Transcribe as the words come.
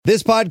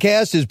This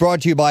podcast is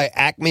brought to you by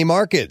Acme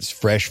Markets,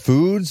 fresh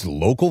foods,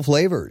 local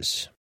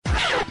flavors.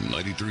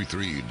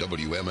 93.3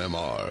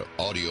 WMMR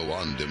Audio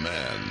on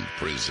Demand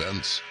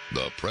presents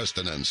the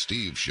Preston and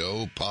Steve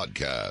Show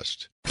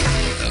podcast.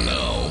 And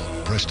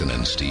now, Preston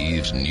and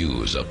Steve's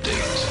news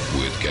update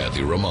with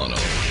Kathy Romano.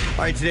 All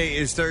right, today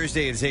is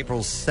Thursday. It's April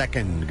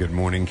 2nd. Good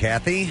morning,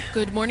 Kathy.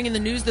 Good morning. In the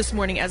news this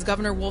morning, as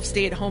Governor Wolf's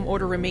stay-at-home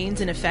order remains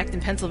in effect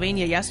in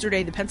Pennsylvania,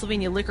 yesterday the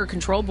Pennsylvania Liquor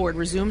Control Board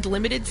resumed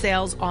limited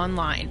sales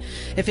online.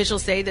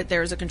 Officials say that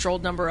there is a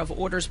controlled number of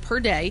orders per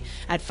day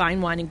at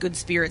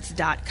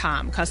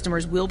finewineandgoodspirits.com.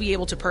 Customers will be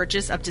able to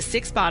purchase up to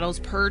 6 bottles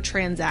per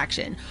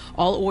transaction.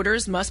 All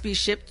orders must be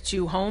shipped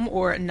to home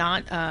or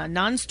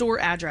non-store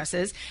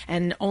addresses,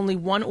 and only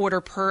one order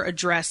per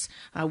address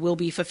will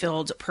be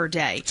fulfilled per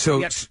day.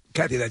 So,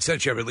 Kathy, that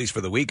sets you up at least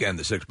for the weekend,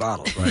 the 6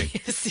 bottles, right?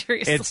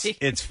 Seriously.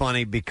 It's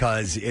funny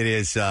because it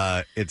is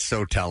it's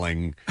so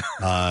telling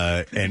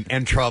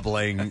and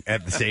troubling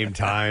at the same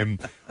time.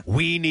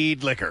 We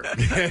need liquor.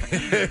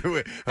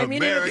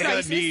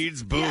 America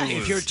needs booze. Yeah,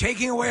 if you're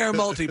taking away our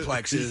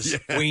multiplexes,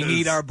 yes, we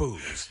need our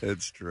booze.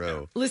 It's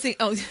true. Listen,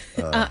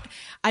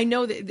 I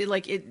know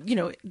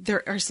that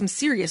there are some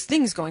serious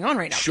things going on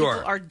right now. Sure.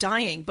 People are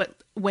dying, but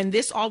when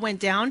this all went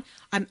down,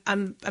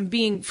 I'm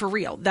being for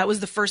real. That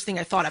was the first thing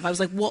I thought of. I was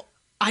like, well,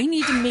 I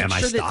need to make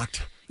sure that. Am I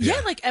stocked? Yeah,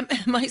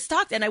 am I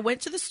stocked? And I went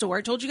to the store.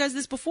 I told you guys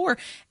this before.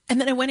 And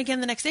then I went again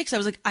the next day because I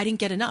was like, I didn't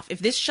get enough. If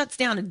this shuts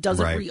down and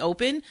doesn't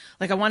reopen,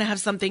 I want to have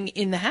something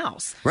in the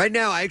house. Right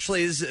now,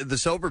 actually, the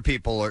sober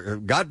people are,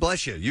 God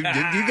bless you. You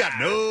got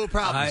no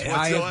problems whatsoever.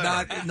 I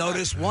have not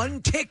noticed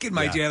one tick in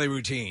my daily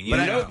routine.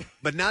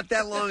 But not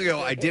that long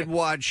ago, I did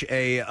watch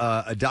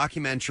a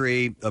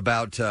documentary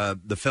about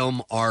the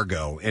film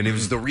Argo, and it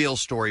was the real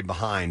story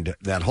behind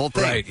that whole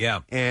thing. Right,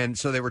 yeah. And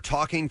so they were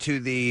talking to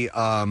the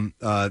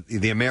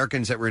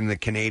Americans that were in the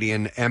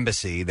Canadian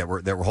embassy that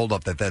were holed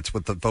up. That's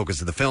what the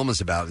focus of the film is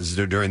about. Is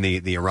during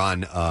the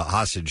Iran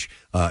hostage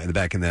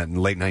back in the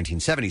late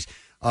 1970s.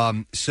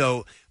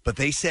 But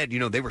they said,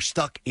 they were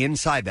stuck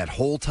inside that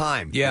whole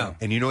time. Yeah.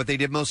 And you know what they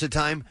did most of the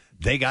time?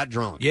 They got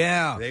drunk.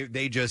 Yeah.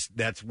 They just,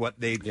 that's what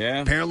they,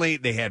 apparently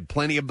they had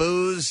plenty of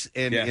booze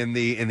in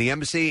the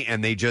embassy,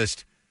 and they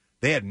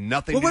had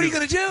nothing to do. What are you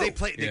going to do? They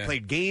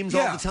played games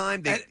all the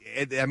time.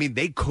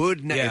 They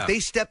could, if they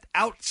stepped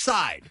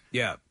outside,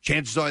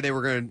 chances are they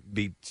were going to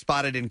be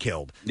spotted and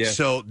killed. Yeah.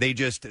 So they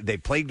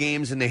played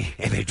games and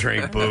they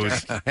drank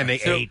booze and they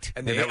ate.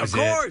 And that was of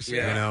course. It,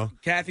 Yeah.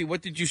 Kathy,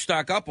 what did you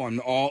stock up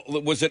on?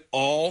 Was it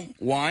all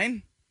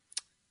wine?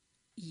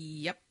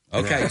 Yep.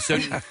 Okay, so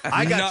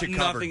I got you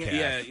covered, nothing.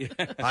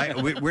 Yeah.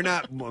 We're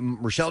not.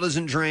 Rochelle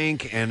doesn't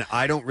drink, and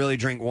I don't really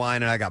drink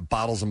wine, and I got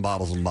bottles and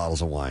bottles and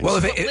bottles of wine. Well,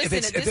 if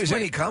there's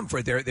any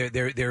comfort,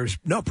 there's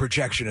no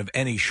projection of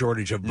any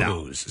shortage of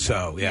booze. No.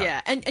 So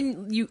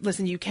and you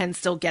listen, you can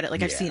still get it.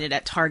 I've seen it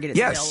at Target. It's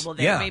available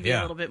there. Maybe a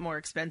little bit more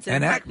expensive.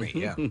 And Acme,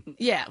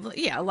 yeah.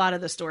 A lot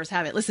of the stores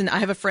have it. Listen, I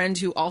have a friend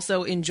who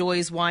also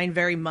enjoys wine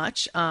very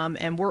much,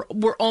 and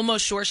we're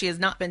almost sure she has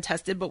not been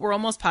tested, but we're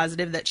almost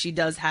positive that she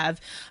does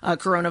have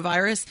coronavirus.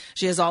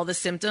 She has all the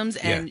symptoms,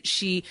 and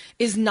she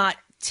is not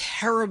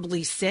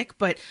terribly sick,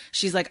 but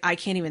she's like, I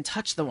can't even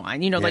touch the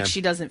wine.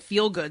 She doesn't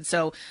feel good.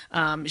 So,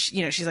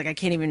 she's like, I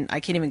can't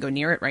even go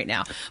near it right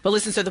now. But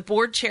listen, so the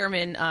board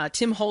chairman,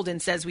 Tim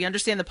Holden, says, we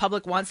understand the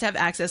public wants to have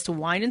access to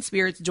wine and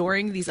spirits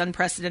during these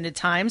unprecedented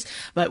times,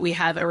 but we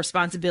have a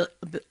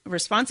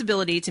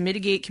responsibility to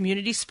mitigate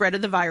community spread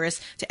of the virus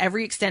to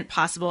every extent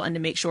possible and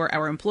to make sure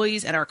our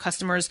employees and our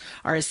customers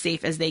are as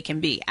safe as they can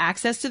be.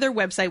 Access to their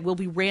website will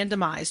be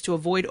randomized to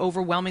avoid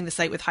overwhelming the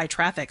site with high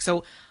traffic.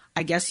 So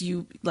I guess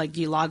you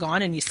log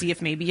on and you see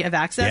if maybe you have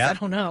access. Yeah. I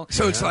don't know.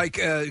 So it's like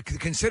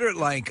consider it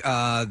like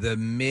the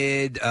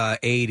mid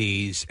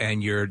 '80s,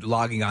 and you're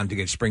logging on to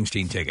get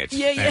Springsteen tickets.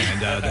 Yeah. And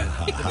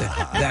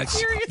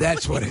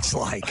that's what it's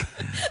like.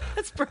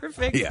 That's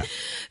perfect. Yeah.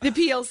 The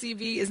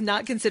PLCB is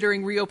not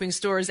considering reopening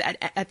stores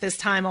at this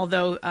time,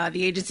 although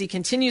the agency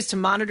continues to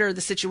monitor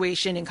the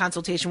situation in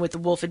consultation with the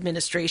Wolf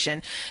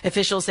administration.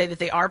 Officials say that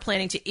they are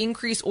planning to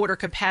increase order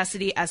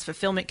capacity as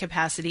fulfillment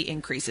capacity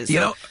increases.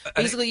 So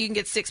basically, you can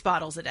get 6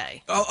 bottles a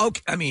day. Oh,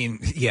 okay. I mean,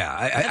 yeah.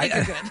 I think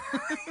you're good.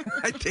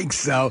 I think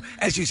so.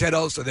 As you said,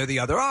 also, there are the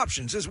other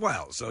options as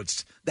well. So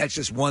that's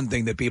just one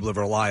thing that people have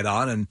relied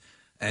on,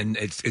 and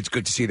it's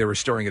good to see they're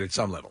restoring it at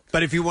some level.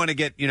 But if you want to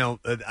get,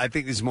 I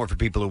think this is more for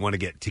people who want to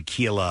get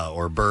tequila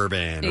or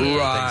bourbon or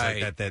right.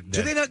 things like that.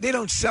 Do they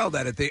don't sell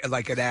that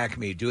at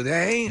Acme, do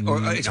they?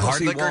 Or it's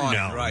hard liquor? Wine.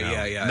 No. Right,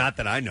 no. Yeah. Not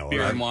that I know.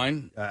 Beer and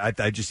wine?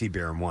 I just see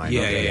beer and wine.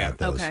 Yeah.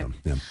 Okay.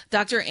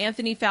 Dr.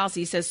 Anthony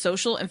Fauci says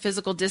social and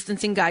physical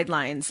distancing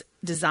guidelines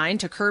designed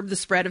to curb the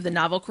spread of the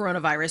novel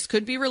coronavirus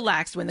could be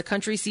relaxed when the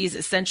country sees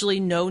essentially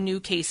no new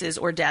cases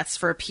or deaths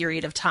for a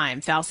period of time.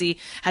 Fauci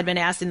had been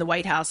asked in the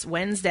White House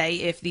Wednesday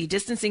if the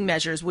distancing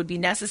measures would be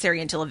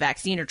necessary until a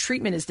vaccine or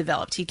treatment is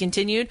developed. He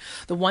continued,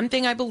 "The one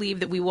thing I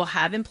believe that we will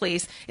have in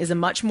place is a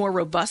much more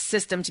robust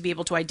system to be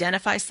able to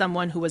identify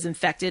someone who was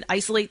infected,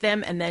 isolate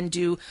them, and then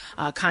do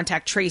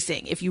contact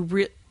tracing. If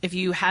you if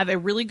you have a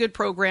really good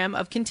program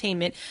of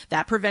containment,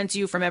 that prevents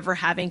you from ever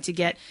having to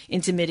get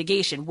into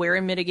mitigation. We're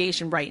in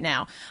mitigation right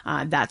now.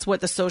 That's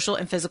what the social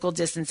and physical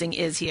distancing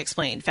is, he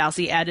explained.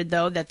 Fauci added,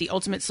 though, that the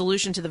ultimate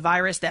solution to the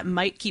virus that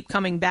might keep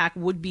coming back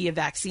would be a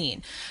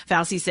vaccine.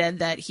 Fauci said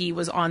that he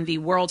was on the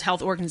World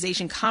Health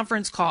Organization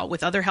conference call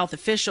with other health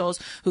officials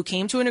who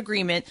came to an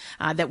agreement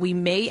that we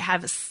may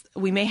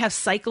have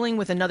cycling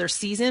with another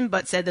season,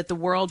 but said that the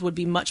world would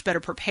be much better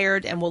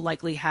prepared and will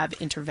likely have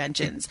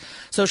interventions.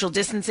 Social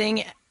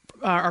distancing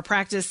are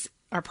practices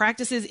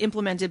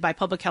implemented by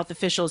public health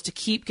officials to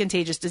keep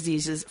contagious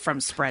diseases from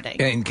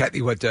spreading. And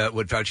Kathy, what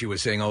Fauci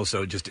was saying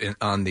also, just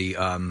on the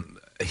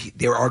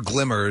there are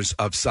glimmers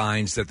of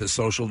signs that the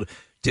social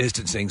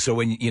distancing. So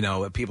when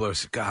people are,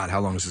 God, how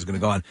long is this going to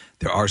go on?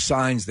 There are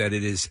signs that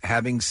it is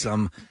having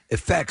some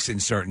effects in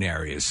certain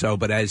areas. So,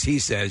 but as he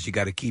says, you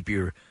got to keep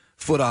your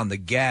foot on the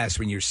gas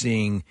when you're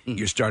seeing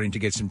you're starting to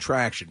get some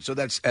traction. So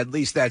that's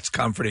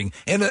comforting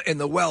in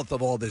the wealth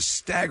of all this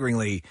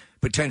staggeringly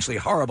potentially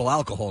horrible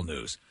alcohol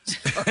news.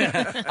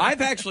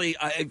 I've actually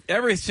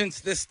ever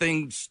since this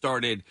thing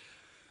started,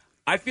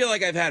 I feel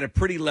like I've had a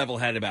pretty level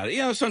head about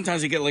it.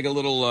 Sometimes I get like a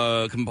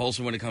little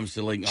compulsive when it comes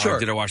to sure.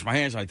 Did I wash my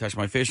hands? Did I touch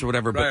my face or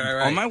whatever? But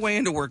right. On my way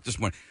into work this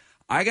morning,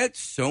 I got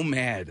so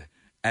mad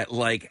at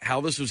like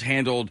how this was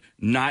handled,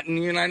 not in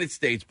the United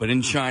States, but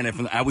in China.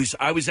 I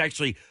was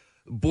actually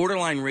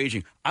borderline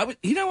raging. I was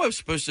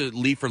supposed to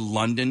leave for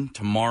London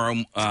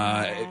tomorrow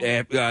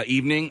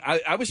evening.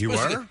 I was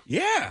supposed to.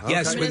 Yeah. Okay.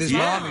 Yes, with his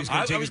mom. He was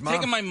going to take his mom.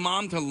 Taking my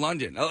mom to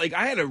London. Like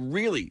I had a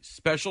really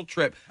special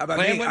trip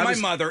planned with my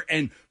mother,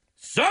 and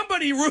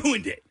somebody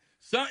ruined it.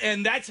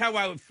 And that's how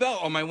I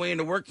felt on my way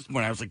into work this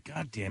morning. I was like,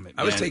 God damn it, man.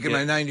 I was taking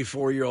my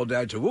 94-year-old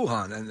dad to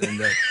Wuhan, and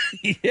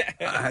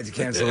I had to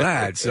cancel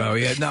that. So,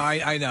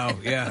 I know,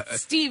 yeah.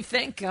 Steve,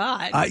 thank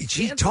God.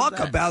 Talk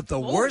about the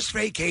worst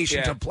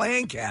vacation to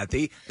plan,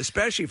 Kathy,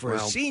 especially for a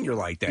senior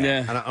like that.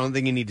 Yeah. I don't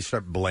think you need to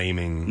start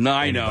blaming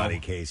anybody,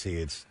 Casey.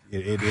 It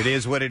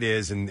is what it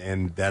is,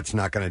 and that's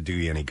not going to do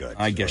you any good.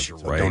 I guess you're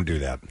right. Don't do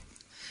that.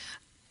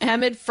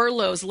 Amid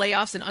furloughs,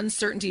 layoffs, and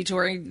uncertainty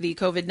during the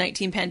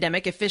COVID-19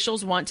 pandemic,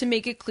 officials want to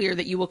make it clear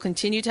that you will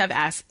continue to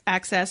have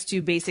access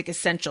to basic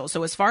essentials.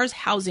 So as far as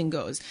housing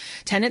goes,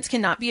 tenants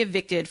cannot be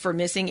evicted for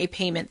missing a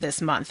payment this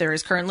month. There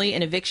is currently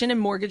an eviction and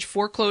mortgage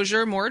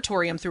foreclosure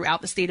moratorium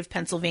throughout the state of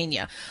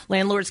Pennsylvania.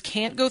 Landlords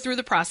can't go through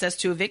the process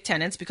to evict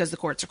tenants because the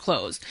courts are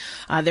closed.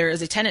 There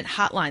is a tenant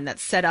hotline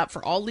that's set up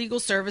for all legal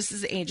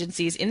services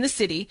agencies in the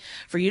city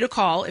for you to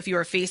call if you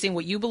are facing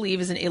what you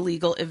believe is an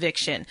illegal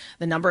eviction.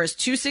 The number is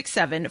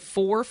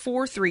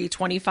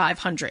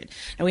 267-443-2500.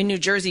 Now, in New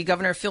Jersey,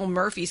 Governor Phil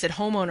Murphy said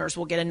homeowners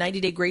will get a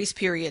 90-day grace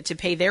period to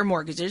pay their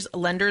mortgages.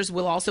 Lenders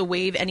will also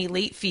waive any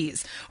late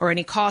fees or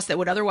any costs that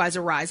would otherwise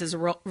arise as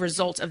a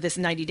result of this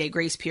 90-day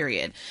grace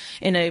period.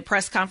 In a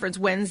press conference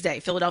Wednesday,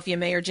 Philadelphia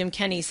Mayor Jim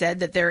Kenney said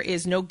that there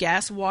is no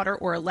gas, water,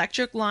 or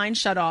electric line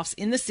shutoffs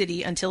in the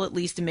city until at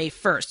least May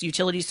 1st.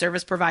 Utility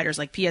service providers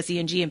like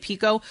PSE&G and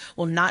PECO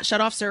will not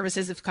shut off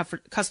services if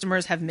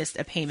customers have missed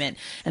a payment.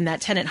 And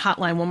that tenant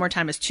hotline, one more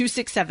time, is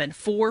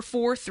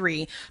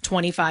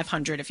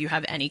 267-443-2500 if you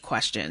have any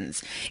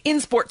questions. In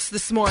sports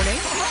this morning.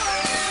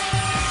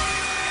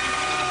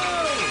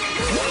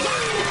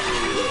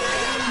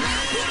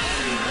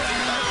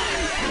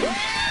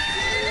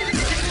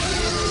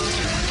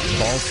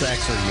 Ball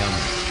sacks are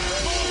yummy.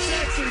 Ball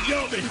sacks are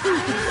yummy.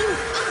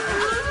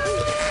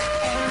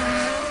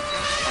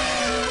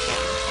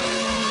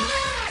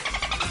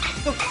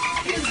 What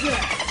is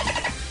that?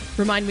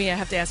 Remind me, I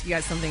have to ask you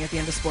guys something at the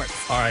end of sports.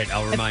 All right,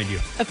 I'll remind you.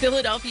 A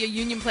Philadelphia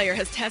Union player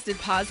has tested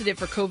positive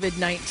for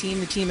COVID-19,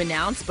 the team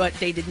announced, but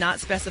they did not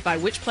specify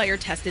which player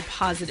tested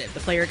positive. The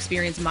player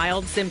experienced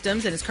mild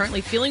symptoms and is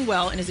currently feeling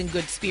well and is in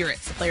good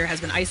spirits. The player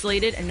has been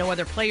isolated and no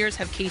other players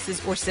have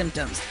cases or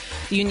symptoms.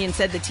 The union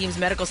said the team's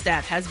medical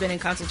staff has been in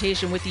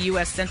consultation with the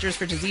U.S. Centers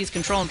for Disease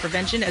Control and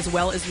Prevention as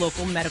well as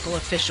local medical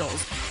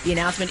officials. The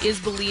announcement is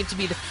believed to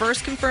be the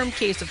first confirmed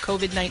case of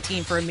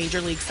COVID-19 for a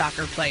Major League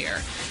Soccer player.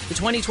 The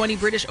 2020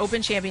 British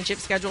Open Championship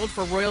scheduled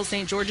for Royal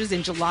St. George's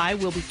in July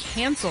will be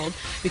canceled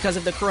because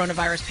of the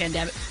coronavirus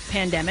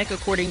pandemic,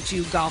 according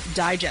to Golf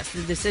Digest.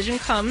 The decision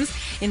comes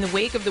in the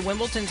wake of the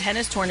Wimbledon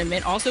tennis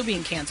tournament also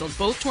being canceled.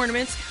 Both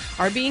tournaments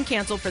are being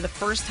canceled for the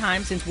first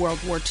time since World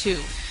War II.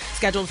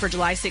 Scheduled for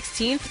July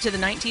 16th to the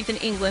 19th in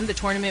England, the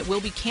tournament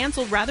will be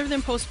canceled rather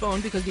than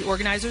postponed because the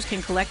organizers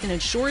can collect an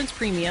insurance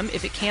premium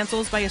if it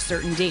cancels by a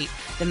certain date.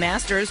 The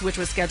Masters, which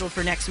was scheduled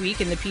for next week,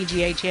 and the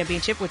PGA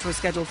Championship, which was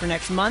scheduled for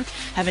next month,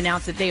 have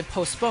announced that they have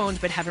postponed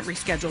but haven't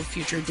rescheduled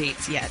future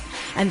dates yet.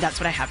 And that's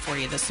what I have for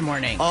you this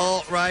morning.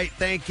 All right.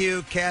 Thank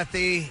you,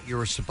 Kathy. You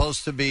were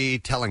supposed to be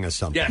telling us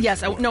something.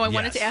 Yes. I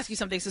wanted to ask you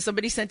something. So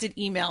somebody sent an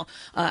email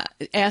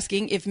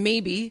asking if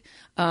maybe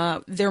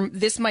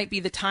this might be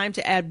the time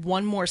to add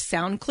one more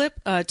sound clip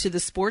to the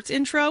sports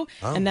intro,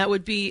 and that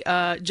would be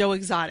Joe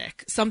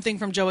Exotic. Something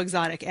from Joe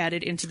Exotic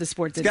added into the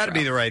sports intro. It's got to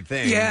be the right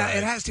thing. Yeah,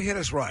 it has to hit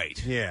us right.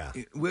 Yeah.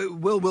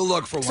 We'll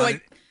look for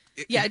one.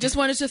 Yeah, I just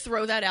wanted to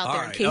throw that out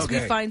there in case we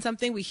find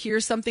something, we hear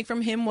something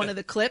from him, one of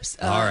the clips.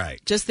 All right.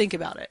 Just think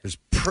about it.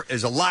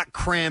 There's a lot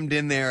crammed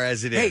in there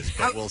as it is,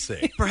 but we'll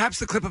see. Perhaps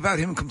the clip about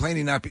him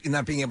complaining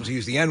not being able to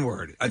use the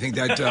N-word. I think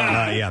that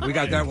we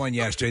got that one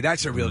yesterday.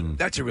 That's a real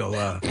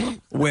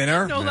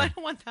winner. No, I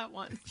don't want that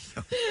one.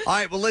 All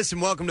right, well, listen,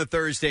 welcome to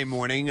Thursday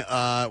morning.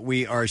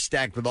 We are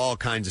stacked with all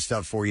kinds of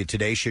stuff for you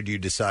today. Should you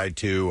decide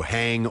to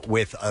hang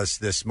with us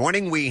this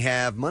morning, we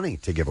have money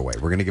to give away.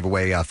 We're going to give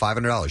away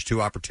 $500,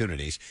 2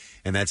 opportunities,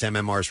 and that's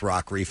MMR's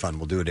Rock Refund.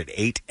 We'll do it at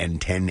 8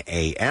 and 10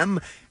 a.m.,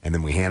 and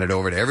then we hand it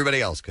over to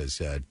everybody else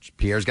because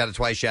Pierre's got it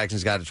twice,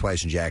 Jackson's got it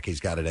twice, and Jackie's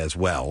got it as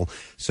well.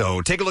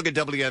 So take a look at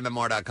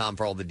WMMR.com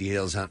for all the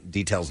details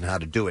on how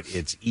to do it.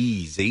 It's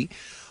easy.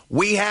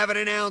 We have an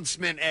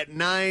announcement at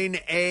 9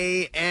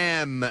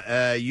 a.m.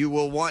 You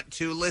will want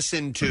to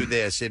listen to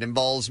this. It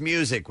involves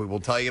music. We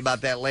will tell you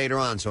about that later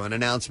on. So an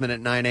announcement at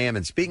 9 a.m.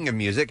 And speaking of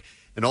music,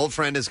 an old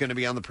friend is going to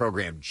be on the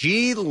program.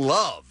 G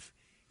Love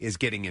is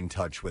getting in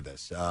touch with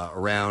us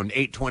around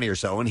 8:20 or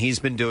so, and he's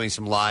been doing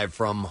some live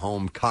from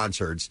home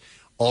concerts.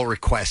 All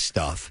request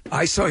stuff.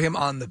 I saw him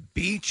on the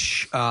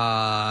beach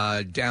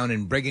down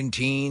in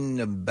Brigantine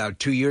about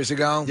 2 years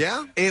ago.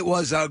 Yeah? It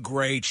was a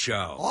great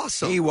show.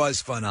 Awesome. He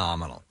was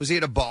phenomenal. Was he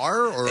at a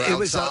bar or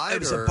outside? It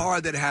was a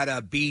bar that had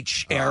a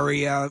beach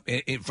area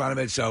in front of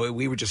it, so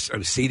we were just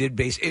seated.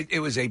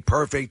 It was a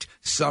perfect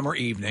summer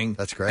evening.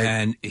 That's great.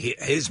 And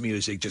his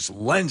music just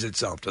lends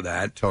itself to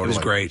that. Totally. It was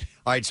great.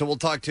 All right, so we'll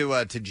talk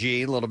to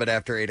G a little bit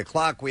after 8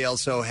 o'clock. We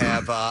also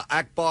have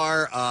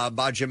Akbar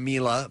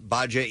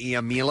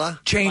Baja-Iamila.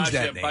 Change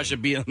that name.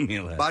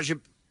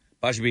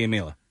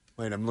 Baja-Biamila.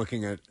 Wait, I'm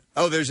looking at...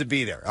 Oh, there's a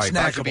B there. All right,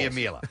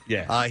 Baja-Biamila.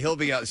 Yeah. He'll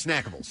be...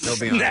 Snackables. He'll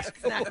be on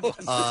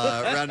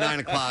around 9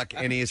 o'clock,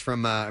 and he is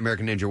from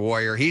American Ninja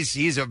Warrior.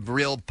 He's a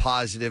real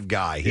positive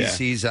guy.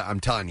 He's I'm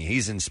telling you,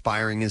 he's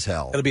inspiring as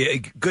hell. It'll be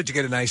good to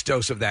get a nice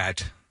dose of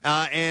that.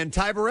 And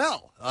Ty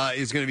Burrell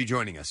is going to be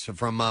joining us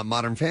from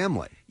Modern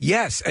Family.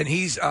 Yes, and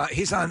he's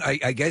on.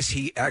 I guess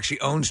he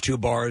actually owns 2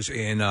 bars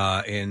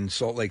in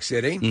Salt Lake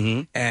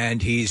City,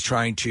 and he's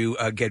trying to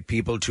get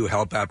people to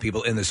help out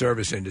people in the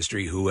service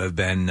industry who have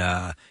been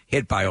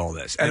hit by all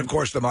this. And of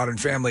course, the Modern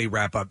Family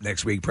wrap up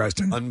next week,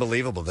 Preston.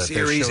 Unbelievable that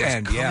series their show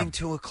end, is coming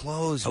to a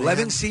close.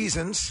 11 man.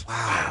 seasons.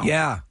 Wow.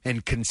 Yeah,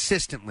 and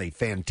consistently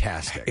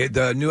fantastic.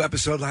 The new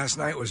episode last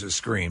night was a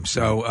scream.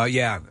 So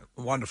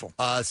wonderful.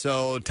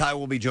 So Ty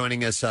will be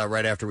joining us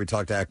right after we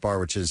talk to Akbar,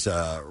 which is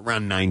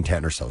around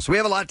 9:10 or so. So we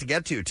have a lot to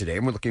get to today,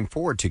 and we're looking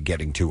forward to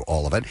getting to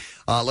all of it.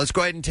 Let's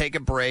go ahead and take a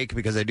break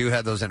because I do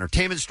have those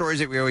entertainment stories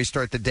that we always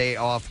start the day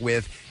off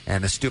with,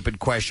 and a stupid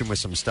question with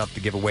some stuff to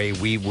give away.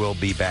 We will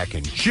be back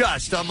in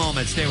just a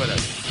moment. Stay with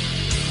us.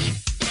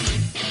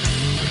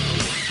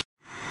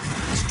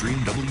 Stream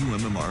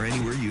WMMR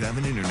anywhere you have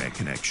an internet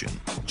connection.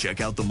 Check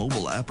out the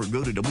mobile app or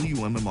go to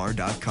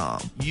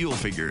WMMR.com. You'll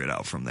figure it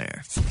out from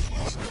there.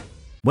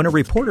 When a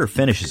reporter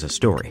finishes a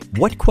story,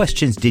 what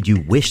questions did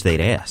you wish they'd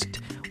asked?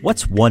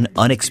 What's one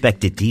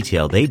unexpected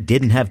detail they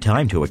didn't have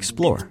time to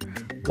explore?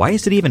 Why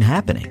is it even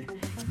happening?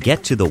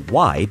 Get to the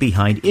why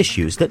behind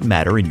issues that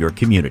matter in your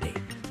community.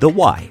 The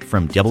Why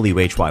from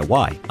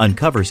WHYY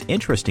uncovers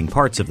interesting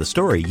parts of the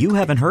story you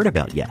haven't heard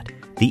about yet.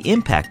 The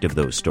impact of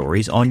those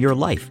stories on your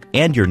life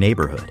and your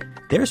neighborhood.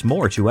 There's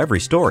more to every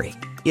story,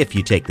 if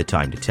you take the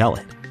time to tell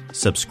it.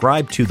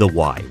 Subscribe to The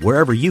Why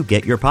wherever you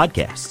get your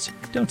podcasts.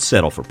 Don't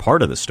settle for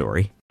part of the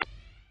story.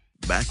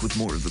 Back with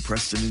more of the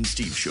Preston and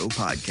Steve Show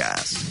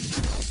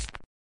podcast.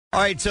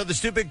 All right, so the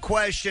stupid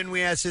question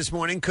we asked this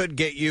morning could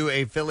get you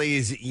a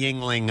Phillies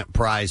Yingling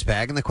prize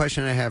bag. And the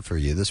question I have for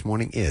you this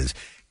morning is,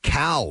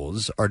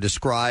 cows are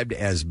described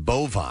as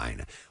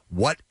bovine.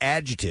 What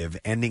adjective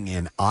ending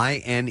in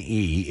INE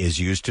is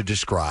used to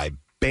describe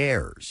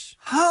bears?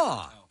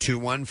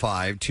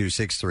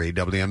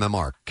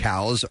 215-263-WMMR.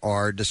 Cows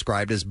are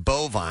described as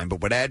bovine,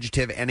 but what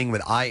adjective ending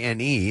with INE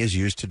is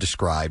used to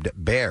describe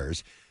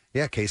bears?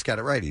 Yeah, Case got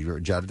it right. He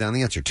jotted down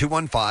the answer.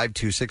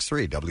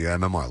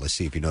 215-263-WMMR. Let's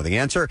see if you know the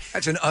answer.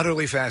 That's an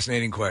utterly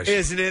fascinating question.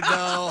 Isn't it,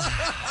 though?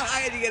 I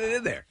had to get it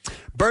in there.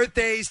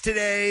 Birthdays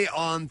today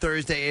on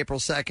Thursday, April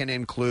 2nd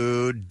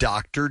include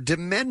Dr.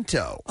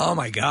 Demento. Oh,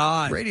 my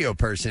God. Radio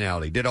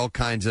personality. Did all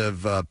kinds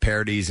of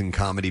parodies and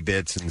comedy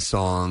bits and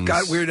songs.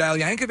 Got Weird Al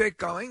Yankovic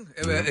going.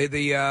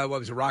 What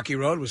was it, Rocky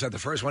Road? Was that the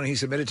first one he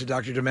submitted to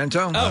Dr.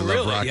 Demento? Oh,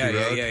 really? Rocky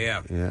Road.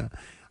 Yeah.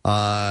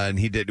 And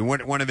he did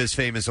one of his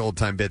famous old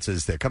time bits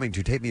is "They're coming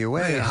to take me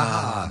away."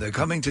 They're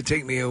coming to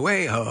take me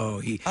away.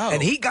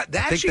 And he got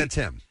that. I think that's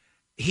him.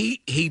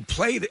 He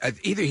played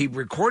either he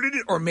recorded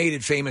it or made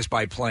it famous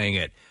by playing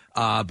it.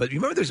 But you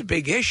remember, there's a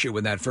big issue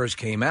when that first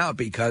came out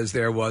because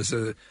there was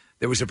a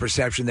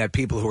perception that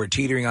people who were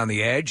teetering on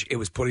the edge, it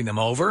was putting them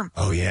over.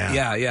 Oh,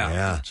 yeah.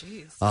 Yeah.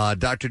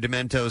 Dr.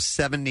 Demento,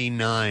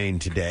 79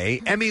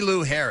 today.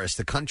 Emmylou Harris,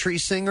 the country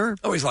singer.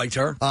 Always liked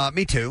her.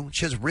 Me too.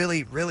 She has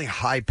really, really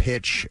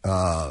high-pitch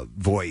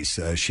voice.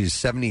 She's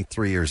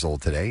 73 years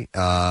old today.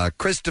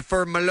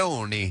 Christopher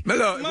Maloney. We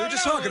were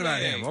just talking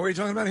about him. What were you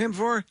talking about him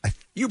for? I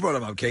You brought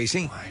him up,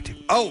 Casey.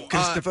 Oh,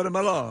 Christopher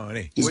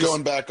Maloney. He's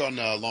going back on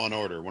Law and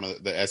Order, one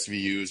of the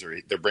SVUs, or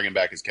they're bringing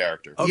back his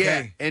character. Okay.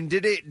 Yeah. And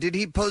did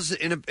he pose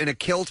in a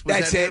kilt? Was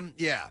That's that it. him?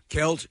 Yeah.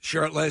 Kilt,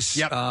 shirtless.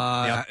 Yep.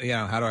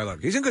 Yeah, how do I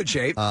look? He's in good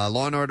shape.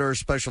 Law and Order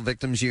Special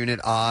Victims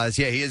Unit, Oz.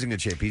 Yeah, he is in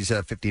good shape. He's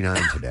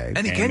 59 today.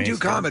 And he can do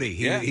comedy.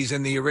 He's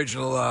in the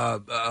original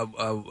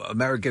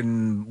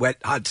American Wet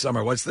Hot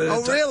Summer. What's the?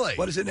 Oh, really?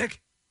 What is it, Nick?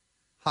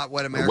 Hot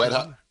Wet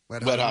American.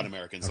 Wet Hot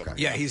American Summer.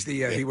 Yeah, he's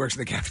he works in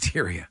the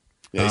cafeteria.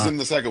 Yeah, he's in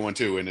the second one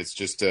too, and it's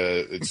just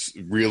it's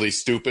really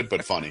stupid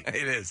but funny. It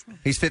is.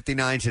 He's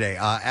 59 today.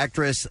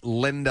 Actress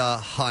Linda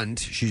Hunt.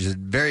 She's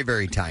very,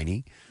 very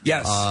tiny.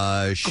 Yes,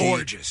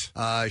 gorgeous.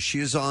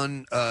 She's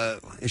on.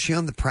 Is she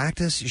on The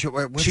Practice? She's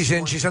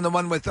on the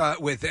one with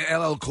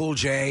LL Cool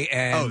J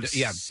and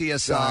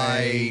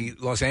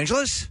CSI Los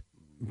Angeles.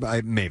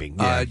 Maybe.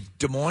 Yeah.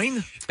 Des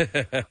Moines.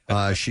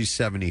 She's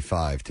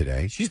 75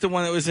 today. She's the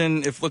one that was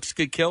in If Looks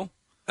Could Kill.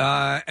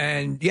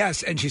 And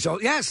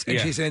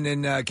she's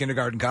in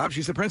Kindergarten Cop.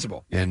 She's the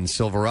principal. In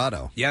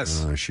Silverado.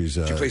 Yes. She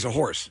plays a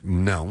horse.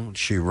 No,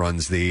 she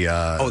runs the.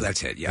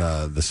 That's it.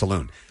 Yeah. The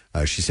saloon.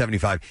 She's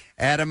 75.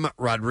 Adam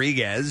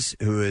Rodriguez,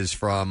 who is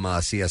from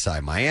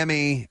CSI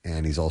Miami,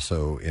 and he's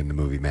also in the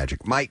movie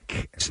Magic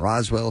Mike.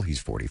 Roswell, he's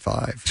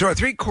 45. So are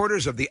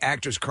 3/4 of the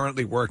actors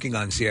currently working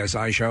on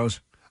CSI shows?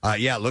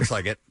 Yeah, it looks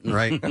like it,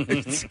 right?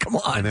 Come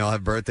on. And they all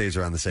have birthdays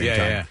around the same time.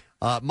 Yeah.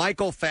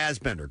 Michael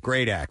Fassbender,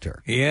 great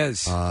actor. He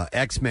is.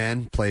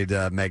 X-Men, played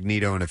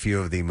Magneto in a few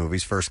of the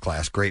movies. First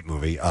Class, great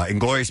movie.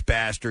 Inglourious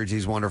Bastards,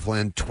 he's wonderful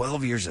in.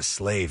 12 Years a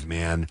Slave,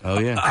 man. Oh,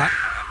 yeah.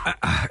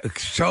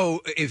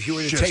 So if you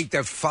were to take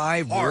the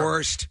 5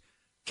 worst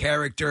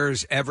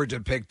characters ever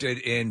depicted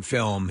in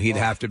film, he'd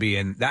have to be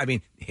in,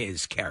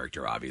 his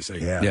character,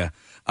 obviously. Yeah.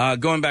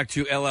 Going back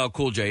to LL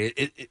Cool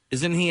J,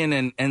 isn't he in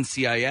an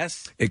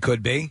NCIS? It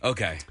could be.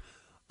 Okay.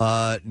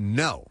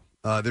 No.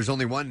 There's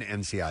only one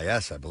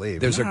NCIS, I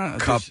believe. There's a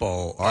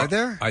couple. Are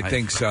there? I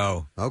think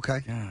so.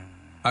 Okay.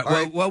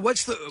 Well,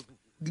 what's the...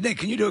 Nick,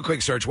 can you do a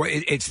quick search?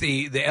 It's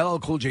the LL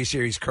Cool J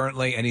series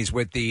currently, and he's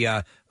with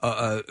the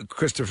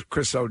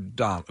Chris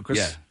O'Donnell.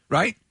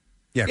 Right?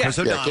 Yeah, Chris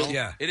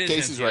O'Donnell. It is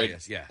Casey's NCIS,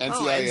 right. Yeah.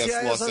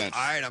 NCIS Los Angeles. All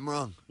right, I'm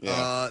wrong.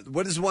 Yeah.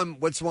 What's the one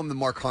with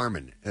Mark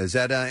Harmon? Is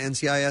that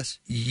NCIS?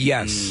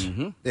 Yes.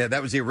 Mm-hmm. Yeah,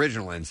 that was the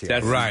original NCIS.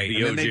 That's right.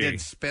 And then they did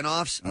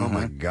spin-offs? Oh,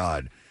 my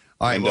God.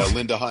 All right. And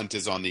Linda Hunt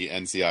is on the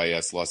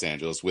NCIS Los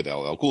Angeles with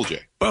LL Cool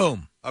J.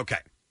 Boom. Okay.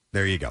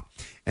 There you go.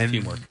 And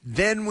teamwork.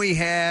 Then we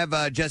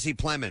have Jesse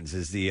Plemons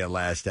is the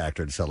last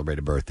actor to celebrate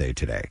a birthday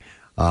today.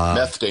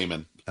 Meth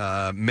Damon.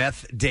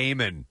 Meth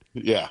Damon.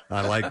 Yeah.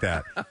 I like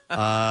that.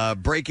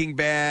 Breaking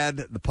Bad,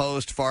 The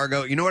Post,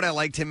 Fargo. You know what I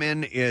liked him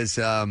in is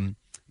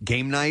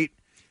Game Night.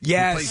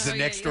 Yes. He plays the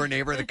next door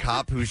neighbor, the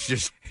cop, who's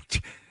just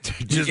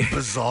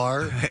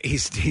bizarre.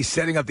 He's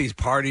setting up these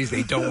parties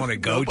they don't want to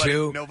go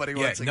to. Nobody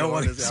wants to go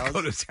to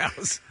his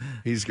house.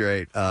 He's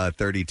great.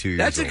 32 years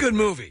That's old. a good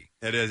movie.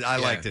 It is. I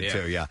liked it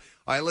too, yeah.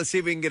 All right, let's see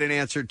if we can get an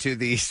answer to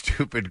the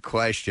stupid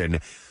question.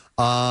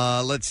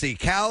 Let's see.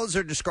 Cows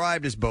are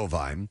described as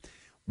bovine.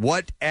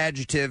 What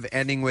adjective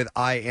ending with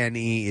INE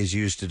is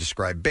used to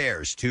describe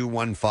bears?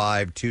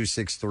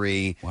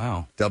 215-263.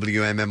 Wow.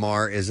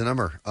 WMMR is the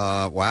number.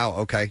 Wow,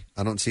 okay.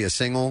 I don't see a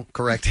single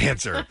correct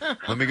answer.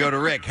 Let me go to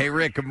Rick. Hey,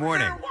 Rick, good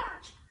morning.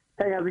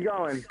 Hey, how's it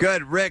going?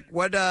 Good. Rick,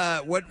 what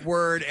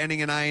word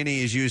ending in INE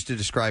is used to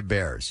describe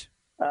bears?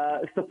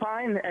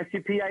 Supine,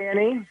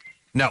 S-U-P-I-N-E.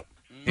 No,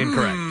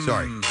 incorrect.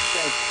 Sorry.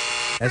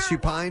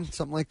 Supine,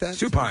 something like that?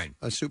 Supine.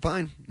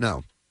 Supine?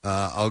 No.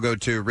 I'll go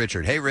to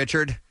Richard. Hey,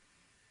 Richard.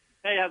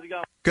 Hey, how's it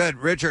going? Good.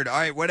 Richard, all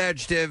right, what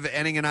adjective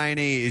ending in INE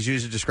is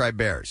used to describe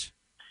bears?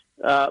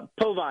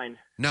 Povine.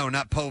 No,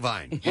 not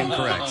povine.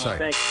 Incorrect. Sorry.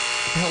 Thanks.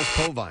 What the hell is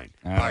povine?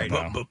 All right.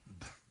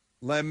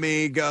 Let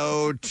me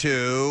go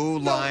to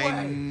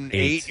line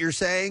 8, you're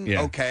saying?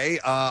 Yeah. Okay.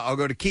 I'll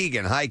go to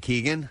Keegan. Hi,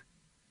 Keegan.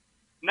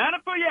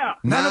 Nanapuya.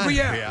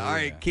 Yeah. All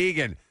right,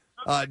 Keegan.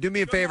 Do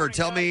me a favor.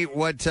 Tell me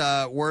what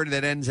word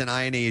that ends in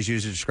INE is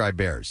used to describe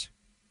bears.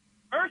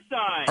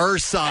 Ursine.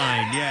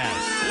 Ursine,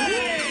 yes.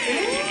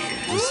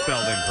 You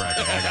spelled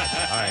incorrectly. I got you.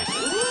 All right.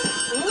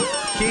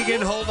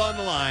 Keegan, hold on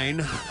the line.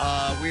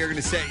 We are going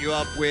to set you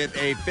up with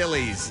a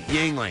Phillies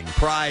Yingling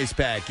prize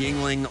pack.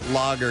 Yingling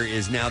Lager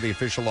is now the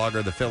official lager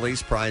of the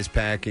Phillies. Prize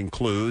pack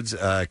includes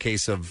a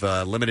case of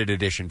limited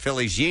edition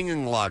Phillies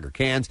Yingling Lager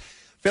cans,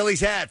 Phillies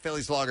hat,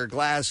 Phillies Lager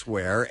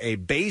glassware, a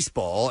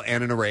baseball,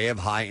 and an array of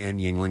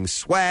high-end Yingling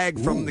swag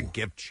from the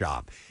gift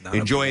shop.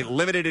 Enjoy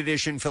limited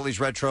edition Phillies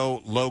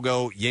retro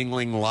logo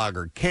Yingling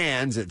Lager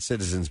cans at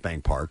Citizens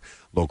Bank Park,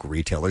 local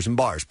retailers and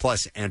bars.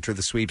 Plus, enter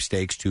the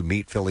sweepstakes to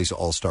meet Phillies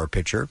all-star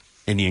pitcher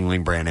and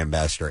Yingling brand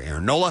ambassador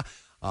Aaron Nola.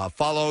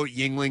 Follow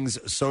Yingling's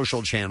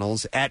social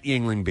channels at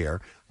Yingling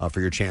Beer for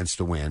your chance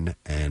to win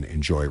and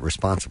enjoy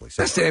responsibly.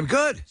 So, that's damn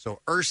good. So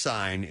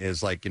Ursine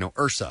is like,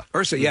 Ursa.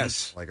 Ursa,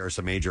 yes. Like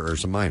Ursa Major,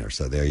 Ursa Minor.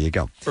 So there you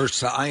go.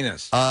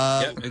 Ursinus.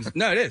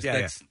 No, it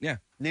is. Yeah.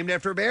 Named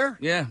after a bear?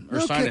 Yeah,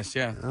 Ursinus,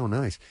 yeah. Oh,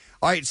 nice.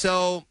 All right,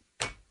 so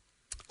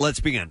Let's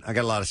begin. I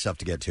got a lot of stuff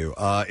to get to.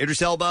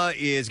 Idris Elba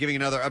is giving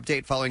another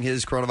update following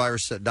his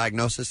coronavirus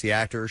diagnosis. The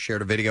actor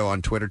shared a video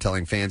on Twitter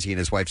telling fans he and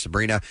his wife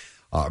Sabrina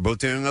are both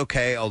doing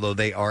okay, although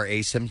they are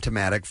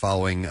asymptomatic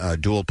following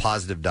dual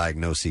positive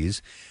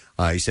diagnoses.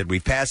 He said,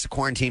 we've passed the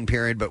quarantine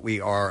period, but we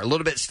are a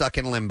little bit stuck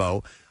in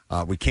limbo.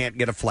 We can't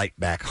get a flight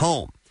back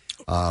home.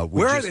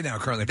 Where are they now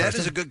currently? That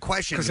Preston? is a good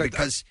question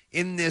because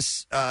in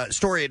this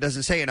story it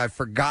doesn't say, and I've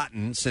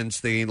forgotten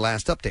since the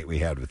last update we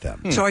had with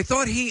them. So I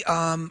thought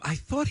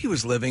he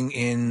was living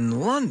in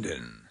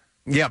London.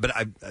 Yeah, but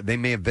they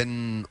may have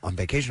been on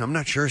vacation. I'm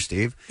not sure,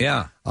 Steve.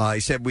 Yeah.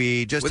 He said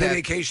we just were they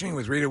vacationing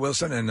with Rita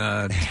Wilson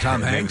and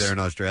Tom Hanks? They're in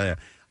Australia.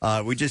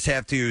 We just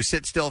have to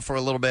sit still for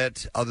a little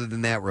bit. Other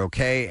than that, we're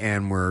okay,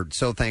 and we're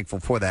so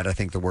thankful for that. I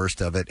think the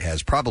worst of it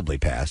has probably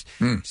passed.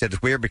 He said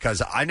it's weird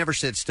because I never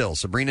sit still.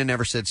 Sabrina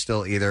never sits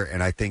still either,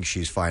 and I think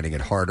she's finding it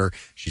harder.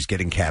 She's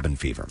getting cabin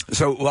fever.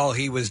 So while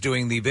he was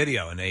doing the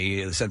video and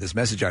they sent this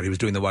message out, he was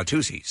doing the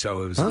Watusi.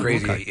 So it was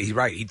crazy. Okay. He's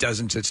right. He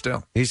doesn't sit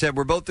still. He said,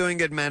 we're both doing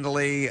good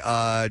mentally,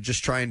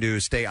 just trying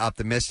to stay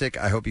optimistic.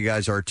 I hope you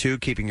guys are too,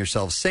 keeping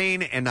yourselves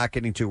sane and not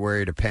getting too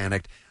worried or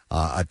panicked.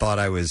 I thought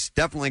I was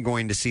definitely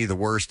going to see the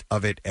worst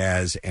of it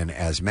as an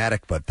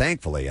asthmatic, but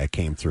thankfully I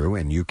came through,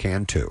 and you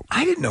can too.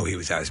 I didn't know he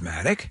was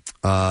asthmatic.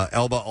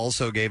 Elba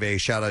also gave a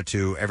shout-out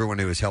to everyone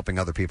who is helping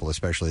other people,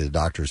 especially the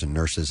doctors and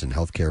nurses and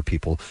healthcare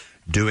people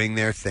doing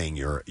their thing.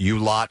 You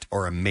lot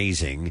are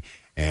amazing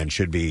and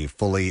should be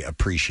fully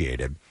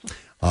appreciated.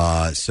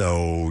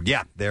 So,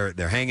 yeah, they're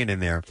hanging in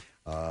there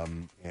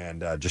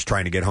and just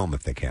trying to get home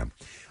if they can.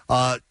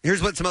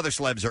 Here's what some other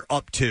celebs are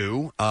up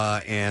to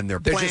and their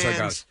plans. Just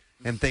like us.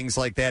 And things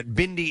like that.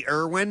 Bindi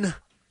Irwin,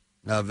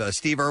 of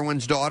Steve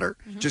Irwin's daughter,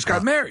 just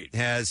got married.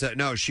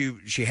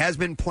 She has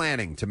been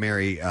planning to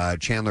marry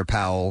Chandler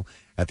Powell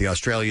at the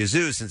Australia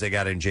Zoo since they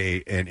got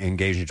engaged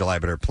in July,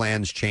 but her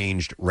plans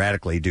changed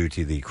radically due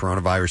to the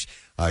coronavirus.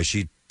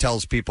 She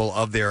tells people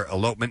of their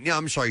elopement. Yeah,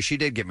 I'm sorry, she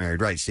did get married,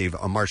 right, Steve,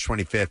 on March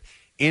 25th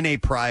in a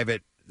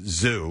private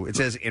zoo. It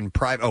says in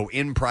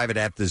private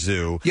at the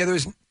zoo. Yeah, there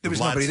was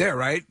nobody there,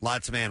 right?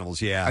 Lots of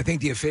animals, yeah. I think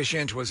the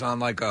officiant was on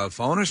like a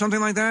phone or something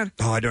like that.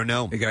 Oh, I don't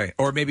know. Okay,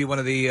 or maybe one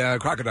of the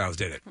crocodiles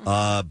did it.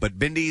 But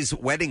Bindi's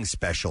wedding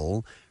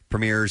special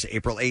premieres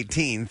April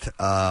 18th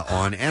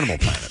on Animal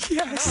Planet.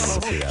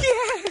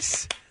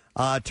 Yes.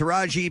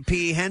 Taraji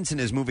P. Henson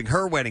is moving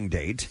her wedding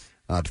date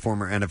to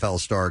former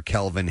NFL star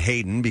Kelvin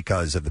Hayden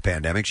because of the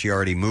pandemic. She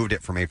already moved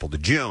it from April to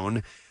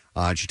June.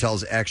 She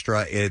tells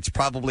Extra it's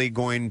probably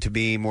going to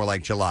be more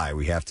like July.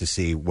 We have to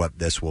see what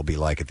this will be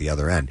like at the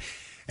other end.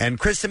 And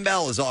Kristen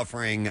Bell is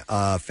offering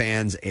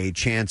fans a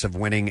chance of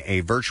winning a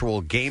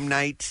virtual game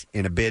night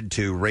in a bid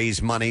to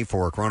raise money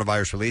for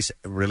coronavirus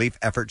relief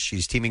efforts.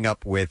 She's teaming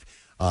up with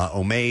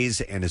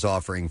Omaze and is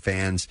offering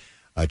fans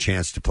a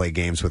chance to play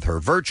games with her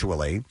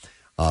virtually.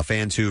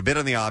 Fans who bid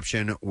on the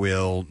option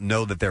will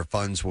know that their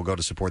funds will go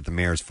to support the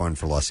Mayor's Fund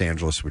for Los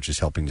Angeles, which is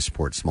helping to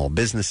support small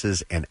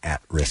businesses and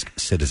at-risk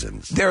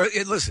citizens.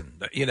 Listen,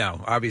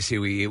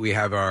 obviously we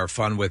have our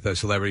fun with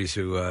celebrities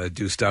who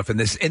do stuff in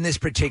this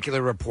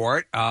particular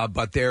report,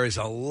 but there is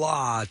a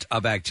lot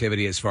of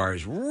activity as far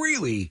as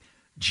really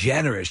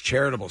generous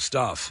charitable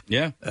stuff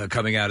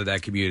coming out of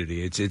that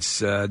community.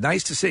 It's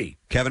nice to see.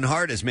 Kevin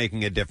Hart is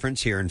making a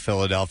difference here in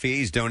Philadelphia.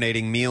 He's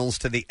donating meals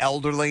to the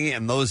elderly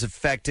and those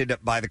affected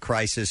by the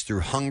crisis through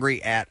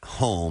Hungry at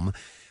Home,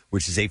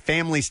 which is a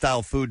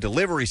family-style food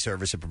delivery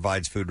service that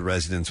provides food to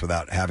residents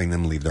without having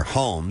them leave their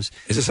homes.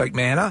 Is this like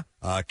Manna?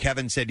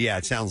 Kevin said, yeah,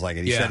 it sounds like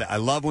it. He said, I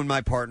love when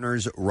my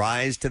partners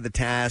rise to the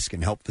task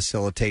and help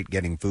facilitate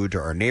getting food to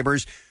our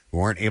neighbors who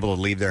aren't able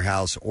to leave their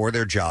house or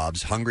their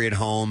jobs. Hungry at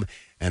Home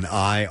and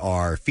I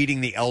are feeding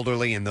the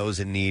elderly and those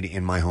in need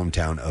in my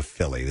hometown of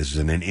Philly. This is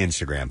in an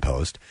Instagram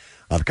post.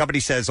 The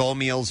company says all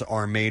meals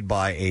are made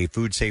by a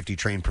food safety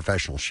trained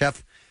professional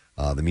chef.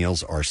 The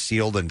meals are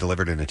sealed and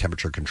delivered in a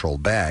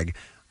temperature-controlled bag.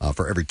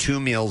 For every 2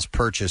 meals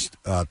purchased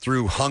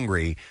through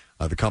Hungry,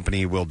 the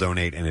company will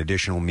donate an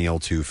additional meal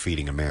to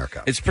Feeding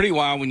America. It's pretty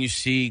wild when you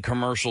see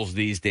commercials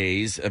these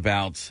days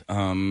about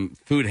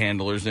food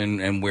handlers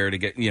and where to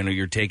get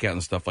your takeout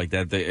and stuff like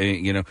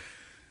that.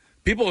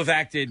 People have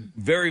acted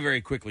very,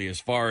 very quickly as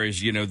far as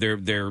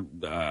their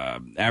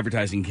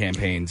advertising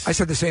campaigns. I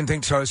said the same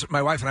thing. So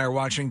my wife and I were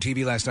watching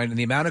TV last night, and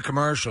the amount of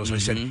commercials. I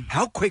said,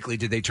 how quickly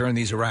did they turn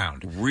these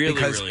around? Really,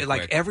 because really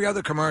like quick. every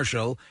other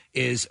commercial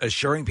is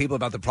assuring people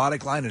about the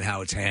product line and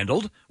how it's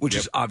handled, which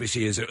is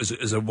obviously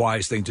is a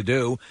wise thing to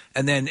do.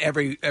 And then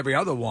every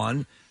other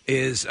one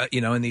is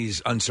in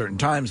these uncertain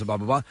times, blah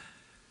blah blah.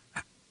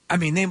 I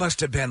mean, it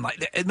must have been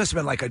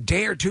like a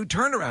day or two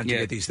turnaround to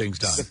get these things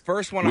done. The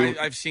first one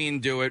I've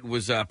seen do it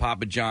was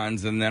Papa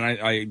John's, and then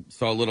I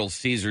saw Little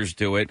Caesars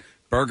do it.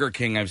 Burger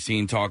King I've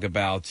seen talk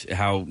about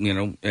how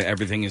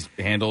everything is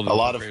handled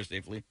and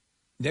safely.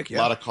 Nick, a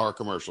lot of car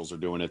commercials are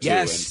doing it too,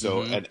 yes.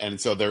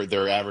 and so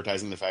they're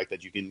advertising the fact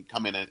that you can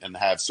come in and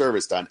have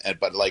service done.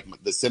 But like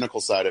the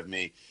cynical side of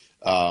me,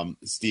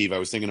 Steve, I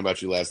was thinking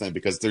about you last night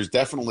because there's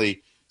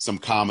definitely some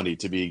comedy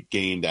to be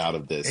gained out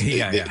of this.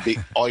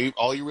 All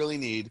you really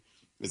need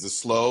is a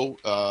slow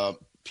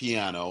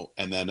piano,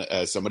 and then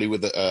somebody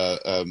with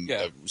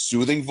a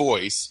soothing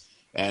voice,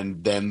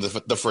 and then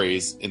the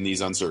phrase "in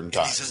these uncertain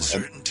times." These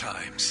uncertain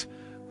times,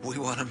 we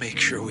want to make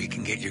sure we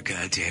can get your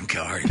goddamn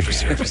car in for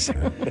service.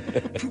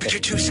 But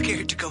you're too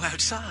scared to go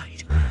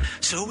outside.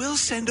 So we'll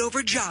send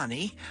over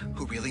Johnny,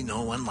 who really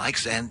no one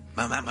likes and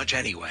that much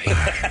anyway.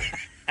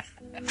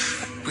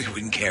 We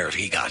wouldn't care if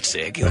he got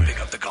sick. He'll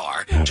pick up the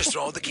car. Just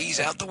throw the keys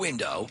out the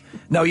window.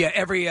 No, yeah,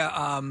 every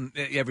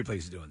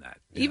place is doing that.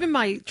 Even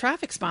my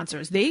traffic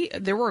sponsors,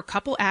 there were a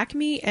couple,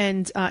 Acme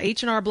and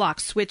H&R Block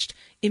switched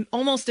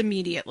almost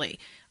immediately.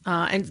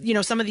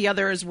 And, some of the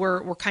others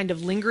were kind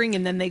of lingering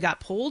and then they got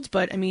pulled.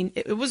 But, I mean,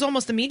 it was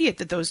almost immediate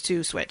that those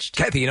two switched.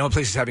 Kathy, a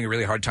place is having a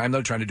really hard time,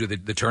 though, trying to do the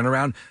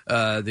turnaround.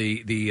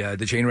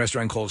 The chain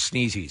restaurant called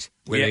Sneezy's,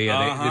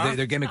 where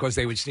their gimmick was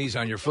they would sneeze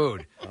on your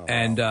food.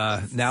 And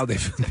now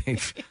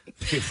they've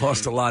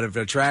lost a lot of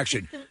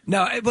attraction.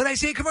 Now, when I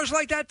see a commercial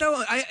like that,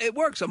 though, it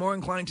works. I'm more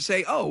inclined to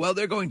say, oh, well,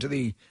 they're going to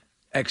the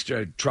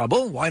extra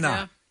trouble. Why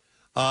not?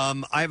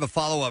 Yeah. I have a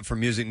follow-up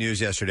from Music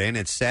News yesterday, and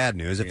it's sad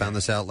news. I found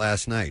this out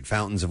last night.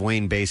 Fountains of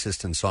Wayne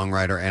bassist and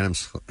songwriter Adam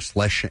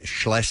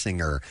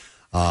Schlesinger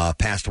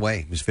passed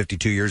away. He was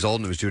 52 years old,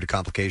 and it was due to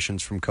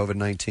complications from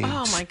COVID-19.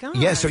 Oh, my God.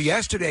 Yeah, so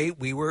yesterday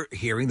we were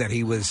hearing that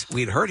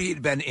we'd heard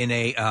he'd been in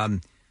a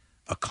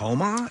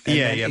coma.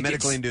 And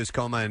medically induced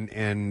coma,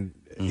 and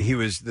he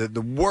was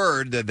the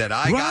word that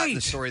I got in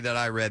the story that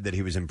I read that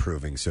he was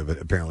improving. So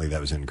apparently that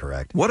was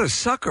incorrect. What a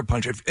sucker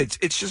punch!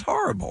 It's just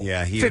horrible.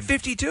 Yeah,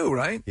 52,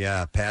 right?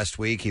 Yeah, past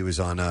week he was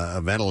on a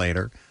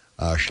ventilator.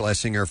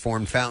 Schlesinger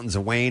formed Fountains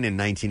of Wayne in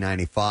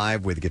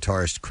 1995 with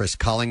guitarist Chris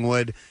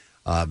Collingwood.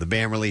 The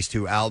band released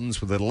 2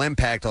 albums with little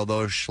impact,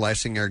 although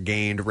Schlesinger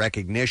gained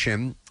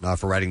recognition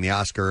for writing the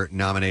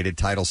Oscar-nominated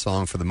title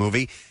song for the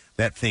movie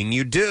 "That Thing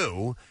You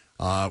Do."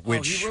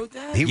 Which he wrote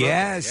that?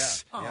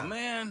 Yes. Yeah. Oh,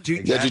 man.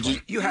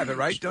 You have it,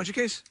 right? Don't you,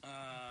 Case?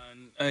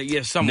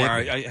 Yeah, somewhere.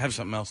 I have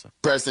something else.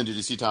 Preston, did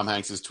you see Tom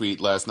Hanks's tweet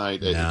last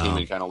night? No. It came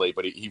in kind of late,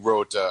 but he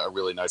wrote a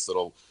really nice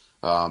little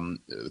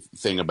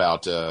thing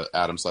about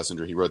Adam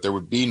Schlesinger. He wrote, "There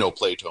would be no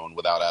Playtone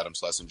without Adam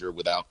Schlesinger,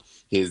 without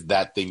his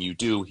That Thing You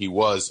Do. He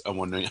was a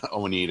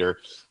one-eater.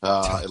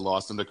 I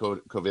lost him to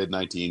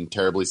COVID-19.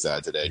 Terribly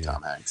sad today,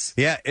 Tom Hanks."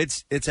 Yeah,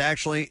 it's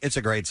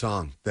a great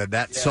song.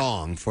 That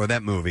song for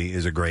that movie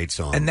is a great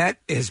song. And that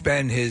has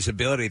been his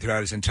ability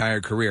throughout his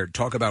entire career.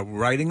 Talk about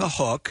writing a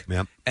hook.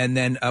 Yep. And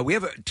then we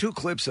have 2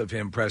 clips of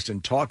him,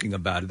 Preston, talking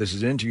about it. This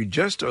is an interview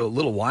just a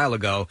little while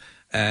ago,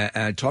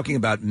 talking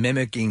about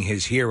mimicking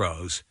his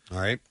heroes. All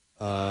right.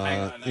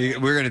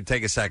 We're going to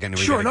take a second.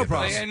 Sure, no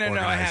problem. No,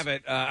 I have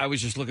it. I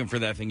was just looking for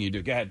That Thing You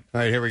Do. Go ahead.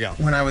 All right, here we go.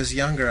 When I was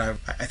younger,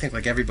 I think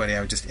like everybody, I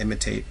would just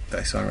imitate the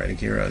songwriting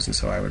heroes, and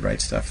so I would write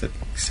stuff that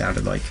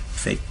sounded like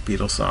fake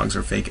Beatles songs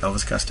or fake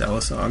Elvis Costello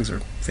songs or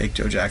fake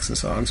Joe Jackson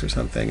songs or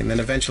something. And then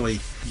eventually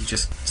you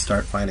just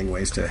start finding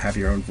ways to have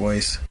your own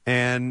voice.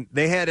 And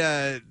they had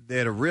a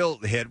real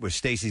hit with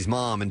Stacy's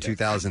Mom in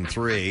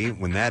 2003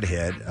 when that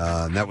hit.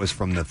 That was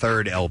from the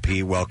 3rd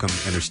LP, Welcome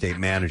Interstate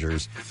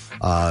Managers.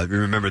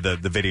 Remember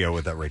the video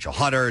with Rachel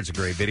Hutter? It's a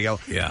great video.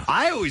 Yeah.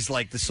 I always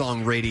like the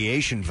song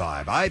Radiation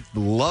Vibe. I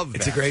love that.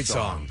 It's a great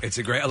song.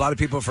 A lot of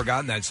people have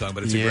forgotten that song,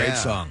 but it's a great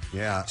song.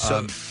 Yeah.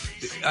 So,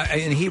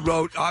 and he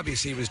wrote,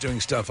 obviously he was doing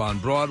stuff on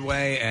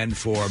Broadway and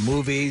for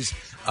movies,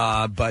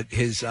 but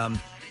his... and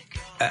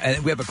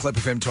we have a clip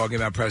of him talking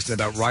about, Preston,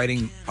 about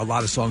writing a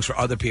lot of songs for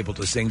other people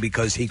to sing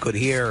because he could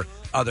hear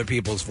other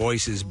people's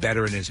voices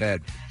better in his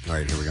head. All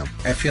right, here we go.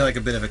 I feel like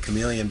a bit of a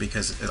chameleon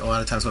because a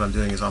lot of times what I'm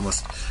doing is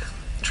almost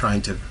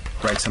trying to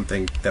write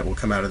something that will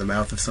come out of the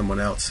mouth of someone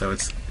else. So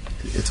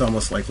it's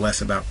almost like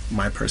less about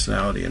my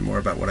personality and more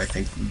about what I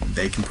think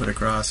they can put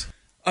across.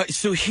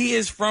 So he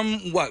is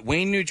from,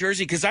 Wayne, New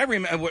Jersey? Because I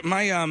remember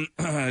my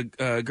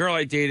girl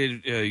I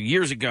dated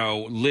years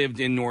ago lived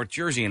in North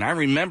Jersey, and I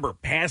remember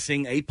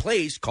passing a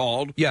place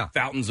called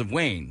Fountains of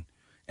Wayne.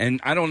 And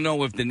I don't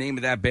know if the name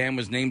of that band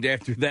was named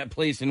after that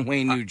place in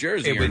Wayne, New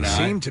Jersey. It would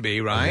seem to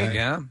be, right? Okay.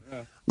 Yeah.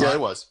 Yeah, it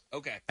was.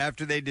 Okay.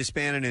 After they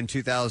disbanded in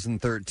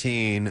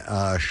 2013,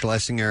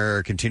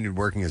 Schlesinger continued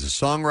working as a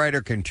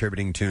songwriter,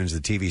 contributing tunes to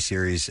the TV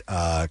series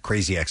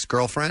Crazy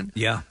Ex-Girlfriend,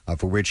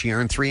 for which he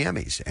earned 3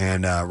 Emmys,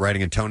 and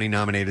writing a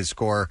Tony-nominated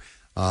score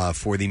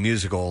for the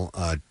musical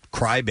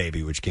Cry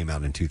Baby, which came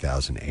out in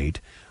 2008.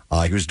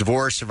 He was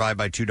divorced, survived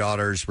by 2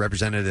 daughters.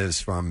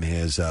 Representatives from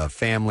his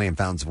family and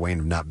Fountains of Wayne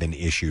have not been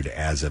issued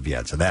as of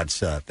yet. So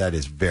that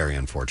is very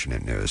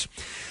unfortunate news.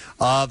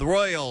 The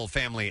royal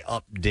family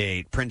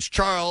update. Prince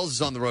Charles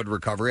is on the road to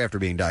recovery after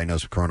being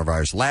diagnosed with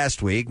coronavirus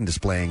last week and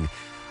displaying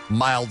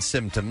mild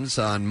symptoms.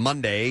 On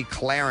Monday,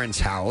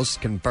 Clarence House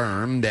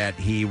confirmed that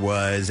he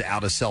was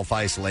out of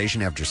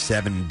self-isolation after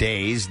 7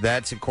 days.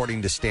 That's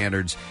according to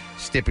standards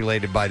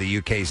stipulated by the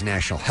UK's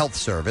National Health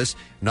Service.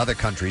 In other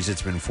countries,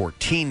 it's been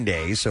 14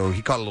 days, so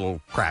he caught a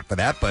little crap for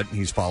that, but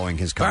he's following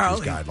his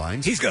country's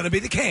guidelines. He's going to be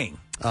the king.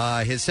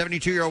 His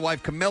 72-year-old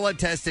wife, Camilla,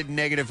 tested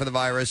negative for the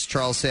virus.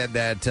 Charles said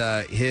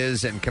that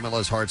his and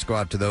Camilla's hearts go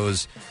out to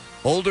those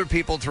older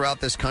people throughout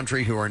this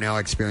country who are now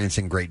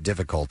experiencing great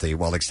difficulty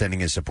while extending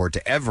his support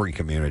to every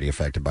community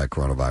affected by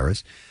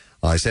coronavirus.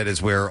 I said,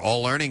 as we're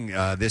all learning,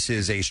 this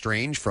is a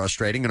strange,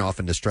 frustrating, and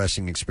often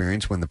distressing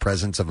experience when the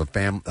presence of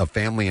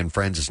family and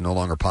friends is no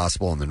longer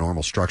possible and the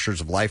normal structures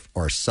of life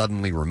are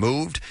suddenly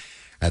removed.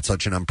 At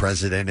such an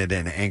unprecedented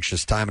and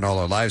anxious time in all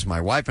our lives,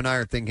 my wife and I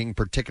are thinking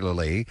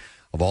particularly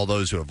of all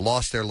those who have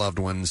lost their loved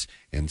ones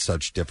in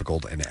such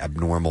difficult and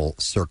abnormal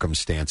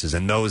circumstances,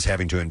 and those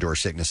having to endure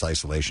sickness,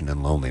 isolation,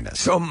 and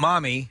loneliness. So,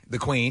 Mommy, the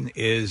Queen,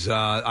 is,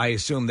 I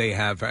assume they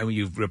have, I mean,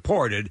 you've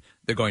reported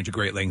they're going to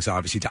great lengths,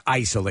 obviously, to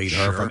isolate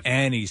her from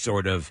any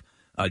sort of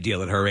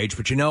deal at her age.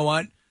 But you know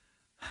what?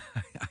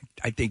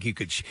 I think you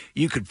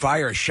could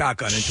fire a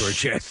shotgun into her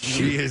chest.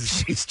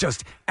 She's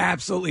just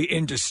absolutely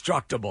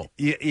indestructible.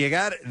 You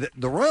got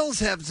the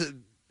Royals have to.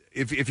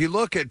 If you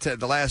look at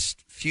the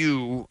last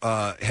few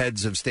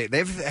heads of state,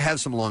 they have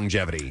some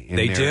longevity in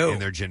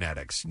their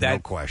genetics. No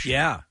question.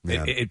 Yeah.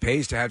 It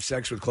pays to have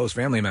sex with close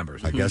family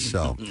members. I guess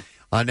so.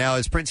 Now,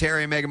 as Prince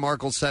Harry and Meghan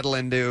Markle settle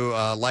into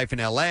life in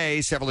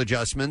L.A., several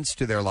adjustments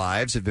to their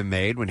lives have been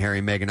made. When Harry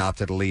and Meghan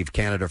opted to leave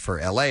Canada for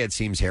L.A., it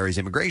seems Harry's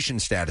immigration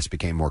status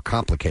became more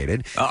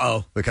complicated.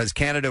 Uh-oh. Because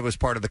Canada was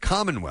part of the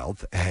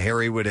Commonwealth,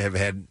 Harry would have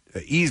had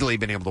easily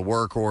been able to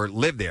work or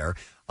live there.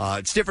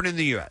 It's different in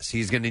the U.S.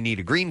 He's going to need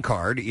a green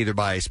card, either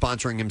by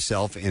sponsoring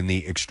himself in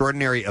the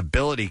extraordinary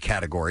ability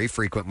category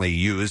frequently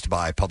used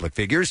by public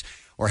figures,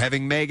 or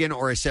having Meghan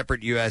or a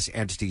separate U.S.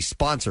 entity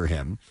sponsor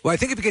him. Well, I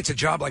think if he gets a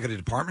job like at a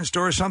department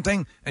store or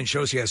something and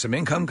shows he has some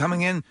income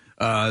coming in,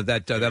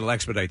 that'll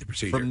expedite the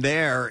procedure. From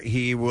there,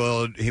 he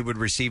would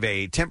receive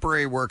a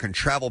temporary work and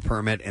travel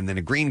permit and then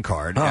a green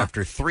card.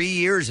 After 3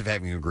 years of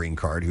having a green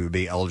card, he would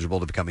be eligible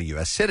to become a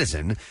U.S.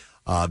 citizen,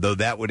 though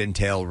that would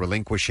entail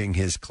relinquishing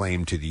his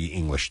claim to the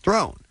English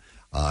throne.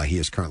 He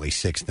is currently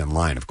sixth in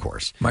line, of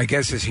course. My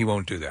guess is he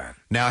won't do that.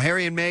 Now,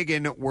 Harry and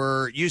Meghan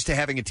were used to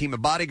having a team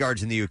of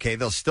bodyguards in the UK.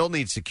 They'll still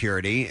need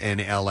security in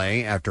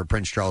L.A. after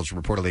Prince Charles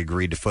reportedly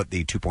agreed to foot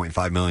the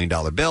 $2.5 million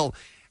bill.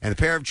 And the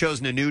pair have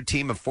chosen a new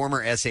team of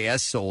former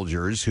SAS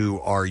soldiers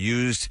who are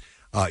used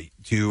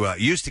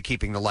to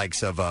keeping the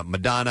likes of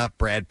Madonna,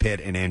 Brad Pitt,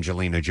 and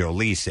Angelina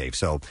Jolie safe.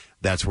 So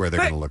that's where they're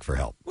going to look for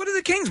help. What are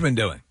the Kingsmen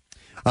doing?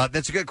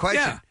 That's a good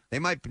question. Yeah. They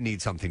might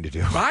need something to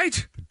do.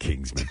 Right? The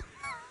Kingsmen.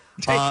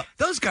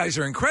 Those guys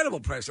are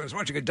incredible, Preston. I was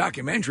watching a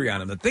documentary on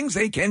them, the things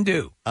they can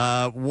do.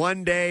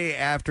 One day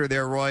after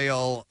their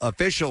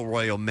official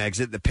royal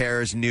exit, the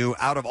pair's new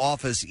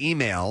out-of-office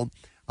email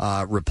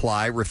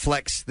reply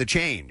reflects the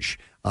change.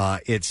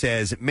 It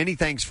says, "Many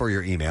thanks for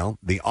your email.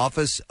 The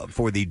office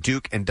for the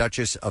Duke and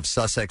Duchess of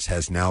Sussex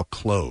has now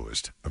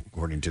closed,"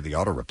 according to the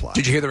auto-reply.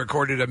 Did you hear the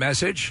recorded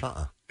message?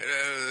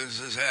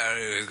 This is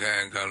Harry. You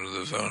can't come to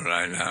the phone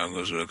right now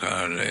because we're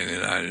currently in the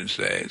United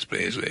States.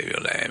 Please leave your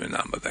name and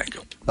number. Thank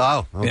you.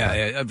 Oh,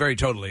 okay. Yeah, very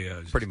totally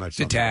pretty much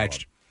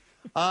detached.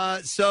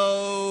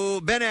 So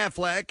Ben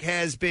Affleck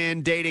has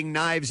been dating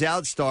Knives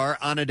Out star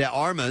Ana de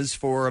Armas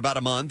for about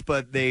a month,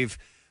 but they've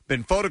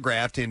been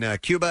photographed in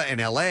Cuba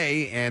and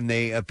L.A., and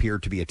they appear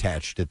to be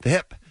attached at the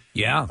hip.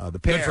 Yeah, the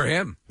pair, good for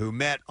him. Who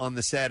met on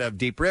the set of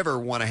Deep River,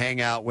 want to hang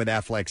out with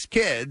Affleck's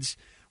kids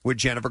with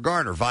Jennifer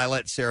Garner,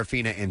 Violet,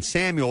 Serafina, and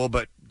Samuel,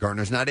 but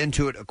Garner's not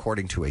into it,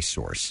 according to a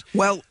source.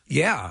 Well,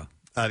 yeah.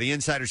 The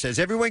insider says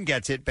everyone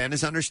gets it. Ben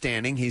is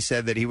understanding. He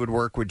said that he would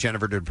work with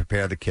Jennifer to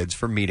prepare the kids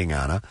for meeting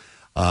Anna.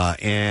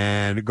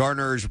 And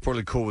Garner is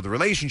reportedly cool with the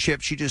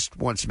relationship. She just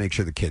wants to make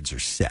sure the kids are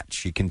set.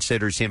 She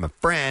considers him a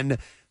friend,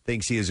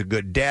 thinks he is a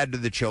good dad to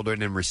the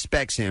children, and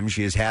respects him.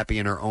 She is happy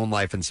in her own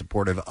life and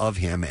supportive of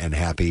him and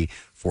happy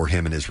for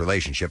him and his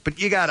relationship. But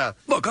you gotta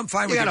look. I'm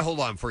fine. You gotta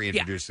hold on before you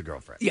introduce the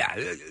girlfriend. Yeah,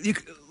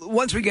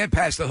 once we get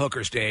past the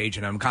hooker stage,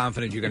 and I'm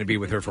confident you're going to be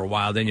with her for a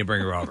while, then you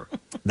bring her over.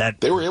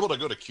 They were able to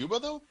go to Cuba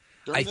though.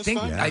 I think.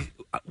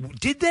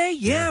 Did they?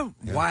 Yeah.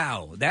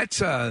 Wow.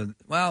 That's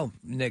well,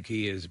 Nick.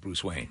 He is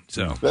Bruce Wayne,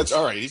 so that's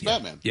all right. He's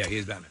Batman. Yeah, he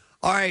is Batman.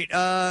 All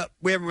right,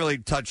 we haven't really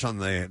touched on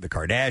the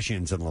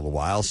Kardashians in a little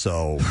while,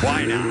 so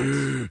why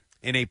not?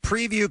 In a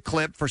preview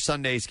clip for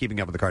Sunday's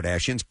Keeping Up with the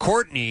Kardashians,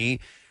 Kourtney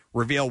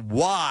revealed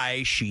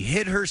why she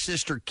hit her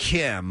sister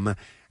Kim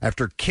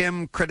after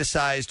Kim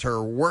criticized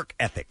her work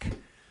ethic.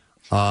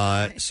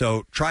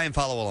 So try and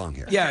follow along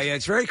here. Yeah,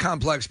 it's very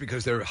complex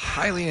because they're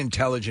highly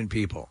intelligent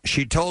people.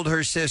 She told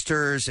her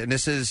sisters, and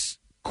this is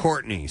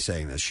Kourtney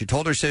saying this, she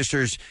told her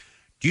sisters,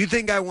 "Do you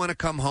think I want to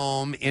come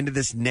home into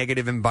this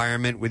negative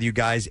environment with you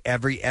guys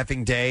every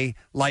effing day?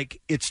 Like,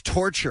 it's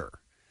torture,"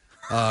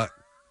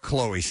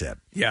 Khloe said.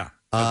 Yeah.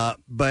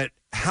 But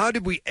how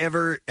did we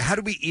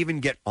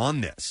even get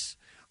on this?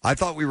 I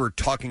thought we were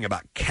talking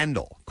about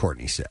Kendall,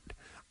 Kourtney said.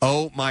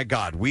 "Oh, my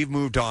God, we've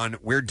moved on.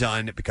 We're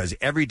done because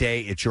every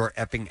day it's your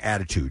effing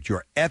attitude.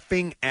 Your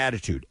effing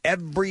attitude.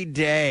 Every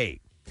day."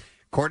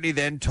 Kourtney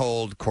then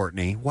told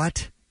Kourtney,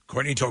 what?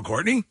 Kourtney told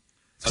Kourtney?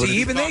 See,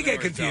 even they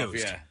get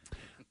confused.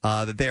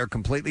 That they are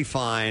completely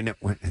fine.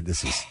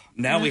 This is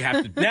now we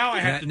have to. Now I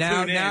have to.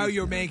 Now tune in.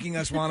 you're making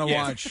us want to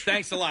watch.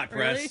 Thanks a lot,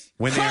 Press.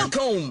 When they are,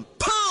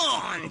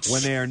 launch.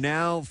 When they are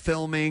now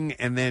filming,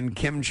 and then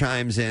Kim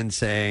chimes in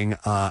saying,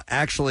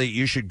 actually,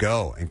 you should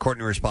go. And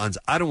Courtney responds,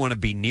 I don't want to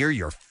be near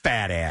your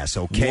fat ass,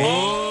 okay?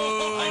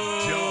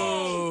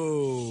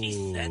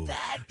 She said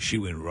that. She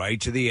went right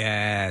to the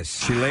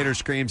ass. She later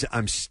screams,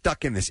 I'm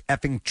stuck in this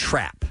effing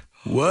trap.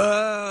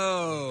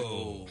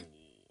 Whoa.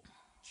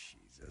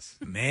 Jesus.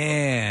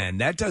 Man,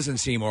 that doesn't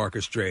seem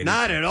orchestrated.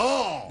 Not at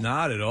all.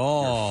 Not at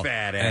all. Your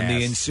fat ass. And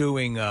the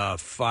ensuing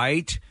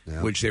fight,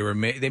 which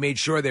they made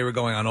sure they were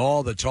going on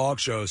all the talk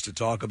shows to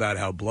talk about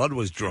how blood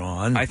was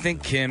drawn. I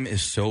think Kim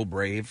is so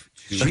brave.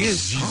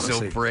 She's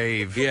so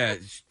brave. Yeah,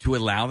 to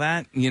allow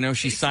that.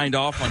 She signed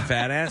off on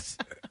fat ass.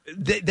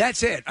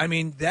 That's it. I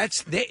mean,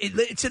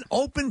 it's an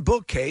open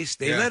book case.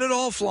 They let it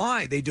all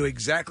fly. They do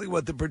exactly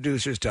what the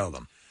producers tell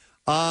them.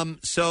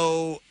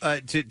 So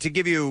to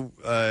give you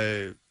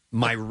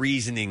my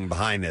reasoning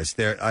behind this,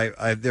 there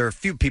are a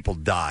few people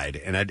died,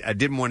 and I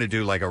didn't want to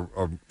do like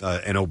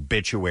an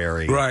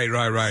obituary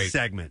right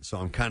segment, so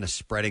I'm kind of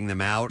spreading them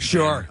out.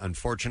 Sure. And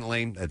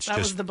unfortunately, that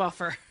was the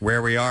buffer.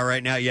 Where we are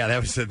right now. Yeah,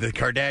 that was the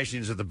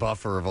Kardashians are the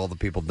buffer of all the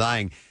people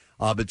dying.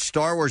 But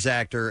Star Wars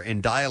actor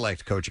and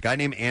dialect coach, a guy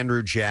named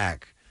Andrew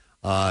Jack,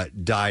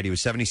 died. He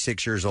was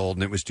 76 years old,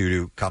 and it was due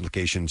to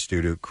complications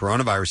due to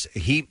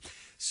coronavirus.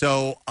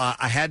 So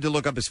I had to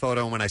look up his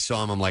photo, and when I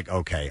saw him, I'm like,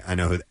 okay, I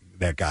know who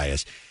that guy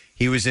is.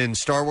 He was in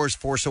Star Wars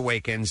Force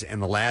Awakens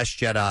and The Last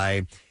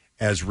Jedi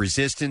as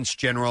Resistance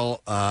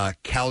General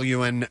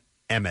Caluan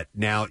Emmett.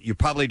 Now, you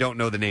probably don't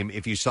know the name.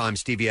 If you saw him,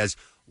 Steve, he has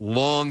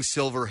long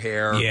silver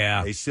hair,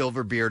 a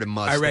silver beard and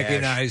mustache. I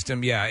recognized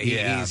him,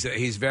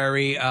 He's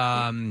very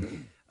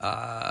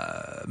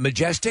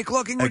majestic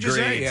looking, would you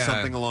say? Yeah.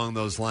 Something along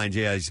those lines.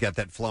 Yeah, he's got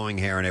that flowing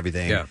hair and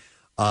everything. Yeah.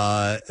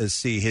 Let's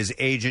see, his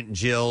agent,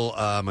 Jill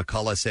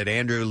McCullough, said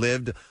Andrew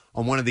lived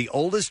on one of the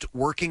oldest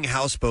working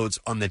houseboats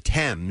on the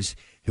Thames.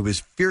 He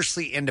was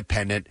fiercely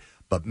independent,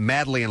 but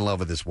madly in love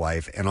with his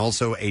wife, and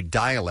also a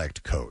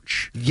dialect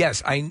coach.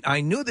 Yes,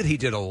 I knew that he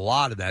did a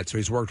lot of that, so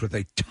he's worked with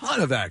a ton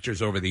of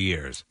actors over the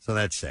years. So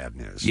that's sad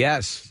news.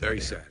 Yes, very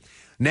sad.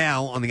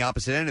 Now, on the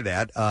opposite end of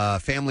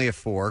that, family of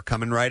four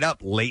coming right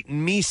up.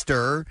 Leighton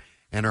Meester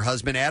and her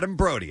husband, Adam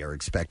Brody, are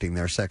expecting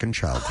their second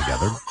child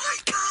together. Oh, my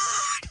God.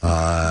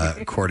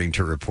 According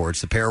to reports,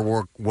 the pair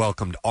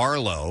welcomed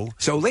Arlo.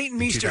 So Leighton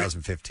Meester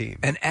 2015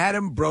 and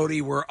Adam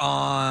Brody were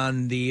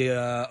on the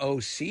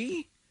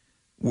OC.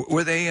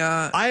 Were they?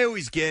 I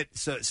always get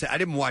so I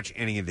didn't watch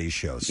any of these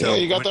shows. So yeah,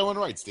 you got that one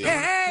right, Steve.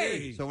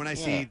 Hey! So when I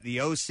see the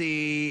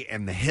OC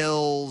and the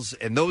Hills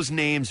and those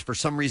names, for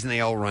some reason they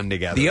all run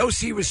together. The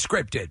OC was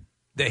scripted.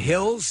 The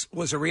Hills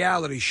was a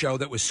reality show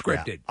that was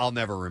scripted. Yeah, I'll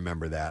never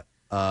remember that.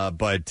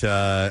 But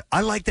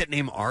I like that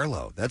name,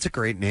 Arlo. That's a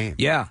great name.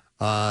 Yeah.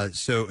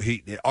 So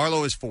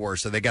Arlo is 4,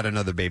 so they got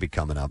another baby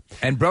coming up.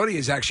 And Brody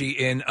is actually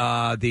in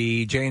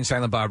the Jay and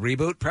Silent Bob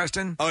reboot,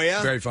 Preston. Oh,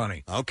 yeah? Very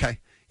funny. Okay.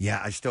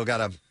 Yeah, I still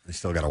gotta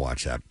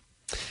watch that.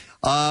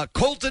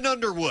 Colton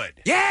Underwood.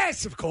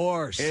 Yes, of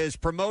course. Is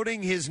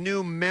promoting his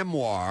new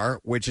memoir,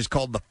 which is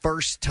called The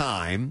First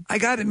Time. I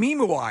got a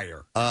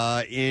memoir.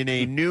 In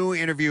a new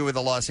interview with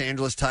the Los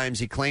Angeles Times,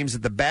 he claims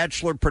that The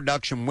Bachelor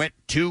production went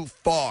too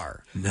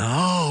far.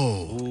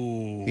 No.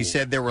 Ooh. He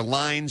said there were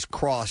lines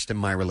crossed in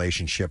my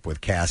relationship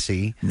with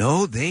Cassie.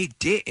 No, they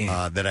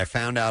didn't. That I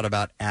found out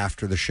about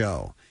after the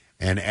show.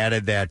 And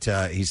added that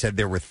he said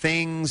there were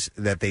things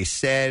that they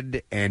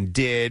said and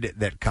did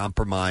that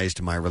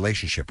compromised my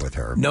relationship with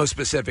her. No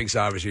specifics,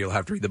 obviously. You'll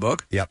have to read the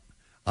book. Yep.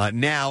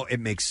 Now it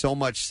makes so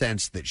much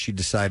sense that she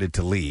decided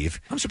to leave.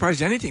 I'm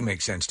surprised anything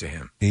makes sense to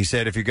him. He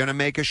said, if you're going to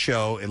make a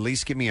show, at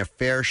least give me a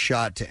fair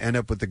shot to end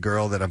up with the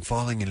girl that I'm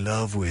falling in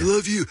love with. I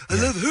love you.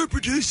 I love her,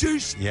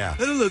 producers. Yeah.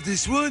 I don't love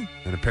this one.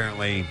 And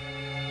apparently,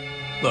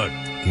 look,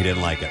 he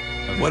didn't like it.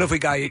 What if we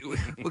got you?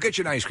 We'll get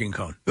you an ice cream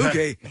cone.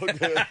 Okay.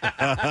 Okay.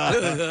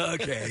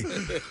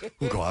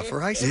 We'll go out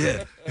for ice cream.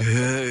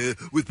 Yeah.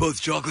 With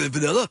both chocolate and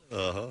vanilla.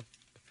 Uh-huh.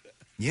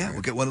 Yeah,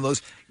 we'll get one of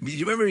those.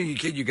 You remember when you were a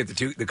kid, you get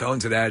the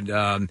cones that had,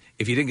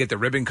 if you didn't get the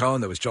ribbon cone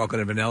that was chocolate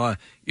and vanilla,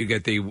 you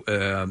get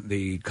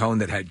the cone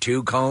that had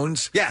 2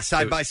 cones. Yeah,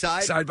 side by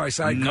side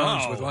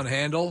cones with one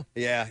handle.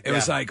 Yeah. It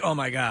was like, oh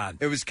my God.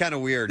 It was kind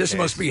of weird. This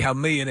must be how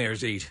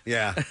millionaires eat.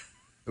 Yeah.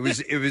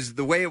 It was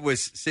the way it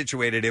was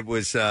situated. It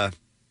was,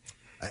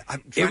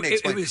 I'm trying to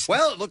explain.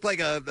 It looked like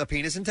a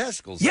penis and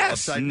testicles.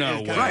 Yes. Upside,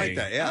 no way. Like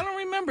that, yeah. I don't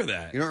remember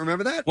that. You don't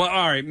remember that? Well,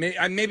 all right.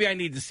 Maybe I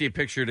need to see a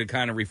picture to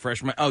kind of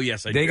refresh my... Oh,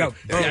 yes, I do. There you go.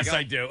 Yes,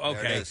 I do.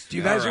 Okay. Do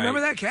you guys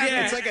remember that, Cat?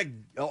 Yeah. It's like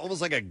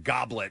almost like a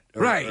goblet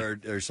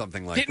or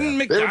something like that. Didn't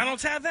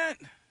McDonald's have that?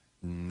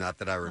 Not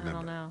that I remember. I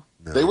don't know.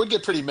 No. They would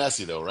get pretty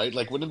messy, though, right?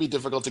 Like, wouldn't it be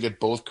difficult to get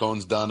both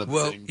cones done at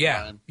the same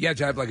time? You had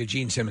to have like a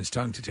Gene Simmons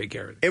tongue to take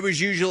care of it. It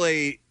was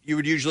usually,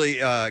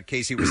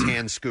 Casey, was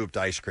hand-scooped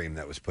ice cream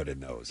that was put in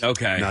those.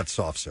 Okay. Not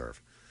soft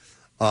serve.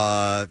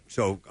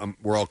 So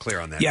we're all clear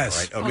on that.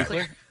 Yes. Now, right?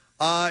 Okay.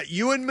 Clear.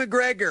 Ewan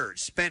McGregor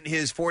spent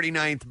his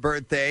 49th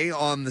birthday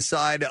on the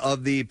side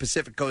of the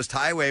Pacific Coast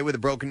Highway with a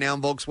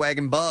broken-down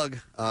Volkswagen Bug,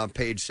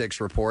 Page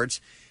 6 reports.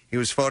 He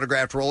was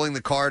photographed rolling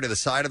the car to the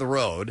side of the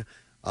road.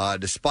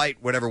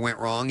 Despite whatever went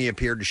wrong, he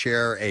appeared to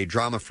share a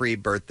drama-free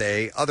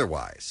birthday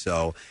otherwise.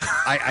 So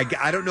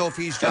I don't know if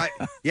he's driving.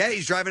 Yeah,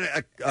 he's driving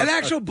an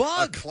actual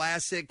bug, a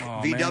classic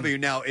VW.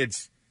 Man. Now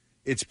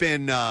it's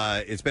been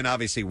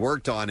obviously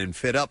worked on and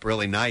fit up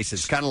really nice.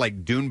 It's kind of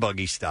like dune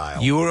buggy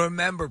style. You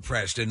remember,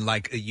 Preston,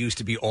 like it used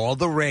to be all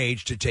the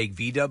rage to take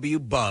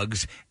VW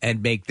bugs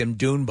and make them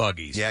dune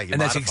buggies. Yeah,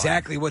 and that's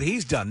exactly what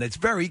he's done. That's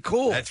very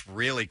cool. That's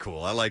really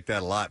cool. I like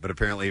that a lot, but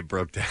apparently it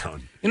broke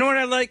down. You know what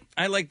I like?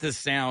 I like the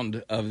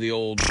sound of the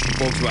old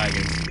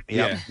Volkswagens.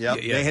 Yeah.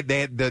 They had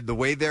the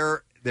way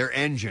their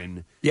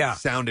engine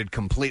sounded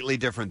completely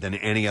different than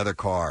any other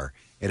car.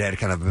 It had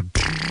kind of a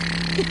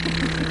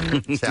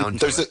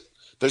sound.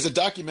 There's a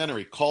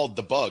documentary called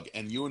The Bug,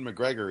 and Ewan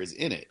McGregor is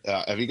in it.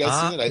 Have you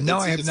guys seen it? No,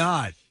 I have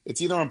not. It's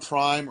either on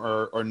Prime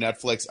or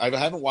Netflix. I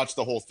haven't watched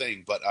the whole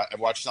thing, but I've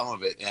watched some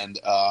of it, and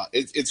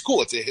it's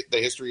cool. It's the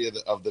history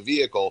of the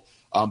vehicle,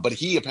 but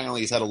he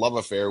apparently has had a love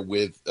affair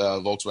with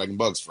Volkswagen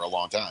Bugs for a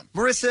long time.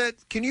 Marissa,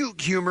 can you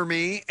humor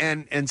me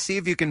and see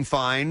if you can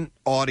find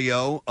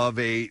audio of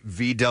a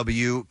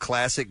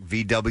classic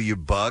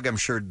VW Bug? I'm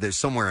sure there's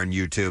somewhere on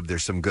YouTube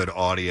there's some good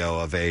audio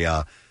of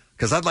a...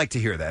 Because I'd like to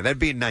hear that. That'd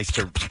be nice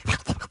to...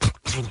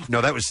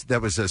 No, that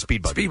was a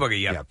speed buggy. Speed buggy,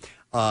 yeah.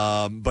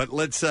 But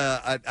let's...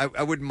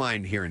 I wouldn't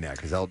mind hearing that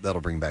because that'll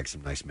bring back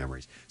some nice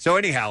memories. So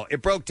anyhow,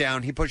 it broke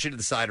down. He pushed it to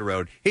the side of the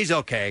road. He's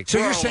okay. So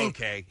We're you're all saying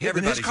okay. when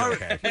Everybody's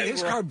when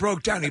his car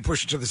broke down, he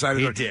pushed it to the side of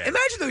the road. He did.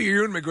 Imagine though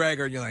you're Ewan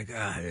McGregor and you're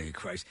like,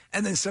 Christ.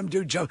 And then some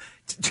dude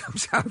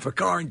jumps out of a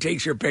car and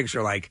takes your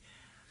picture like...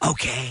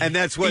 Okay, and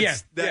that's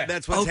what's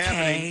that's what's okay.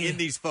 happening in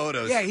these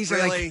photos. Yeah, he's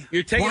really? like,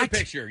 you're taking what? a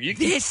picture.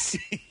 This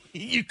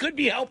you could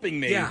be helping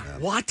me. Yeah.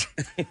 What?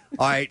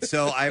 All right,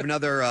 so I have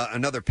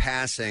another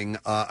passing.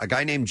 A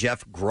guy named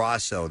Jeff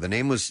Grosso. The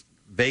name was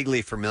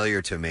vaguely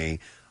familiar to me.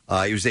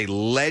 He was a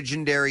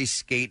legendary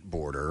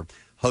skateboarder.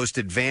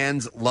 Hosted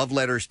Van's Love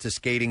Letters to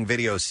Skating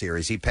video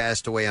series. He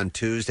passed away on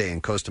Tuesday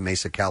in Costa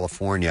Mesa,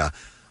 California.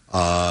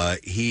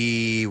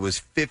 He was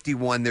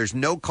 51. There's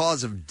no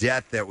cause of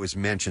death that was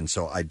mentioned,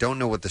 so I don't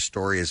know what the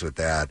story is with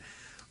that.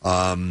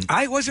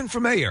 I wasn't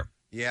familiar.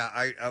 Yeah,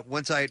 I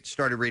once I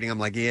started reading, I'm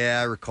like, yeah,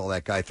 I recall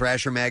that guy.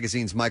 Thrasher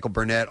Magazine's Michael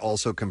Burnett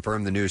also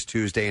confirmed the news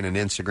Tuesday in an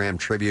Instagram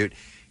tribute.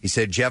 He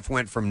said Jeff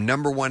went from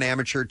 #1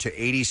 amateur to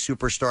 80s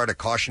superstar to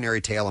cautionary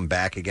tale and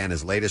back again.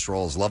 His latest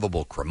role is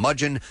lovable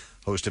curmudgeon,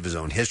 host of his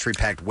own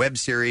history-packed web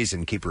series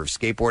and keeper of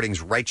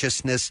skateboarding's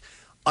righteousness.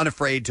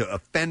 Unafraid to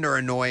offend or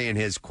annoy in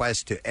his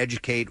quest to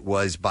educate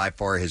was by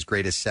far his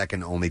greatest,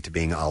 second only to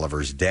being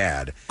Oliver's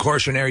dad.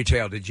 Cautionary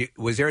tale.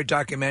 Was there a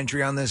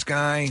documentary on this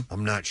guy?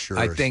 I'm not sure.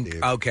 I think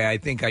Steve. okay. I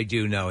think I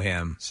do know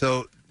him.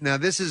 So now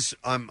this is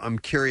I'm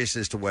curious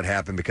as to what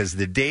happened because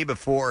the day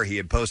before he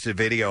had posted a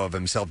video of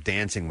himself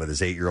dancing with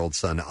his 8-year-old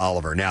son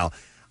Oliver. Now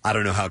I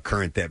don't know how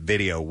current that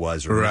video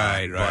was. Or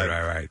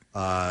right.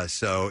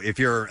 So if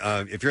you're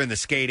in the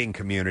skating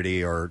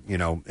community or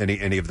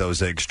any of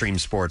those extreme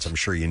sports, I'm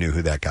sure you knew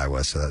who that guy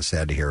was. So that's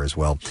sad to hear as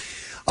well.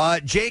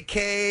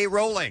 J.K.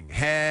 Rowling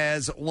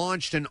has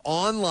launched an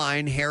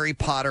online Harry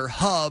Potter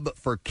hub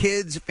for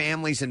kids,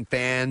 families, and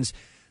fans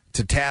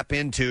to tap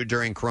into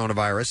during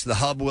coronavirus. The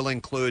hub will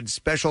include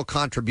special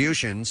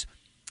contributions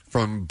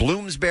from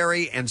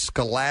Bloomsbury and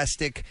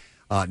Scholastic.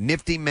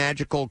 Nifty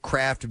magical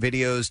craft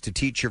videos to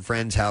teach your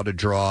friends how to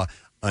draw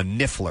a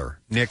niffler.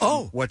 Nick,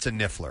 what's a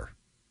niffler?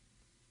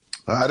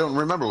 I don't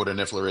remember what a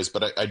niffler is,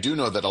 but I do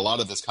know that a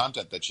lot of this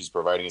content that she's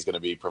providing is going to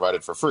be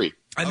provided for free.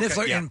 A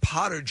niffler in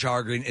Potter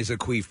jargon is a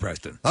queef,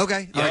 Preston.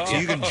 Okay. So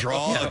you can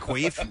draw a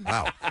queef?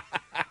 Wow.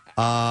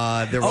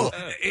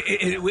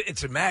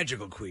 It's a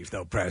magical queef,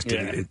 though,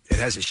 Preston. Yeah. It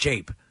has a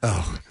shape.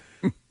 Oh.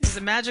 It's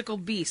a magical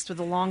beast with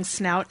a long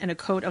snout and a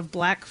coat of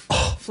black,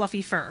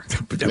 fluffy fur.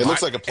 It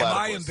looks like a platypus. Am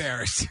I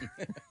embarrassed?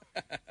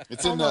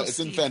 It's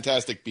in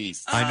Fantastic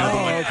Beasts. I know.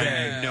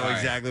 I know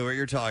exactly what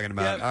you're talking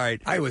about. Yep. All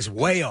right. I was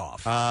way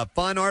off.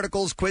 Fun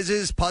articles,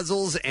 quizzes,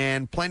 puzzles,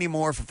 and plenty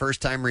more for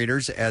first-time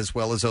readers, as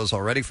well as those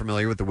already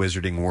familiar with the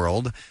wizarding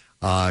world.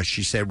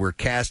 She said, we're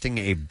casting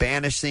a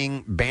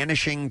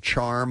banishing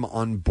charm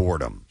on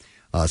boredom.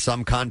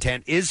 Some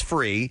content is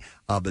free,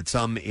 but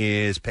some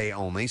is pay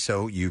only,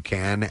 so you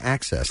can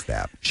access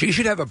that. She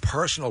should have a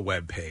personal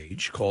web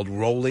page called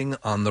Rolling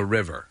on the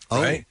River.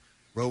 Right?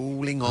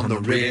 Rolling on the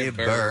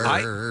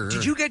river.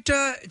 Did you get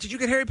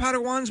Harry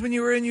Potter wands when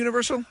you were in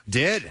Universal?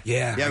 Did.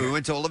 Yeah. We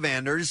went to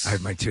Ollivander's. I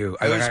had my two.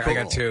 It was I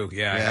got two.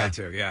 Yeah, I had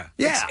two. Yeah.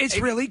 It's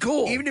really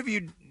cool. Even if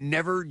you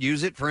never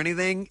use it for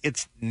anything,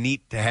 it's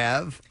neat to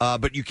have.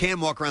 But you can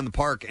walk around the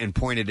park and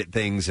point it at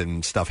things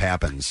and stuff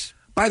happens.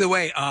 By the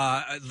way,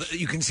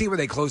 you can see where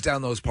they closed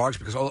down those parks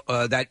because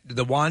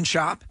the wand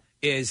shop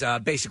is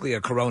basically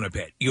a Corona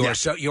pit.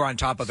 You're on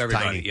top of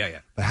everybody. Tiny. Yeah.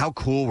 But how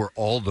cool were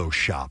all those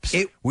shops?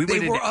 They went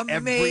were into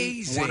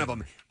amazing. Every one of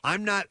them.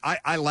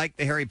 I like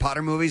the Harry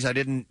Potter movies.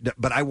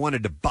 But I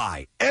wanted to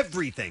buy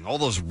everything. All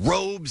those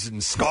robes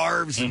and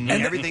scarves and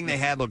everything they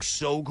had looked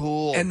so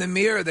cool. And the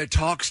mirror that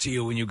talks to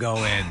you when you go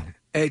in.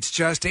 It's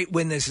just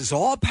when this is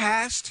all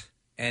past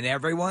and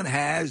everyone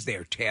has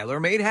their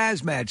tailor-made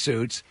hazmat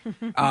suits,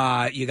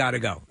 you got to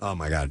go. Oh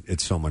my God,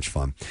 it's so much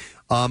fun.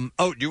 Do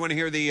you want to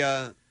hear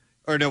the?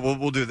 Or no, we'll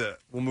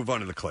move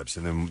on to the clips,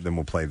 and then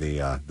we'll play the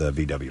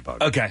VW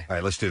bug. Okay. All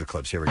right, let's do the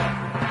clips. Here we go.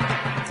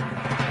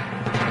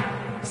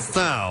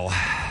 So,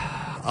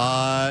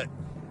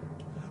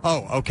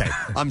 okay.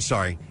 I'm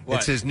sorry. What?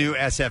 It says new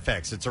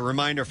SFX. It's a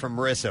reminder from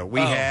Marissa. We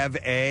have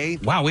a...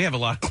 Wow, we have a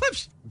lot of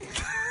clips.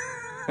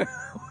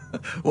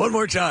 One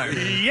more time.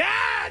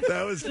 Yeah!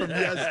 That was from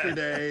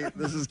yesterday.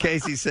 This is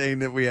Casey saying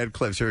that we had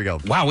clips. Here we go.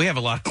 Wow, we have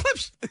a lot of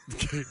clips.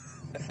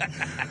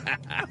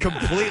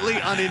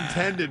 Completely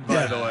unintended,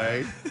 by the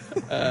way.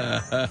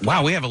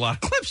 Wow, we have a lot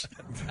of clips.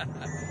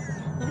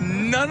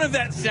 None of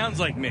that sounds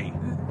like me.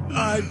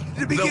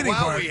 The beginning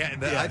part.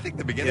 I think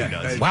the beginning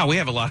does. Wow, we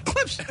have a lot of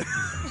clips.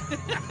 All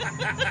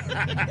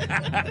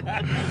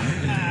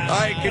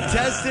right,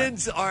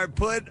 contestants are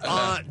put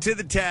to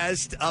the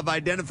test of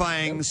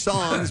identifying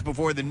songs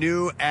before the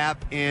new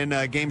app in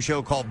a game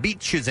show called Beat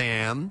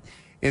Shazam.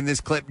 In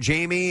this clip,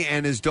 Jamie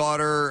and his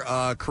daughter,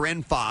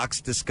 Corinne Fox,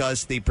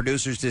 discuss the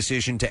producer's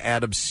decision to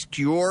add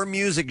obscure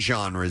music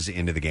genres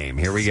into the game.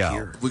 Here we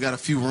go. We got a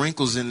few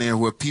wrinkles in there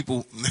where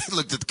people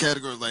looked at the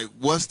category like,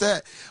 what's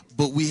that?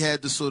 But we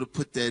had to sort of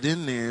put that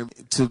in there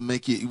to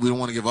make it, we don't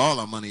want to give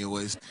all our money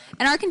away.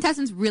 And our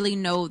contestants really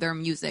know their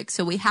music,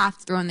 so we have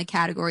to throw in the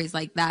categories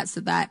like that so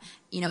that,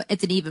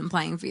 it's an even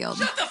playing field.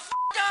 Shut the f***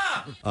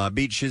 up!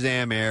 Beat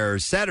Shazam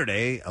airs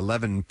Saturday,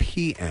 11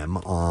 p.m.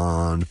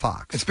 on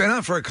Fox. It's been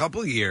on for a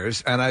couple of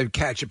years, and I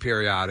catch it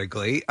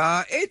periodically.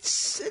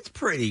 It's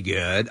pretty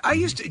good.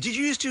 Did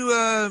you used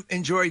to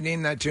enjoy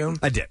Name That Tune?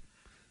 I did.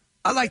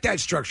 I like that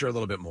structure a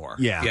little bit more.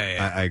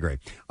 Yeah. I agree.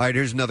 All right,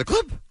 here's another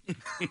clip.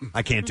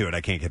 I can't do it. I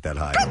can't get that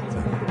high.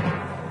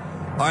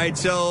 All right,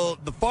 so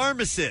The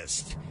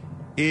Pharmacist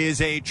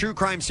is a true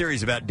crime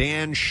series about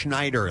Dan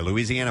Schneider, a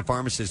Louisiana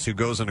pharmacist who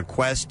goes on a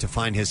quest to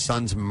find his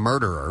son's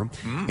murderer.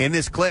 In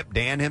this clip,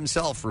 Dan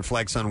himself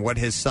reflects on what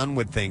his son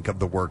would think of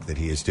the work that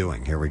he is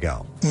doing. Here we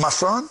go. My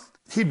son,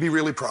 he'd be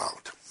really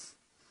proud.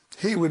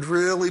 He would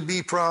really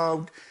be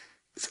proud.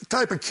 It's the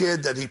type of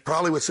kid that he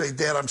probably would say,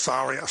 Dad, I'm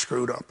sorry I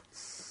screwed up.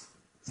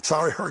 I'm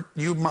sorry I hurt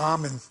you,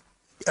 Mom, and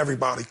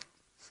everybody.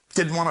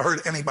 Didn't want to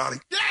hurt anybody.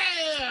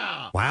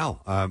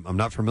 Wow, I'm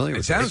not familiar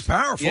with it. Sounds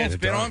powerful. Yeah, it's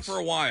been on for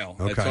a while.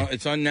 Okay.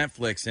 It's on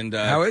Netflix. And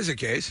how is it,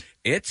 Case?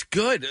 It's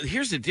good.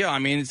 Here's the deal. I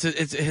mean, it's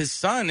his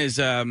son is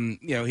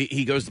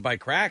he goes to buy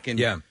crack and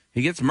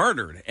he gets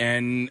murdered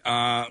and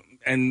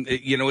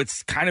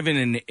it's kind of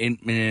in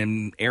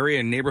an area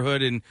and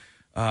neighborhood in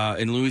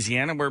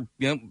Louisiana where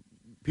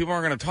people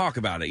aren't going to talk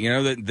about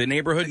it. The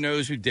neighborhood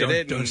knows who did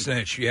it. Don't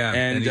snitch. Yeah.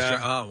 And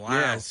oh wow.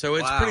 Yeah. So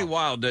it's pretty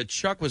wild.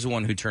 Chuck was the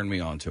one who turned me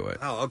on to it.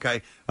 Oh,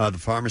 okay. The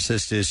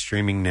Pharmacist is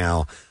streaming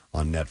now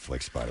on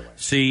Netflix, by the way.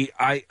 See,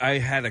 I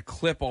had a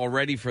clip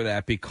already for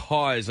that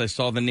because I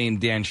saw the name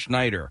Dan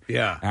Schneider.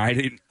 Yeah. I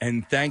didn't,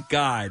 and thank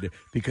God,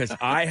 because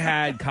I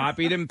had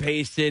copied and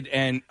pasted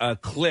and a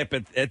clip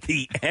at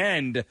the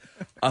end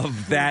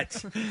of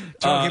that.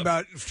 Talking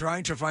about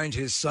trying to find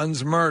his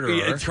son's murderer.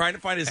 Yeah, trying to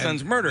find his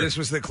son's murderer. This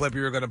was the clip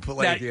you were going to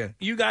play. Now,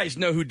 you guys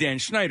know who Dan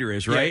Schneider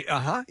is, right? Yeah,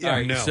 uh-huh. Yeah, All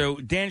right, I know. So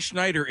Dan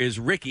Schneider is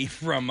Ricky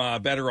from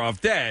Better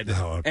Off Dead.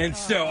 Oh, okay. And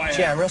so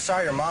I'm real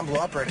sorry your mom blew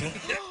up, Ricky.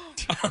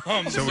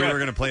 So we were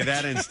going to play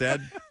that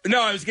instead?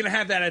 No, I was going to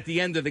have that at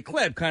the end of the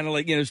clip, kind of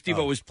like, Steve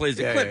always plays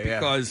the clip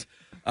because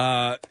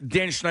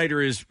Dan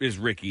Schneider is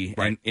Ricky,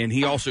 right. and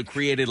he also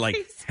created, like,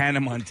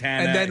 Hannah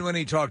Montana. And then when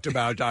he talked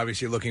about,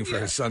 obviously, looking for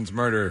his son's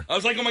murder. I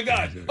was like, oh, my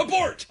God,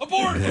 abort!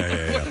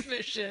 Yeah.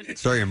 Mission.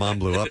 Sorry your mom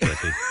blew up,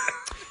 Ricky.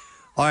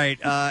 All right,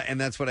 and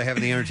that's what I have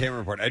in the entertainment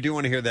report. I do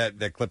want to hear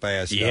that clip I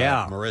asked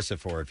Marissa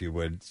for, if you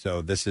would.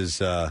 So this is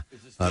the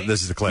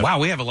clip. Wow,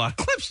 we have a lot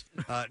of clips.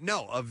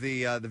 No, of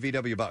the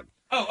VW bug.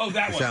 Oh,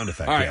 that the one. Sound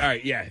effect. All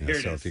right, here it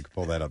is. So if you could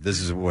pull that up. This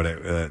is what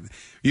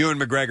Ewan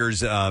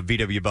McGregor's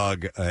VW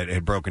bug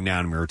had broken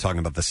down, and we were talking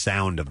about the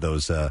sound of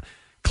those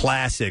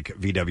classic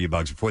VW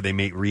bugs before they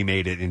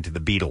remade it into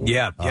the Beetle.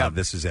 Yeah.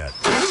 This is it.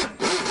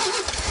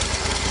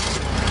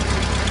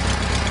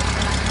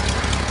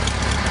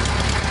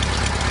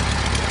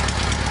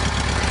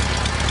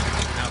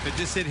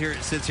 Just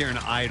sits here and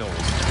idles.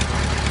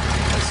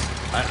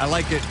 I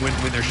like it when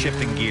they're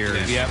shifting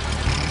gears. Yep.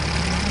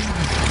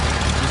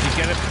 Does he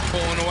get it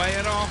pulling away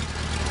at all?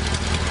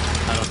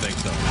 I don't think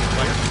so.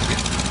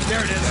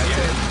 There it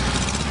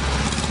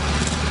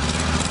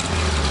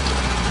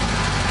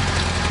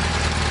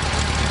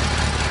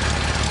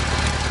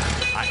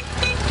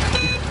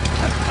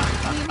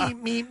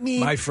is.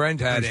 My friend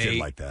had a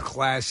like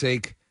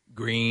classic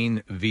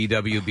green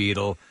VW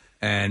Beetle,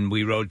 and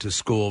we rode to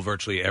school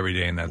virtually every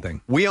day in that thing.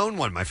 We own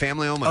one. My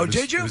family owned one. Oh,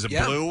 did you? It was a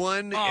blue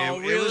one. Oh,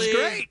 It really? was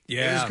great.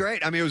 Yeah. It was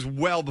great. I mean, it was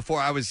well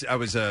before I was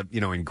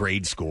in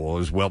grade school. It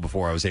was well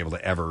before I was able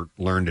to ever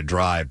learn to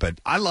drive, but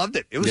I loved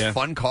it. It was a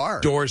fun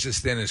car. Doors as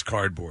thin as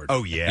cardboard.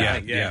 Oh,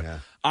 yeah.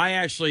 I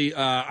actually,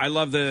 I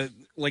love the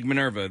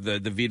Minerva, the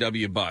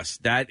VW bus.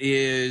 That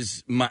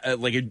is my,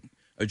 like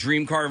a a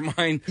dream car of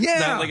mine. Yeah.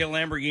 Not like a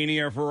Lamborghini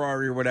or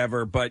Ferrari or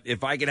whatever, but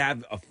if I could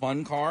have a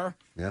fun car,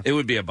 it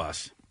would be a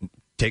bus.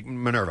 Take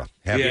Minerva.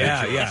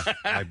 Yeah.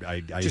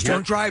 I Just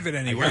don't drive it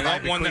anywhere. I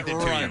want one that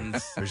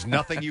runs. There's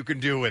nothing you can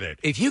do with it.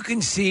 If you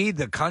can see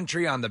the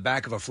country on the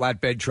back of a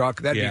flatbed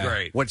truck, that'd be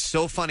great. What's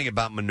so funny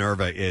about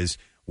Minerva is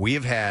we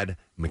have had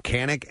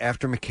mechanic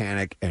after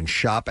mechanic and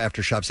shop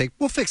after shop say,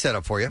 we'll fix that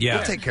up for you. Yeah.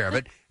 We'll take care of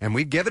it. And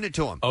we've given it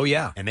to them. Oh,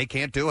 yeah. And they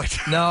can't do it.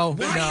 No.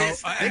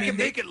 They can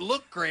make it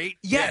look great.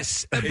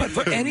 Yes, but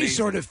for any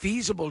sort of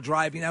feasible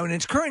driving, now in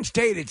its current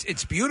state,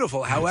 it's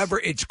beautiful. However,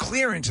 its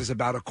clearance is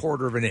about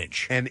 1/4 of an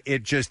inch. And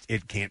it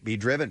can't be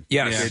driven.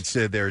 Yes.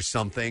 It's there's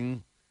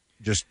something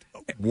just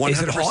 100%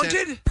 Is it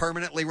haunted?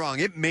 Permanently wrong.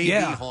 It may be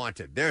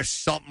haunted. There's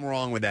something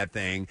wrong with that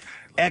thing.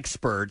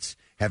 Experts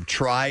have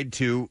tried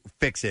to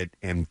fix it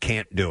and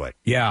can't do it.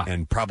 Yeah.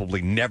 And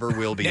probably never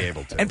will be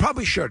able to. And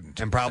probably shouldn't.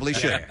 And probably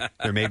shouldn't.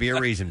 There may be a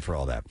reason for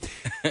all that.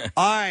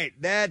 All right,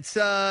 that's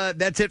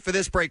it for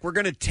this break. We're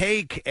going to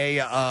take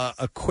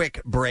a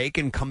quick break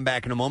and come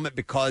back in a moment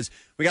because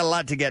we got a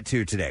lot to get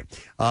to today.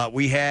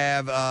 We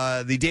have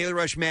the Daily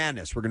Rush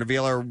Madness. We're going to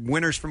reveal our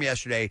winners from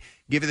yesterday,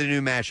 give you the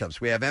new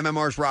matchups. We have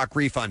MMR's Rock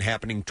Refund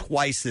happening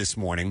twice this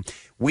morning.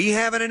 We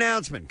have an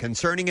announcement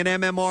concerning an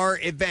MMR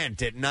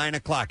event at 9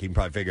 o'clock. You can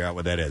probably figure out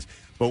what that is.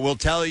 But we'll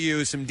tell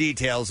you some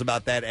details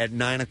about that at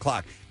 9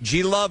 o'clock.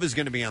 G Love is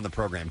going to be on the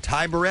program.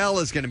 Ty Burrell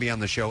is going to be on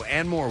the show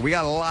and more. We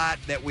got a lot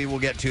that we will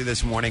get to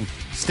this morning.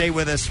 Stay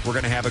with us. We're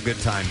going to have a good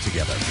time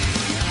together.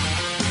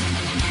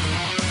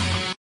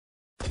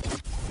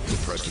 The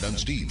Preston and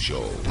Steve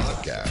Show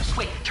podcast.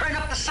 Wait, turn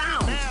up the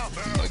sound.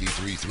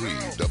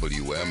 93.3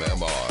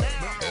 WMMR.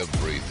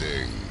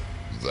 Everything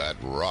that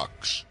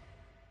rocks.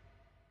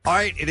 All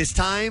right, it is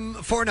time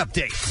for an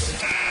update.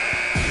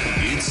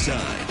 It's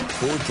time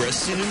for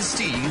Preston and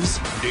Steve's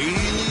Daily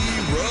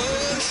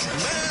Rush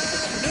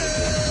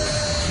Madness.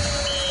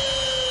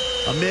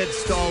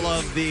 Amidst all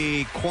of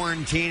the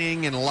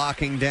quarantining and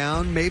locking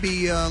down,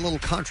 maybe a little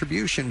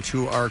contribution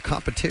to our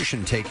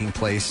competition taking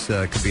place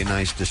could be a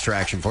nice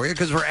distraction for you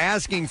because we're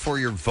asking for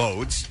your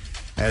votes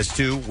as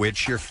to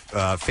which your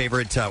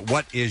favorite,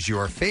 what is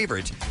your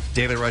favorite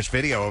Daily Rush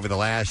video over the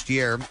last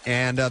year.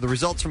 And the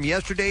results from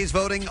yesterday's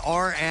voting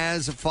are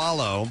as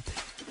follow.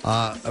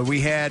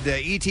 We had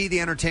E.T., the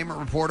entertainment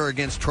reporter,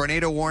 against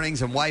tornado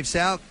warnings and wipes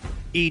out.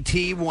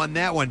 E.T. won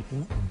that one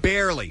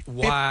barely.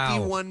 Wow.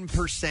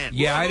 51%.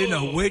 Yeah, I didn't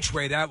know which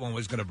way that one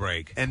was going to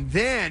break. And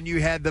then you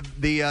had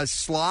the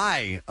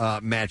Sly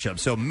matchup.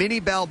 So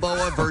Minnie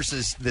Balboa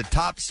versus the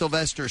top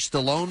Sylvester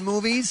Stallone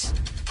movies.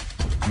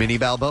 Minnie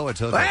Balboa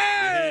took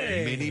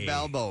it. Minnie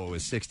Balboa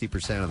was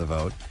 60% of the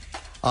vote.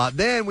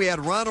 Then we had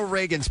Ronald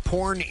Reagan's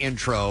porn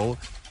intro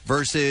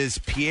versus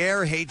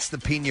Pierre Hates the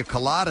Pina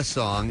Colada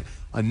song.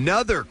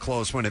 Another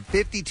close one at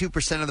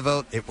 52% of the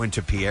vote. It went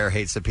to Pierre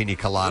Hates the Pina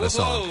Colada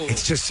song.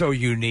 It's just so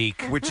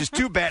unique. Which is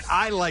too bad.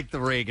 I like the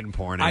Reagan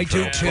porn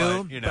intro. I do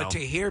too. But, but to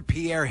hear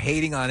Pierre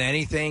hating on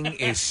anything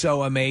is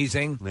so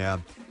amazing. Yeah.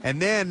 And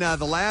then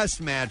the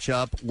last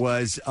matchup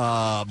was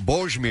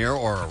Bojmir,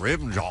 or a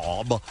rim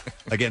job,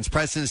 against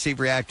Preston and Steve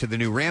react to the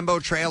new Rambo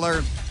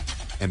trailer.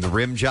 And the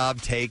rim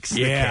job takes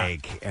the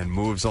cake and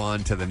moves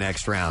on to the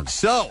next round.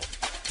 So,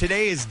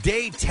 today is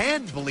day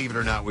 10, believe it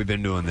or not. We've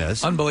been doing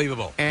this.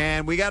 Unbelievable.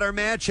 And we got our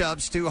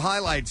matchups to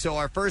highlight. So,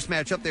 our first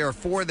matchup, there are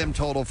 4 of them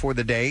total for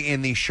the day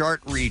in the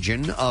Chart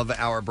region of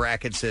our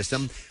bracket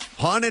system.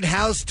 Haunted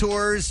House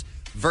Tours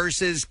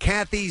versus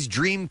Kathy's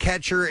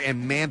Dreamcatcher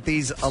and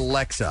Manthy's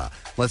Alexa.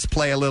 Let's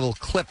play a little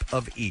clip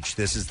of each.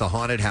 This is the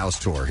Haunted House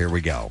Tour. Here we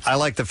go. I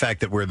like the fact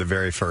that we're the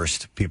very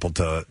first people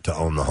to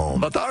own the home.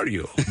 But are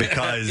you?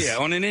 Because... yeah,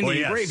 on an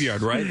Indian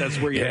graveyard, right?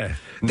 That's where you... Yeah.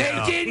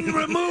 They didn't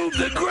remove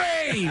the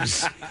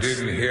graves!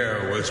 In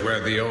here was where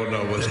the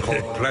owner was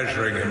caught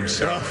pleasuring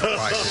himself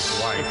by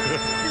his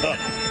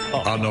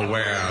wife,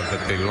 unaware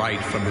that the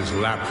light from his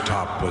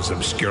laptop was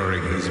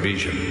obscuring his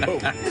vision.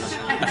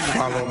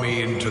 Follow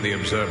me into the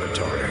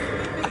observatory.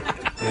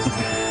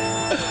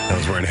 I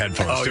was wearing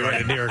headphones too. I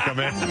didn't hear her come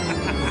in.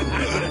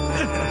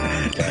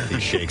 Kathy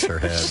shakes her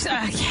head.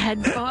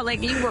 Headphone,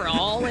 like you were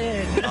all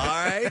in. All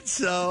right,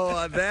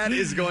 so that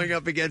is going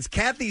up against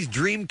Kathy's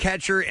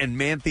Dreamcatcher and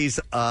Manthy's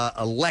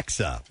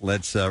Alexa.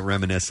 Let's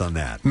reminisce on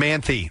that.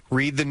 Manthy,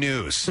 read the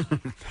news.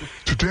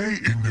 Today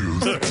in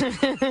news,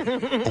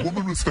 a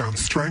woman was found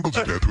strangled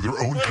to death with her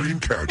own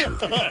Dreamcatcher.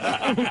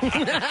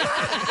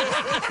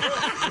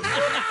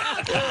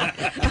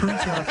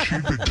 Turns out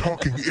she'd been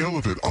talking ill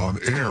of it on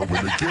air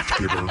when the gift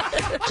giver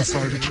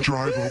decided to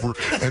drive over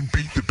and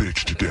beat the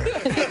bitch to death.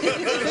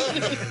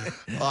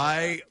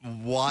 I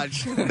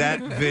watched that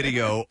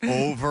video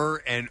over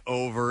and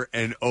over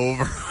and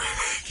over.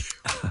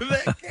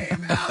 That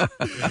came out.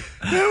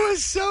 It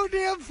was so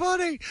damn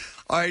funny.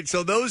 All right,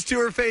 so those two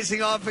are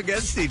facing off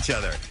against each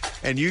other,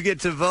 and you get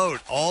to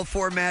vote all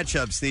 4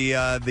 matchups.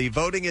 The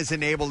voting is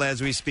enabled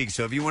as we speak,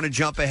 so if you want to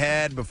jump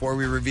ahead before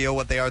we reveal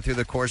what they are through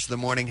the course of the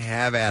morning,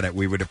 have at it.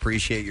 We would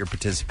appreciate your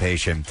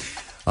participation.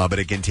 but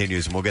it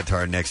continues, and we'll get to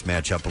our next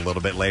matchup a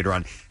little bit later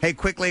on. Hey,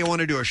 quickly, I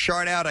want to do a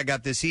shout out. I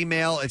got this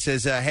email. It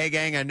says, hey,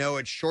 gang, I know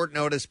it's short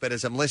notice, but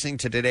as I'm listening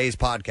to today's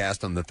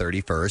podcast on the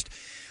 31st,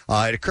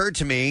 it occurred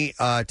to me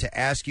to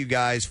ask you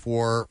guys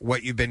for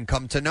what you've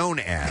come to known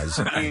as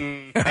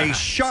a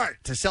shart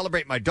to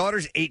celebrate my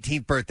daughter's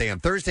 18th birthday on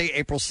Thursday,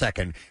 April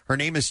 2nd. Her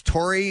name is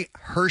Tori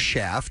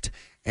Hershaft,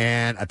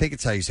 and I think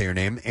it's how you say her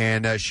name,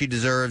 and she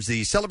deserves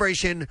the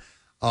celebration,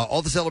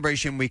 all the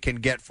celebration we can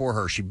get for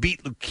her. She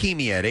beat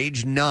leukemia at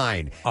age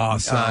 9.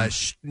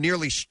 Awesome.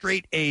 Nearly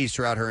straight A's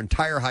throughout her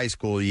entire high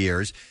school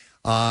years.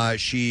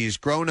 She's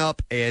grown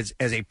up as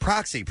a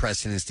proxy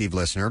Preston and Steve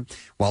listener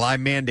while I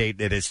mandate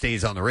that it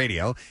stays on the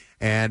radio.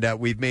 And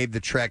we've made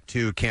the trek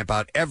to camp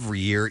out every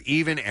year,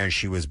 even as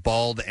she was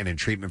bald and in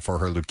treatment for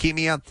her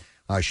leukemia.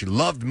 She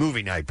loved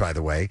movie night, by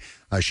the way.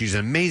 She's an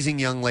amazing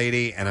young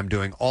lady, and I'm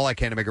doing all I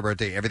can to make her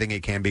birthday everything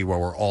it can be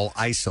while we're all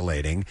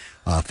isolating.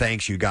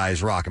 Thanks, you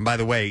guys rock. And by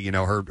the way,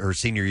 her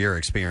senior year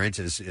experience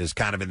is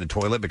kind of in the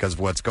toilet because of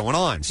what's going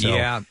on. So,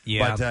 yeah.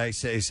 But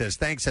he says,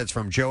 thanks. That's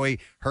from Joey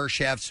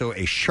Hershaft. So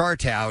a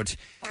shout out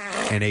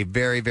and a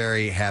very,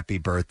 very happy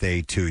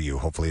birthday to you.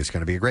 Hopefully it's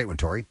going to be a great one,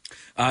 Tori.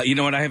 You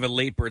know what? I have a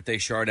late birthday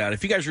shout out.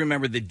 If you guys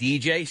remember the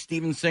DJ,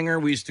 Steven Singer,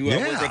 we used to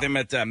work with him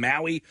at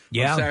Maui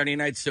on Saturday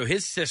nights. So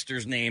his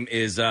sister's name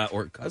is,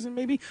 or cousin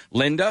maybe,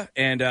 Linda,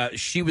 and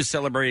she was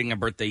celebrating a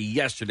birthday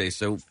yesterday.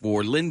 So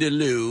for Linda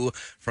Lou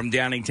from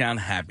Downingtown,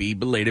 happy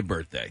belated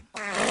birthday.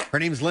 Her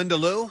name's Linda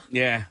Lou?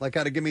 Yeah. Like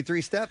how to give me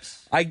 3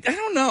 steps? I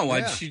don't know.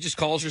 Yeah. She just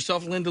calls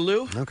herself Linda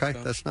Lou. Okay,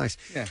 that's nice.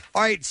 Yeah.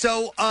 All right,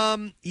 so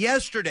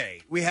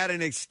yesterday we had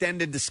an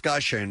extended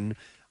discussion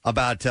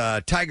about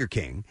Tiger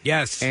King.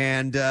 Yes.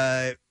 And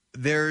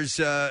there's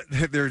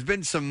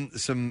been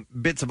some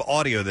bits of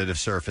audio that have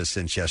surfaced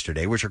since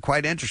yesterday, which are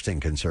quite interesting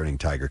concerning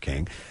Tiger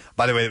King.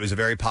 By the way, it was a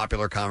very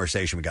popular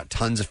conversation. We got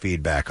tons of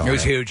feedback on it. It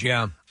was huge,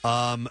 yeah.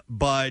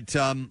 But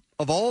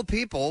of all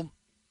people,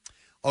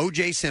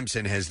 O.J.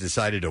 Simpson has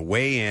decided to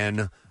weigh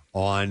in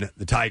on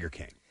the Tiger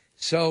King.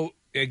 So,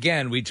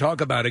 again, we talk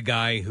about a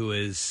guy who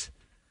is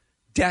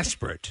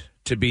desperate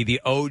to be the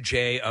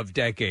OJ of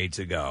decades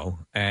ago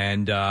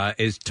and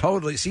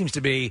seems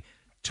to be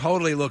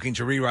totally looking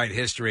to rewrite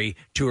history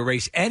to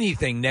erase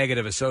anything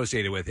negative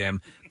associated with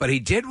him. But he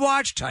did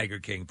watch Tiger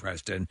King,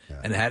 Preston,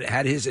 and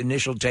had his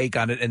initial take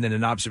on it and then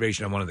an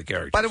observation on one of the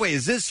characters. By the way,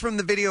 is this from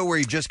the video where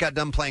he just got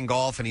done playing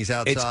golf and he's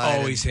outside? It's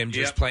always him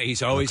just playing.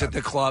 He's always at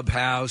the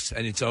clubhouse,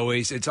 and it's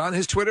on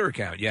his Twitter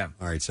account, yeah.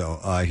 All right, so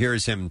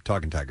here's him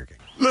talking Tiger King.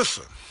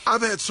 Listen,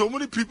 I've had so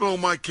many people on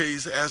my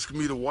case asking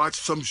me to watch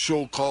some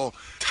show called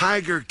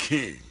Tiger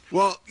King.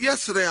 Well,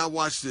 yesterday I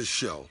watched this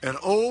show, and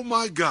oh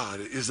my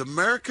God, is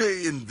America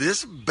in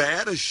this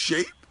bad a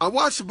shape? I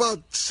watched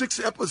about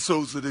 6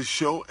 episodes of this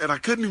show, and I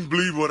couldn't even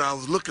believe what I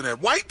was looking at.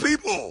 White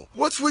people,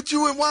 what's with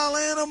you and wild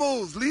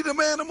animals? Leave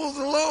them animals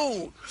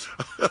alone.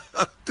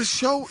 The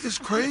show is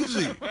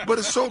crazy, but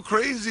it's so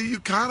crazy you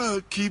kind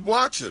of keep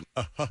watching.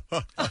 All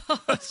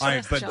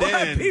right, but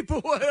then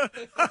people.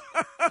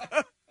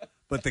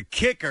 But the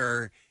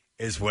kicker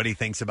is what he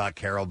thinks about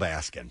Carol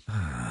Baskin.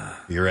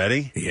 You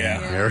ready? Yeah.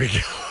 There we go.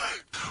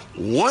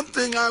 One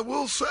thing I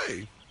will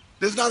say,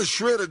 there's not a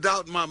shred of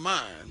doubt in my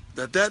mind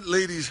that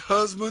lady's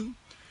husband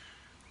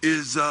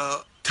is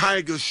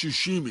Tiger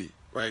Sashimi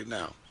right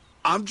now.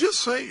 I'm just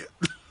saying.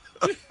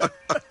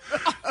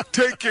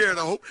 Take care, and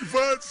I hope you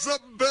find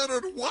something better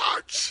to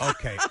watch.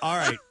 Okay, all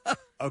right.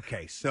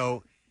 Okay,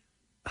 so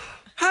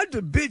how'd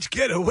the bitch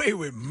get away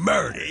with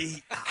murder?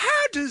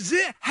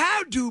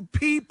 How do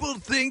people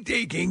think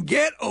they can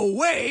get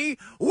away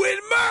with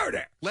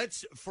murder?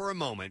 Let's, for a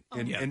moment,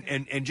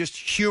 and just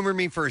humor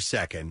me for a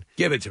second.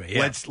 Give it to me,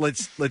 yeah.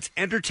 Let's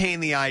entertain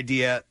the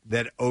idea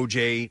that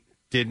O.J.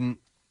 didn't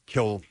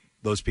kill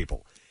those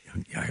people.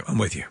 Yeah, I'm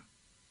with you.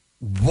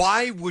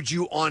 Why would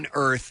you on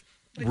earth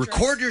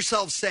record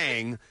yourself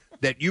saying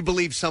that you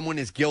believe someone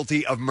is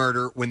guilty of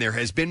murder when there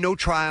has been no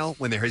trial,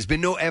 when there has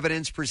been no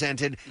evidence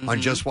presented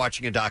on just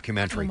watching a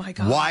documentary? Oh my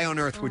God. Why on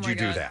earth would you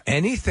do that?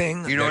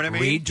 Anything you know that what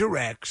I mean?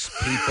 redirects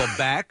people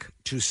back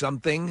to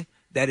something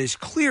that is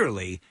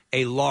clearly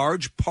a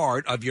large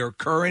part of your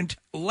current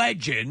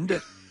legend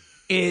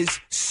is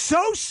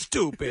so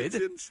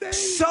stupid.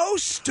 So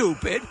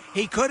stupid.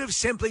 He could have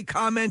simply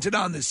commented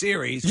on the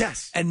series.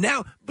 Yes. And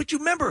now, but you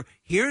remember,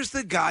 here's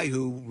the guy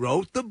who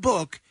wrote the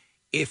book,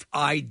 If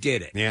I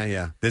Did It.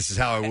 Yeah. This is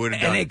how I would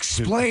have done and it.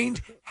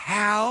 explained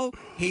how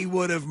he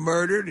would have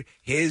murdered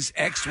his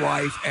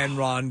ex-wife and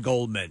Ron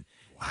Goldman.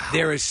 Wow.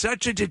 There is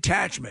such a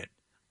detachment.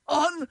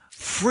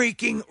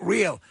 Unfreaking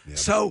real. Yep.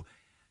 So,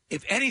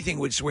 if anything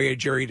would sway a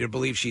jury to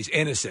believe she's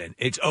innocent,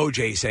 it's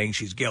O.J. saying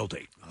she's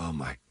guilty. Oh,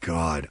 my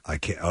God. I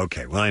can't.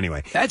 Okay. Well,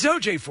 anyway. That's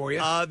O.J. for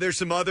you. There's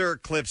some other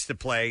clips to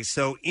play.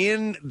 So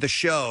in the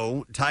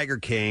show, Tiger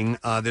King,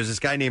 there's this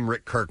guy named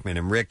Rick Kirkman.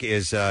 And Rick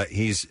is,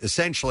 he's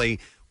essentially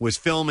was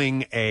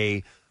filming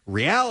a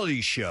reality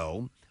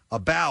show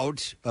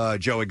about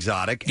Joe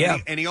Exotic. Yeah.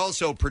 And he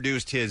also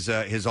produced his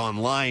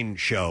online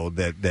show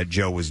that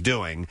Joe was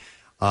doing.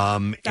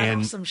 That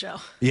awesome show.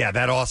 Yeah,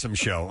 that awesome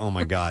show. Oh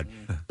my God!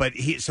 But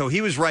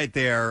he was right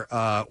there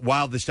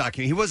while this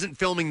document. He wasn't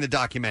filming the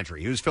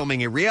documentary. He was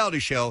filming a reality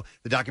show.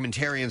 The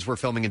documentarians were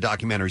filming a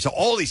documentary. So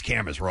all these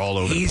cameras were all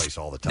over the place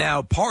all the time.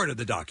 Now part of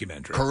the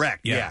documentary.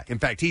 Correct. Yeah. In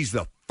fact, he's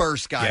the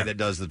first guy that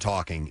does the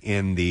talking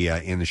in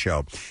the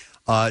show.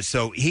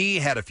 So he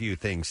had a few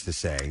things to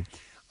say.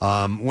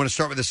 Want to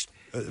start with this?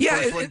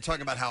 First one,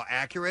 talking about how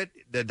accurate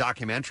the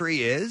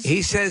documentary is.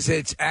 He says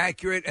it's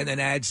accurate and then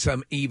adds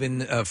some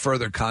even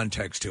further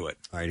context to it.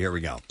 All right, here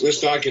we go.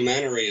 This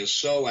documentary is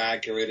so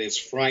accurate, it's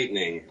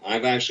frightening.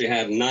 I've actually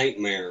had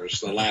nightmares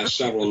the last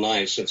several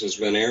nights since it's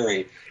been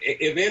airing.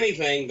 If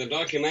anything, the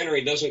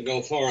documentary doesn't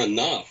go far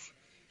enough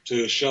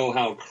to show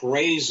how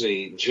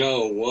crazy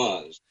Joe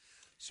was.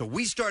 So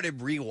we started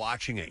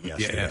rewatching it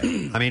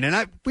yesterday. I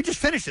mean, we just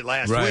finished it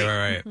last week.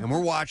 Right. And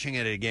we're watching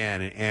it again.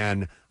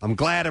 And I'm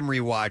glad I'm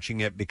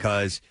rewatching it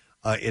because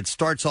it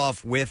starts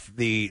off with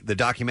the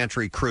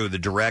documentary crew, the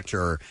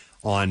director,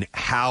 on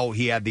how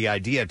he had the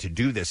idea to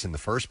do this in the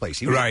first place.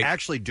 He was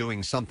actually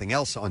doing something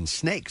else on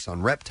snakes,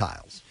 on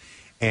reptiles.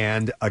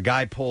 And a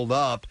guy pulled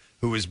up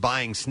who was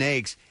buying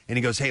snakes, and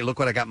he goes, "Hey, look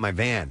what I got in my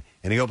van."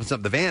 And he opens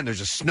up the van. There's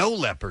a snow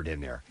leopard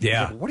in there.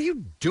 Yeah. He's like, what are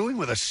you doing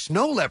with a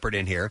snow leopard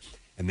in here?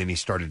 And then he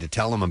started to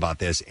tell him about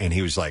this, and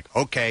he was like,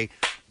 okay,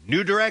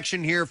 new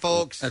direction here,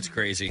 folks. That's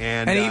crazy.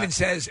 And he even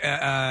says,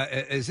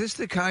 is this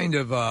the kind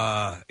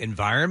of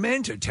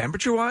environment or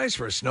temperature-wise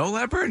for a snow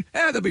leopard?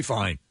 They'll be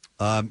fine.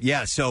 But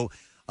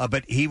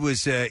he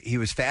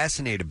was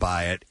fascinated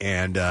by it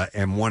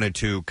and wanted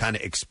to kind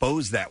of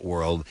expose that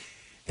world.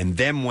 And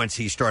then once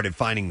he started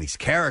finding these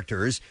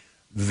characters,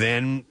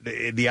 then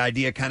the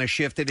idea kind of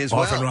shifted as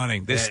well. Off and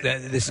running. This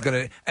is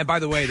going to. And by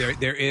the way,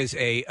 there is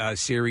a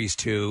series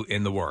 2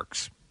 in the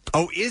works.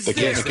 Oh, is the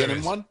there? Kate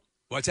McKinnon one?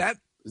 What's that?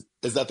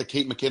 Is that the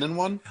Kate McKinnon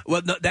one?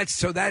 Well, no, that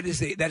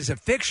is a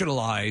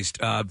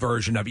fictionalized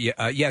version of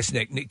yes,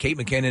 Nick. Kate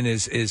McKinnon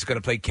is going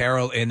to play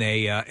Carol in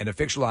a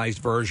fictionalized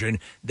version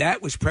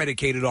that was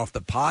predicated off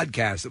the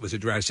podcast that was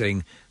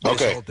addressing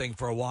this whole thing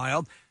for a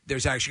while.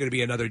 There's actually going to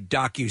be another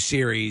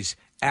docu-series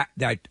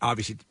that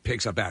obviously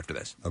picks up after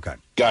this. Okay.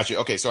 Gotcha.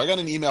 Okay, so I got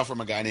an email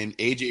from a guy named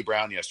A.J.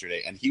 Brown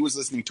yesterday, and he was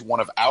listening to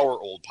one of our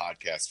old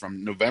podcasts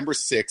from November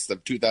 6th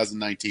of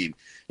 2019,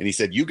 and he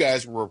said, you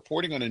guys were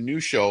reporting on a new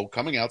show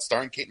coming out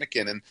starring Kate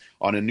McKinnon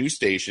on a new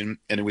station,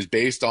 and it was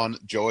based on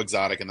Joe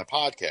Exotic and the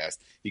podcast.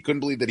 He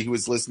couldn't believe that he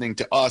was listening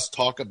to us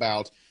talk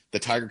about the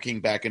Tiger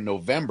King back in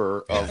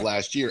November of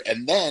last year.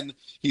 And then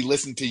he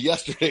listened to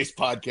yesterday's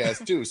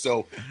podcast, too.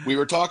 So we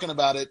were talking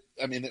about it.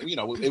 I mean, you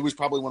know, it was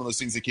probably one of those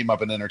things that came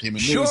up in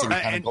entertainment news and we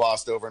kind of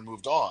glossed over and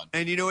moved on.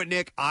 And you know what,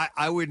 Nick?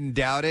 I wouldn't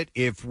doubt it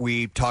if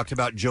we talked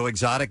about Joe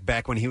Exotic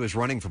back when he was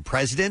running for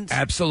president.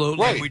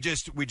 Absolutely. Right. We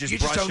just brushed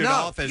it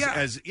off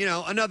as, you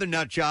know, another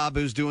nut job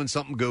who's doing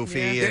something goofy.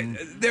 Yeah. And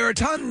there are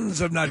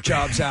tons of nut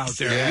jobs out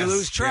there. Yes. You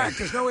lose track.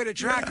 There's no way to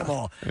track them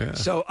all. Yeah.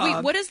 So,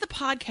 wait, what is the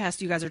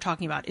podcast you guys are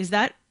talking about? Is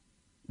that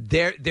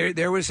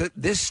There was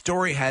this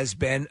story has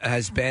been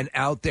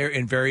out there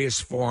in various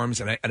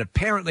forms, and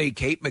apparently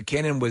Kate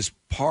McKinnon was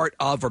part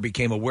of or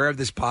became aware of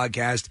this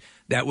podcast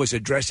that was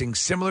addressing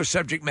similar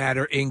subject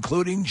matter,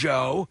 including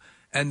Joe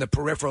and the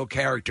peripheral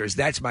characters.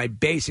 That's my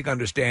basic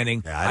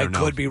understanding. I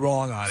could be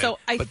wrong on it. So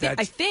I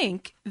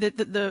think that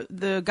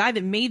the guy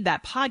that made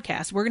that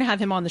podcast, we're going to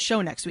have him on the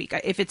show next week.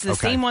 If it's the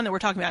same one that we're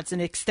talking about, it's an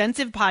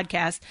extensive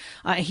podcast.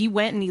 He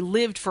went and he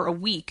lived for a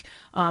week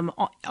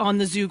on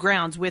the zoo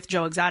grounds with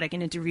Joe Exotic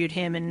and interviewed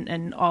him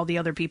and all the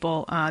other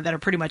people that are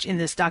pretty much in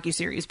this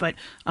docuseries. But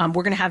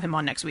we're going to have him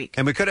on next week.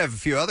 we could have a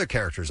few other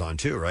characters on,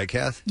 too, right,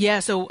 Kath? Yeah,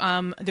 so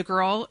the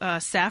girl,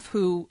 Seth,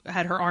 who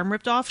had her arm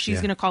ripped off, she's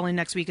going to call in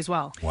next week as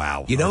well. Wow.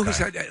 You know,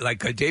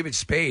 like David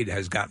Spade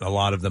has gotten a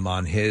lot of them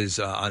on his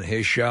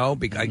show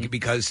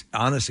because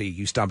honestly,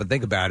 you stop and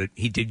think about it,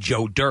 he did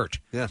Joe Dirt.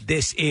 Yeah.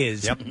 This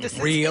is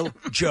real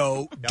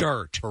Joe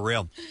Dirt. For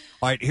real.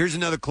 All right, here's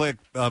another clip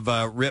of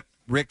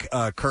Rick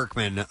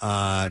Kirkman.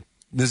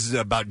 This is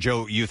about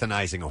Joe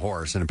euthanizing a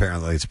horse, and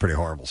apparently it's a pretty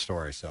horrible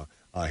story. So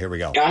here we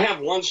go. I have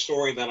one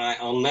story that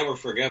I'll never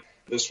forget.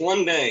 This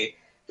one day,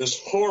 this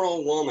poor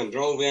old woman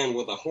drove in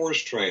with a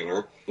horse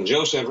trailer, and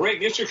Joe said, Rick,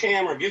 get your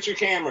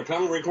camera,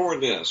 come record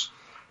this.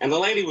 And the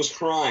lady was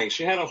crying.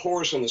 She had a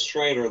horse in this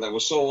trailer that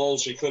was so old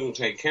she couldn't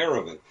take care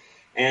of it.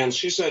 And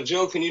she said,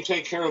 Joe, can you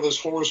take care of this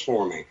horse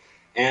for me?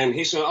 And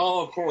he said,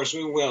 oh, of course,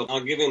 we will. I'll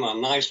give him a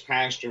nice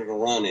pasture to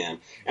run in.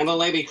 And the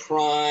lady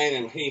cried,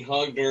 and he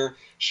hugged her.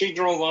 She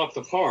drove off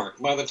the park.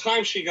 By the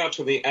time she got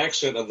to the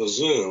exit of the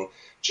zoo,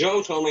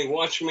 Joe told me,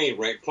 watch me,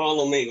 Rick,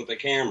 follow me with the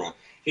camera.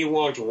 He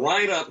walked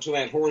right up to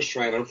that horse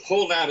trailer,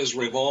 pulled out his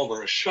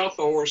revolver, shot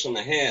the horse in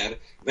the head,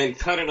 then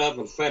cut it up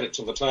and fed it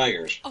to the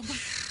tigers. Oh,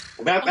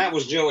 that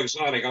was Joe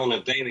Exotic on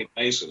a daily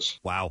basis.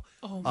 Wow.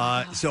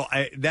 So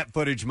that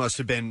footage must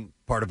have been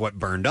part of what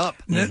burned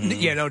up.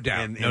 Yeah, no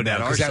doubt. No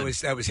doubt.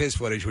 Because that was his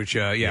footage, which,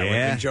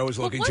 when Joe was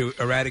looking to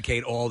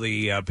eradicate all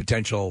the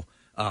potential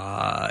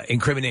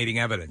incriminating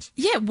evidence.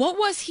 Yeah, what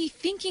was he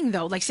thinking,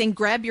 though? Like saying,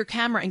 grab your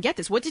camera and get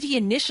this. What did he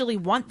initially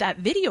want that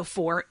video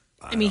for?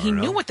 I mean, he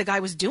knew what the guy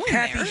was doing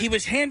Kathy, there. he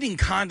was handing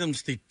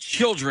condoms to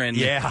children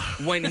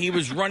when he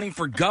was running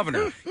for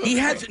governor.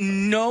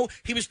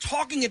 He was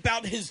talking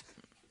about his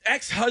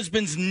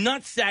ex-husband's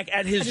nutsack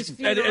at his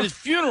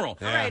funeral.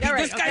 All right, all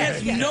right, This guy okay,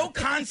 has yeah. no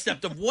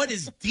concept of what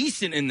is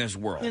decent in this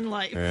world. In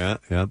life.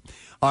 Yeah.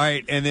 All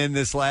right, and then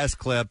this last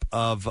clip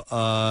of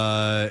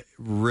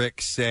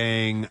Rick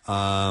saying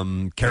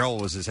Carol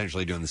was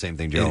essentially doing the same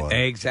thing Joe was.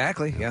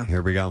 Exactly, yeah.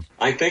 Here we go.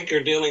 I think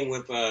you're dealing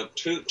with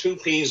two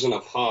peas in a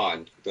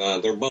pod.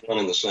 They're both one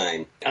and the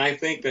same. I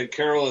think that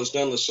Carol has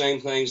done the same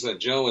things that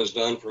Joe has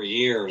done for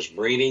years,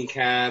 breeding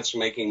cats,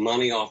 making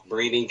money off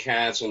breeding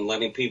cats, and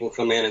letting people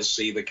come in and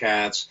see the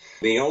cats.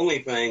 The only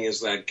thing is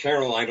that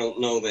Carol, I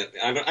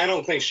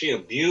don't think she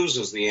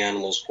abuses the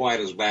animals quite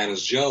as bad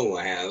as Joe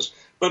has.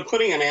 But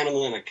putting an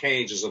animal in a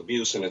cage is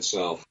abuse in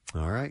itself.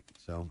 All right,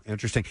 so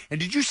interesting.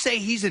 And did you say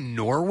he's in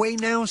Norway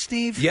now,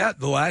 Steve? Yeah,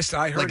 the last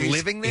I heard, Like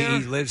living there? He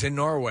lives in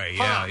Norway.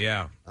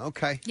 Yeah.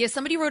 Okay. Yeah,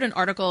 somebody wrote an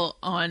article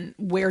on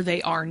where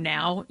they are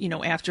now,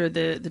 after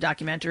the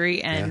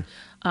documentary. And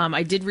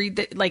I did read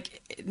that,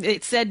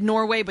 it said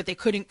Norway, but they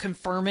couldn't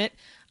confirm it.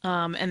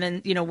 And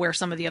then, where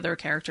some of the other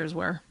characters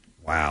were.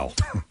 Wow.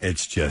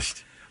 It's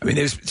just... I mean,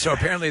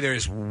 apparently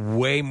there's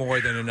way more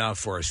than enough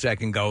for a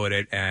second go at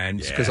it, and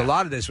because a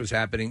lot of this was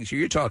happening. So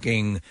you're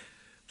talking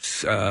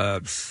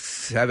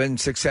 7,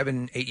 6,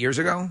 7, 8 years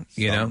ago.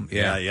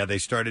 Yeah. They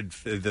started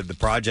the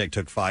project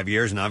took 5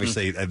 years, and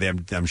obviously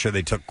I'm sure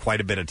they took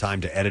quite a bit of time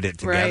to edit it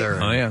together.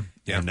 Right.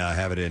 And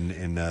have it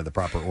in the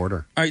proper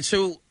order. All right,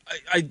 so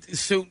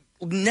so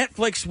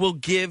Netflix will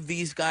give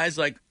these guys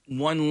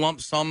one lump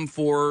sum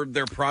for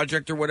their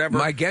project or whatever?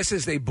 My guess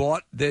is they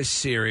bought this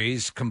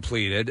series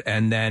completed,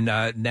 and then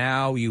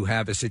now you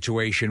have a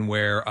situation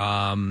where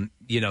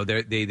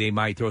they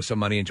might throw some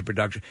money into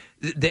production.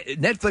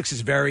 Netflix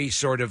is very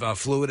sort of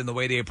fluid in the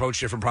way they approach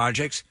different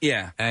projects.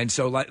 Yeah, and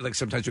so like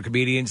sometimes with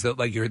comedians,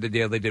 like you heard the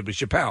deal they did with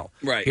Chappelle.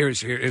 Right,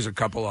 here's a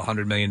couple of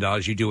 $100 million.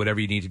 You do whatever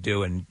you need to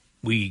do, and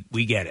we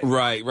get it.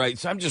 Right.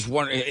 So I'm just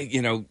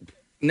wondering,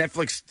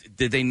 Netflix,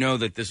 did they know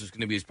that this was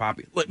going to be as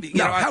popular?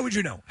 How would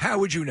you know? How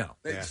would you know?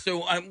 So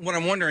what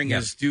I'm wondering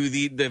is, do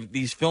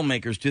these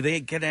filmmakers, do they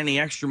get any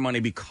extra money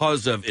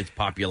because of its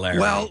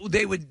popularity? Well,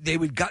 they would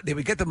get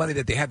the money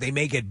that they have. They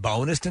may get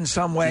bonused in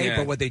some way,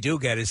 but what they do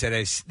get is that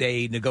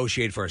they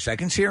negotiate for a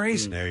second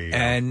series. There you go.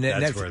 And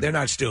That's they're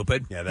not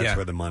stupid. Yeah, that's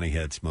where the money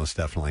hits, most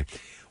definitely.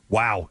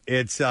 Wow,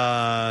 it's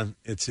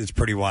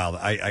pretty wild.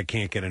 I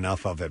can't get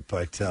enough of it,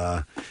 but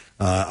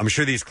I'm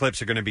sure these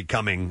clips are going to be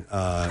coming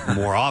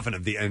more often.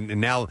 And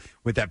now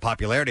with that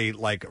popularity,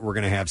 like we're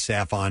going to have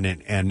Saf on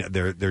and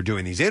they're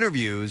doing these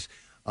interviews.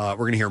 We're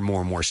going to hear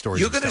more and more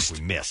stories of stuff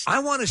we missed. I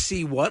want to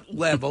see what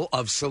level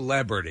of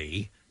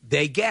celebrity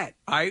they get.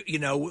 How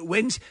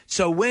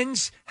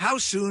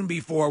soon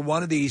before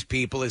one of these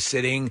people is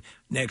sitting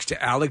next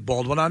to Alec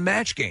Baldwin on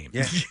Match Game?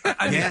 Yeah.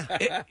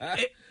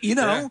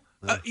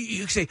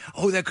 You say,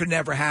 "Oh, that could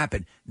never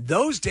happen."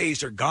 Those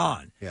days are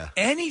gone. Yeah.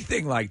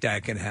 Anything like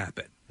that can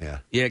happen.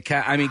 Yeah.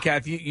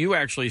 Kath, you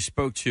actually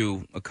spoke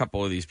to a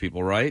couple of these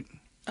people, right?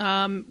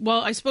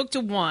 Well, I spoke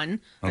to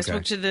one. Okay. I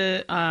spoke to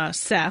the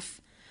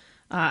Seth.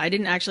 I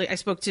didn't actually. I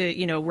spoke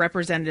to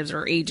representatives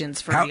or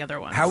agents for the other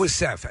ones. How was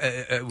Seth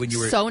when you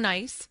were so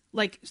nice?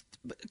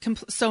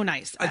 So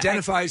nice.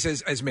 Identifies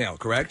as male,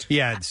 correct?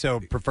 Yeah, so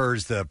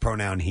prefers the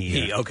pronoun he.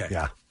 He, okay.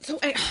 Yeah. So,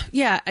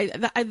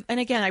 and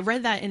again, I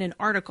read that in an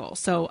article,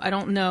 so I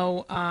don't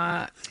know.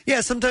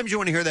 Yeah, sometimes you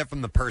want to hear that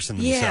from the person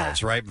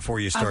themselves, right, before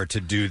you start to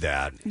do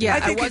that. Yeah, I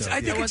think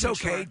it's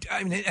okay. Sure.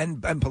 I mean,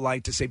 and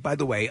polite to say, by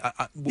the way,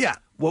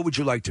 what would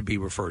you like to be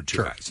referred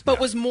to as? But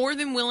was more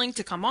than willing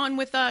to come on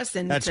with us,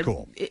 and that's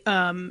cool. He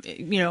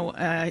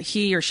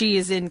or she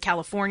is in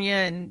California,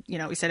 and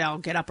he said, "I'll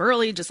get up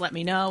early. Just let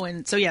me know."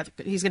 And so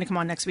he's going to come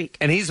on next week.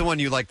 And he's the one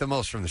you like the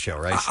most from the show,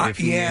 right? I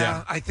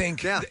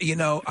think.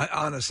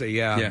 Honestly,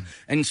 yeah.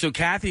 And so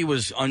Kathy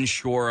was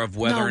unsure of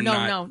whether or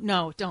not.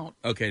 No, don't.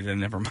 Okay,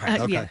 then never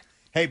mind. Okay. Yeah.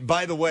 Hey,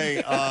 by the way,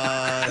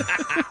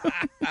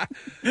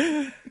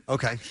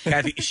 okay.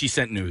 Kathy, she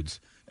sent nudes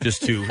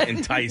just to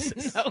entice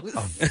us.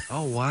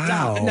 Oh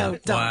wow! No,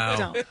 don't.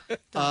 Wow.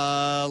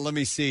 Don't. Let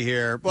me see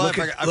here. Well,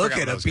 Look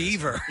at a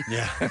beaver.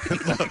 Yeah.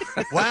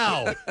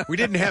 Wow. We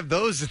didn't have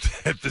those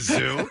at the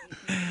zoo.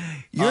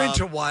 You're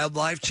into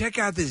wildlife. Check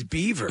out this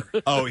beaver.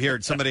 Oh, here,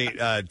 somebody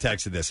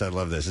texted this. I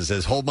love this. It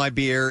says, "Hold my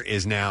beer"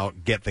 is now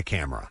 "get the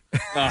camera."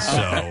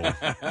 So,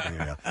 there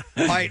you go.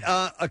 All right,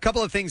 a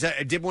couple of things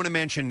I did want to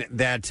mention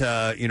that,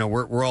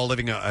 we're all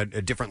living a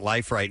different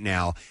life right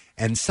now.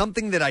 And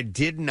something that I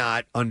did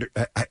not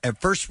I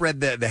first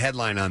read the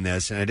headline on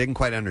this, and I didn't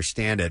quite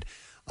understand it.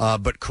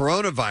 But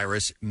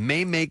coronavirus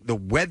may make the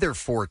weather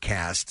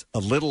forecast a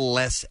little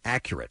less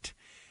accurate.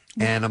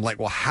 And I'm like,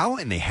 well, how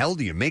in the hell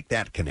do you make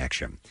that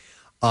connection?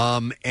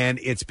 And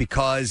it's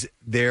because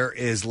there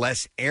is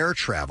less air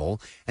travel.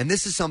 And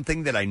this is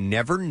something that I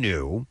never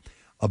knew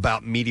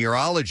about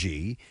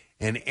meteorology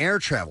and air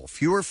travel.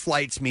 Fewer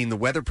flights mean the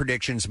weather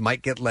predictions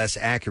might get less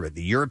accurate.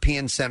 The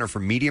European Center for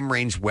Medium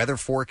Range Weather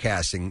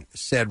Forecasting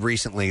said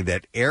recently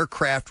that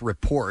aircraft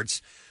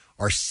reports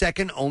are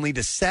second only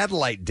to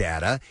satellite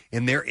data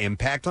in their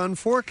impact on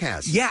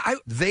forecasts. Yeah,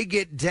 they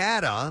get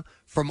data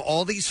from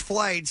all these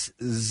flights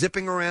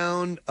zipping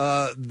around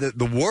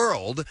the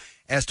world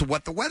as to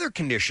what the weather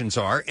conditions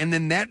are, and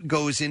then that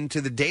goes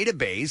into the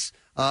database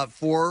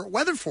for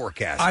weather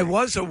forecasting. I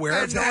was aware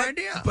I of had no that,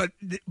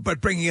 idea.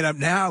 but bringing it up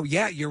now,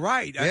 yeah, you're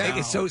right. I Yeah. think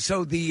it's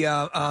so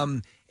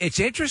the it's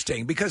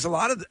interesting because a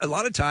lot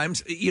of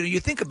times, you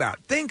think about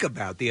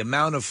the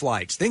amount of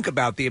flights, think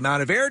about the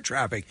amount of air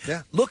traffic.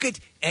 Yeah. Look at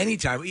any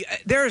time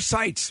there are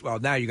sites. Well,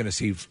 now you're going to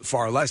see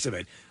far less of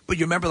it. But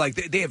you remember, like,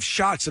 they have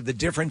shots of the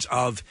difference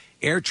of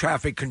air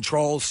traffic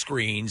control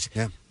screens,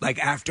 like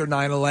after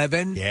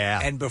 9/11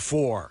 and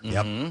before.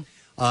 Yep.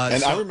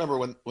 And I remember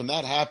when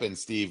that happened,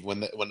 Steve,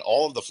 when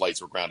all of the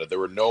flights were grounded, there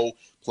were no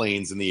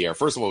planes in the air.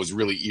 First of all, it was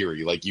really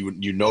eerie. Like you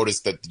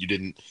noticed that you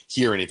didn't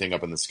hear anything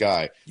up in the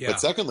sky. Yeah. But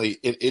secondly,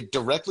 it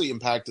directly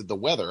impacted the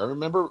weather. I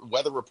remember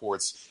weather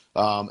reports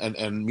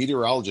and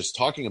meteorologists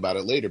talking about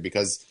it later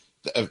because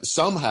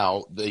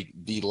somehow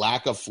the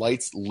lack of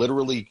flights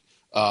literally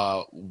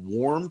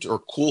warmed or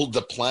cooled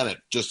the planet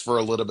just for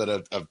a little bit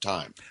of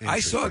time. I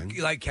saw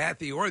like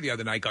Kathy Orr the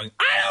other night going,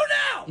 I don't know.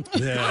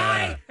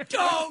 Yeah. I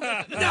don't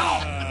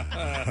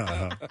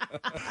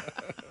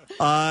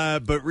know.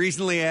 But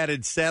recently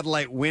added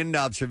satellite wind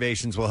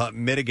observations will help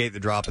mitigate the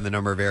drop in the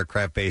number of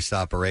aircraft-based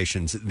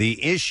operations.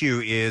 The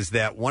issue is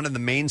that one of the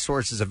main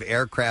sources of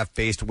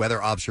aircraft-based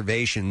weather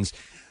observations,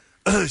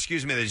 that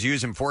is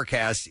used in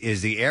forecasts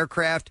is the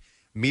Aircraft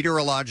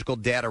Meteorological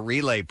Data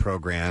Relay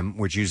Program,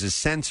 which uses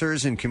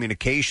sensors and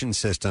communication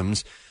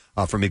systems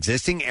from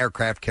existing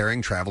aircraft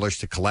carrying travelers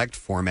to collect,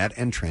 format,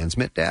 and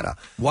transmit data.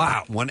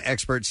 Wow. One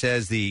expert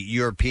says the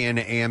European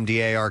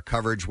AMDAR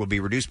coverage will be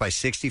reduced by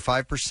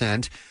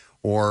 65%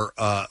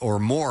 or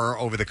more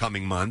over the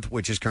coming month,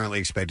 which is currently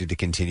expected to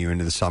continue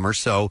into the summer.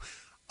 So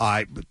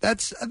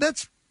that's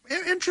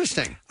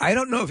interesting. I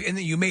don't know if, and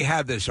you may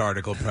have this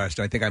article,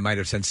 Preston. I think I might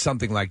have sent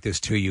something like this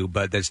to you,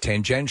 but that's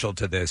tangential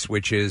to this,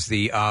 which is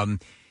the,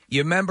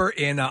 you remember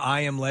in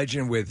I Am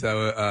Legend with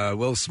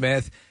Will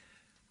Smith,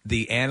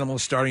 the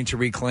animals starting to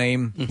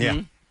reclaim?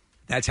 Yeah.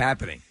 That's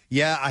happening.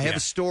 Yeah, I have a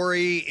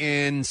story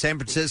in San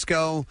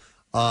Francisco.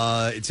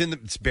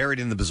 It's buried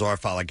in the bizarre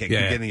file. I keep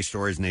getting these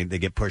stories and they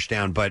get pushed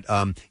down. But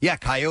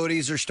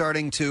coyotes are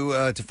starting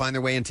to find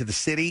their way into the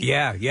city.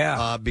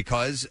 Yeah.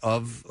 Because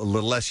of a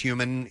little less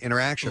human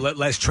interaction,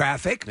 less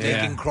traffic,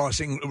 making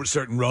crossing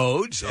certain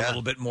roads a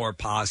little bit more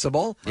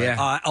possible.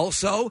 Yeah.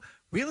 Also,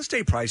 real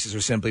estate prices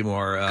are simply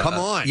more. Come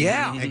on,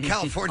 yeah. And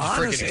California's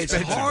Honestly, freaking it's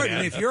expensive. hard. Man.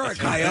 And if you're a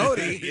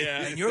coyote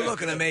and you're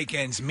looking to make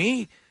ends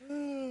meet.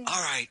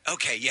 All right.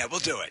 Okay. Yeah, we'll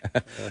do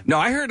it. No,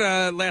 I heard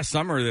last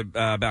summer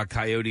about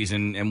coyotes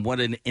and what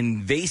an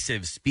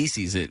invasive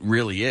species it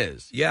really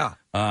is. Yeah.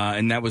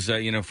 And that was,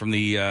 from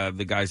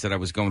the guys that I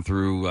was going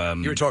through.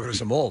 You were talking to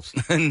some wolves.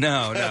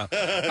 No.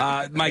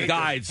 My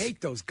guides.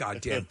 Hate those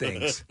goddamn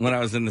things. When I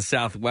was in the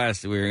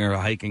Southwest, we were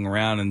hiking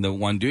around, and the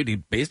one dude, he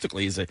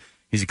basically he's a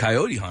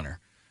coyote hunter.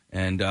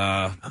 And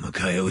I'm a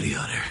coyote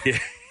hunter. Yeah.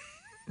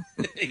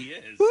 He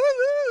is.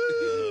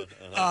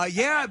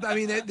 Yeah, I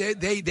mean,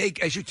 they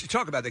as you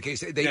talk about the case,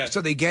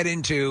 so they get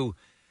into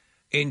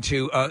in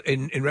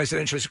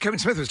residential. So Kevin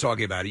Smith was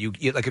talking about it.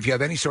 You like if you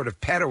have any sort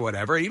of pet or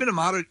whatever, even a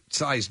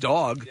moderate-sized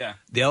dog,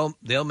 they'll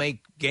make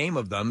game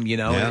of them.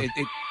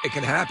 It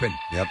can happen.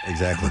 Yep,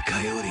 exactly.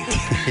 I'm a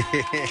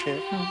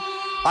coyote.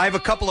 I have a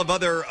couple of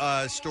other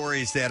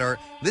stories that are.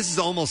 This is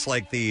almost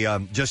like the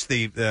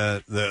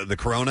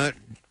Corona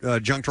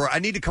junk drawer. I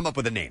need to come up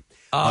with a name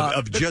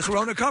of the just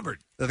Corona cupboard.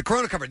 The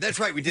Corona cupboard. That's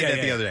right. We did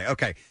that the other day.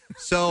 Okay,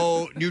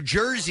 so New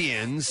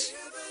Jerseyans.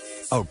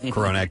 Oh,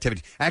 Corona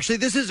activity. Actually,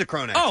 this is a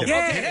Corona activity.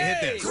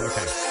 Hit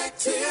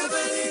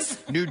this.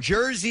 Okay. New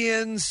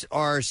Jerseyans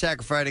are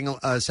sacrificing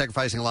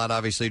a lot,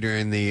 obviously,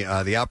 during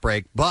the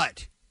outbreak,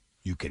 but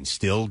you can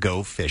still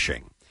go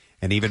fishing.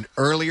 And even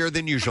earlier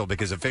than usual,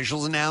 because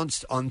officials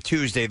announced on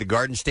Tuesday the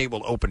Garden State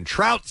will open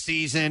trout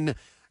season.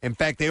 In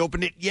fact, they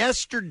opened it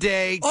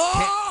yesterday,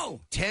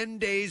 10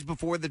 days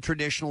before the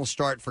traditional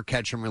start for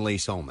catch and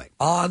release only.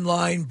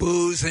 Online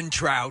booze and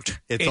trout.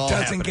 It doesn't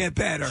happening. get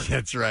better.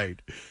 That's right.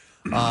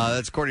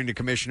 That's according to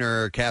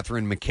Commissioner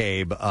Catherine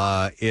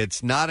McCabe.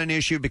 It's not an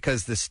issue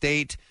because the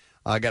state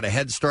got a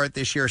head start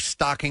this year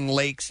stocking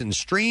lakes and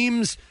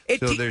streams,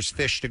 so there's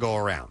fish to go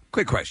around.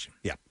 Quick question.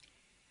 Yeah.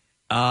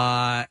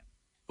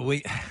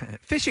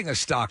 Fishing a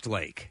stocked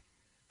lake.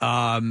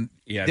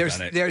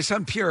 There's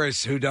some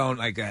purists who don't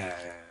like.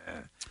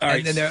 All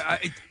right. And then there,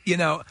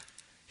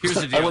 Here's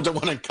the deal. I went to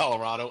one in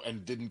Colorado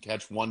and didn't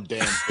catch one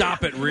damn.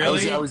 Stop it!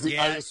 Really?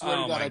 I swear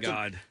to Oh God, my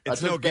God!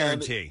 It's no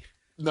guarantee.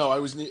 No, it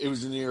was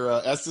near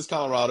Estes,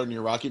 Colorado,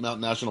 near Rocky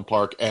Mountain National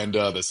Park, and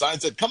the sign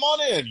said, "Come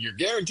on in, you're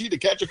guaranteed to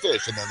catch a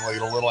fish," and then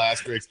like a little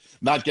asterisk,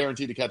 "Not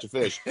guaranteed to catch a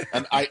fish."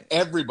 And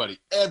everybody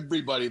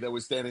that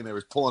was standing there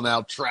was pulling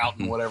out trout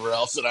and whatever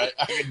else, and I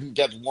didn't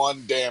catch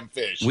one damn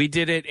fish. We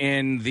did it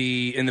in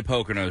the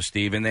Poconos,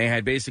 Steve, and they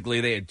had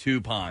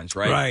 2 ponds,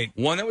 right? Right.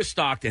 One that was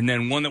stocked, and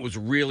then one that was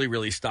really,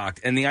 really stocked.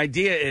 And the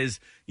idea is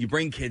you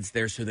bring kids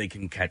there so they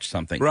can catch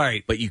something,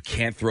 right? But you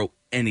can't throw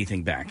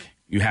anything back.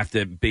 You have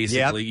to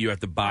you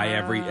have to buy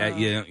every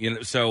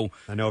so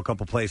I know a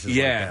couple places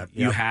yeah, like that.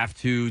 You have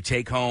to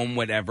take home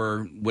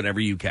whatever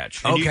you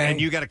catch.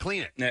 And you got to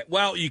clean it.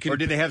 Well, you can. Or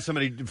did they have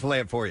somebody fillet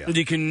it for you?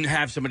 You can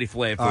have somebody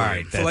fillet it for All you.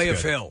 right, Fillet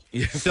of good.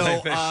 Phil.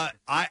 So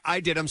I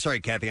did. I'm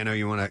sorry, Kathy. I know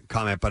you want to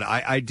comment, but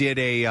I did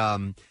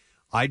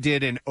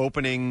an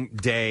opening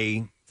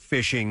day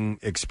fishing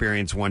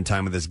experience one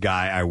time with this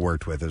guy I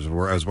worked with. I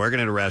was working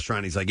at a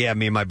restaurant. He's like, "Yeah,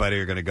 me and my buddy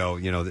are going to go.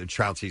 The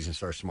trout season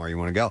starts tomorrow. You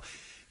want to go?"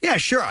 Yeah,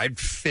 sure. I'd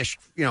fished,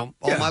 all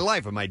my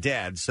life with my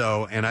dad.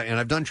 So, and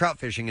I've done trout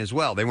fishing as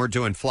well. They weren't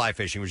doing fly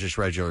fishing; it was just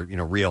regular,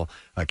 reel,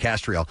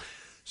 cast reel.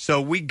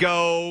 So we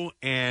go,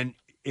 and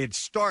it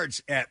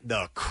starts at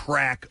the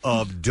crack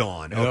of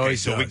dawn. Okay,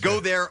 so we go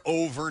there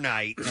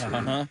overnight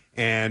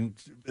and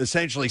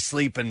essentially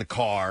sleep in the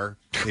car.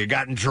 We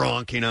gotten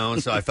drunk,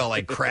 so I felt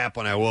like crap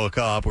when I woke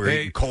up. We were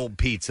eating cold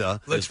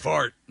pizza. Let's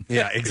fart.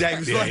 Yeah,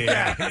 exactly.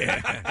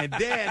 Yeah. And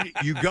then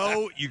you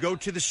go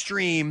to the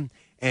stream.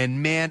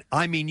 And, man,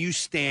 I mean, you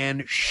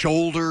stand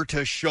shoulder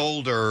to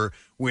shoulder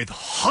with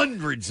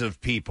hundreds of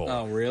people.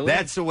 Oh, really?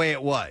 That's the way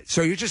it was.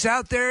 So you're just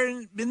out there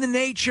in the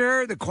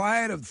nature, the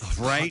quiet of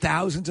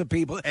thousands of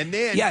people. And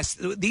then... Yes,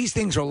 these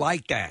things are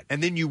like that.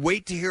 And then you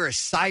wait to hear a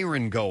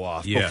siren go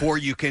off before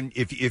you can...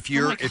 If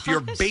your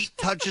bait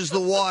touches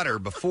the water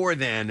before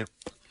then...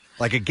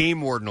 Like a game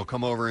warden will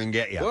come over and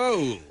get you.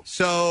 Whoa!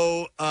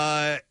 So,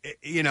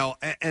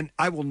 and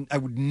I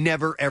would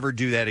never ever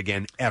do that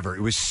again ever.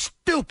 It was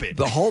stupid.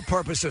 The whole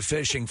purpose of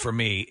fishing for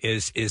me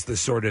is the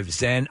sort of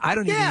zen. I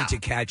don't even need to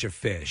catch a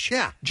fish.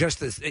 Yeah, just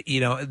this.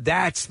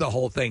 That's the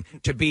whole thing.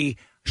 To be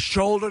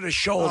shoulder to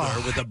shoulder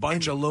with a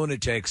bunch of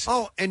lunatics.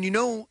 Oh, and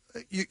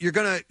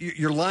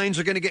your lines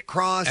are gonna get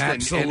crossed.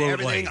 Absolutely. And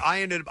everything.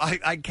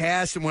 I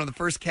cast, and one of the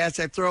first casts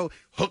I throw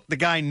hooked the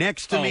guy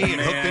next to me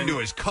and hooked into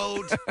his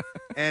coat.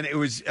 And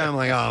I'm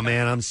like, oh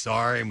man, I'm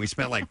sorry. And we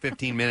spent like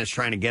 15 minutes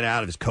trying to get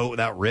out of his coat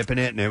without ripping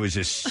it, and it was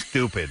just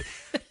stupid.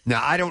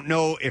 Now I don't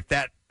know if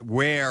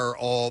where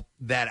all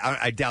that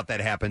I doubt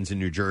that happens in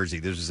New Jersey.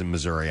 This was in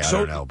Missouri. I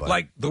don't know, but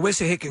like the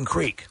Wissahickon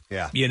Creek,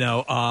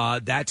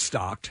 that's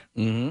stocked,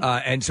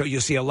 and so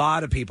you'll see a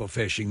lot of people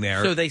fishing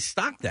there. So they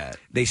stock that.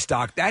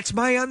 That's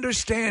my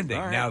understanding.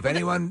 Right. Now, if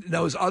anyone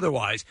knows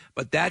otherwise,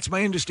 but that's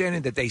my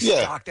understanding that they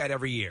stock that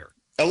every year.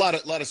 A lot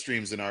of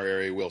streams in our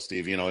area will,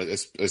 Steve,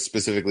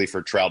 specifically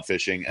for trout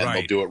fishing, and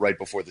they'll do it right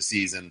before the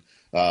season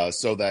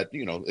so that,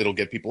 it'll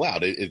get people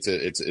out.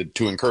 It's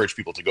to encourage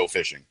people to go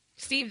fishing.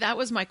 Steve, that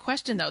was my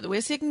question, though. The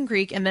Wissahickon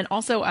Creek, and then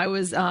also I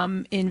was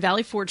in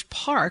Valley Forge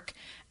Park,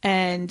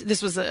 and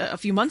this was a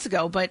few months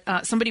ago, but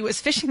somebody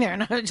was fishing there,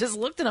 and I just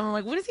looked at him. I'm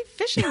like, what is he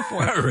fishing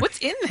for? What's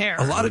in there?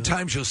 A lot of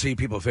times you'll see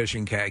people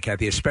fishing,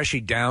 Kathy,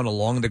 especially down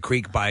along the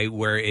creek by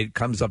where it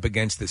comes up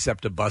against the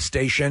SEPTA bus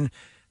station.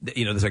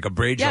 There's like a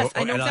bridge. Yes,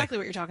 I know exactly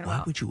what you're talking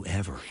about. Why would you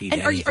ever eat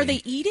And anything? are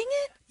they eating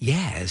it?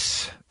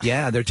 Yes.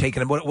 Yeah, they're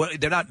taking them.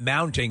 They're not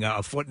mounting a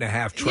 1.5-foot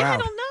trout. Yeah, I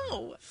don't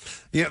know.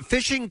 Yeah,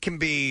 fishing can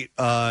be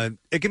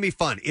it can be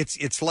fun.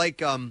 It's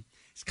like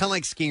it's kind of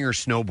like skiing or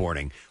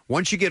snowboarding.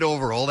 Once you get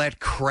over all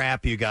that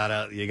crap, you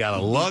gotta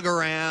lug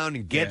around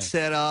and get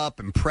set up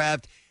and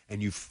prepped.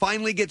 And you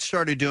finally get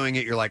started doing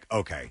it, you're like,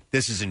 okay,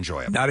 this is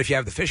enjoyable. Not if you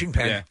have the fishing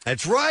pen. Yeah.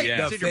 That's right.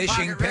 Yeah. The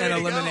fishing pen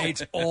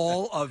eliminates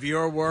all of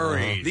your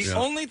worries. The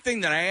only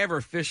thing that I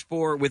ever fished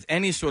for with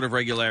any sort of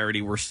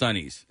regularity were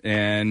sunnies.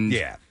 And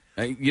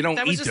you don't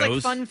that was eat just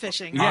those. like fun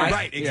fishing. Yeah,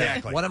 right,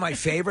 exactly. One of my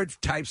favorite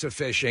types of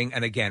fishing,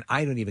 and again,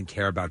 I don't even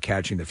care about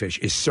catching the fish,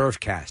 is surf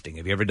casting.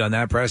 Have you ever done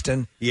that,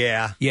 Preston?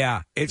 Yeah.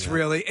 Yeah. It's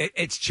really,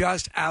 it's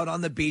just out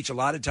on the beach. A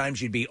lot of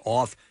times you'd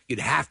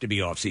have to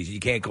be off season. You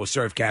can't go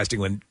surf casting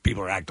when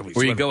people are actively Or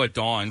swimming. you go at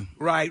dawn.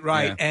 Right.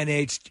 Yeah. And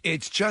it's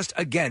just,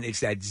 again, it's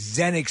that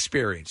Zen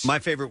experience. My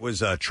favorite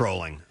was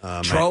trolling.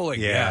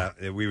 Trolling,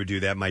 We would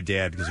do that. My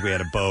dad, because we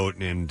had a boat,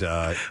 and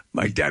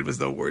my dad was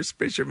the worst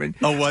fisherman.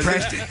 Oh, was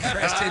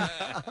Preston,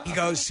 he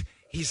goes,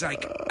 he's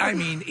like, I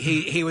mean,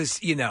 he was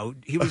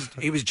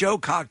Joe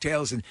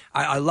Cocktails, and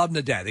I love him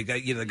to death.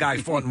 The guy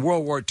fought in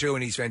World War II,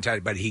 and he's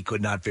fantastic, but he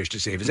could not fish to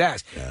save his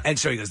ass. Yeah. And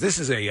so he goes, this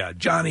is a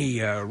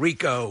Johnny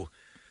Rico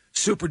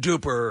super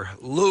duper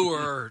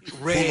lure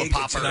rig.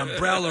 It's an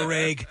umbrella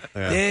rig.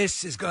 Yeah.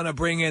 This is going to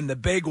bring in the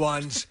big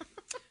ones.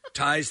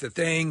 Ties the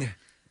thing.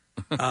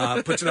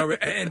 puts it over,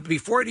 and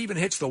before it even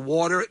hits the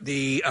water,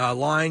 the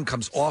line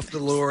comes off the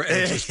lure and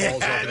it just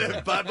falls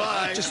off.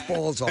 Bye-bye. It just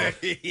falls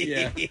off.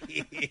 Yeah.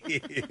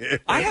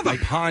 I have a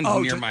pond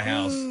near my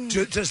house.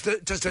 Does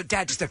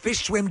the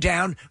fish swim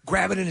down,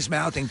 grab it in his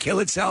mouth, and kill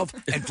itself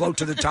and float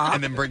to the top?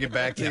 And then bring it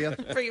back to you?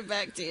 Bring it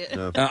back to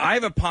you. I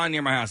have a pond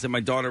near my house that my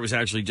daughter was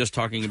actually just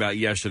talking about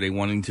yesterday,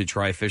 wanting to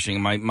try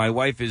fishing. My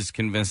wife is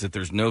convinced that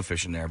there's no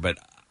fish in there, but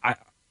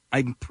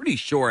I'm pretty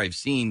sure I've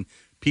seen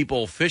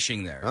people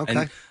fishing there. Okay.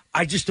 And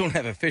I just don't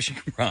have a fishing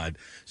rod.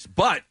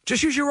 But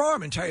just use your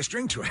arm and tie a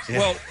string to it.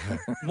 Well,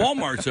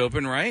 Walmart's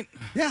open, right?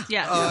 Yeah.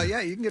 Yeah.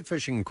 Yeah, you can get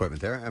fishing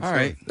equipment there. Absolutely. All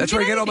right. That's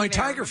where I get all my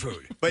tiger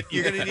food. But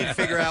you're going to need to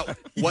figure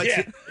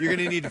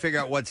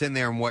out what's in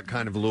there and what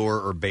kind of lure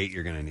or bait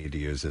you're going to need to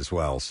use as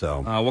well.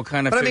 So, what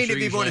kind of? But I fish mean, are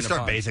if you want to usually in a start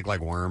pond? basic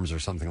like worms or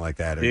something like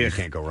that, Yeah. you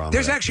can't go wrong.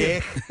 There's with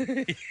actually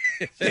that.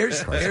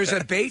 there's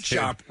a bait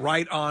shop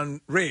right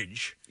on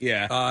Ridge.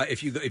 Yeah.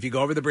 If you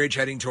go over the bridge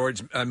heading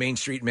towards Main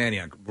Street,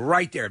 Manioc,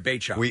 right there,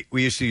 bait shop.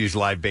 We used to use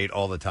live bait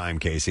all the time,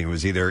 Casey. It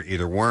was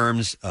either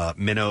worms,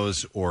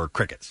 minnows, or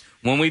crickets.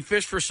 When we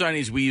fished for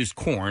sunnies, we used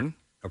corn.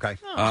 Okay.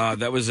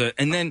 That was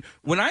and then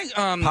when I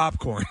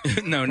popcorn.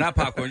 No, not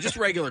popcorn, just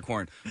regular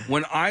corn.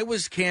 When I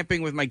was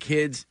camping with my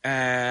kids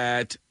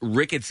at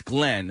Ricketts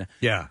Glen,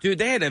 Yeah. dude,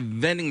 they had a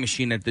vending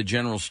machine at the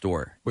general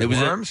store. With it was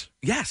worms?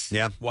 Yes.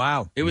 Yeah.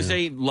 Wow. It was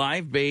a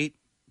live bait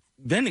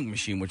vending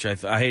machine, which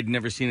I had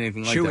never seen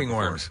anything like Chewing that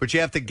before. worms. But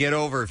you have to get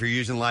over, if you're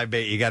using live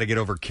bait, you got to get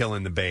over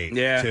killing the bait,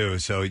 Yeah. too.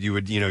 So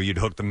you'd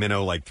hook the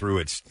minnow like through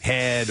its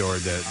head or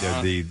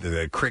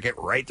the cricket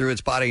right through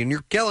its body, and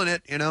you're killing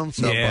it,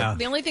 So, Yeah.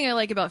 The only thing I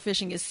like about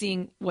fishing is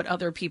seeing what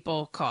other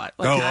people caught.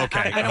 Oh, okay.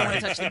 I don't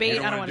want to touch the bait. You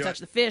don't I don't wanna want to do touch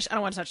the fish. I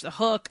don't want to touch the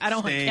hook. I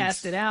don't want to Stinks.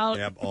 cast it out.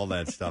 Yep, all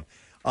that stuff.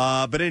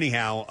 But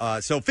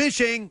anyhow, so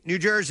fishing, New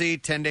Jersey,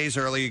 10 days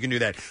early, you can do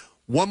that.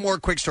 One more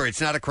quick story. It's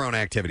not a Corona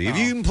activity. If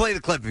you can play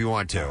the clip if you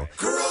want to.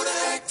 Corona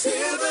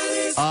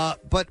activities.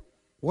 But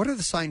what are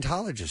the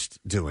Scientologists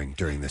doing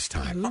during this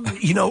time?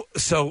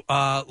 So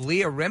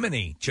Leah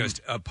Remini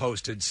just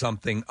posted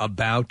something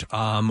about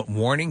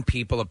warning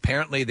people.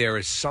 Apparently, there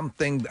is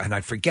something, and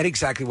I forget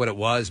exactly what it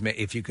was.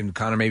 If you can,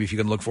 Connor, maybe if you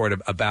can look for it,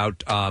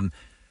 about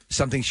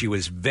something she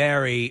was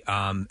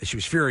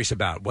furious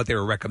about, what they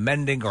were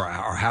recommending, or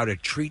how to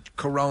treat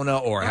Corona,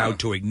 or how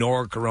to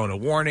ignore Corona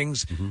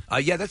warnings.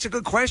 Yeah, that's a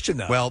good question,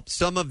 though. Well,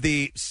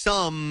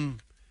 some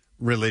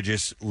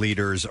religious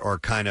leaders are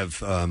kind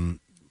of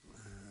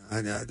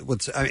and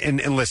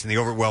listen, the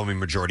overwhelming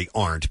majority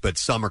aren't, but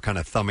some are kind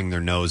of thumbing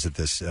their nose at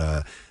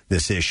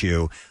this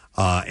issue,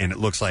 and it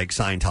looks like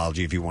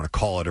Scientology, if you want to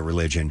call it a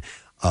religion,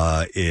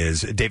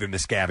 is David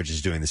Miscavige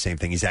is doing the same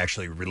thing. He's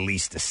actually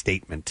released a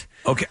statement.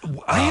 Okay,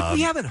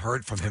 we haven't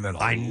heard from him in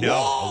a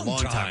long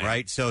time,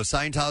 right? So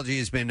Scientology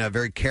has been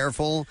very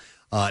careful,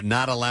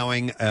 not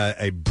allowing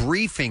a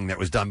briefing that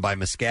was done by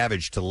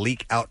Miscavige to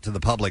leak out to the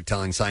public,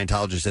 telling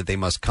Scientologists that they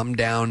must come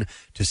down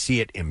to see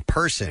it in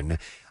person.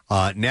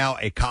 Now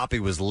a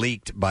copy was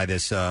leaked by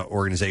this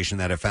organization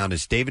that I found.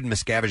 It's David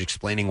Miscavige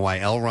explaining why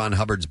L. Ron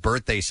Hubbard's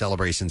birthday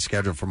celebration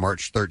scheduled for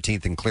March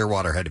 13th in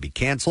Clearwater had to be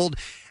canceled,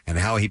 and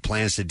how he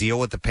plans to deal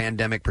with the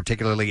pandemic,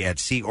 particularly at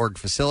Sea Org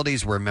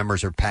facilities where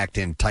members are packed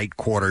in tight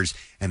quarters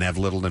and have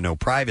little to no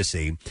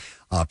privacy.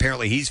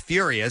 Apparently he's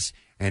furious,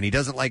 and he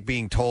doesn't like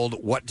being told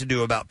what to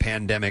do about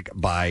pandemic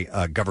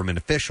by government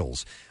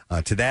officials.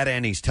 To that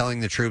end, he's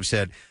telling the troops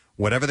that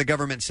whatever the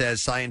government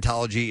says,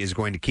 Scientology is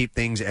going to keep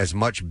things as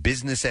much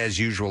business as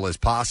usual as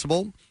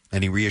possible.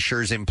 And he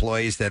reassures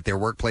employees that their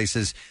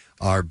workplaces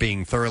are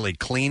being thoroughly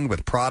cleaned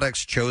with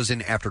products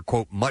chosen after,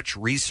 quote, much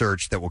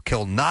research that will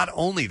kill not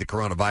only the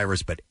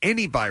coronavirus, but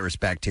any virus,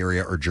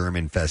 bacteria, or germ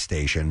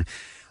infestation.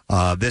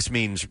 This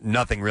means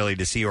nothing really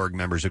to Sea Org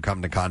members who come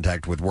into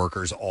contact with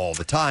workers all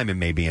the time and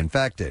may be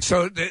infected.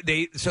 So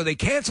they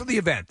canceled the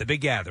event, the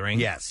big gathering.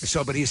 Yes.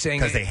 So, but he's saying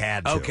because they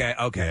had to. Okay.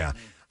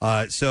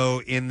 Yeah.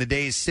 So in the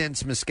days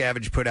since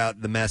Miscavige put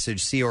out the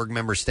message, Sea Org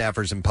members,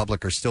 staffers, and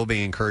public are still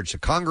being encouraged to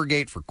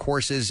congregate for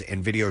courses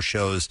and video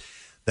shows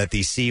that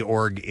the Sea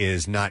Org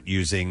is not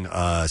using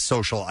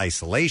social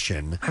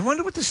isolation. I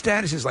wonder what the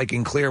status is like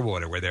in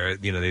Clearwater, where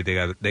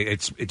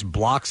it's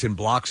blocks and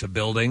blocks of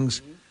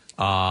buildings.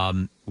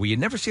 Where you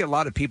never see a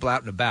lot of people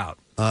out and about.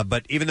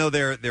 But even though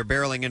they're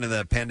barreling into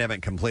the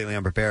pandemic completely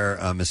unprepared,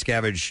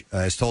 Miscavige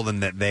has told them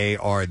that they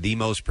are the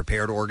most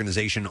prepared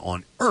organization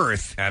on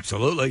Earth.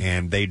 Absolutely.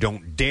 And they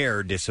don't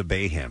dare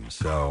disobey him.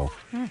 So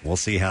we'll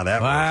see how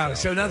that works out.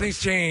 So nothing's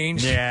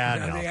changed.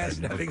 Yeah,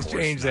 nothing's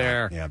changed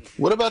there. Yeah.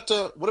 What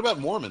about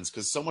Mormons?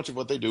 Because so much of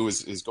what they do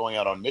is going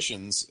out on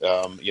missions,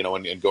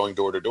 and going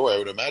door to door. I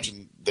would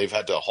imagine they've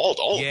had to halt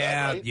all of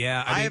that, right?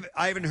 Yeah.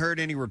 I haven't heard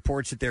any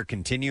reports that they're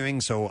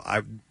continuing. So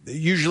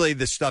usually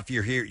the stuff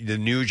the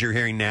news you're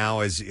hearing now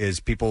is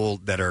people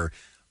that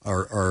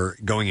are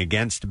going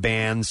against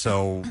bans.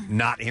 So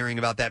not hearing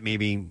about that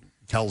maybe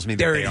tells me that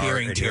they're they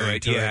adhering are to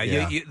it.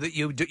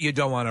 You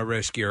don't want to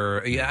risk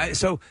your.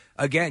 So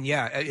again,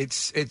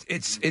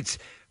 it's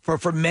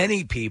for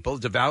many people,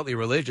 devoutly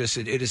religious,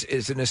 it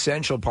is an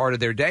essential part of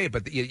their day.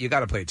 But you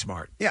got to play it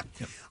smart. Yeah.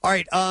 All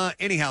right.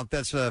 Anyhow,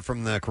 that's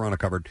from the Corona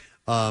cupboard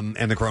and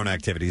the Corona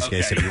activities. Okay.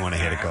 Case if you want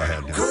to hit it, go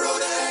ahead.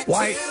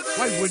 Why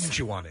wouldn't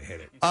you want to hit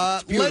it?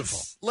 It's beautiful.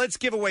 Let's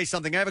give away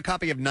something. I have a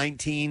copy of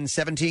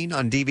 1917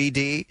 on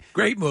DVD.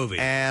 Great movie.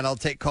 And I'll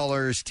take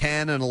callers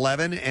 10 and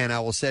 11, and I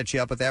will set you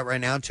up with that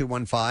right now.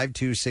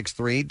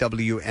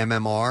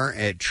 215-263-WMMR.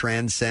 It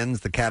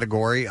transcends the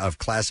category of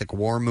classic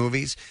war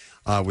movies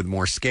with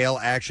more scale,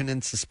 action,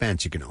 and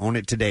suspense. You can own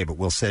it today, but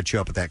we'll set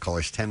you up with that.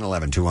 Callers 10 and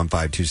 11,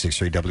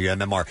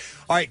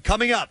 215-263-WMMR. All right,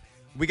 coming up,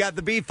 we got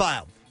the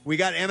B-File. We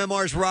got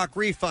MMR's Rock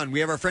Refund. We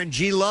have our friend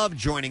G Love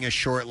joining us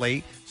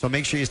shortly. So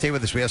make sure you stay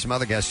with us. We have some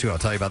other guests, too. I'll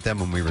tell you about them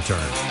when we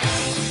return.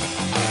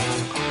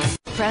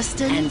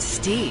 Preston and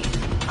Steve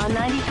on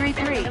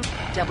 93.3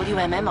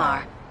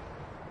 WMMR.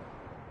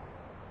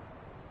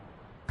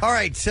 All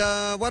right,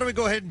 why don't we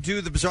go ahead and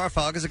do the Bizarre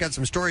File, because I got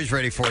some stories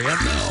ready for you.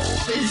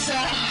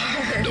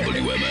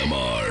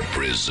 WMMR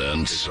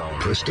presents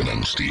Preston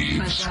and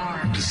Steve's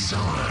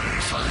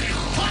Bizarre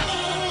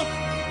File.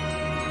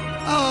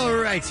 All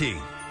righty.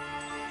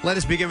 Let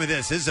us begin with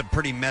this. This is a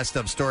pretty messed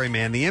up story,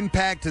 man. The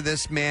impact of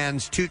this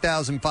man's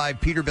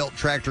 2005 Peterbilt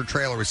tractor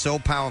trailer was so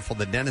powerful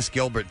that Dennis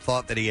Gilbert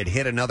thought that he had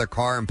hit another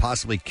car and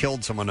possibly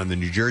killed someone on the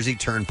New Jersey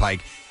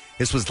Turnpike.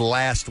 This was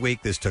last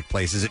week this took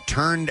place. As it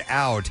turned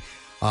out,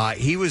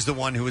 he was the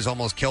one who was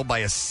almost killed by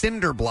a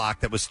cinder block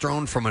that was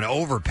thrown from an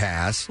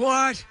overpass.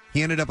 What?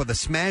 He ended up with a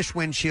smashed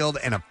windshield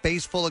and a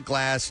face full of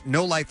glass.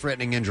 No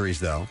life-threatening injuries,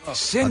 though. A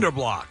cinder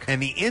block.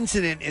 And the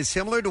incident is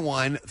similar to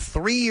one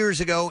 3 years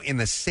ago in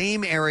the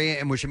same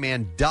area in which a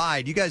man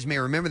died. You guys may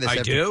remember this. I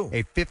do.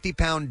 A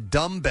 50-pound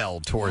dumbbell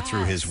tore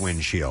through his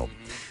windshield.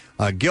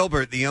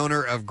 Gilbert, the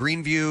owner of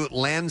Greenview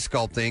Land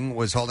Sculpting,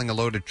 was hauling a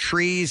load of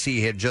trees.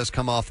 He had just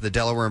come off the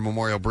Delaware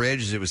Memorial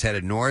Bridge as it was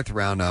headed north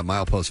around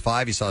milepost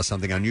 5. He saw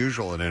something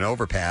unusual in an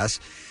overpass.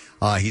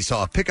 He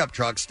saw a pickup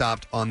truck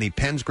stopped on the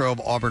Penns Grove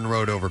Auburn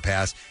Road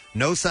overpass.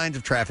 No signs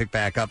of traffic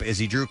backup. As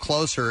he drew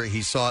closer,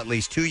 he saw at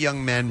least two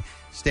young men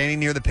standing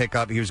near the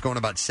pickup. He was going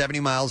about 70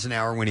 miles an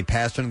hour when he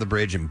passed under the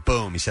bridge, and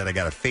boom, he said, I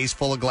got a face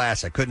full of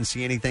glass. I couldn't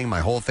see anything. My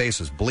whole face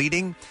was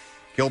bleeding.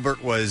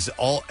 Gilbert was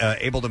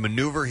able to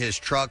maneuver his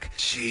truck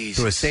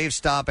to a safe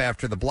stop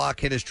after the block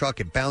hit his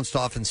truck. It bounced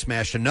off and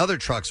smashed another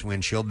truck's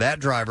windshield. That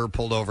driver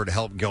pulled over to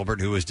help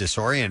Gilbert, who was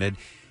disoriented.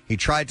 He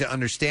tried to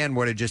understand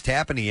what had just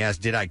happened. He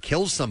asked, did I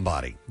kill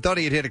somebody? Thought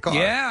he had hit a car.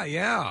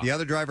 Yeah. The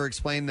other driver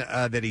explained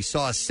that he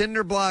saw a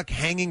cinder block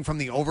hanging from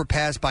the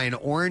overpass by an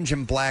orange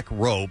and black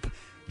rope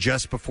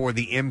just before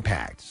the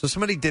impact. So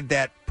somebody did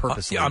that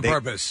purposely. On They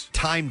purpose.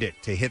 Timed it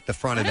to hit the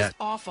front That of is that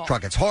awful.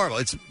 truck. It's horrible.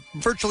 It's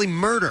virtually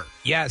murder.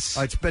 Yes.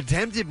 It's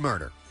attempted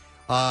murder.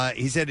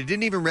 He said, it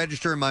didn't even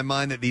register in my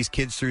mind that these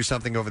kids threw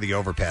something over the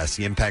overpass.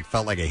 The impact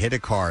felt like I hit a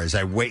car. As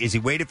he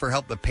waited for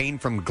help, the pain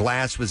from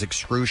glass was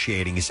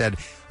excruciating. He said,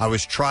 I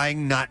was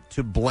trying not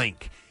to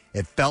blink.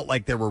 It felt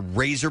like there were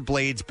razor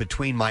blades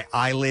between my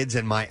eyelids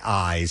and my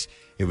eyes.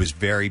 It was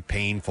very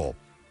painful.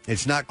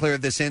 It's not clear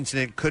if this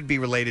incident could be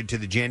related to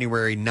the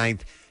January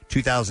 9th,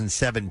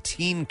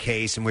 2017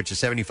 case in which a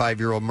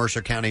 75-year-old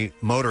Mercer County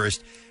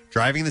motorist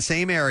driving the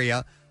same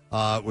area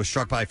was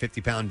struck by a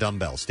 50-pound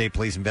dumbbell. State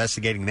police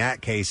investigating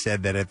that case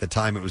said that at the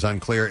time it was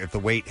unclear if the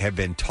weight had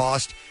been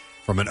tossed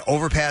from an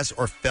overpass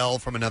or fell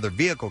from another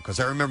vehicle,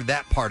 because I remember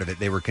that part of it.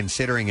 They were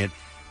considering it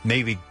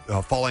maybe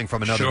falling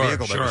from another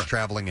vehicle that was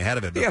traveling ahead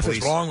of it. But Yes,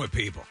 what's wrong with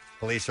people?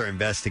 Police are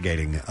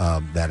investigating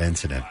that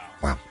incident.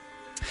 Wow.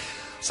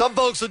 Some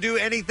folks will do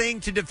anything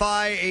to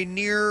defy a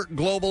near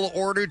global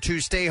order to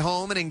stay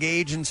home and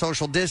engage in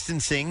social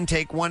distancing.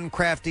 Take one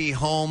crafty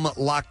home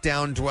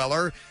lockdown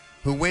dweller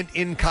who went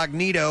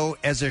incognito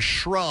as a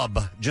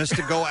shrub just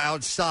to go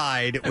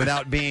outside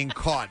without being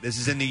caught. This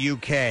is in the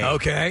UK.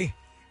 Okay.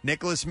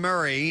 Nicholas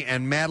Murray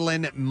and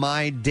Madeline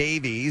Mai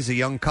Davies, a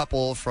young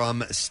couple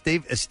from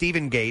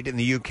Stephen Gate in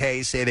the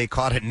UK, say they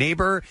caught a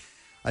neighbor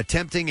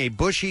attempting a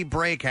bushy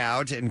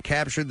breakout and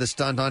captured the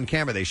stunt on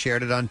camera. They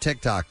shared it on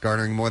TikTok,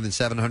 garnering more than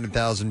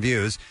 700,000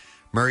 views.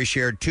 Murray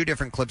shared two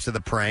different clips of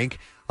the prank.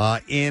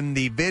 In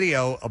the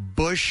video, a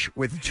bush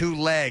with two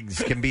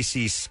legs can be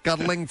seen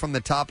scuttling from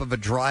the top of a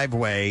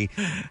driveway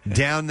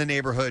down the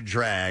neighborhood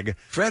drag.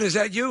 Fred, is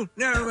that you?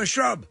 No, I'm a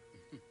shrub.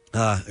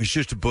 It's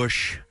just a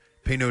bush.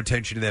 Pay no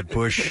attention to that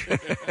bush.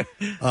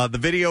 The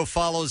video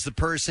follows the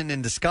person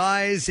in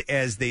disguise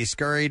as they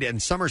scurried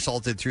and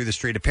somersaulted through the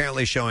street,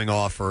 apparently showing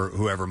off for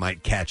whoever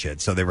might catch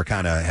it. So they were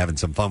kind of having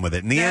some fun with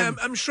it. In the end,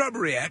 I'm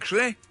shrubbery,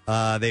 actually.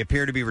 They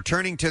appear to be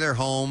returning to their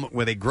home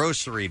with a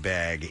grocery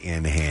bag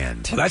in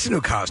hand. Well, that's a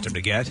new costume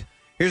to get.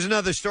 Here's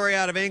another story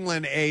out of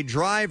England. A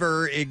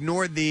driver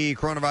ignored the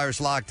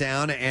coronavirus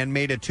lockdown and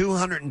made a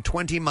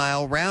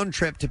 220-mile round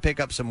trip to pick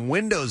up some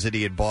windows that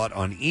he had bought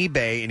on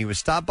eBay, and he was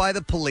stopped by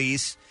the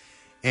police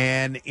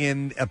And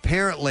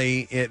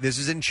this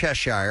is in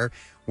Cheshire,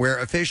 where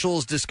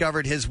officials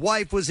discovered his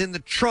wife was in the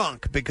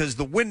trunk because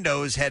the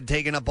windows had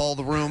taken up all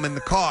the room in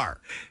the car.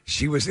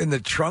 She was in the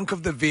trunk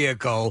of the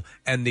vehicle,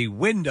 and the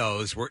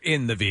windows were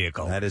in the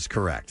vehicle. That is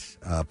correct.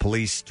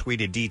 Police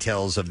tweeted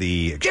details of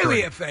the Do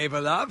me a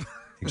favor, love.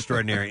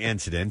 extraordinary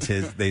incident.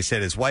 They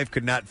said his wife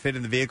could not fit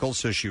in the vehicle,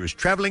 so she was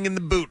traveling in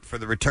the boot for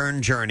the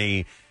return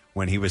journey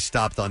when he was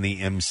stopped on the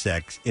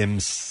M6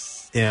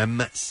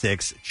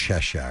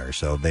 Cheshire.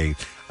 So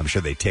I'm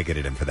sure they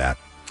ticketed him for that.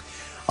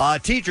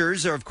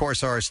 Teachers, of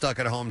course, are stuck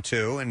at home,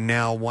 too, and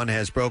now one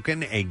has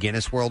broken a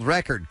Guinness World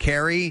Record.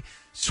 Carrie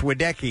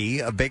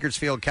Swidecki of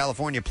Bakersfield,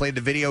 California, played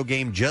the video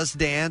game Just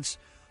Dance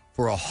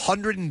for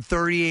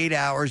 138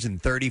 hours and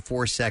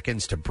 34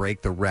 seconds to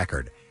break the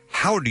record.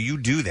 How do you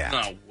do that?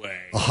 No way.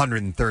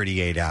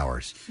 138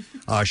 hours.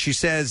 She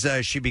says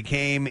she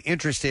became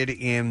interested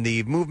in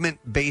the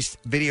movement-based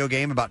video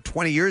game about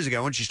 20 years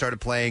ago when she started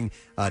playing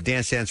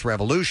Dance Dance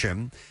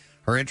Revolution.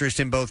 Her interest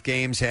in both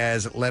games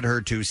has led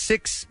her to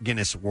 6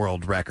 Guinness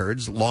World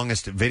Records: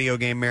 longest video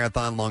game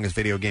marathon on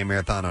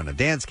a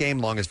dance game,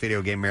 longest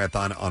video game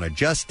marathon on a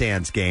Just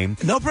Dance game.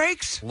 No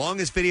breaks?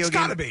 Longest video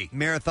game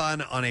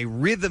marathon on a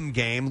rhythm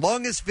game,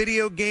 longest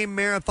video game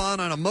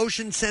marathon on a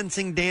motion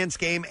sensing dance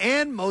game,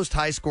 and most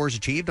high scores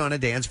achieved on a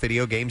dance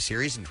video game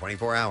series in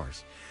 24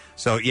 hours.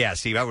 So, yeah,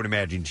 Steve, I would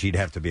imagine she'd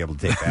have to be able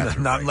to take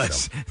bathroom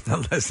Unless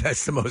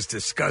that's the most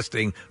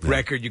disgusting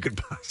record you could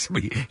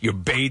possibly... You're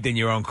bathed in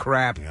your own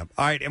crap. Yep.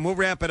 All right, and we'll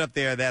wrap it up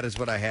there. That is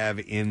what I have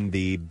in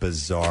the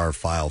bizarre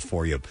file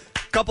for you.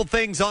 Couple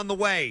things on the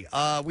way.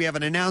 We have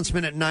an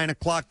announcement at 9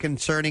 o'clock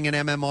concerning an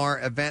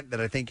MMR event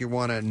that I think you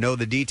want to know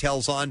the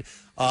details on.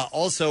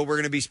 Also, we're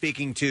going to be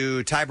speaking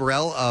to Ty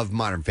Burrell of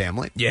Modern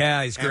Family.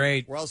 Yeah, he's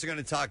great. We're also going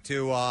to talk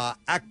to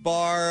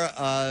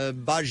Akbar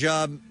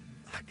Baja...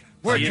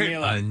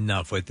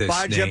 Enough with this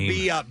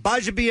name.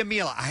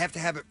 Bajabiamila. I have to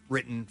have it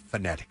written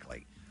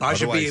phonetically.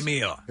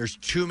 Bajabiamila. There's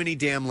too many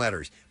damn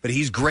letters. But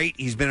he's great.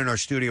 He's been in our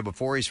studio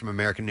before. He's from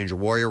American Ninja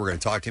Warrior. We're going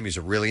to talk to him. He's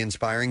a really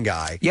inspiring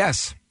guy.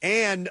 Yes.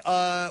 And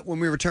when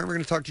we return, we're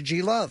going to talk to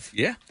G Love.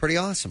 Yeah. Pretty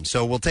awesome.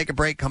 So we'll take a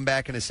break, come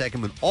back in a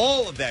second with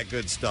all of that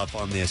good stuff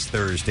on this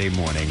Thursday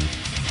morning.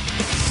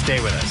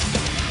 Stay with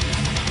us.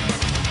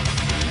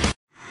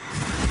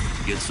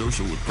 Get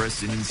social with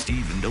Preston and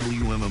Steve and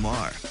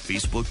WMMR.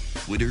 Facebook,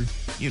 Twitter,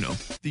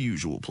 the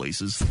usual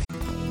places.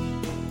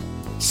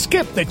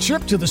 Skip the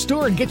trip to the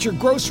store and get your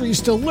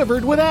groceries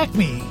delivered with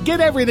Acme.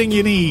 Get everything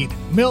you need.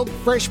 Milk,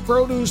 fresh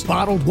produce,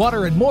 bottled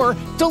water, and more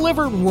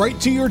delivered right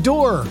to your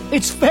door.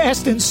 It's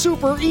fast and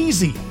super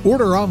easy.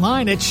 Order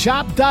online at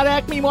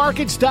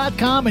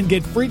shop.acmemarkets.com and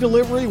get free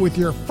delivery with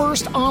your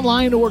first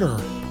online order.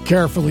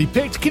 Carefully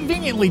picked,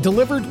 conveniently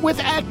delivered with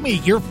Acme,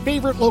 your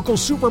favorite local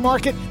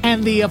supermarket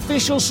and the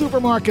official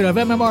supermarket of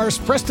MMR's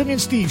Preston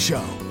and Steve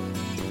Show.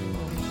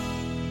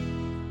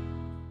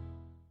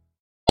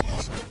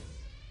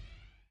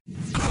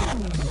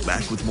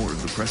 Back with more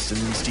of the Preston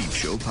and Steve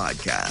Show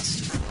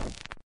podcast.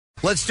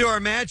 Let's do our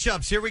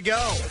matchups. Here we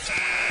go.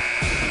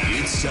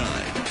 It's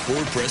time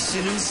for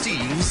Preston and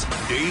Steve's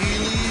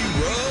Daily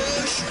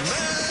Rush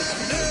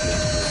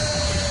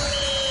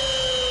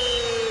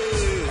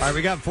All right,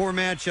 we got 4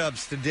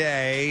 matchups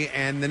today,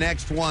 and the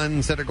next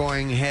ones that are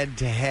going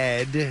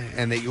head-to-head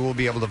and that you will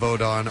be able to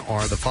vote on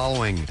are the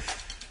following.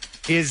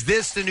 Is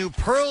this the new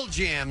Pearl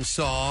Jam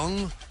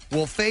song?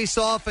 We'll face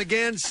off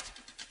against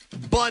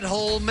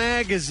Butthole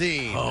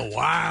Magazine. Oh,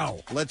 wow.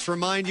 Let's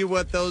remind you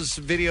what those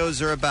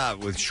videos are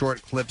about with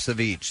short clips of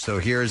each. So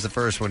here's the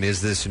first one.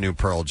 Is this a new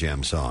Pearl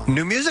Jam song?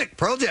 New music,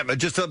 Pearl Jam,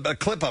 just a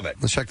clip of it.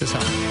 Let's check this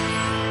out.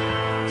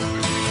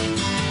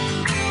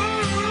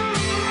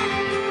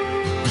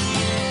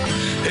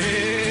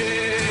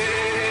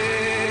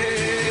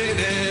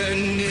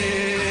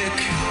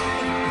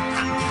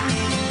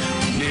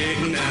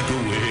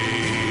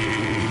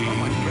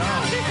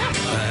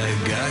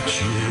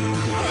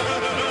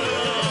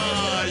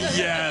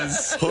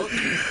 Hook,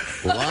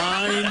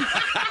 line,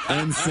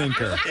 and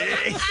sinker.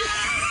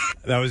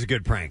 That was a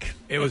good prank.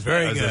 It was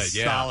very good. good. A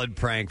solid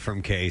prank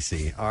from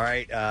Casey. All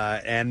right.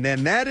 And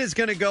then that is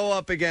going to go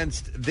up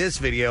against this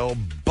video,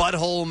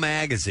 Butthole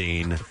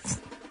Magazine.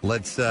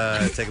 Let's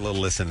take a little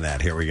listen to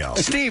that. Here we go.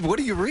 Steve, what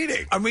are you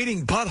reading? I'm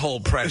reading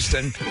Butthole,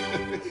 Preston.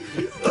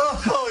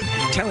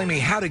 Telling me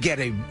how to get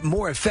a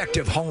more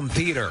effective home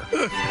theater.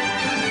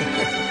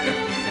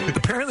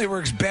 Apparently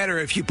works better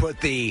if you put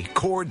the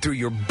cord through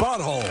your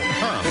butthole.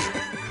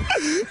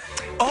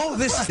 Oh,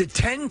 this is the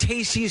 10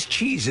 tastiest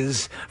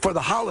cheeses for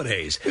the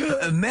holidays.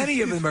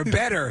 Many of them are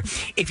better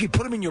if you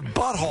put them in your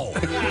butthole.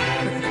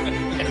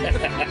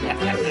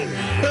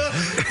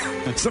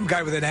 Some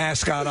guy with an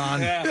ascot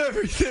on. Yeah.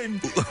 Everything.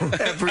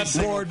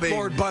 Lord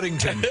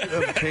Buddington.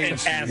 An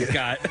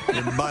ascot.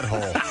 An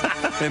butthole.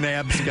 An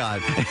abscot.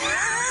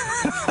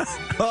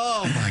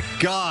 Oh, my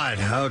God.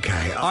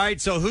 Okay. All right.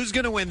 So who's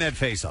going to win that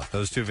face-off?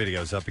 Those two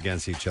videos up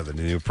against each other.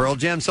 The new Pearl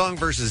Jam song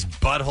versus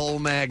Butthole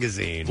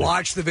Magazine.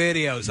 Watch the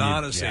videos,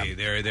 honestly.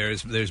 Yeah.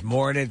 There's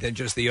more in it than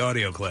just the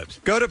audio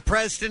clips. Go to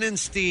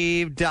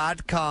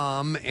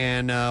PrestonandSteve.com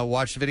and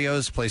watch the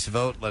videos. Place a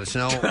vote. Let us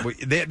know.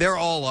 They're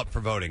all up for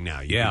voting now.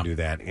 You can do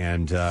that.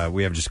 And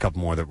we have just a couple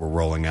more that we're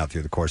rolling out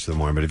through the course of the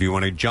morning. But if you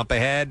want to jump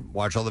ahead,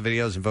 watch all the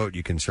videos and vote,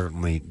 you can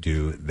certainly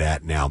do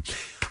that now.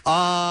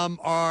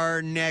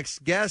 Our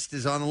next guest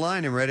is on the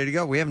line and ready to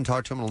go. We haven't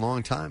talked to him in a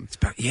long time.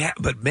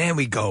 But man,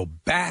 we go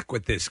back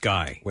with this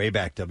guy. Way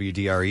back,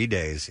 WDRE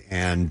days.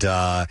 And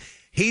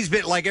he's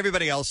been, like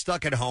everybody else,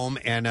 stuck at home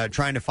and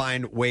trying to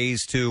find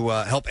ways to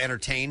help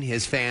entertain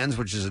his fans,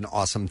 which is an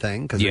awesome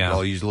thing because we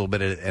all use a little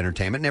bit of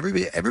entertainment.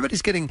 And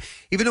everybody's getting,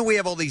 even though we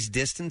have all these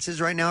distances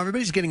right now,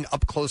 everybody's getting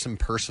up close and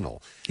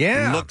personal.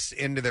 Yeah. Looks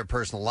into their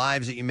personal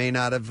lives that you may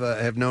not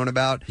have known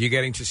about. You're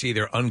getting to see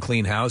their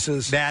unclean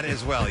houses. That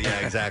as well.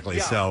 Yeah,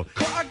 exactly. So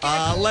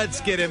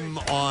let's get him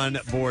on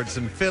board.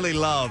 Some Philly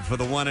love for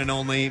the one and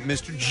only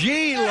Mr.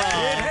 G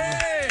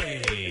Love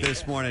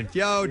this morning.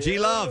 Yo, G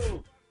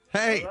Love.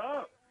 Hey.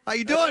 How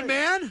you doing,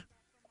 man?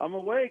 I'm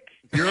awake.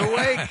 You're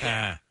awake.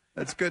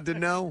 That's good to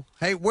know.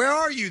 Hey, where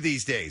are you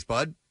these days,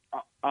 bud?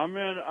 I'm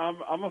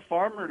a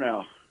farmer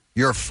now.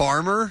 You're a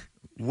farmer?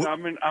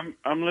 I'm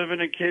living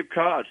in Cape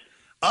Cod.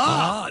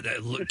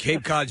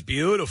 Cape Cod's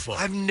beautiful.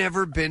 I've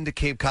never been to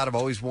Cape Cod. I've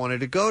always wanted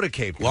to go to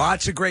Cape Cod.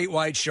 Lots of great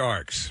white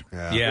sharks.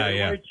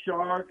 Yeah. White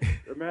shark.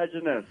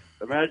 Imagine this.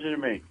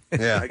 Imagine me.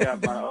 Yeah. I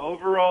got my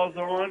overalls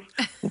on.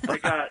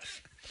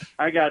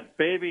 I got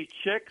baby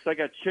chicks. I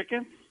got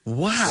chickens.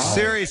 Wow.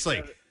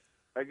 Seriously.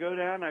 I go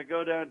down,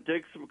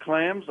 dig some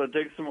clams, I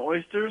dig some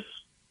oysters,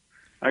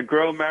 I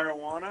grow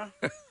marijuana.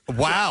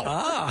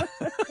 Wow.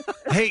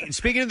 Hey,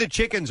 speaking of the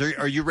chickens,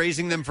 are you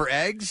raising them for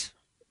eggs?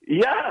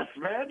 Yes,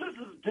 man, this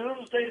is a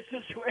doomsday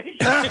situation.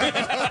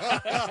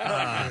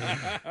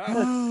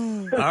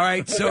 All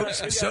right, so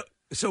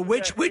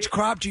which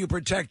crop do you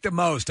protect the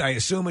most? I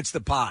assume it's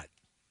the pot.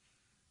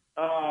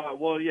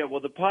 Well,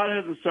 the pot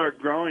hasn't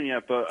started growing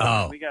yet, but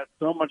we got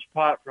so much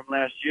pot from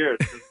last year.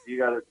 It's just, you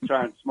got to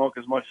try and smoke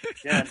as much as you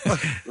can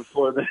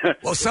before the.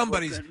 Well,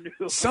 somebody's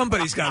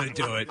got to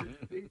do it.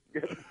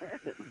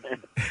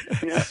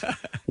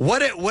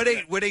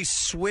 What a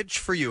switch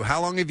for you.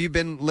 How long have you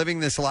been living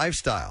this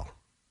lifestyle?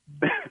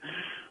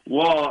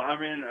 Well, I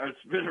mean,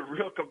 it's been a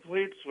real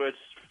complete switch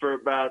for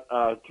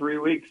about 3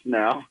 weeks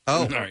now.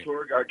 Oh, the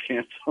tour got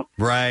canceled.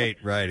 Right,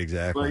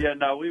 exactly. But yeah,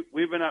 no,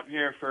 we've been up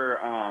here for.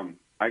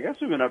 I guess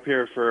we've been up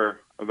here for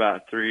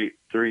about three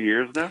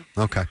years now.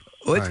 Okay.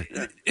 Well,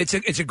 it's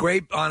a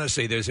great,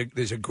 honestly, there's a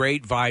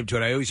great vibe to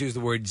it. I always use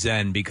the word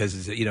zen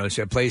because it's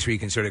a place where you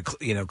can sort of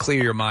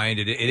clear your mind.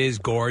 It is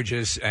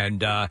gorgeous,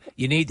 and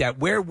you need that.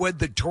 Where would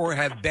the tour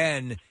have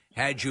been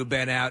had you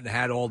been out and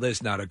had all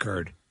this not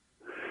occurred?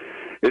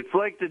 It's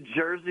like the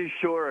Jersey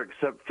Shore,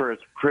 except for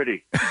it's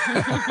pretty.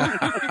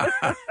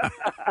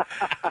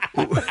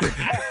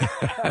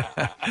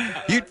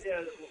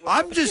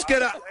 I'm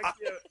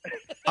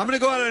gonna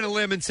go out on a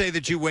limb and say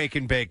that you wake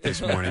and bake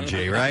this morning,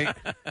 Jay. Right?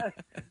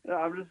 No,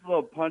 I'm just a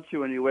little punchy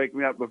when you wake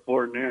me up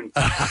before noon.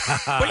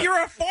 But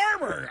you're a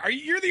farmer.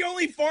 You're the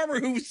only farmer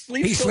who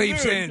sleeps. He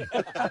sleeps noon. in.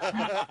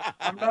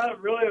 I'm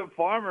not really a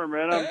farmer,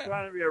 man. I'm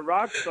trying to be a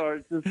rock star.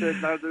 It's just that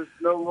now there's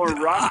no more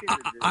rocking to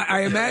do.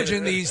 I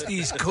imagine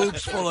these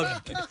coops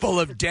full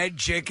of dead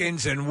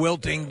chickens and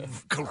wilting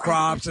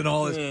crops and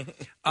all this.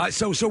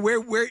 So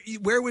where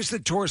was the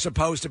tour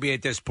supposed to be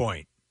at this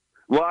point?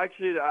 Well,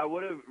 actually, I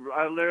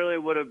literally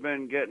would have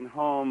been getting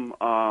home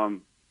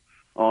on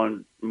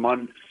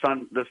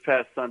this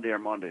past Sunday or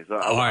Monday.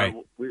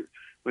 So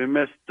we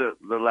missed the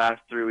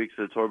last 3 weeks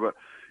of the tour, but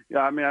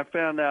yeah, I mean, I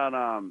found out.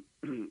 I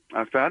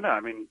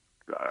mean,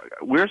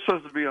 we're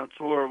supposed to be on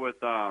tour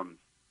with. Well,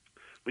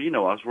 you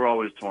know us, we're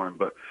always touring,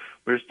 but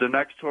the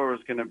next tour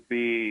was going to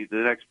be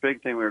the next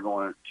big thing. We were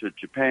going to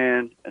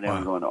Japan, and then we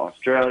were going to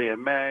Australia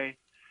in May.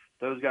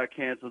 Those got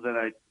canceled, and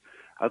I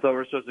thought we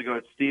were supposed to go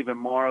with Steve and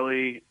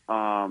Marley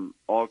all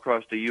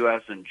across the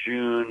U.S. in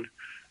June.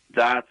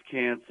 That's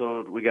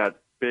canceled. We got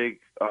big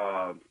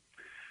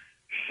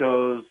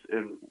shows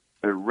in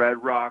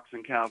Red Rocks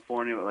in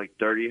California with like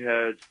Dirty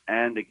Heads,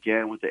 and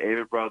again with the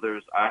Avett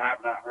Brothers. I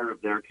have not heard if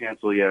they're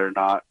canceled yet or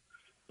not.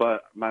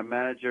 But my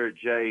manager,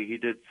 Jay, he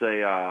did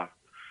say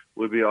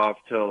we'll be off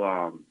till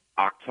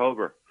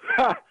October.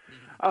 I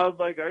was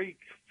like, are you...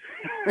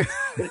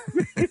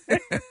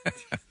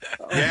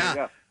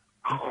 Yeah.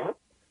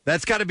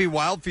 That's got to be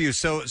wild for you.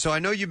 So I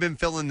know you've been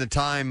filling the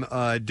time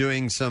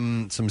doing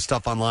some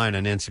stuff online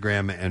on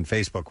Instagram and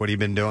Facebook. What have you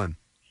been doing?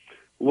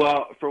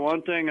 Well, for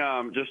one thing,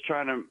 just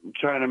trying to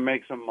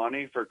make some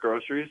money for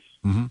groceries.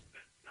 Mm-hmm.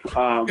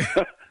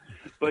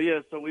 But yeah,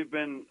 so we've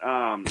been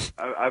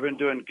I've been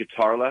doing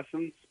guitar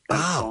lessons and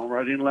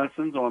songwriting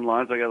lessons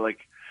online. So I got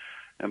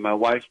and my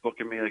wife's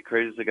booking me like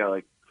crazy. So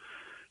I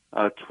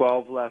got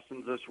 12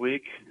 lessons this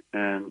week,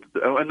 and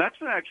that's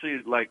been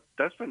actually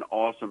that's been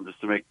awesome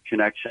just to make a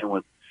connection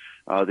with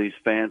these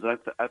fans. I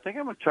think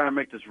I'm gonna try to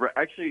make this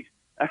actually.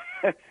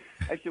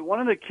 Actually, one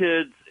of the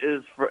kids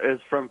is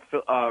from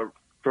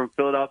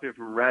Philadelphia,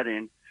 from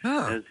Reading.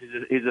 Oh.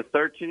 He's a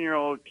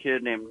 13-year-old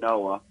kid named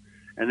Noah,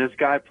 and this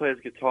guy plays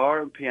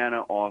guitar and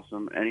piano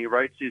awesome, and he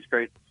writes these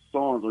great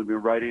songs. We've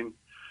been writing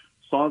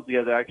songs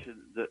together. Actually,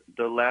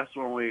 the last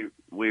one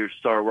we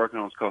started working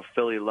on was called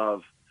Philly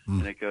Love,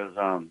 and it goes,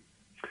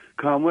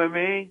 come with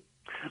me,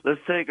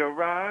 let's take a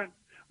ride.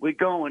 We're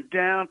going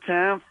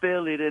downtown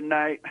Philly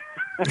tonight.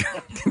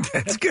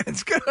 That's good.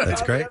 It's good.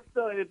 That's great.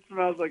 It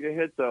smells like a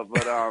hit though,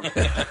 but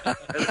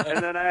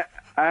and then I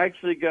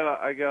actually go.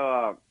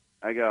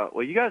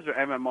 Well, you guys are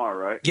MMR,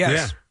 right?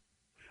 Yes.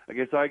 Yeah.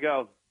 Okay, so I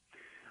go.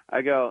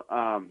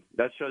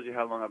 That shows you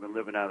how long I've been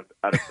living out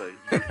of Philly.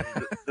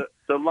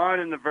 The line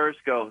in the verse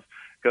goes,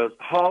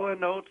 Hall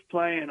 & Oates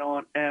playing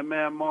on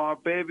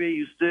MMR, baby.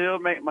 You still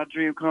make my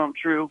dream come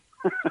true.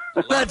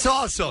 That's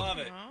awesome. Love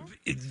it.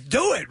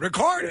 Do it.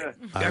 Record it.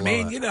 I I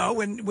mean, love it. you know,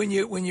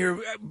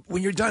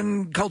 when you're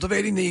done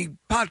cultivating the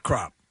pot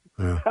crop.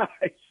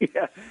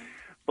 Yeah.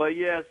 But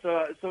yeah,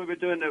 so we've been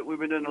doing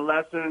the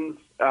lessons,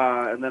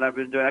 and then I've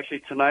been doing,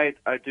 actually tonight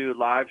I do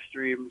live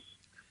streams.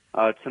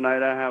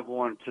 Tonight I have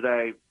one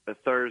today, a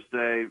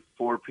Thursday,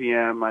 4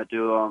 p.m. I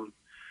do them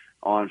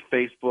on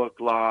Facebook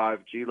Live,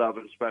 G Love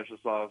and Special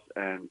Sauce,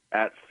 and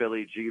at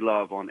Philly G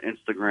Love on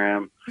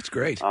Instagram. That's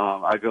great.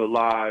 I go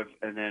live,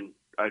 and then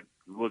I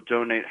will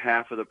donate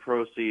half of the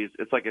proceeds.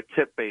 It's like a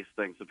tip-based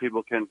thing, so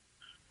people can,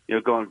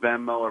 go on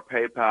Venmo or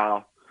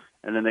PayPal,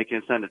 and then they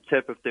can send a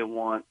tip if they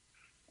want.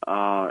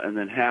 And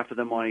then half of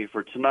the money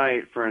for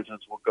tonight, for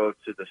instance, will go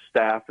to the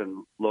staff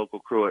and local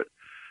crew at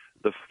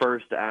the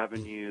First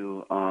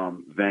Avenue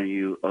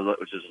venue,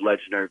 which is a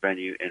legendary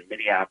venue in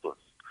Minneapolis.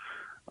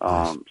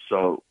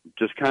 So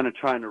just kind of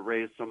trying to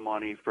raise some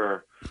money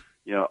for,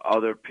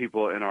 other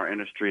people in our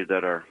industry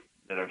that are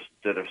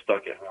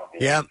stuck at home.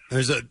 Yeah,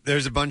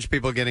 there's a bunch of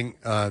people getting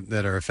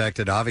that are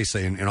affected,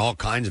 obviously, in all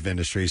kinds of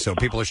industries. So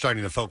people are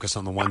starting to focus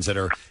on the ones that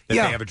they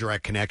have a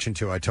direct connection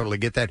to. I totally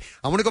get that.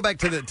 I want to go back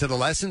to the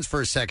lessons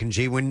for a second,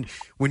 G. When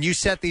you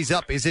set these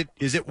up, is it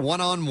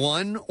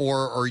 1-on-1,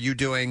 or are you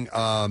doing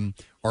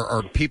or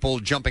are people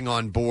jumping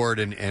on board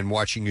and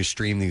watching you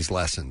stream these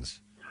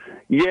lessons?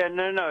 Yeah,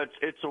 no,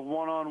 it's a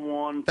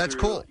one-on-one. That's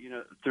cool.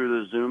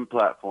 Through the Zoom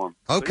platform.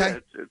 Okay,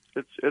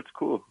 so it's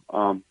cool.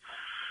 And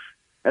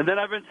then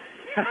I've been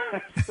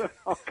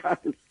all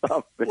kinds of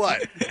stuff.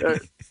 What?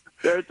 The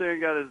other thing I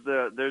got is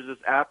there's this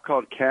app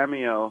called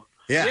Cameo.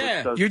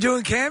 Yeah. You're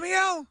doing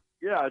Cameo?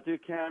 Yeah, I do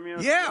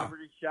Cameo. Yeah.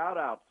 Celebrity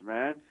shout-outs,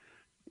 man.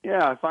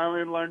 Yeah, I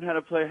finally learned how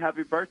to play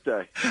Happy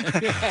Birthday.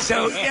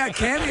 So,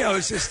 Cameo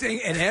is this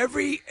thing, and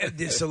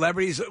the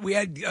celebrities, we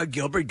had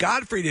Gilbert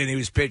Gottfried in, he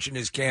was pitching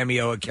his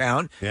Cameo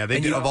account. Yeah, they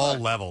do of all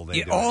levels.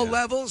 All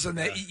levels, and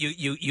that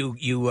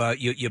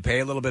you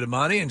pay a little bit of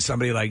money, and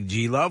somebody like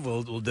G Love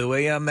will do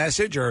a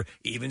message or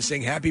even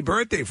sing Happy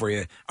Birthday for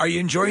you. Are you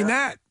enjoying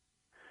that?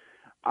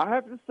 I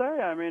have to say,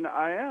 I mean,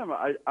 I am.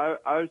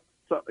 I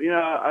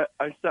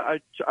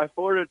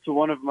forwarded it to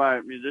one of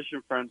my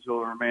musician friends who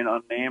will remain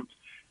unnamed.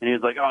 And he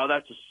was like, "Oh,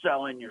 that's just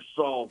selling your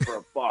soul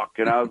for $1."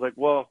 And I was like,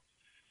 "Well,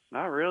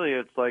 not really.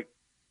 It's like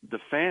the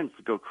fans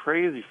go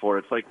crazy for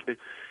it. It's like,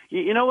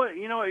 you know what?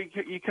 You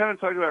kind of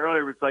talked about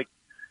earlier. It's like,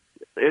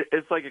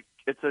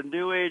 it's a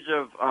new age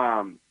of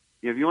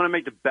if you want to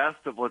make the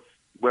best of where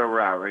we're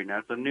at right now.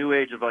 It's a new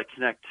age of like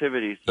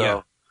connectivity.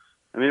 So,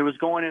 I mean, it was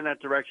going in that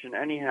direction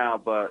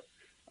anyhow. But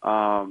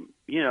as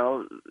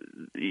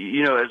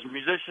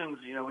musicians,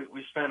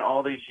 we spend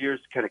all these years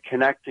kind of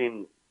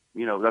connecting.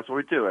 That's what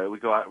we do, right? We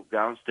go out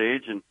on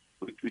stage and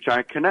we try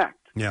and connect.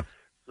 Yeah.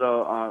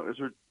 So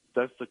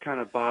that's the kind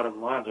of bottom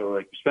line. So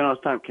we spend all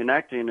this time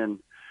connecting, and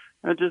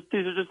these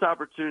are just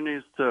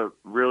opportunities to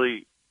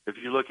really, if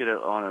you look at it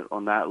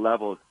on that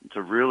level,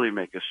 to really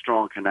make a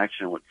strong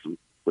connection with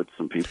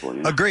some people.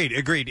 Agreed.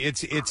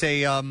 It's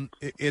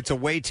a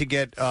way to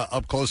get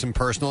up close and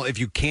personal. If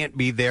you can't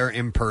be there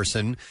in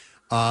person,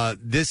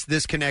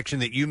 this connection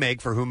that you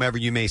make for whomever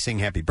you may sing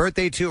happy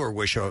birthday to or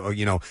wish,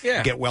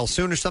 get well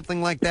soon or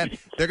something like that,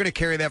 they're going to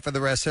carry that for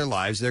the rest of their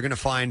lives. They're going to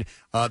find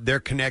their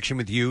connection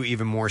with you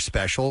even more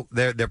special.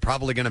 They're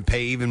probably going to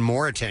pay even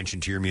more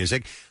attention to your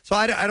music. So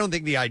I don't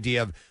think the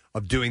idea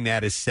of doing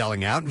that is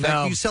selling out. In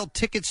fact, you sell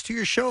tickets to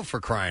your show, for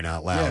crying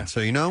out loud. Yeah.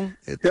 So,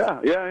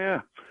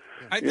 Yeah.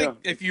 I think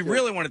if you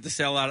really wanted to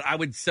sell out, I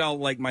would sell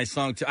like my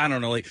song to, I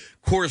don't know, like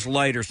Coors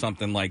Light or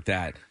something like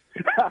that.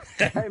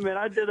 Hey, man,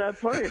 I did that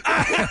for you.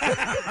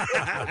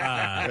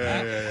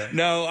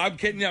 No, I'm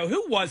kidding. No,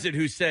 who was it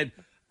who said,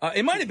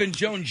 it might have been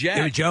Joan Jett.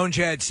 Yeah, Joan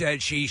Jett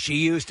said she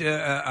used to,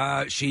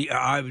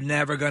 I'm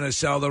never going to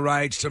sell the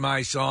rights to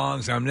my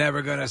songs. I'm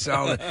never going to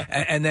sell it.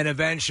 And then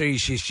eventually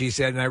she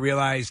said, and I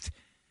realized,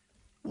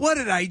 what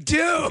did I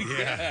do?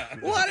 Yeah.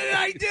 What did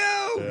I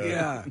do?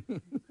 Yeah.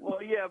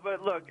 Well, yeah,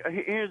 but look,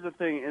 here's the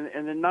thing.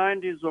 In the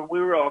 90s, when we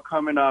were all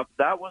coming up,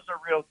 that was a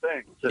real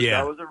thing.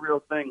 That was a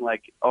real thing.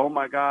 Like, oh,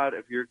 my God,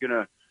 if you're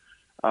going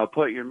to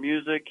put your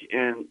music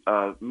in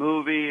a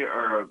movie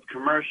or a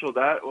commercial,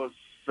 that was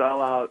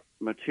sellout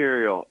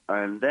material.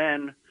 And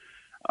then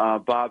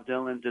Bob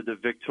Dylan did the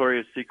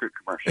Victoria's Secret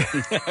commercial.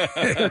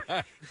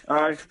 All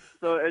right.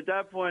 So at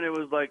that point, it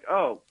was like,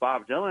 oh,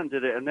 Bob Dylan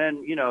did it, and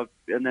then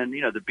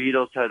the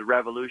Beatles had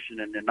Revolution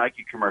and the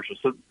Nike commercial.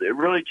 So it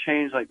really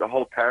changed like the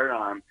whole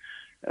paradigm,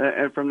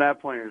 and from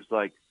that point, it was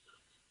like.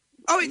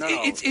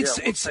 It's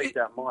take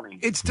that money.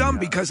 It's dumb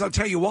because I'll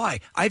tell you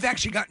why. I've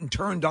actually gotten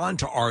turned on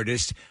to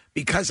artists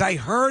because I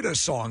heard a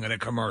song in a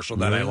commercial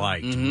that I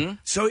liked. Mm-hmm.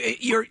 So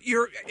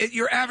you're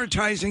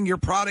advertising your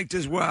product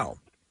as well.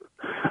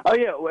 Oh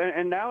yeah,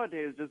 and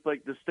nowadays it's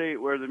like the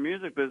state where the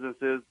music business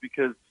is,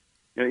 because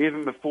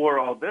even before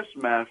all this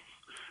mess,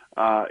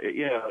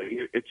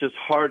 it's just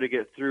hard to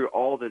get through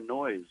all the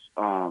noise.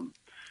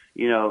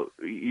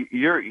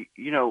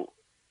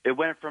 It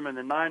went from in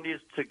the 90s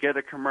to get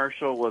a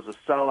commercial was a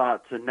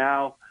sellout to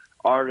now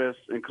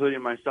artists,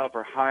 including myself,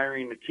 are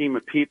hiring a team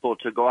of people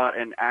to go out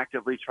and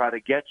actively try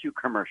to get you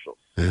commercials.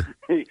 You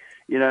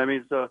know what I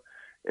mean? So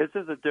it's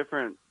just a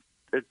different,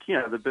 the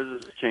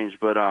business has changed.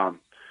 But,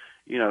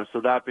 so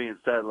that being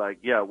said, like,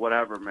 yeah,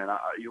 whatever, man.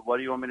 What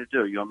do you want me to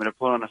do? You want me to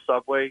put on a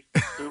Subway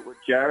suit with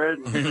Jared?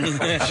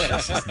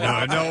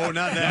 No,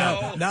 not that.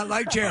 No, not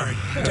like Jared.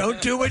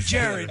 Don't do what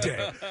Jared did.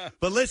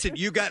 But listen,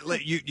 you got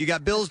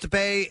bills to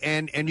pay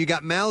and you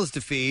got mouths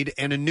to feed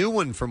and a new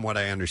one, from what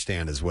I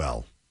understand, as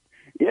well.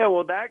 Yeah,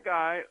 well, that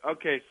guy.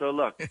 Okay, so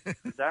look,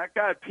 that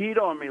guy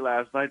peed on me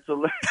last night.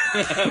 So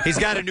he's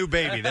got a new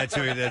baby. That's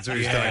what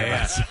he's talking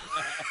about.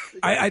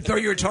 I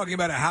thought you were talking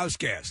about a house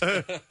guest.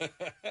 I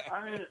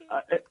mean,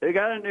 I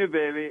got a new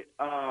baby.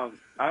 I'm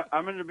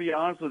going to be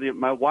honest with you.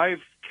 My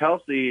wife,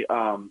 Kelsey,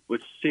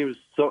 which feels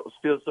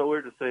so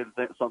weird to say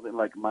something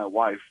like my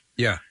wife.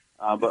 Yeah.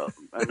 But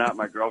not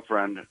my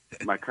girlfriend,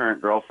 my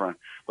current girlfriend.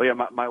 But yeah,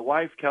 my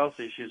wife,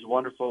 Kelsey, she's a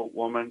wonderful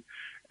woman,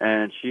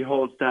 and she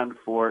holds down the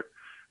fort.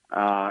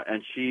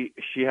 And she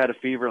had a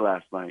fever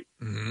last night.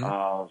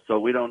 Mm-hmm. So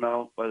we don't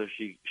know whether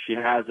she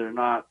has it or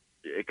not.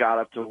 It got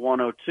up to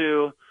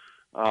 102.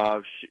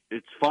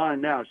 It's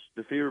fine now.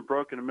 The fever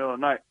broke in the middle of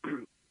the night,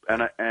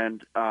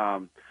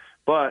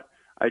 but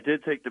I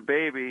did take the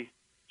baby.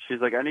 She's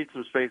like, I need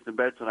some space in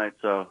bed tonight,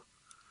 so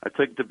I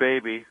took the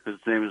baby, whose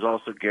name is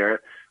also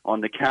Garrett,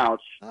 on the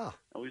couch. Oh.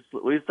 And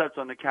we slept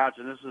on the couch,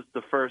 and this was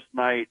the first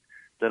night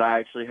that I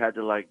actually had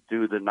to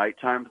do the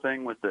nighttime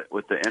thing with the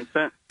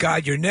infant.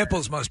 God, your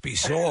nipples must be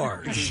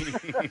sore. Yes.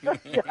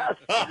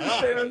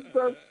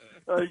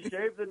 I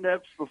shaved the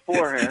nips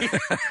beforehand.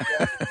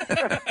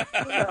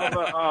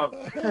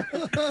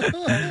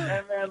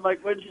 And then,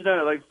 when you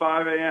know,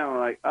 5 a.m., I'm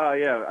like, oh,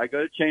 yeah, I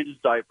go to change his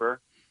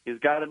diaper. He's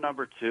got a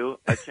number 2.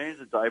 I change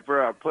the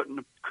diaper. I put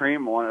the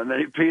cream on, and then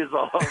he pees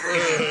all over.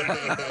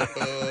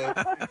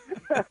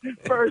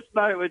 First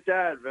night with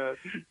Dad, man.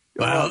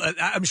 Well,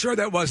 I'm sure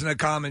that wasn't a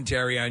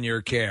commentary on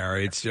your care.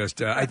 It's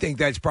just, I think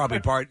that's probably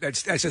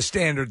that's a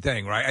standard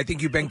thing, right? I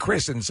think you've been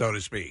christened, so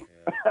to speak.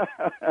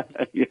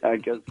 Yeah, I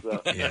guess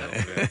so.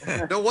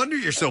 Yeah. No wonder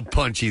you're so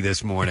punchy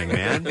this morning,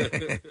 man. We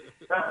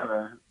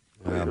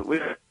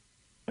got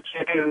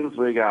chickens,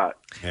 we got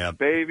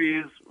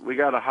babies, we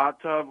got a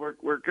hot tub.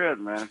 We're good,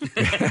 man.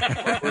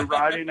 We're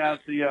riding out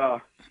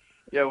the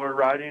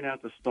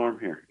storm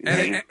here.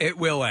 And it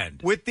will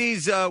end. With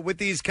these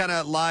kind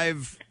of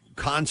live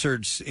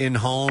concerts in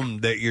home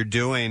that you're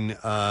doing,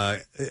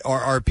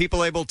 are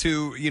people able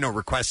to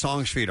request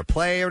songs for you to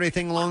play or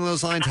anything along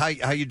those lines? How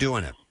you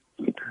doing it?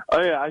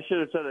 Oh yeah, I should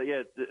have said it.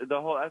 Yeah,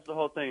 that's the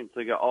whole thing.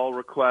 To get all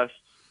requests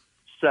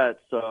set.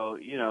 So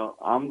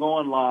I'm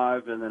going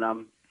live, and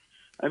then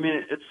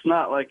it's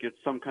not like it's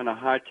some kind of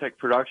high tech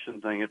production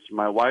thing. It's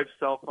my wife's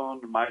cell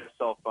phone, my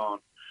cell phone,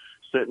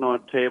 sitting on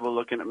a table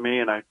looking at me,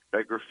 and I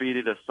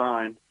graffitied a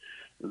sign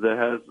that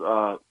has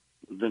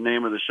the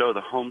name of the show,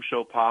 the Home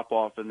Show Pop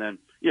Off, and then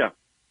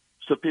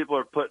so people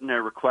are putting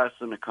their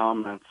requests in the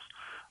comments,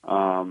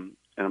 and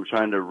I'm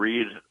trying to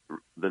read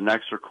the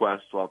next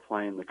request while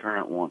playing the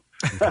current one.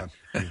 But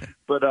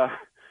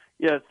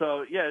it's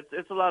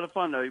a lot of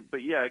fun though.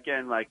 But yeah,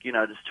 again,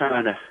 just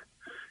trying to.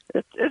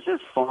 It's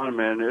just fun,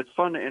 man. It's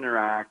fun to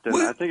interact, and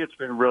I think it's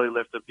been really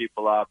lifting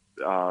people up.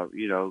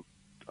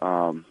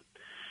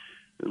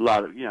 A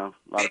lot of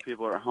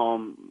people are at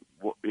home,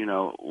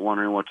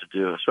 wondering what to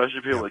do,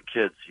 especially people with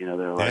kids.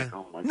 They're like,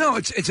 oh my God. No,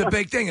 it's a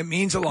big thing. It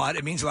means a lot.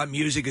 It means a lot.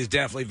 Music is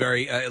definitely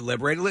very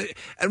liberating.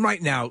 And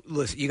right now,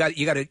 listen,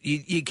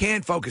 you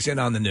can't focus in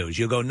on the news.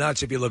 You'll go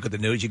nuts if you look at the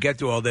news. You get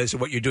through all this,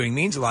 and what you're doing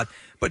means a lot.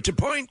 But a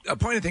point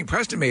I think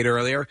Preston made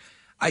earlier,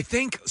 I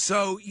think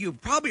so. You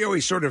probably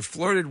always sort of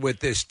flirted with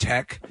this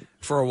tech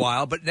for a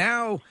while, but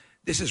now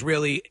this is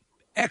really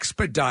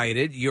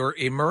expedited your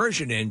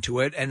immersion into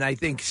it, and I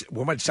think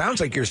it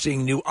sounds like you're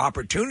seeing new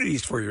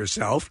opportunities for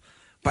yourself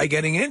by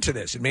getting into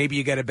this. And maybe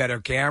you get a better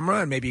camera,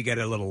 and maybe you get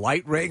a little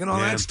light rig and all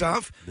that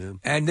stuff. Yeah.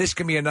 And this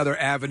can be another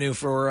avenue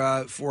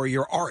for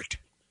your art.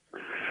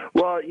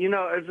 Well,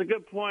 it's a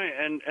good point,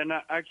 and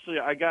actually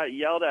I got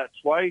yelled at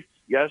twice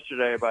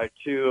yesterday by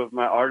 2 of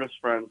my artist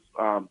friends.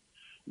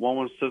 One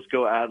was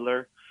Cisco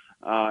Adler,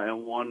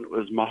 and one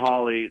was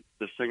Mahali,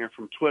 the singer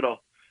from Twiddle.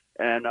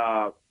 And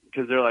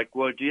because they're like,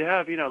 well, do you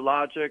have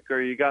Logic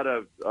or you got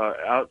a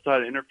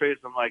outside interface?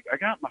 I'm like, I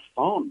got my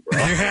phone, bro.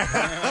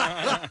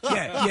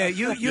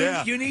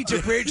 You need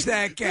to bridge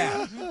that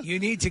gap. You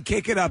need to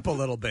kick it up a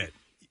little bit.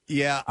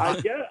 Yeah, I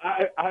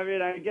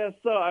guess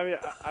so. I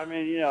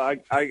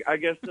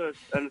guess so,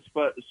 and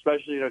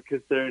especially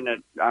considering that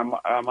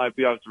I might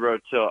be off the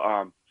road till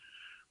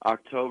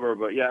October,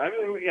 but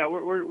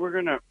we're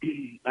gonna.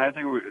 I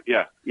think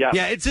yeah.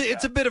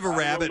 It's a bit of a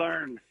rabbit.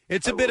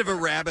 It's a bit of a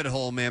rabbit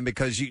hole, man,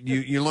 because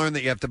you learn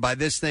that you have to buy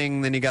this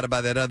thing, then you got to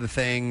buy that other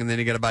thing, and then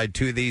you got to buy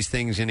 2 of these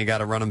things, and you got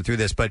to run them through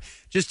this. But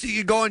just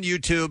you go on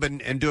YouTube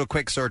and do a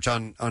quick search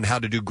on how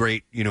to do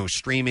great,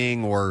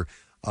 streaming or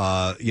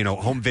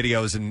home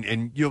videos,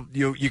 and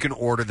you can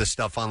order the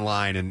stuff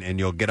online and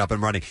you'll get up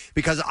and running.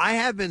 Because I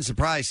have been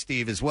surprised,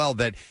 Steve, as well,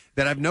 that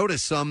I've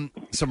noticed some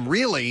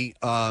really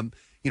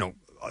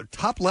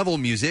top level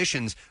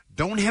musicians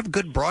don't have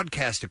good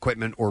broadcast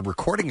equipment or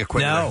recording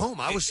equipment at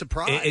home. I was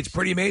surprised. It's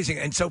pretty amazing.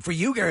 And so for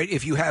you, Garrett,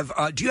 if you have,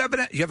 do you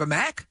have a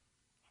Mac?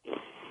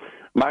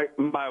 My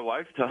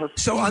wife does.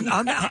 So on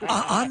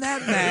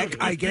that Mac,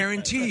 I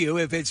guarantee you,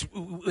 if it's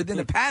within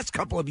the past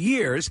couple of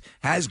years,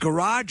 has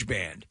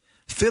GarageBand.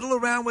 Fiddle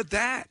around with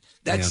that.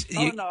 That's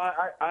I'm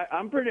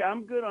good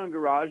on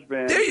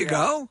GarageBand. There you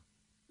go.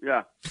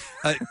 Yeah.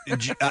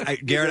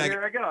 Garrett,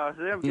 here I go.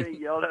 See, I'm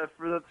getting yelled at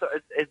for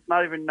it's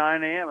not even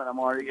 9 a.m. and I'm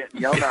already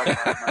getting yelled at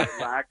for my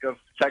lack of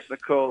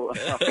technical.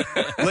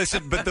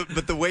 Listen,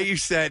 but the way you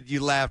said,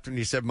 you laughed when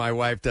you said my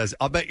wife does.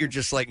 I'll bet you're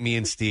just like me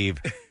and Steve.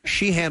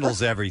 She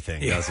handles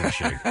everything, doesn't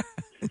she?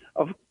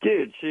 Oh,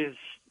 dude, she's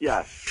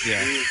yes.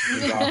 Yeah.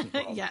 She's awesome.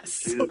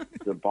 Yes. She's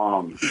the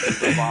bomb. She's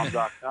the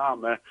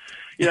bomb.com, man.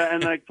 Yeah,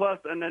 and plus,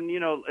 and then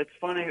it's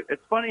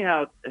funny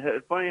how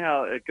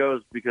it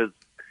goes because.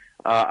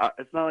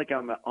 It's not like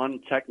I'm an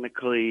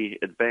untechnically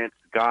advanced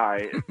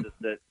guy. It's just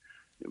that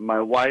my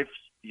wife's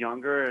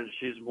younger and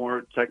she's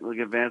more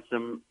technically advanced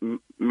than me.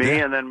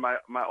 Yeah. And then my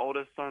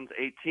oldest son's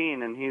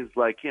 18 and he's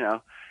like,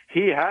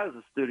 he has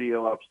a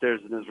studio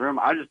upstairs in his room.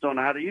 I just don't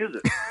know how to use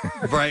it.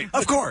 Right.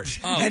 Of course.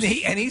 And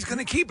he's going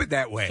to keep it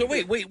that way. So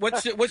wait,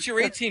 what's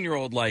your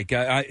 18-year-old like?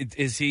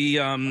 Is he?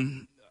 I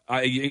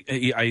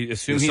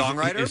assume he's a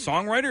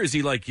songwriter. Is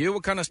he like you?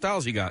 What kind of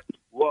styles he got?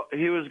 Well,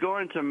 he was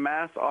going to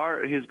mass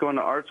art. He's going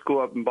to art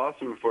school up in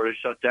Boston before they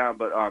shut down.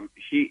 But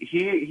he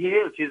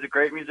is. He's a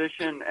great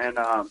musician, and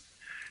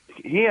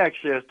he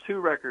actually has 2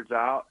 records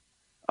out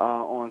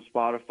on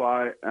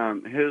Spotify.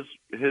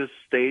 His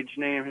stage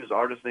name, his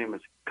artist name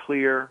is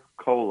Clear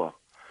Cola.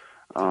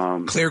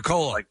 Clear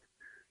Cola.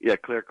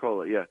 Clear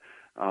Cola. Yeah,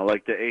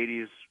 like the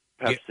 '80s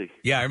Pepsi.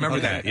 Yeah, I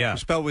remember that. Yeah,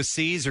 spelled with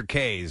C's or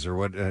K's or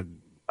what?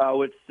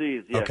 With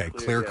C's. Yeah, okay,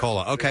 Clear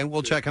Cola. Okay,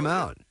 we'll check him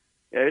out.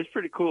 Yeah, it's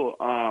pretty cool.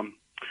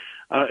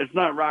 It's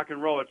not rock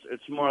and roll.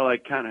 It's more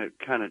like kind of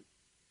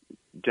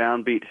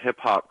downbeat hip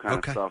hop kind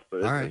of stuff.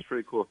 But it's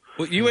pretty cool.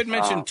 Well, you had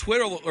mentioned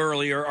Twitter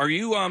earlier. Are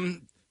you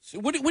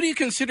what do you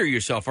consider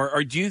yourself?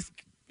 Or do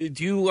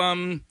you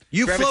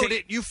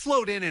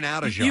float in and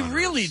out of genres. You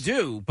really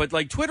do. But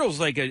like Twitter's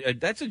like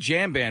that's a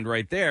jam band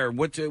right there.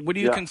 What do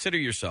you consider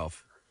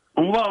yourself?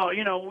 Well,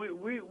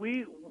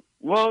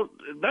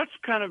 that's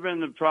kind of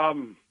been the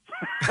problem.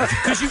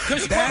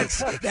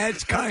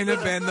 That's kind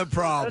of been the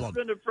problem. That's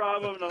been the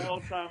problem the whole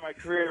time of my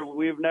career.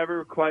 We've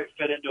never quite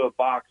fit into a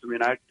box. I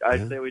mean,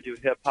 I'd say we do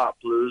hip hop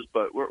blues,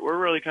 but we're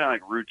really kind of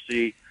like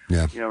rootsy,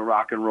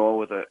 rock and roll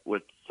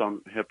with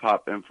some hip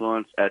hop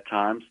influence at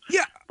times.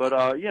 Yeah, but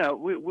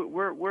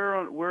we're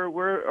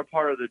a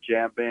part of the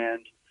jam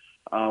band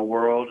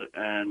world,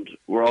 and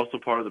we're also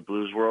part of the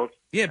blues world.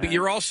 Yeah, but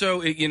you're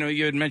also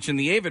you had mentioned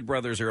the Avett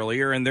Brothers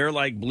earlier, and they're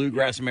like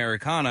bluegrass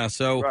Americana,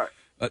 so. Right.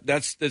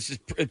 That's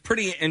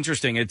pretty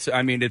interesting. It's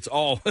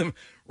all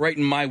right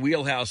in my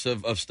wheelhouse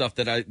of stuff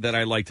that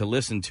I like to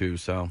listen to.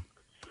 So,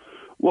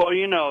 well,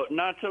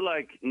 not to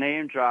like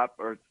name drop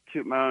or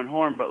toot my own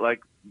horn, but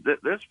like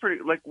that's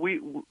pretty. Like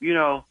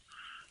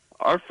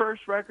our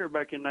first record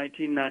back in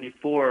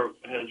 1994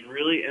 has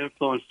really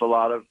influenced a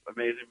lot of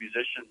amazing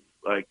musicians.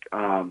 Like,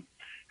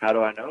 how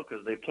do I know?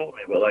 Because they've told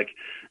me. But like,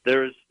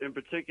 there's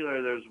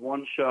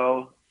one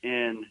show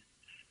in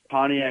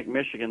Pontiac,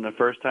 Michigan, the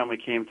first time we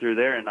came through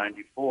there in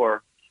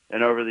 '94,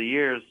 and over the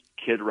years,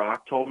 Kid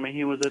Rock told me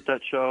he was at that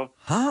show.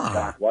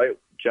 Huh.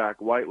 Jack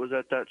White was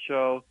at that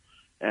show,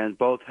 and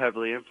both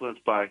heavily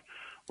influenced by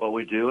what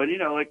we do. And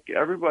like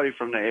everybody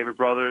from the Avett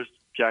Brothers,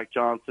 Jack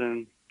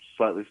Johnson,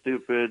 Slightly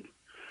Stupid,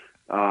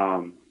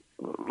 a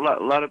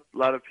lot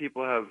of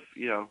people have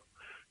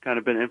kind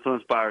of been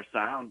influenced by our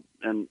sound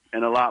and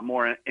a lot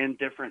more in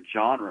different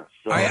genres.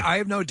 So. I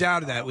have no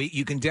doubt of that.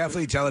 You can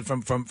definitely tell it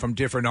from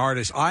different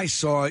artists. I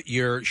saw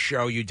your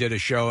show. You did a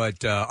show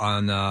at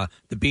on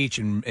the beach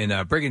in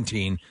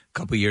Brigantine a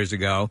couple years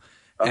ago,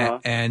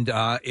 and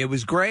it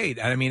was great.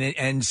 I mean,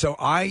 and so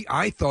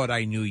I thought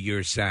I knew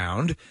your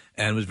sound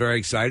and was very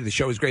excited. The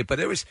show was great, but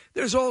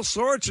there's all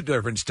sorts of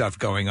different stuff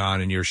going on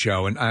in your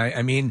show, and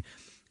I mean,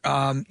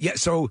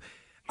 so.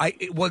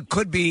 What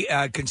could be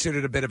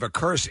considered a bit of a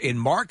curse in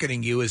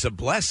marketing you is a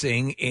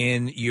blessing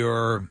in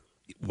your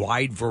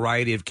wide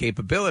variety of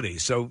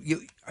capabilities. So,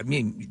 you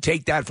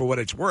take that for what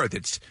it's worth.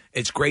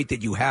 It's great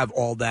that you have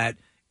all that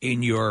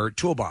in your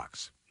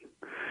toolbox.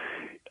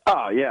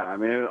 Oh yeah, I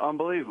mean,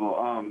 unbelievable.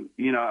 While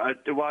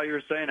you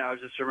were saying, I was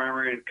just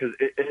remembering because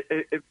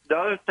the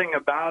other thing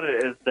about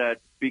it is that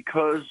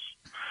because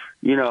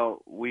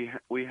we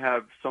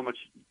have so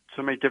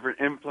many different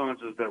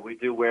influences that we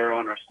do wear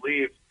on our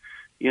sleeves.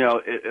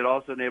 It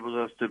also enables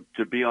us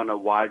to be on a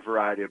wide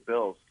variety of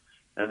bills.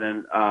 And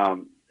then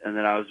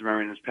I was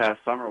remembering this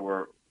past summer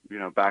where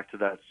back to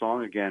that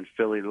song again,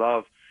 Philly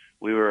Love.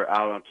 We were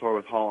out on tour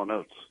with Hall &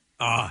 Oates.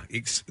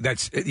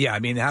 That's yeah. I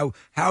mean,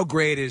 how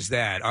great is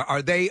that?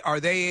 Are they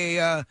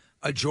a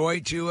joy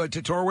to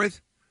tour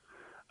with?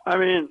 I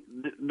mean,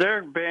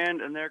 their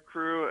band and their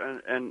crew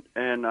and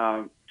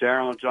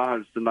Daryl and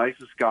John is the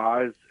nicest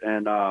guys,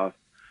 and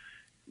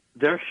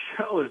their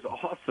show is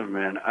awesome,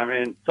 man. I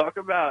mean, talk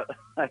about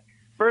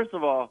first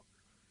of all,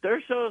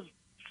 their show's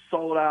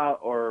sold out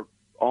or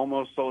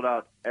almost sold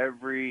out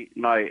every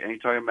night, and you're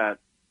talking about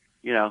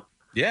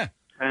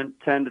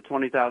 10 to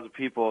 20,000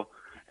 people,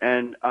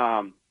 and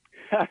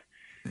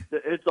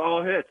it's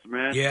all hits,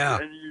 man. Yeah.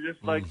 And you're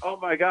just like, oh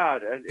my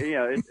God. And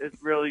it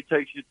really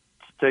takes you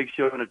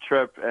on a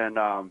trip, and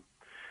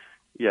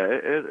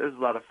it's a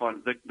lot of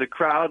fun. The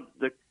crowd,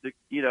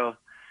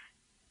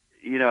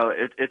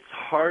 it's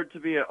hard to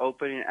be an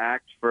opening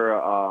act for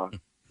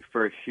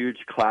a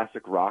huge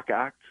classic rock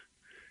act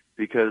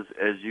because,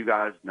 as you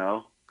guys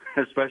know,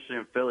 especially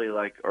in Philly,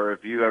 or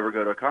if you ever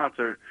go to a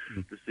concert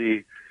to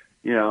see,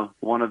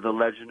 one of the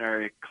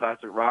legendary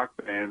classic rock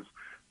bands,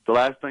 the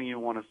last thing you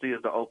want to see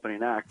is the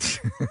opening act.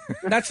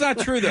 That's not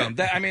true, though.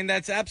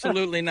 That's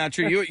absolutely not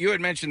true. You had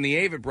mentioned the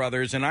Avett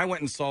Brothers, and I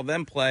went and saw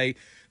them play.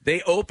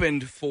 They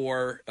opened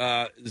for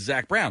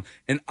Zach Brown,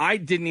 and I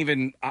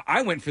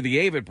went for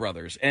the Avett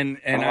Brothers, and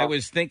I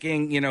was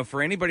thinking,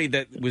 for anybody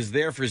that was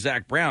there for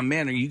Zach Brown,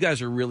 man, you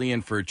guys are really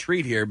in for a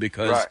treat here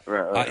because,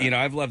 right.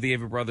 I've loved the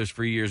Avett Brothers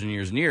for years and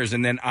years and years,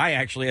 and then I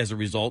actually, as a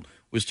result,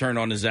 was turned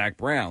on to Zach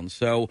Brown.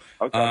 So,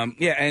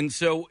 and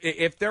so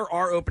if there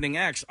are opening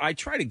acts, I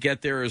try to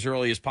get there as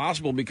early as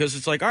possible because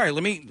it's like, all right,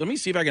 let me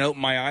see if I can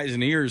open my eyes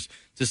and ears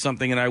to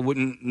something, and I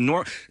wouldn't.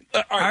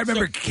 I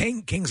remember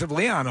Kings of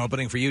Leon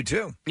opening for you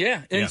too.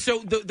 Yeah, and so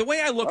the way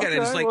I look at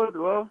it is like,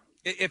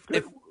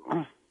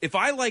 if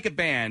I like a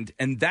band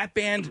and that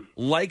band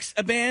likes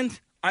a band,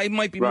 I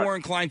might be more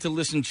inclined to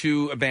listen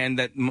to a band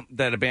that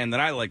a band that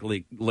I like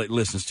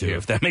listens to,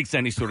 if that makes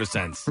any sort of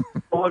sense.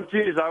 Well,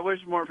 geez, I wish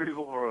more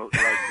people were like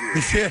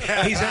you.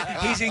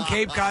 He's in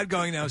Cape Cod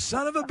going, now,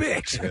 son of a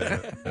bitch.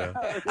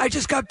 I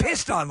just got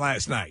pissed on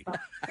last night.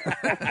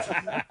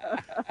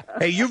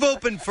 Hey, you've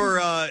opened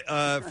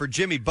for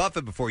Jimmy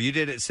Buffett before. You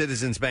did it at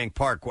Citizens Bank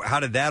Park. How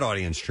did that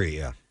audience treat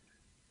you?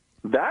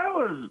 That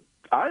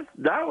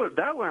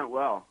went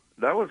well.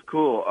 That was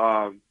cool.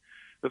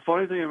 The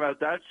funny thing about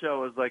that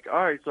show is all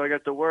right, so I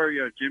got the word,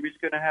 Jimmy's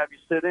going to have you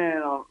sit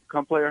in, I'll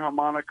come play your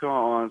harmonica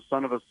on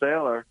Son of a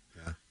Sailor.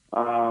 Yeah.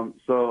 I'm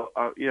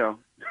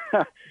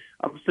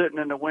sitting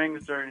in the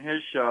wings during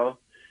his show,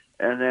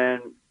 and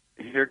then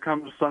here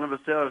comes Son of a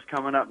Sailor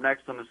coming up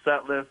next on the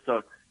set list.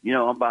 So,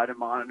 I'm by the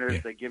monitors.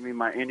 Yeah. They give me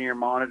my in-ear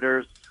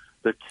monitors.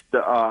 The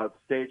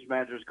stage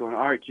manager's going,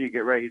 all right, G,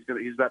 get ready.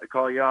 He's about to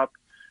call you up.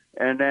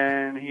 And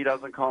then he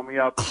doesn't call me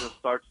up and just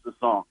starts the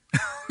song.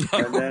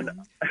 And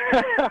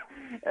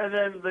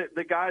then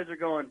the guys are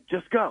going,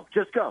 just go,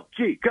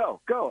 G, go.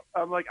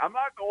 I'm like, I'm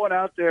not going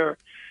out there.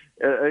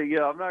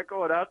 I'm not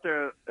going out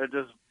there and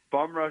just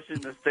bum rushing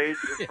the stage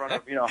in front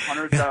of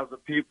 100,000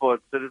 people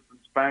at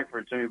Citizens Bank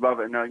for Jimmy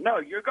Buffett. And they're like, no,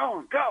 you're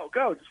going,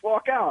 go, just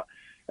walk out.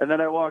 And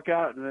then I walk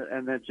out,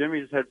 and then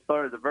Jimmy had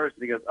started the verse,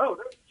 and he goes, oh,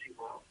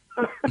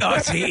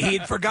 there's G.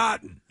 He'd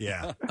forgotten.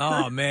 Yeah.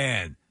 Oh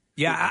man.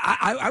 Yeah,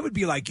 I would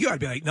be like you. I'd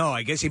be like, no,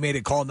 I guess he made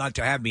a call not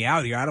to have me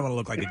out here. I don't want to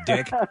look like a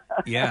dick.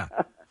 Yeah.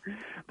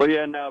 But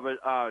and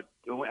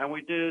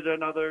we did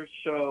another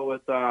show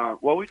with,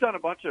 we've done a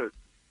bunch of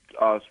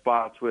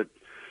spots with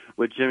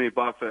Jimmy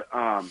Buffett.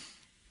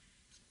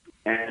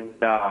 And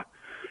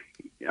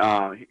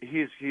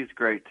he's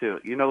great too.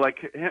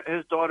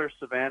 His daughter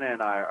Savannah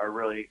and I are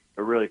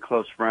really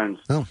close friends.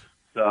 Oh.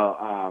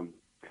 So,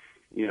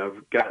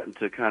 we've gotten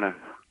to kind of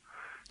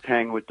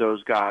hang with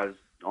those guys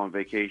on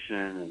vacation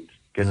and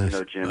get to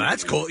know Jim. Well,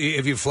 that's cool.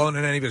 Have you flown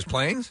in any of his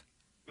planes?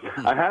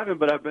 I haven't,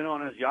 but I've been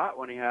on his yacht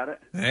when he had it.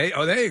 Hey,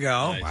 there you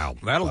go. Nice. Wow,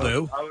 that'll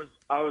do.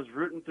 I was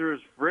rooting through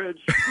his fridge.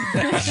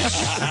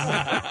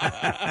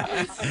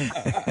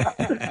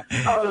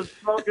 I was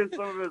smoking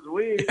some of his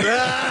weed.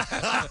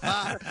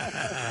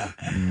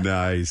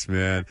 Nice,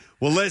 man.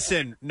 Well,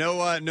 listen,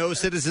 no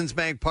Citizens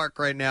Bank Park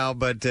right now,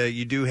 but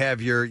you do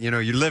have your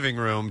living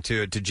room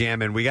to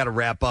jam in. We got to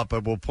wrap up,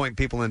 but we'll point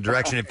people in the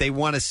direction. If they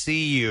want to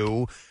see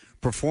you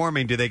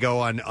performing, do they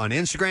go on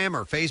Instagram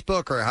or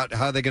Facebook, or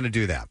how are they going to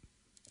do that?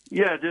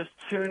 Yeah, just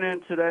tune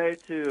in today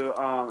to,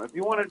 if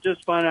you want to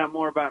just find out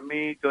more about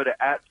me, go to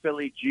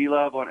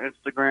 @PhillyGLove on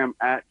Instagram,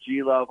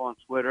 @GLove on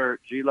Twitter,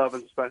 GLove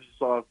and Special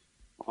Sauce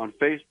on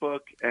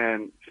Facebook,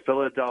 and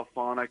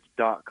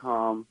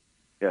Philadelphonic.com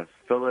Yes,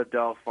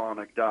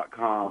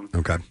 Philadelphonic.com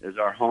is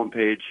our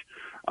homepage.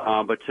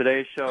 But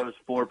today's show is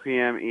 4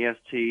 p.m.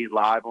 EST,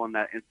 live on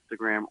that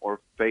Instagram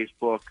or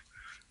Facebook.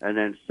 And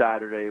then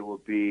Saturday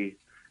will be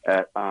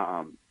at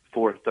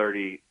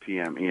 4:30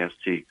 p.m.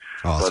 EST.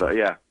 Awesome. But,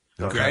 yeah.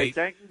 So, Great.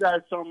 Thank you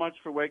guys so much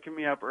for waking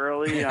me up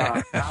early. You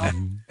know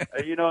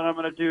what I'm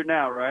going to do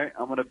now, right?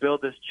 I'm going to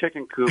build this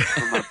chicken coop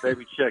for my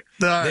baby chicks.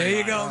 There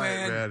you go,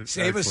 man.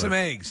 Save us some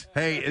eggs.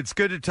 Hey, it's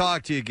good to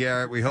talk to you,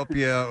 Garrett. We hope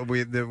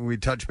we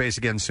touch base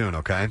again soon,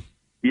 okay?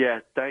 Yeah,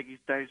 thank you.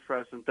 Thanks,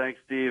 Preston. Thanks,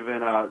 Steve.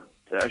 And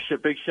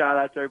big shout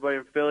out to everybody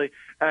in Philly.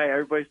 Hey,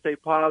 everybody stay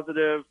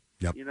positive.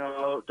 Yep. You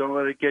know, don't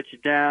let it get you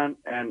down.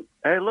 And,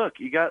 hey, look,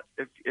 you got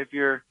if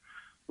you're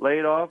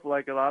laid off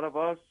like a lot of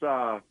us,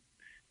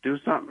 do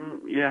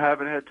something you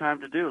haven't had time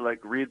to do,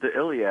 like read the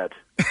Iliad.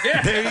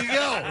 There you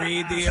go.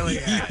 Read the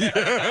Iliad.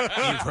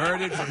 You've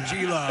heard it from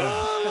G-Love.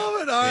 Oh, I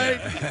love it. All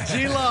right.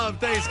 G-Love.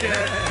 Thanks,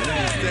 Garrett.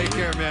 Take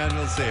care, man.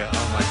 We'll see you.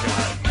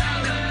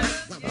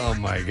 Oh,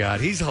 my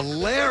God. He's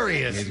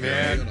hilarious,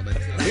 man.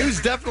 He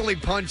was definitely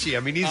punchy.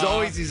 I mean, he's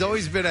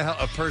always been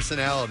a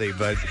personality,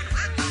 but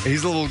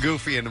he's a little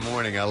goofy in the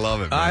morning. I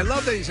love it, man. I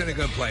love that he's in a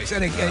good place.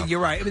 And you're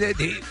right.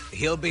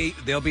 There'll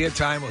be a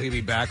time where he'll be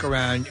back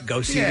around,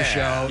 go see the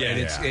show.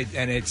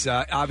 And it's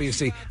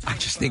obviously, I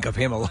just think of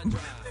him alone.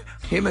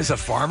 Him as a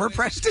farmer,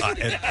 Preston?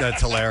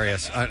 That's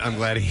hilarious. I'm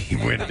glad he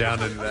went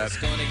down into that.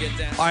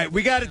 All right,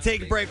 we got to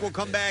take a break. We'll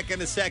come back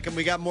in a second.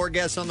 We got more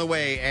guests on the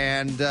way,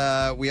 and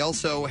we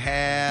also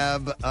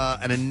have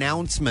an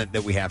announcement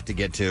that we have to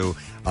get to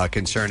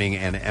concerning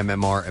an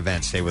MMR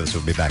event. Stay with us.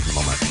 We'll be back in a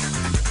moment.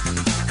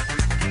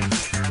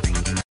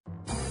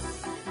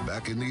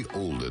 Back in the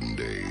olden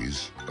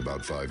days,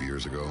 about 5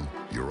 years ago,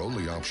 your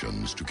only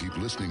options to keep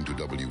listening to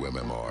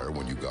WMMR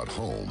when you got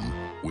home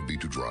would be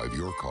to drive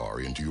your car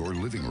into your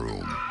living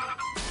room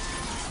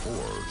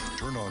or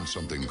turn on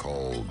something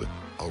called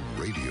a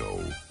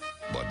radio.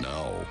 But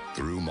now,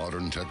 through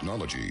modern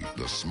technology,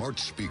 the smart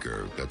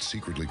speaker that's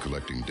secretly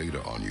collecting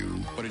data on you...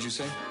 What did you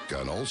say?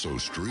 ...can also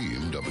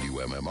stream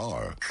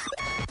WMMR.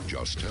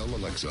 Just tell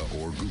Alexa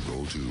or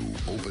Google to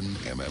open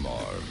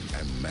MMR,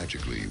 and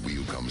magically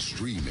we'll come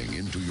streaming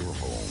into your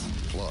home.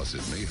 Plus,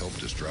 it may help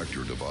distract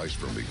your device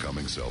from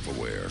becoming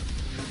self-aware.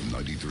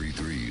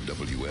 93.3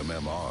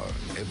 WMMR.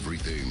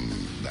 Everything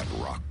that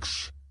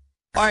rocks.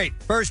 All right,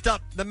 first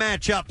up, the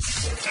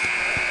matchups.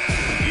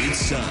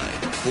 It's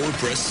time for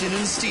Preston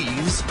and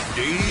Steve's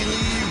Daily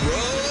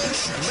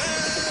Rush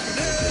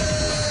Madness.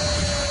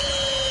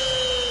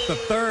 The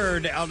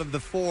third out of the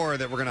four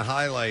that we're going to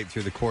highlight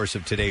through the course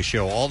of today's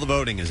show. All the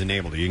voting is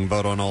enabled. You can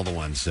vote on all the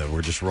ones, so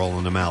we're just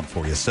rolling them out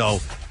for you. So,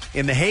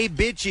 in the Hey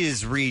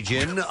Bitches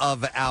region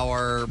of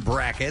our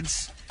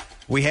brackets,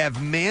 we have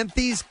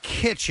Manthy's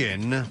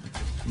Kitchen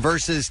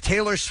versus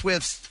Taylor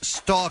Swift's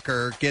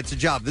Stalker Gets a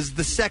Job. This is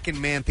the second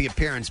Manthy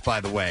appearance,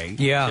 by the way.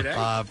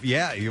 Yeah. We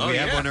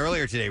had one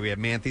earlier today. We had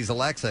Manthy's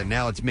Alexa.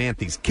 Now it's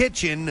Manthy's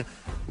Kitchen.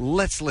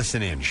 Let's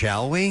listen in,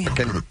 shall we? I'm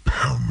going to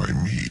pound my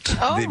meat.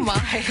 Oh,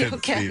 my.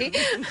 Okay.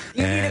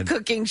 You need a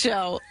cooking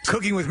show.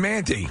 Cooking with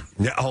Manty.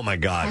 Yeah, oh, my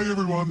God. Hi,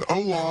 everyone.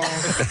 Hola.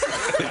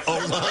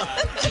 Hola.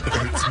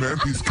 It's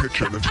Manthy's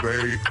Kitchen, and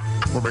today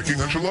we're making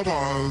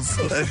enchiladas.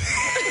 And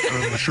I'm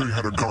going to show you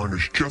how to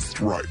garnish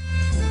just right.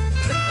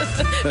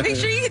 Make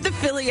sure you get the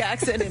Philly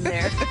accent in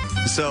there.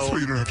 So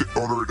you don't have to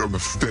order it on the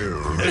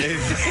stove.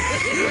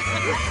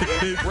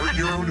 Bring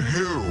your own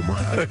home. All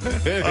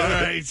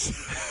right.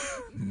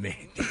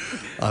 Mandy.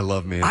 I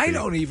love Manthy. I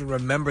don't even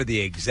remember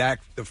the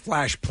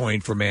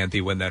flashpoint for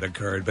Manthy when that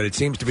occurred, but it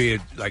seems to be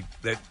like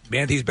that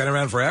Manthy's been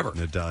around forever.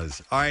 It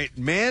does. All right,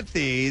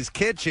 Manthy's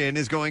Kitchen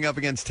is going up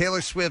against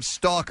Taylor Swift's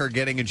Stalker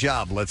Getting a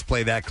Job. Let's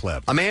play that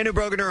clip. A man who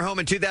broke into her home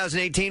in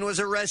 2018 was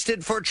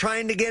arrested for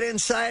trying to get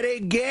inside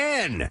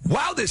again.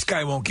 Wow, this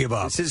guy won't give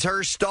up. This is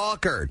her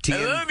stalker.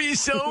 I love you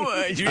so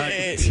much,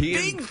 man.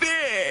 Big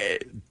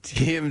fan.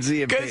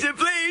 TMZ. Because the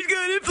play's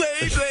going to play.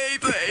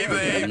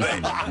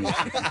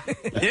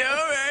 You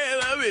know, I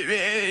love it,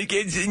 man. It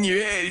gets in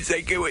your head. It's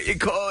like what you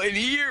call an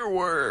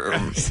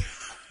earworm.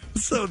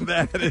 So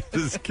that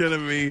is going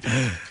to be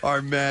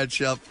our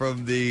matchup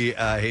from the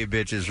Hey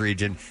Bitches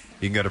region.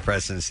 You can go to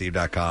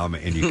PrestonandSteve.com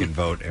and you can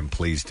vote, and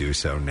please do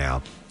so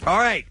now. All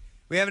right,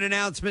 we have an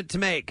announcement to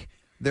make.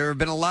 There have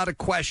been a lot of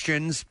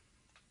questions,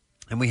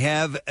 and we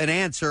have an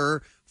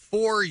answer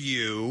for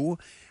you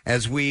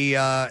as we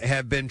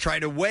have been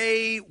trying to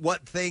weigh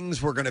what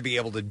things we're going to be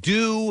able to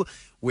do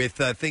with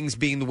things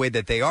being the way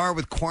that they are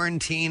with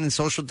quarantine and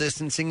social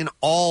distancing and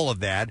all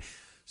of that.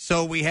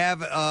 So we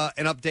have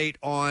an update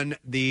on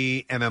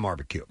the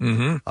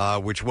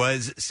MMRBQ, which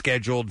was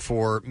scheduled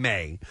for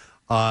May.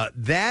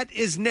 That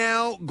is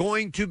now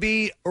going to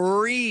be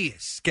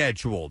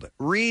rescheduled.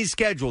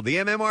 The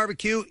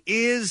MMRBQ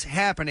is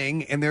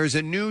happening, and there's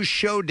a new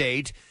show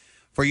date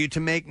for you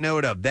to make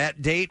note of.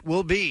 That date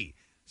will be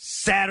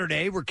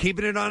Saturday. We're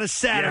keeping it on a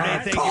Saturday.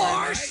 Yeah, of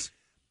course.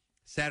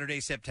 Saturday,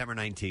 September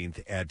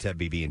 19th at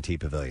BB&T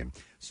Pavilion.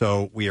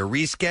 So we are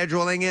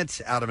rescheduling it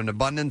out of an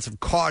abundance of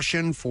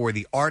caution for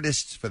the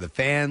artists, for the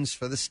fans,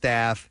 for the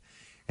staff.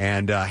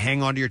 And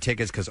hang on to your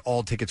tickets because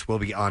all tickets will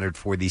be honored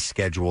for the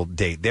scheduled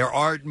date. There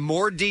are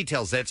more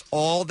details. That's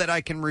all that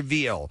I can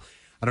reveal.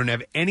 I don't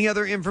have any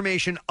other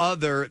information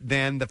other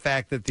than the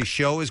fact that the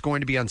show is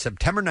going to be on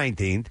September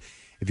 19th.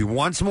 If you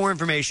want some more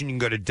information, you can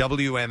go to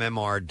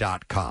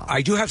WMMR.com.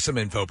 I do have some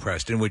info,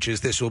 Preston, which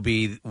is this will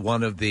be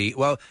one of the,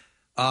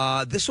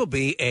 this will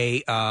be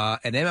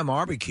an MM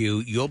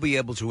barbecue. You'll be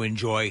able to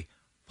enjoy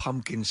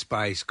pumpkin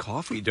spice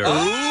coffee during.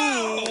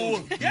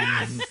 Oh,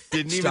 yes!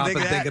 Didn't even Stop think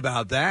and of think that.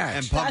 about that.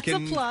 And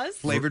pumpkin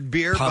flavored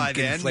beer by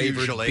then, flavored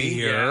usually.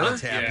 beer.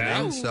 That's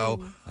happening.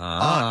 So,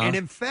 and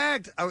in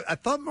fact, I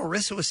thought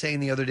Marissa was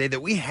saying the other day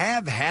that we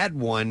have had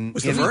one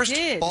Was in the first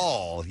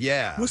fall.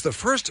 Yeah. Was the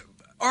first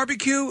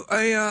barbecue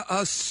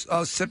a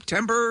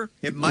September?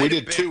 We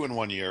did 2 in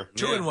 1 year.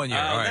 2 in 1 year.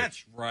 all right.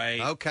 That's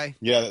right. Okay.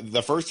 Yeah,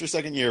 the first or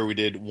second year we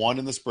did 1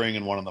 in the spring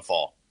and 1 in the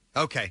fall.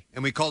 Okay.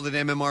 And we called it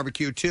MM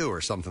Barbecue 2 or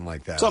something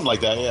like that. Something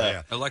like that,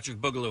 yeah. Electric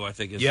Boogaloo, I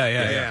think. Is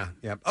Yeah.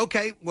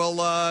 Okay. Well,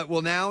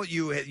 now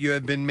you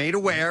have been made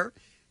aware.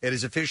 It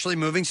is officially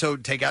moving, so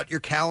take out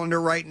your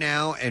calendar right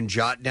now and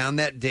jot down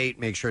that date.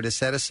 Make sure to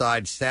set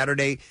aside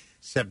Saturday,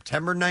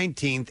 September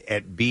 19th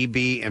at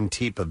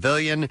BB&T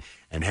Pavilion,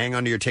 and hang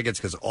on to your tickets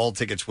because all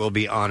tickets will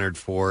be honored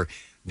for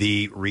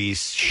the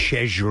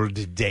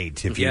rescheduled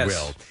date, if you Yes.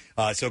 will.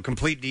 So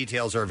complete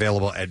details are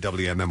available at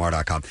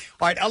WMMR.com.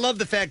 All right, I love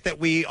the fact that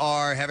we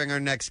are having our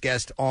next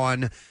guest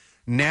on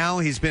now.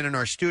 He's been in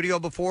our studio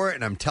before,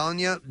 and I'm telling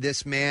you,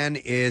 this man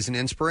is an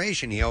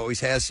inspiration. He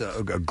always has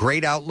a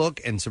great outlook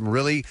and some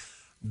really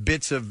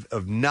bits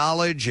of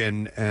knowledge,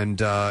 and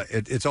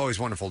it's always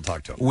wonderful to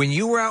talk to him. When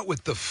you were out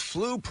with the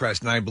flu,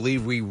 Preston, I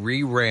believe we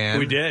reran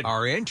We did.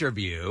 our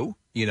interview.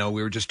 You know,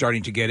 we were just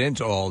starting to get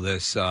into all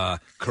this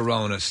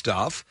Corona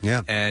stuff.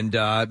 Yeah. And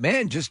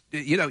man, just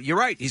you're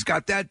right. He's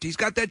got that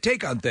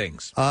take on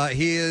things.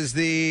 He is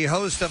the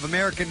host of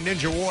American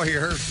Ninja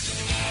Warrior.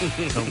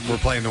 We're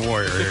playing the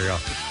Warrior. Here you go.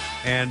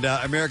 And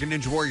American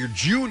Ninja Warrior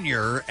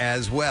Jr.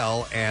 as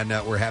well. And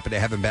we're happy to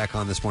have him back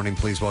on this morning.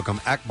 Please welcome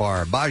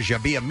Akbar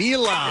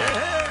Bajabiamila.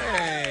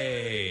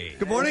 Hey.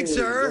 Good morning,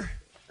 sir.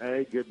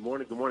 Hey, good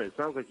morning. Good morning. It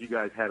sounds like you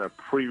guys had a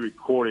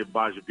pre-recorded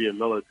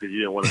Bajabiamila because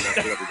you didn't want to mess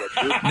it up. Is that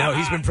true? No,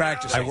 he's been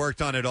practicing. I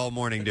worked on it all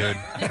morning, dude.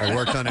 I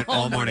worked on it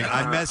all morning.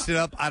 I messed it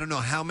up. I don't know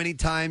how many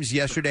times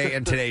yesterday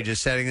and today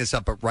just setting this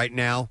up, but right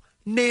now,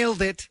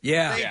 nailed it.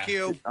 Yeah. Thank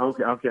you. Okay.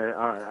 All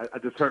right. I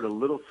just heard a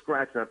little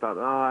scratch, and I thought,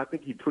 I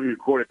think he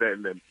pre-recorded that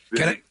and then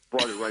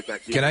brought it right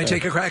back in. Can I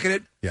take a crack at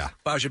it? Yeah.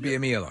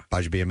 Bajabiamila.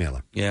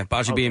 Bajabiamila. Yeah,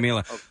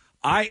 Bajabiamila.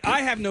 I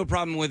have no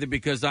problem with it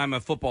because I'm a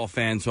football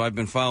fan, so I've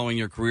been following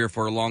your career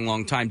for a long,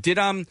 long time. Did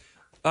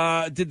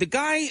the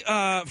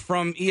guy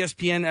from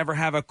ESPN ever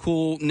have a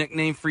cool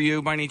nickname for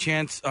you by any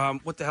chance?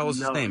 What the hell was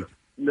his name?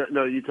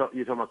 No, you talking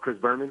about Chris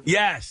Berman?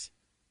 Yes.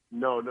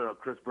 No,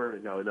 Chris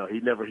Berman. No, he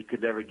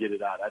could never get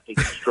it out. I think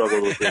he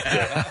struggled with it.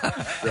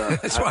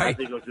 That's why. I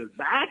think it was just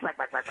back.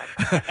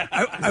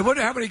 I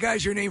wonder how many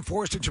guys your name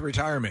forced into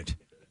retirement.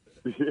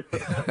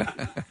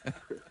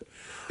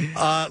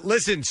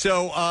 Listen,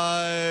 so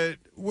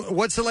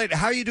what's the latest?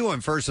 How are you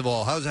doing? First of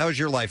all, how's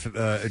your life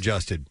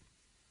adjusted?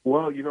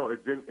 Well,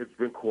 it's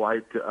been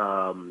quite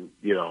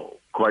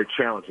quite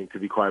challenging, to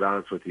be quite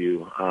honest with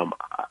you.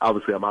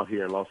 Obviously, I'm out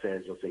here in Los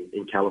Angeles,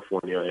 in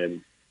California,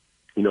 and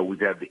we've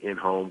had the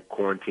in-home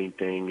quarantine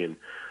thing, and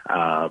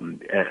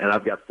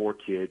I've got 4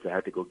 kids. I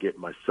had to go get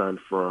my son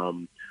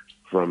from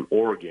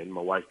Oregon.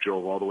 My wife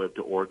drove all the way up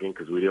to Oregon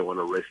because we didn't want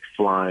to risk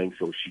flying,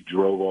 so she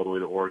drove all the way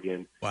to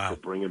Oregon to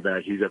bring him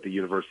back. He's at the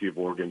University of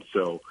Oregon,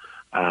 so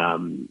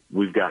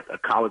we've got a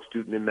college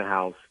student in the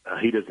house.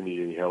 He doesn't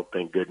need any help,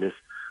 thank goodness,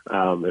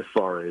 as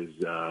far as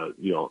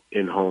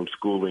in-home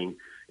schooling.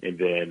 And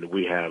then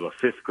we have a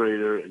 5th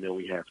grader, and then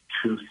we have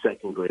 2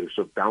 second graders.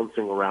 So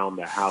bouncing around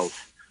the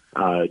house,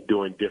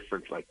 doing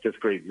different, like 5th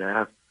grade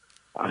math.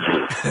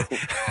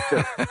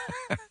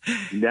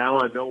 Now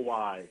I know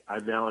why.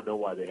 Now I know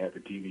why they had the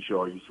TV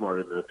show "Are You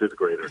Smarter Than a 5th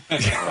Grader?"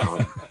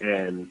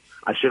 And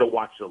I should have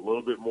watched a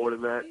little bit more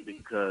than that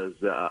because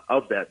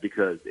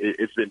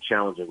it's been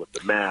challenging with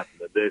the math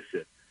and the this.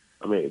 And,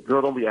 I mean,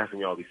 girl, don't be asking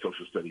me all these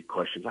social study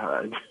questions.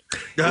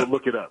 Go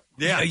look it up.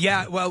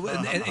 Yeah. Well,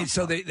 and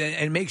so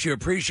it makes you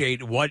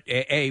appreciate what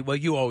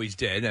you always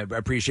did. I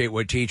appreciate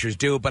what teachers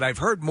do, but I've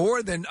heard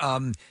more than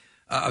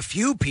a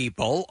few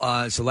people,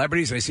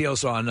 celebrities, I see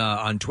also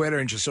on Twitter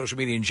and just social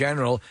media in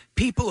general,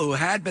 people who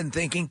had been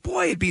thinking,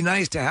 boy, it'd be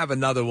nice to have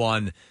another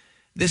one.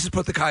 This has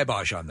put the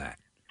kibosh on that.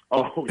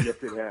 Oh, yes,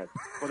 it has.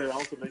 But it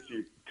also makes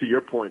you, to your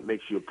point,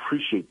 makes you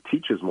appreciate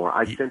teachers more.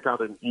 I sent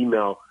out an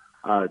email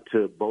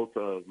to both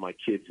of my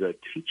kids'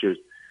 teachers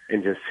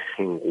and just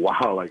saying,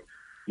 wow,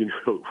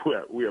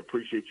 we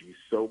appreciate you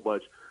so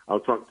much. I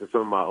was talking to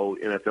some of my old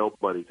NFL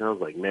buddies, and I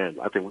was like, man,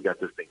 I think we got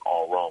this thing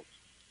all wrong.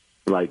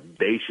 Like,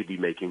 they should be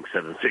making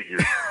 7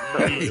 figures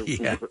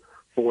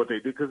for what they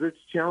do, because it's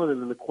challenging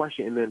in the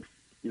question. And then,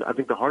 I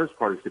think the hardest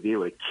part is to be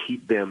able to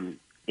keep them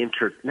I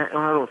don't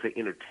want to say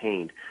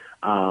entertained.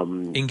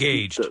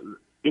 Engaged.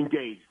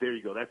 Engaged. There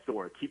you go. That's the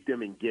word. Keep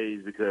them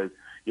engaged because,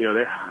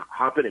 they're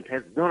hopping and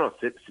passing. No,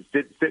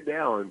 sit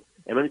down.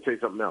 And let me tell you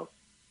something else.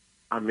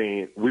 I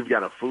mean, we've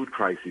got a food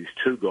crisis,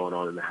 too, going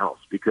on in the house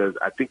because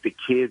I think the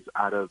kids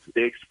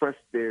they express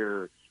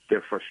their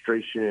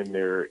frustration and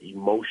their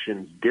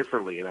emotions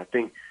differently. And I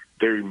think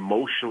they're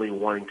emotionally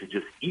wanting to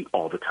just eat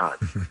all the time.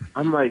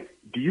 I'm like,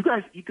 do you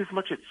guys eat this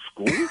much at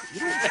school?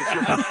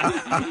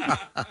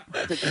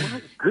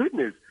 My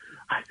goodness.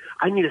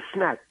 I need a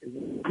snack.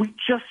 We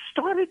just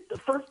started the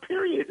first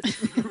period.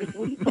 I mean,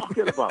 what are you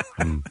talking about?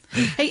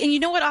 Hey, and you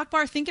know what,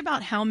 Akbar? Think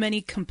about how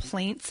many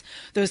complaints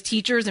those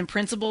teachers and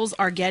principals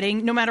are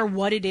getting, no matter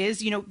what it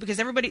is, because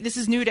this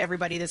is new to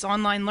everybody, this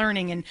online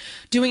learning and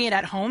doing it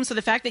at home. So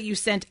the fact that you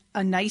sent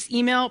a nice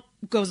email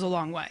goes a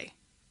long way.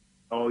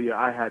 Oh, yeah,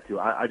 I had to.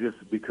 I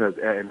just, because,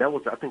 and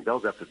I think that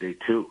was after day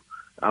 2.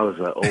 I was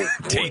like, oh,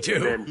 boy. Day 2.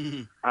 And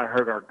then I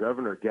heard our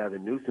governor,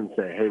 Gavin Newsom,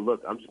 say, hey,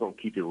 look, I'm just going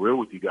to keep it real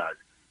with you guys.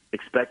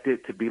 Expect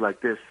it to be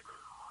like this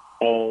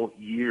all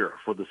year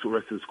for the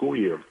rest of the school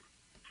year.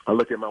 I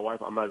looked at my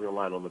wife. I'm not even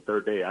lying. On the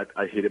third day, I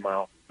hit in my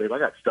office. Babe, I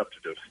got stuff to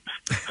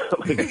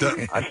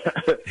do.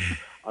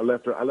 I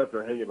left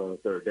her hanging on the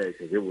third day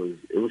because it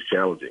was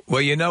challenging.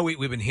 Well,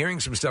 we've been hearing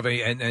some stuff,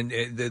 and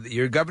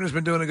your governor's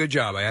been doing a good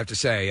job. I have to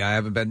say, I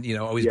haven't been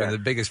always been the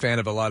biggest fan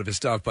of a lot of his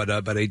stuff, but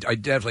I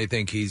definitely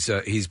think he's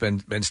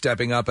been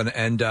stepping up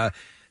and.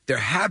 There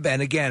have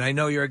been, again, I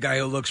know you're a guy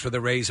who looks for the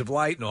rays of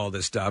light and all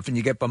this stuff, and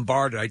you get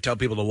bombarded. I tell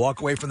people to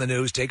walk away from the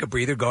news, take a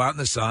breather, go out in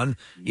the sun,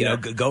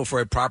 go for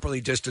a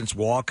properly distanced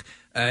walk,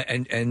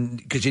 and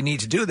because you need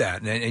to do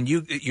that. And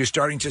you're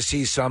starting to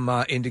see some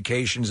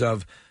indications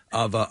of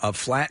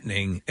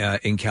flattening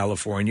in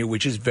California,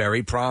 which is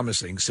very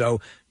promising.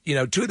 So,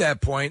 to that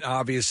point,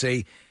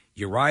 obviously,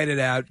 you ride it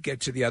out,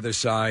 get to the other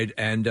side,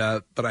 and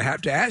but I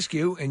have to ask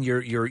you, in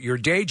your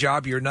day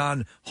job, your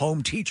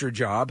non-home teacher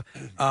job,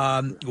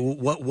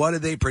 what are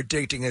they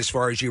predicting as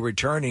far as you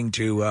returning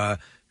to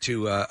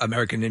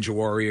American Ninja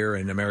Warrior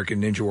and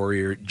American Ninja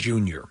Warrior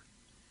Junior?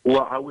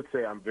 Well, I would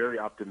say I'm very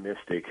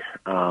optimistic,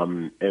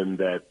 in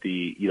that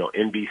the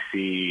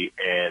NBC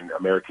and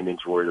American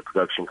Ninja Warrior, the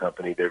production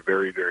company, they're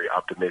very, very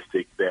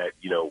optimistic that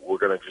we're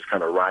going to just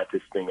kind of ride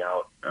this thing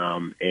out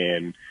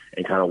and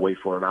kind of wait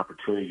for an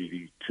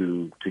opportunity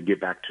to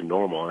get back to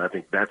normal. And I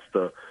think that's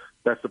the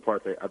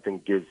part that I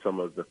think gives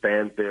some of the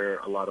fans there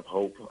a lot of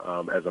hope.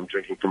 As I'm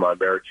drinking from my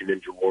American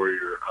Ninja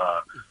Warrior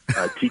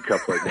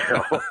teacup right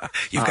now.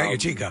 You've got your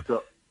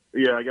teacup.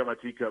 Yeah, I got my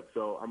teacup,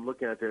 so I'm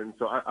looking at it, and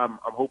so I'm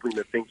hoping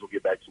that things will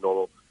get back to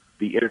normal.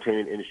 The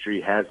entertainment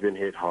industry has been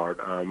hit hard,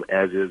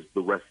 as is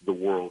the rest of the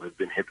world has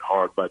been hit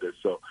hard by this.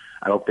 So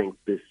I don't think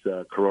this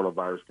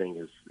coronavirus thing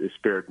is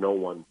spared no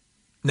one.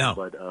 No,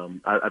 but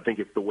I think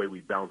it's the way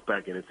we bounce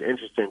back, and it's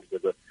interesting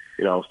because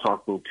I was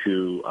talking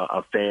to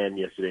a fan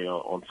yesterday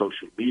on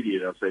social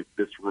media, and I said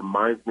this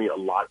reminds me a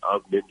lot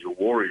of Ninja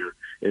Warrior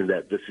in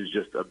that this is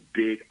just a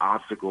big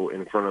obstacle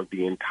in front of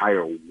the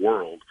entire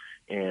world.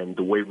 And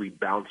the way we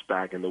bounce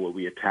back and the way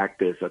we attack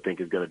this, I think,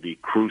 is going to be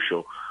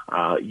crucial.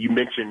 You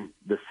mentioned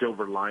the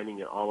silver lining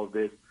in all of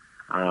this.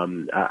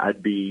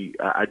 I'd be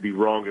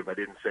wrong if I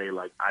didn't say,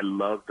 I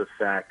love the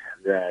fact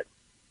that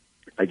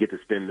I get to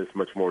spend this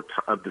much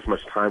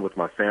time with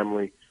my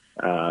family.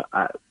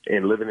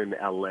 And living in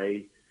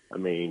L.A., I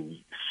mean,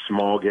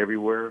 smog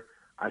everywhere.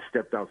 I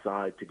stepped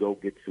outside to go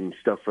get some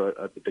stuff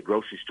at the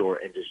grocery store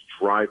and just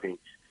driving.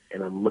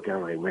 And I'm looking,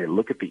 I'm like, man,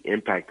 look at the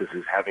impact this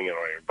is having on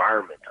our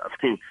environment.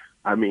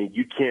 I mean,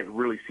 you can't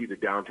really see the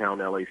downtown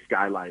LA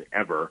skyline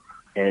ever.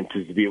 And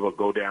to be able to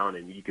go down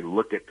and you can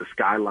look at the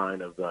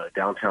skyline of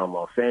downtown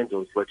Los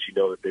Angeles lets you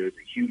know that there's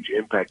a huge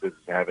impact this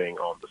is having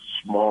on the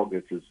smog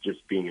that is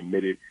just being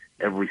emitted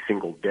every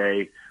single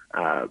day.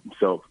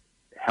 So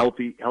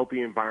healthy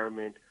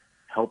environment,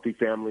 healthy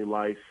family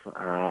life.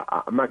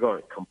 I'm not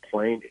going to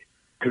complain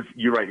because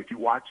you're right. If you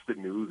watch the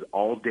news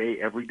all day,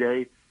 every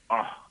day,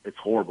 it's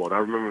horrible. And I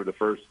remember the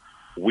first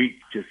week,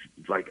 just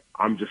like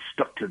I'm just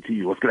stuck to the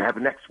TV. What's going to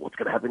happen next? What's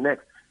going to happen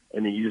next?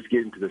 And then you just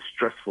get into this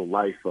stressful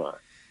life.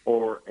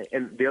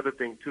 And the other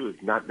thing too is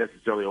not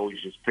necessarily always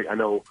just pick. I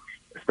know,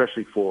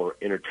 especially for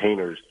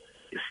entertainers,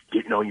 just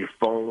getting on your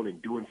phone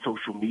and doing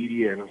social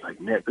media. And it's like,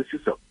 man, this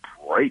is a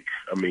break.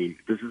 I mean,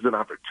 this is an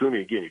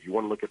opportunity. Again, if you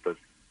want to look at the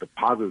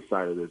positive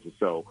side of this,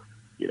 so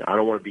I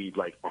don't want to be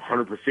like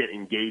 100%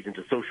 engaged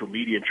into social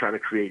media and trying to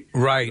create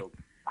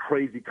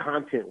crazy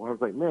content. Well, I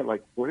was like, man,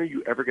 like when are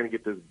you ever going to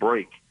get this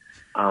break?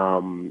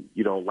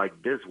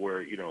 Like this,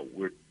 where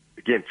we're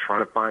again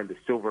trying to find the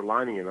silver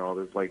lining in all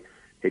this. Like,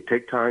 hey,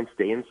 take time,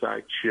 stay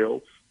inside,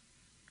 chill,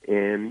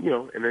 and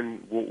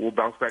then we'll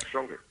bounce back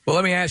stronger. Well,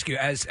 let me ask you,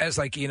 as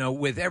like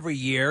with every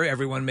year,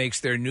 everyone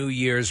makes their New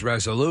Year's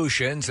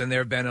resolutions, and there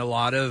have been a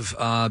lot of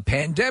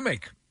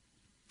pandemic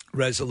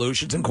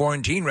resolutions and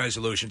quarantine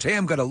resolutions. Hey,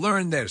 I'm going to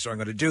learn this, or I'm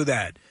going to do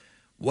that.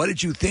 What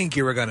did you think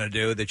you were going to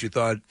do that you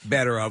thought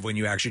better of when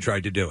you actually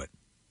tried to do it?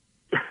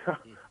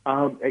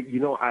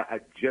 I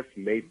just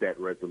made that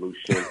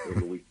resolution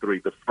in week 3.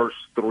 The first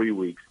 3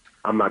 weeks,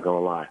 I'm not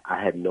going to lie,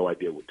 I had no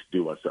idea what to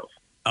do myself.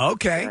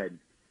 Okay.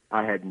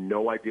 I had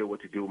no idea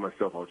what to do with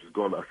myself. I was just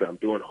going. I said, I'm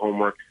doing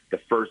homework. The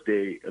first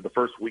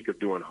week of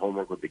doing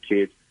homework with the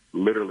kids,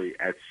 literally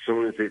as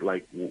soon as we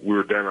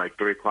were done like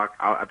 3 o'clock.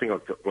 I think I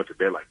went to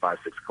bed like 5,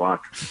 6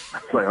 o'clock. I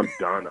was like, I'm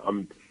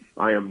done.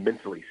 I am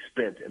mentally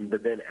spent.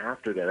 But then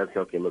after that, I said,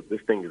 okay, look,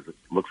 this thing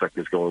looks like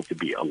it's going to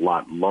be a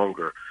lot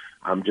longer.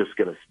 I'm just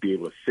going to be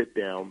able to sit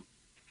down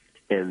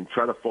and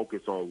try to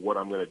focus on what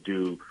I'm going to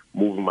do,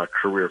 moving my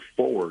career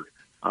forward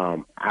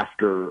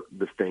after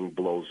this thing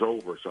blows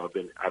over. So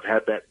I've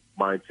had that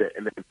mindset,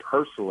 and then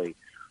personally,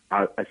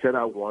 I said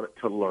I wanted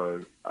to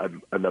learn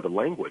another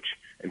language,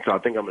 and so I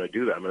think I'm going to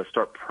do that. I'm going to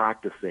start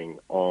practicing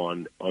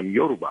on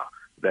Yoruba.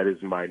 That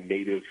is my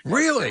native,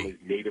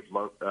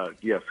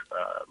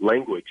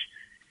 language,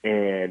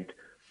 and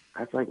I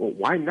was like, well,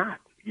 why not?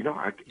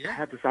 I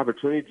had this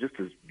opportunity just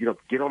to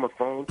get on the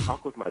phone,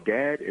 talk with my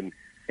dad, and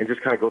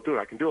just kind of go through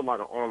it. I can do a lot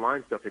of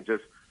online stuff, and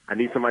just I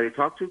need somebody to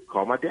talk to,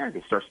 call my dad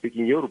and start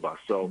speaking Yoruba.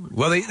 So,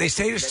 well, they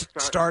say to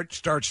start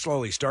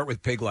slowly. Start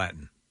with Pig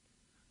Latin.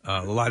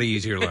 A lot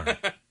easier to learn.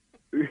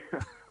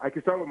 I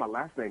can start with my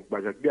last name,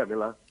 but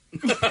Mila.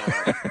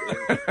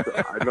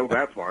 I know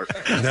that part.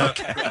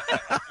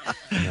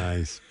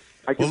 Nice.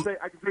 I can say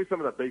some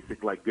of the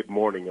basic, like good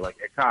morning, like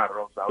e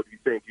caro. So how do you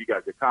think you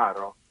guys e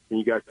caro? Can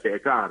you guys say e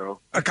caro?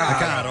 E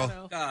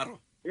caro.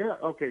 Yeah.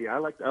 Okay. Yeah. I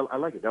like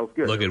it. That was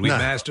good. Look, we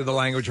mastered the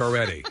language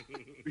already.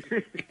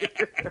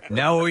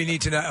 Now what we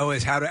need to know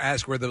is how to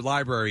ask where the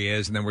library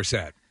is, and then we're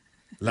set.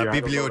 La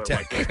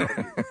biblioteca.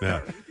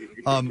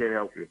 Can't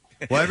help you.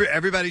 Well,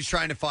 everybody's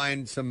trying to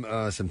find some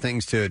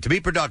things to be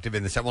productive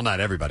in this time. Well,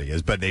 not everybody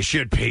is, but they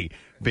should be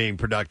being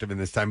productive in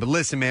this time. But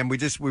listen, man,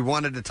 we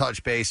wanted to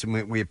touch base,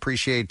 and we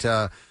appreciate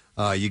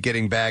you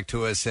getting back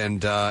to us,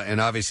 and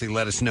obviously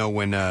let us know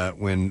when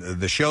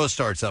the show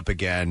starts up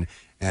again,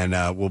 and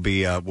we'll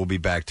be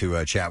back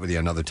to chat with you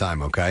another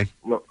time. Okay.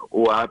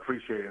 Well, I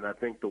appreciate it, and I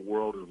think the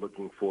world is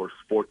looking for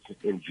sports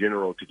in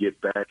general to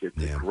get back.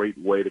 It's a great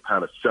way to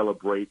kind of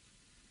celebrate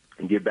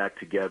and get back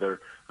together.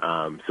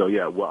 So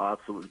yeah, we'll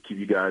absolutely keep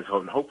you guys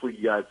home. Hopefully,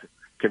 you guys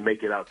can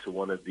make it out to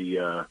one of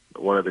the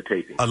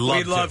tapings.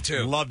 We'd love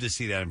to. Love to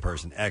see that in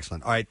person.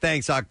 Excellent. All right,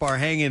 thanks, Akbar.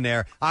 Hang in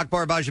there.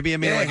 Akbar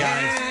Bajabia-Mila,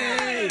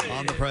 guys,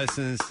 on the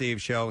Preston and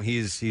Steve show.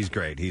 He's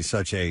great. He's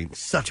such a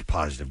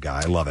positive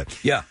guy. I love it.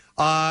 Yeah.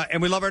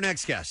 And we love our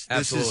next guest.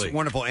 Absolutely. This is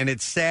wonderful. And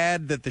it's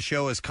sad that the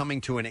show is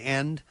coming to an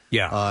end.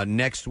 Yeah.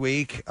 Next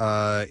week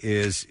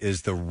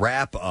is the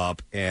wrap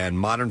up, and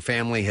Modern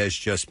Family has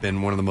just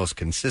been one of the most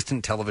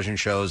consistent television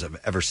shows I've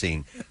ever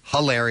seen.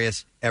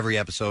 Hilarious. Every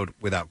episode,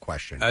 without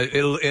question. I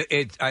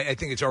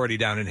think it's already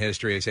down in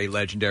history as a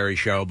legendary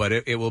show, but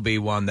it will be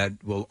one that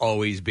will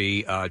always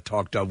be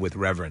talked of with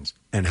reverence.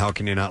 And how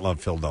can you not love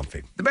Phil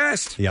Dunphy? The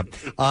best. Yep.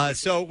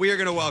 So we are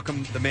going to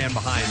welcome the man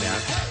behind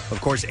that,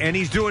 of course, and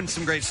he's doing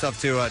some great stuff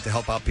to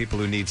help out people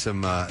who need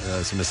some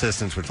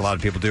assistance, which a lot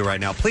of people do right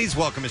now. Please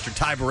welcome Mr.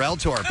 Ty Burrell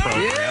to our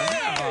program.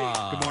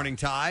 Yeah. Good morning,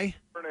 Ty.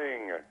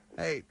 Morning.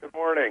 Hey. Good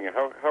morning.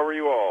 How are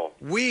you all?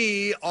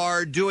 We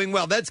are doing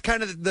well. That's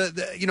kind of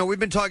the we've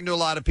been talking to a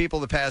lot of people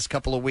the past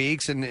couple of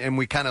weeks, and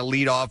we kind of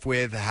lead off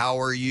with how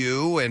are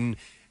you and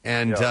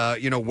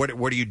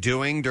what are you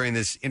doing during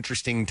this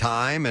interesting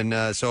time?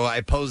 And so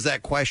I pose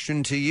that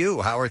question to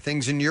you. How are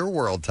things in your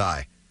world,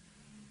 Ty?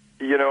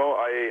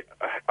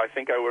 I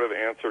think I would have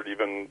answered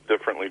even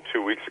differently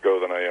 2 weeks ago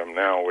than I am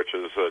now, which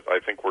is that I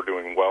think we're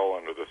doing well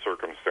under the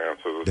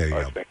circumstances. There you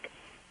I go. think,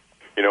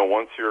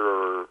 once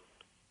you're,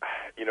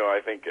 I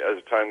think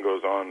as time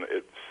goes on,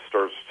 it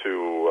starts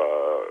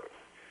to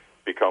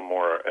become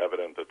more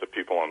evident that the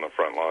people on the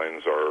front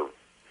lines are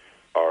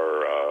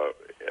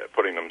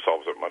putting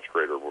themselves at much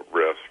greater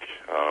risk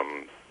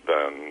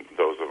than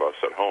those of us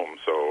at home.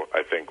 So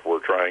I think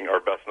we're trying our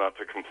best not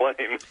to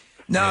complain.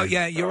 No,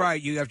 yeah, you're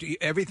right. You have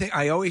to everything.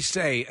 I always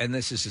say, and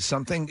this is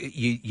something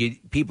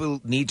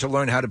people need to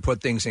learn how to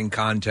put things in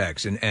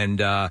context, and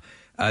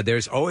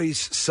there's always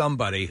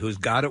somebody who's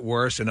got it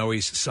worse, and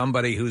always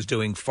somebody who's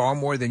doing far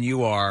more than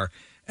you are.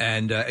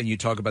 And you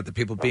talk about the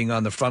people being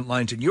on the front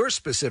lines, and you're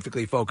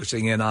specifically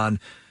focusing in on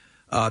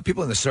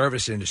people in the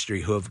service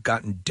industry who have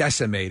gotten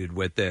decimated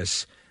with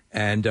this.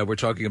 And we're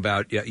talking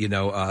about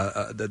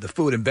the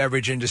food and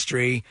beverage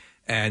industry,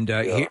 and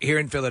here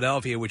in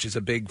Philadelphia, which is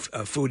a big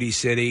foodie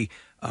city,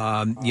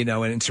 and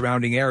in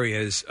surrounding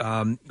areas,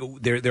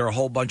 there are a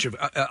whole bunch of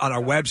on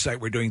our website.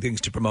 We're doing things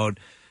to promote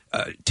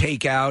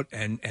takeout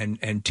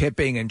and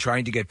tipping and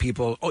trying to get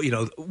people.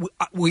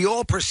 We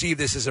all perceive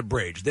this as a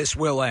bridge. This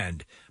will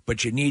end,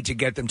 but you need to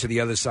get them to the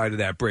other side of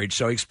that bridge.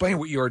 So explain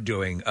what you're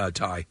doing,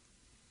 Ty.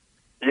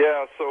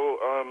 Yeah, so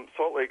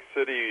Salt Lake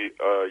City,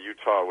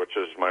 Utah, which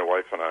is my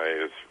wife and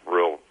I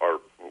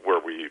where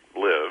we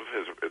live.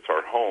 It's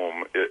our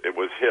home. It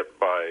was hit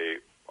by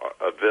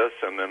this,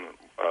 and then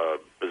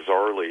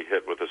bizarrely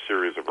hit with a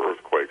series of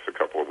earthquakes a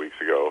couple of weeks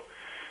ago.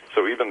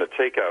 So even the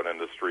takeout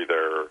industry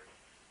there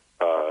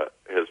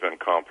has been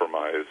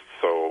compromised.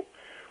 So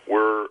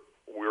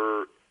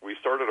we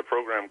started a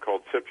program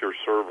called Tip Your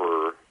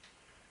Server,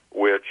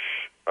 which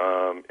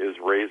is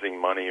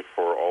raising money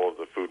for all of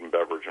the food and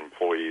beverage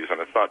employees, and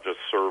it's not just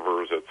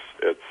servers. It's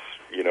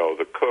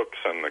the cooks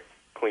and the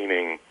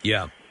cleaning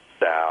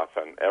staff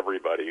and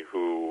everybody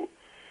who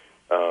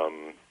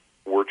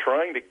we're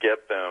trying to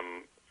get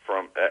them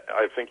from.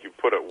 I think you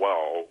put it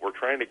well. We're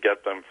trying to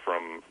get them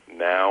from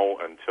now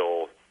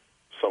until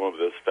some of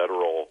this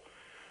federal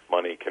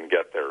money can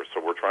get there.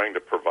 So we're trying to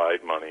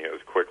provide money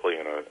as quickly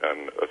and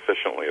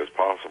efficiently as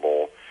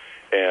possible.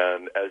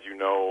 And as you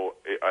know,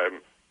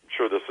 I'm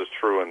sure this is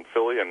true in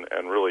Philly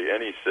and really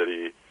any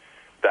city,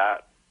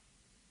 that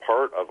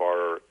part of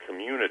our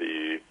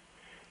community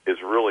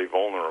is really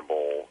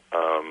vulnerable.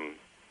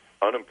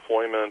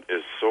 Unemployment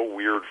is so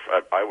weird.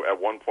 At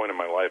one point in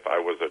my life, I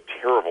was a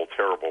terrible,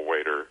 terrible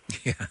waiter.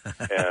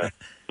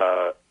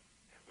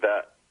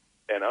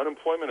 And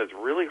unemployment is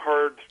really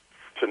hard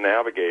to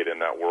navigate in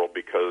that world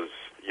because,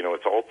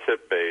 it's all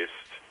tip-based.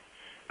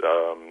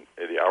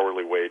 The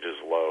hourly wage is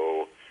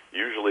low.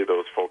 Usually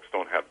those folks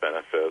don't have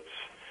benefits.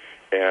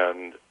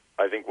 And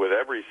I think with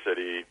every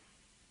city,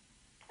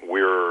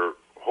 we're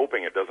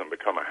hoping it doesn't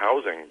become a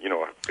housing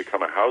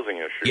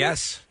issue.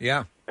 Yes,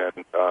 yeah.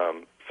 And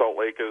Salt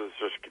Lake has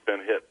just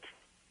been hit,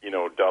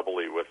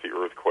 doubly with the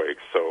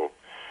earthquakes. So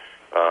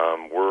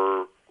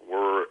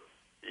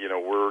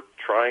we're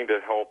trying to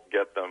help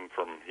get them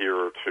from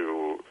here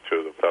to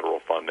the federal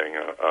funding.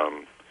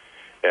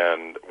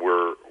 And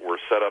we're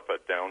set up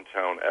at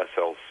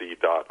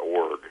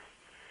downtownslc.org.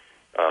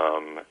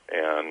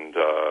 And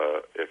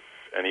if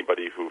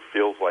anybody who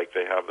feels like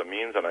they have the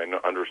means, and I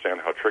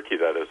understand how tricky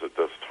that is at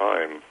this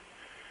time,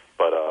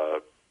 but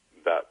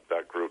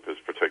that group is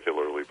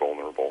particularly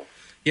vulnerable.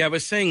 Yeah, I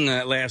was saying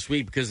that last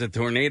week because the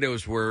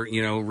tornadoes were,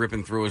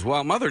 ripping through as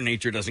well. Mother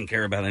Nature doesn't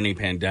care about any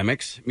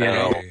pandemics, you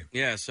know.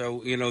 Yeah,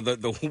 so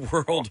the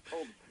world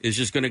is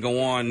just going to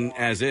go on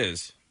as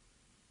is.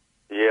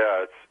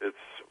 Yeah,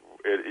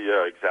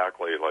 yeah,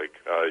 exactly. Like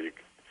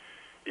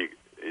you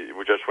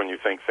just when you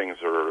think things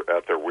are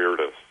at their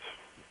weirdest,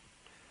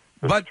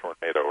 there's a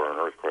tornado or an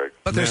earthquake.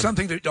 But there's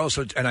something that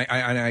also, and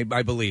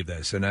I believe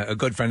this, and a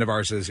good friend of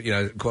ours has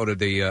quoted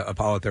the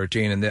Apollo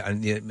 13,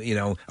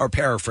 or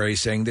paraphrase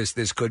saying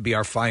this could be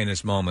our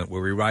finest moment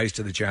where we rise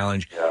to the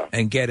challenge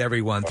and get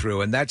everyone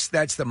through, and that's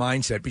the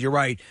mindset. But you're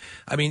right.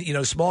 I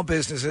mean, small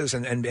businesses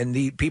and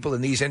the people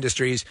in these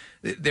industries,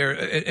 they're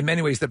in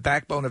many ways the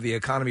backbone of the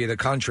economy of the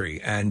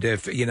country, and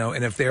if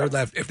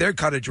they're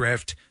cut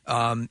adrift,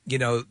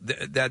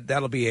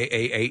 that'll be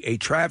a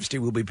travesty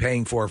we'll be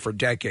paying for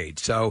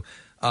decades. So.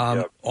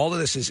 All of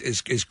this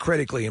is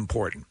critically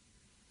important.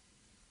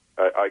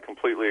 I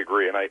completely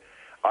agree, and I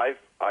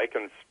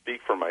can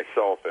speak for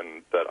myself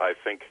in that I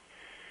think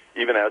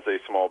even as a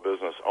small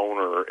business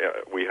owner,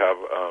 we have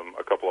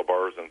a couple of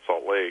bars in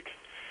Salt Lake.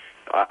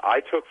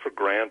 I took for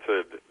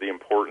granted the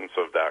importance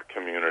of that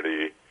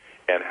community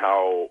and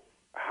how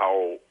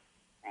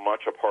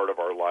much a part of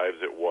our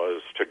lives it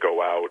was to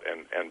go out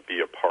and be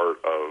a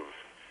part of,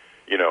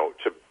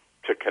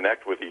 to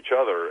connect with each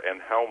other,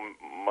 and how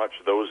much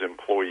those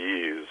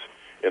employees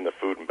in the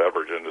food and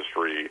beverage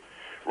industry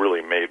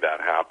really made that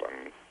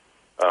happen.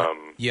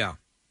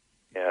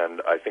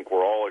 And I think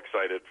we're all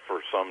excited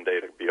for someday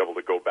to be able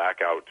to go back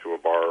out to a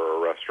bar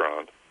or a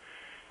restaurant.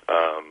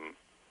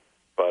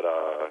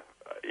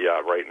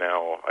 Right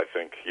now I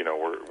think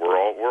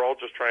we're all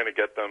just trying to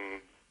get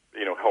them,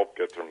 help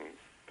get them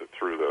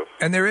through this.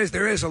 And there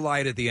is a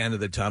light at the end of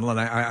the tunnel, and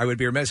I would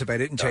be remiss if I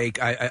didn't take.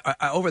 I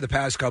over the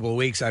past couple of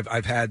weeks,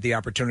 I've had the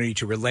opportunity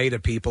to relay to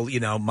people,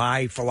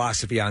 my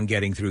philosophy on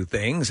getting through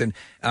things. And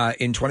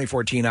in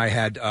 2014, I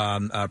had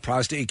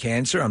prostate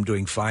cancer. I'm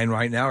doing fine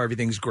right now.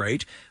 Everything's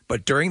great.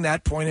 But during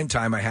that point in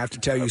time, I have to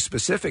tell you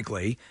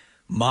specifically,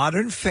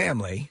 Modern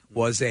Family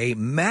was a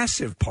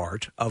massive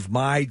part of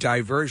my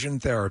diversion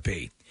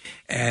therapy.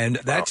 And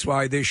that's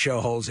why this show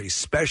holds a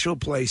special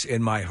place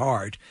in my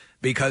heart,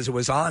 because it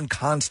was on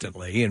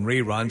constantly in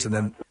reruns and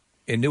then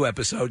in new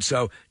episodes.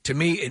 So to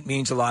me, it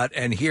means a lot.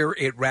 And here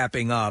it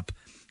wrapping up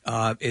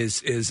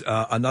is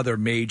another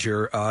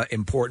major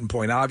important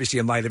point, obviously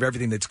in light of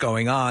everything that's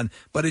going on.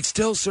 But it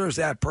still serves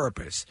that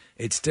purpose.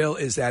 It still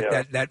is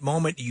that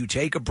moment you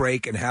take a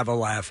break and have a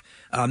laugh.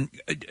 I'm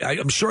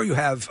sure you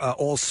have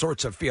all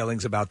sorts of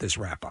feelings about this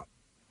wrap-up.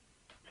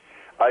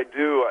 I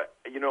do.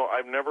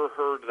 I've never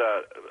heard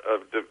that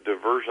of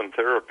diversion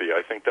therapy.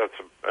 I think that's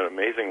an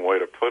amazing way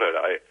to put it.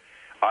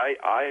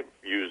 I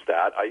use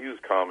that. I use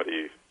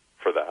comedy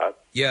for that.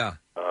 Yeah.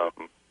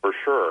 For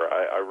sure.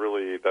 I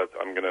really,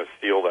 I'm going to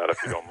steal that if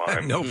you don't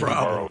mind. No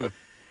problem.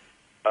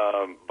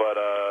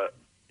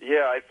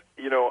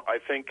 I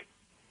think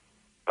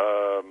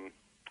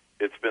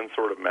it's been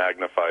sort of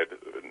magnified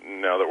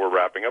now that we're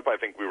wrapping up. I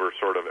think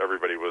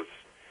everybody was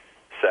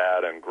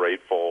sad and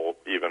grateful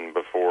even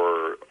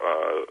before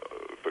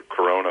the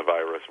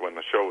coronavirus. When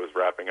the show was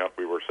wrapping up,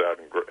 we were sad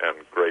and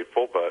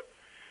grateful. But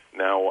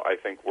now I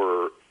think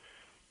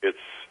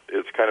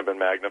it's kind of been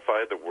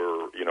magnified that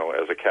we're,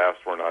 as a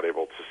cast, we're not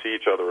able to see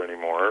each other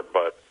anymore.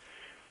 But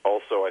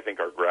also, I think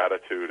our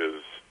gratitude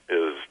has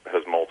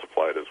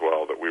multiplied as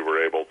well, that we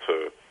were able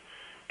to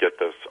get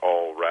this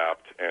all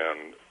wrapped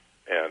and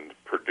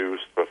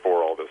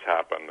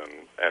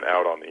went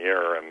out on the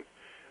air. And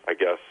I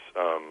guess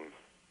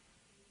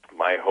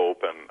my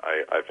hope, and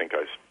I think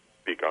I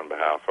speak on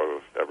behalf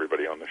of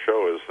everybody on the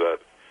show, is that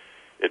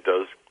it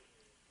does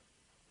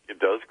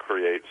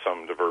create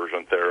some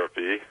diversion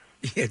therapy.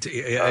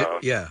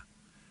 Yeah.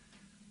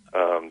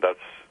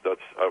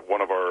 That's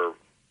one of our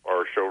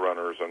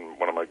showrunners and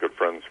one of my good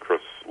friends,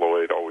 Chris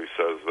Lloyd, always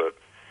says that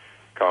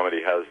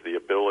comedy has the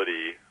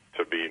ability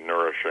to be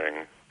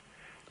nourishing,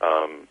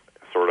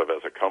 sort of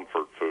as a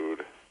comfort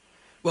food.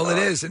 Well, it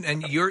is,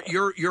 and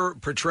your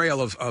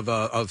portrayal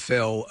of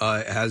Phil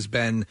has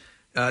been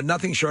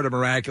nothing short of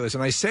miraculous.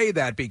 And I say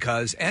that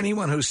because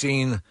anyone who's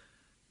seen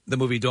the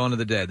movie Dawn of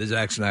the Dead, the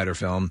Zack Snyder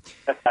film,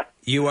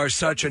 you are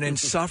such an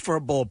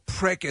insufferable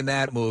prick in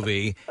that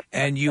movie,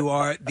 and you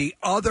are the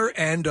other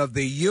end of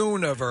the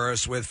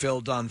universe with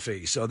Phil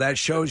Dunphy. So that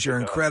shows your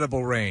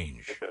incredible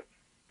range.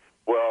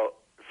 Well,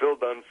 Phil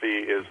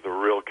Dunphy is the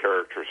real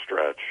character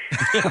stretch.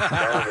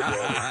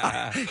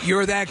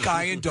 You're that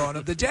guy in Dawn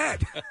of the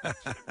Dead.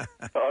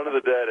 Dawn of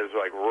the Dead is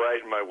like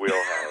right in my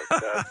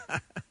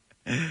wheelhouse.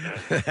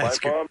 My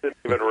mom didn't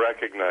even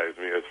recognize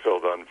me as Phil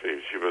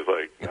Dunphy. She was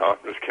like, "No, I'm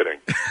just kidding."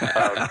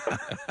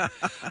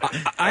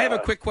 I have a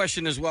quick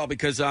question as well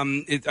because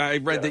I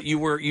read that you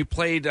were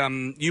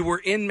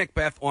in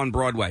Macbeth on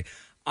Broadway.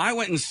 I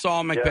went and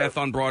saw Macbeth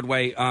on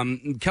Broadway.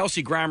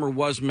 Kelsey Grammer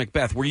was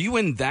Macbeth. Were you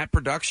in that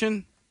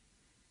production?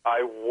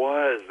 I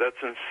was.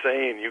 That's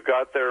insane. You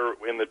got there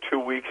in the 2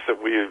 weeks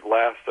that we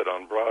lasted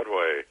on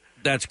Broadway.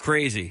 That's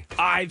crazy.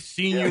 I've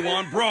seen you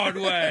on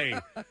Broadway.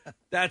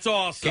 That's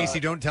awesome. Casey,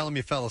 don't tell him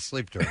you fell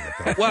asleep during it,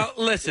 though. Well,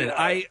 listen,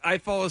 I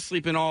fall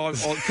asleep in all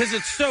because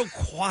it's so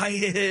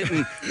quiet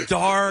and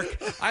dark.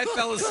 I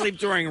fell asleep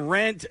during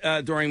Rent,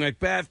 during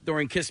Macbeth,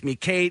 during Kiss Me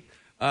Kate,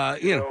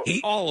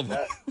 all of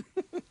them.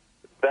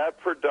 That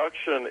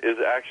production is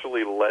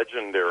actually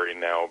legendary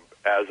now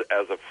as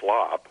a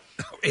flop.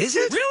 Is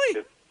it?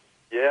 Really?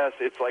 Yes,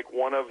 it's like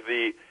one of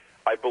the.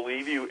 I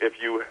believe if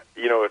you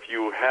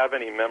have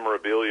any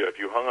memorabilia, if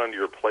you hung onto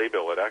your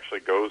playbill, it actually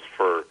goes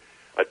for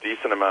a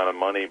decent amount of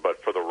money,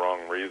 but for the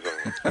wrong reason.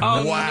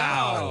 Oh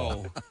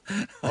wow!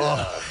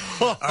 No.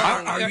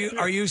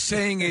 Are you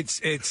saying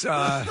it's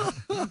now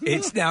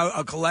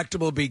a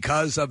collectible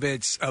because of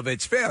its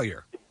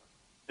failure?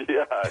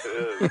 Yeah, it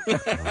is.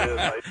 It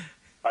is.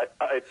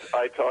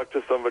 I talked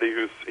to somebody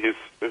who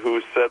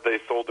said they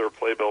sold their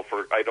playbill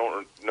for, I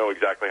don't know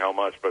exactly how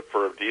much, but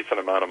for a decent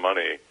amount of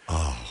money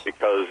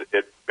because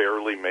it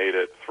barely made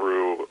it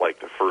through like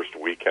the first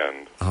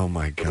weekend. Oh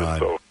my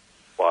God! It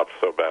flopped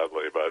so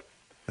badly, but.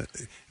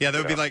 Yeah, that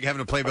would be like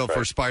having a playbill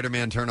for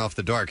Spider-Man Turn Off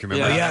the Dark.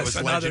 Remember that was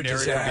another legendary.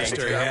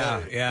 disaster.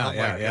 Yeah. Oh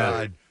my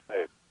God.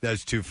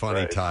 That's too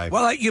funny, Ty.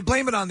 Well, you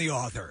blame it on the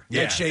author.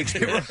 Yeah. That's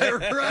Shakespeare.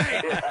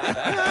 Right.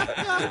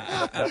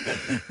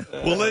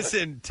 Well,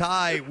 listen,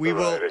 Ty, we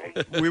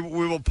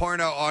will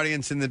point our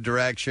audience in the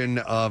direction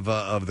of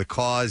the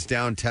cause,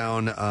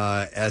 downtown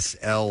slc.org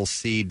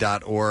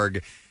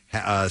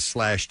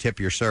 /tip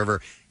your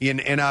server.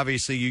 And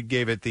obviously you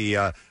gave it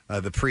the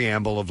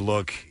preamble of,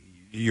 look,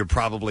 you're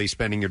probably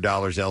spending your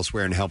dollars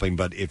elsewhere and helping,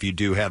 but if you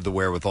do have the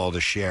wherewithal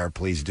to share,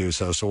 please do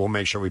so. So we'll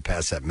make sure we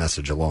pass that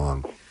message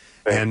along.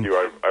 Thank you.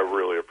 I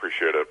really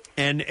appreciate it.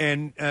 And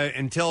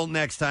until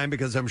next time,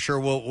 because I'm sure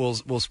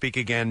we'll speak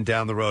again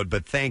down the road.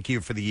 But thank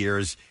you for the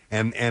years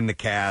and the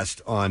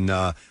cast on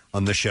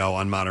the show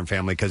on Modern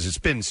Family, because it's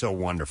been so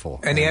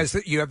wonderful. And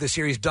you have the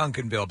series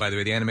Duncanville, by the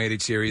way, the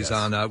animated series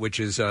on which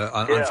is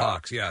on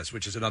Fox. Yes,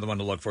 which is another one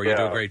to look for. You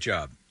do a great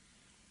job.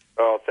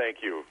 Oh, thank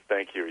you.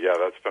 Yeah,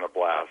 that's been a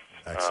blast.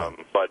 Excellent.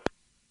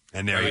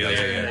 And there you go.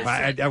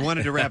 I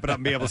wanted to wrap it up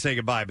and be able to say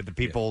goodbye, but the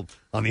people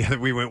on the other,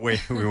 we went way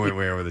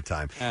over the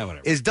time.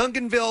 Whatever. Is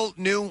Duncanville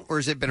new, or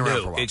has it been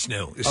around for a while? It's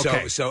new.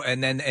 Okay. So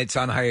and then it's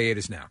on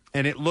hiatus now.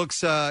 And it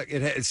looks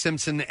it's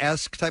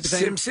Simpson-esque type of thing?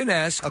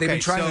 Simpson-esque. They've been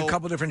trying a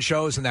couple different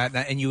shows and that,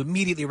 and you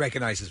immediately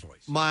recognize his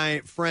voice.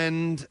 My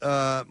friend,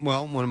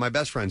 one of my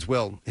best friends,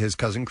 Will, his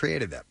cousin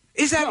created that.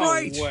 Is that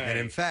right? And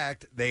in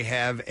fact, they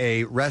have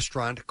a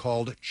restaurant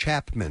called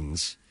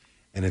Chapman's,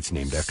 and it's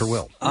named after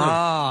Will.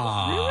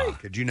 Really?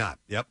 Could you not?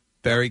 Yep.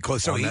 Very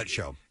close. So on that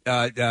show.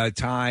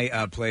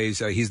 Ty plays,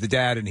 he's the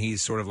dad, and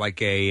he's sort of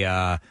like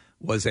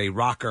was a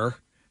rocker,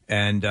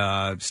 and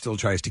still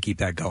tries to keep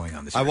that going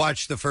on this. I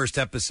watched the first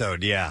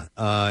episode,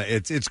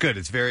 it's good.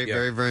 It's very,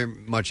 very, very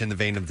much in the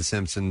vein of The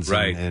Simpsons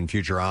and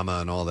Futurama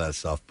and all that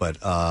stuff. But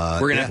we're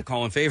going to have to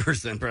call in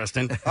favors then,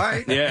 Preston. All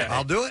right. Yeah.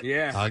 I'll do it.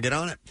 Yeah. I'll get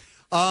on it.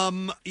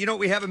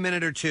 We have a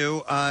minute or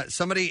two.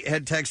 Somebody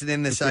had texted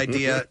in this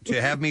idea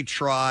to have me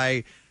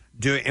try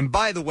doing. And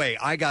by the way,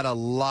 I got a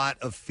lot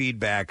of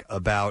feedback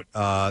about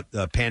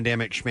the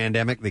Pandemic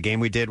Schmandemic, the game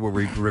we did where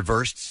we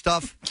reversed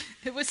stuff.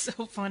 It was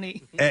so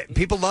funny.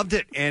 People loved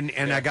it, and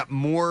I got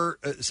more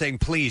saying,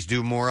 please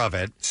do more of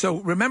it. So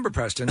remember,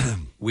 Preston,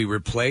 we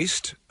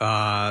replaced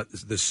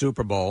the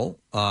Super Bowl,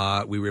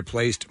 we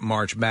replaced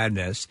March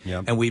Madness,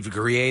 and we've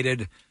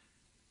created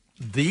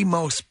the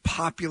most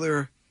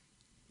popular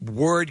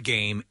word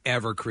game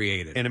ever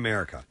created in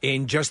America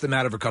in just a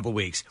matter of a couple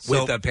weeks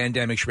with the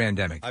pandemic.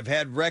 I've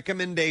had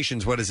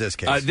recommendations. What is this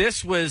case?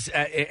 This was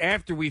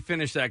after we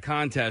finished that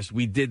contest.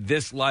 We did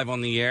this live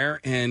on the air,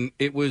 and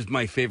it was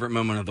my favorite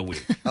moment of the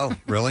week. Oh,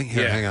 really?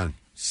 Here, Yeah. hang on.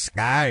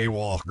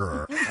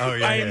 Skywalker. Oh,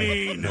 yeah. I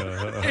mean,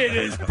 it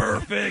is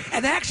perfect.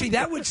 And actually,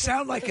 that would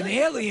sound like an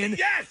alien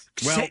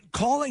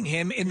calling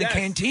him in the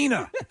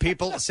cantina.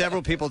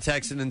 Several people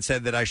texted and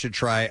said that I should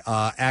try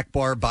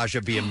Akbar Baja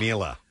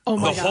Biamila. Oh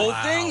my The God. whole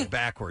thing?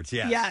 Backwards,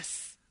 yes.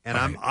 Yes. And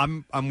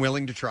I'm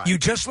willing to try. You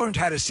just learned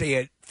how to say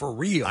it for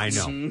real. I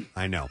know.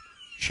 I know.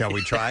 Shall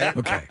we try it?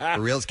 Okay.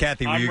 For reals,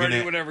 Kathy, were I'm you ready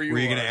gonna whenever you were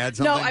you are. gonna add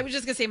something? No, I was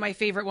just gonna say my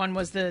favorite one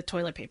was the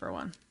toilet paper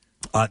one.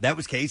 That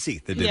was Casey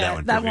that did Yeah, that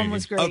one. that for one me.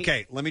 was great.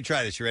 Okay, let me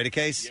try this. You ready,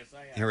 Case? Yes,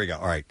 I am. Here we go.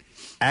 All right.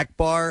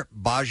 Akbar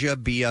Baja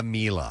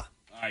Biamila.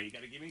 All right, you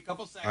got to give me a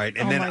couple seconds. All right,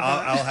 and then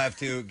I'll have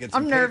to get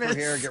some I'm paper nervous.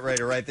 here. Get ready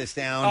to write this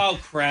down. Oh,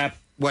 crap.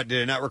 What,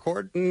 did it not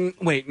record?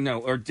 Wait, no.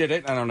 Or did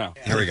it? I don't know.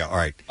 Here we go. All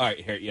right. All right,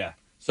 here, yeah.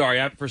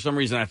 Sorry, for some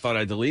reason I thought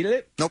I deleted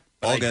it. Nope.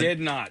 But All I good. did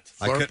not.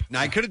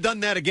 I could have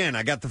done that again.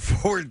 I got the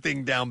forward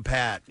thing down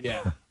pat.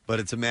 Yeah. But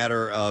it's a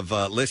matter of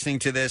listening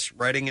to this,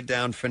 writing it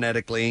down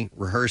phonetically,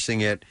 rehearsing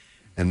it,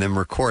 and then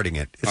recording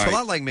it. It's All a right.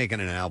 lot like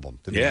making an album,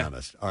 to be Yeah.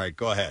 honest. All right,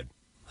 go ahead.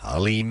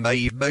 Halim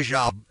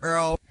Bajab.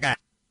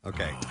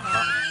 Okay.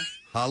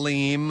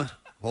 Halim.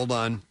 Hold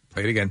on.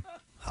 Play it again.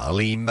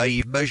 Halim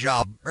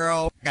Bajab.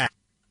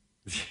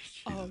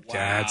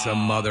 That's a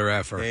mother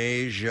effer.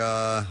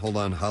 Asia. Hold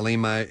on.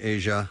 Halim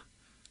Asia.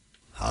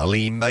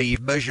 Halim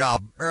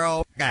Bajab.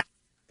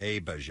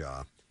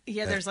 Abaja.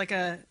 Yeah, there's like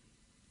a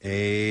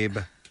Abe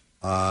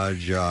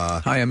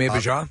Aja. Hi, I'm Abe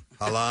Aja.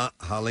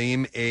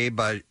 Halim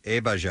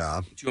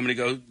Abaja. Do you want me to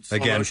go slow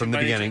Again motion from the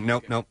by any beginning.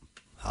 chance? Nope.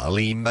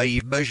 Halim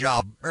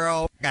Abaja.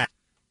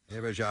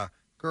 Abaja.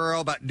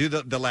 Girl, but do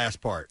the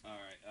last part.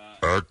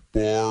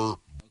 Akbar.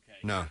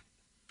 No.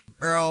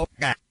 Girl.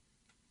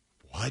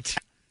 What?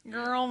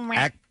 girl. Man.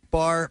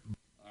 Akbar.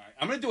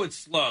 I'm going to do it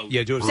slow.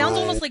 Yeah, do it Sounds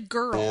slow. almost like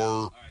girl.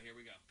 All right, here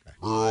we go.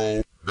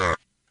 Girl.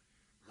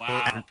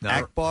 Wow.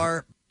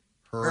 Akbar.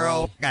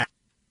 Girl.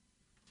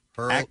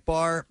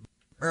 Akbar.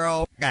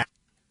 Girl. Back.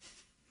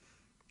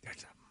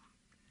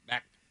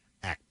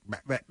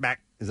 Back.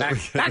 Is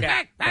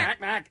that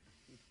Back.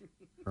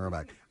 Girl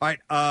back. All right.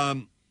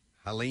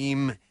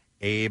 Halim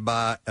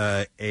Aba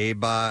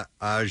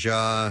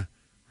Aja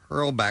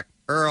Earlback.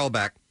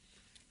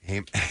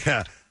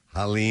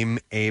 Halim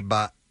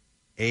Aba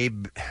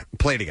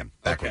play it again.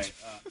 Backwards. Okay.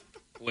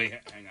 Wait,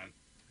 hang on.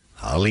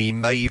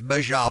 Halim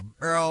Abaja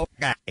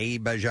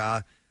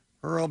Abaja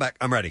Earlback.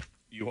 I'm ready.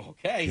 You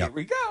okay? Yep. Here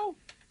we go.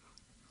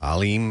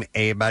 Halim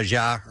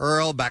Abaja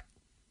Earlback.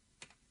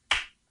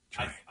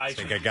 I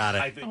think I got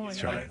it. I think you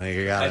got it. I think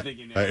I got it. I think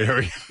you All right, here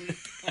we go.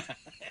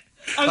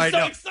 I'm Right, so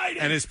no, excited.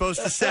 And it's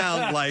supposed to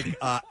sound like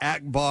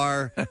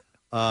Akbar.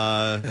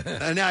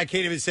 And now I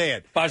can't even say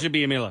it. Baja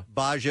Biamila.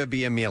 Baja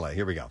Biamila.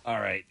 Here we go. All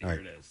right, here All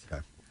right. it is.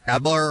 Okay.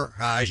 Akbar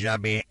Baja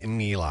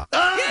Biamila.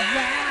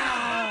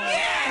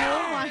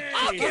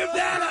 I'll give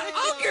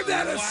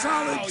that a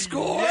solid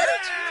score.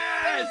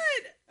 Yes!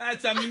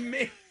 That's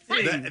amazing.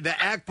 The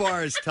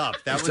Akbar is tough.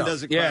 That It's one tough.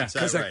 doesn't Yeah, quite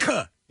sound 'cause of right.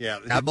 K. Yeah.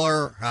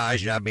 Akbar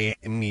Baja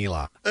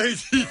Biamila.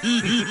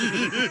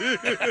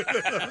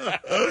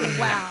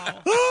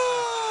 Wow.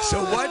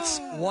 So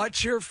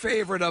what's your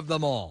favorite of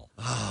them all?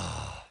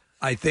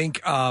 I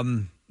think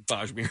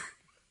Bajmir.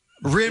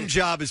 Rim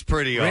Job is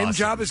pretty awesome. Rim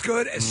Job is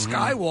good.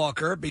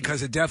 Skywalker,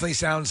 because it definitely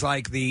sounds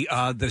like the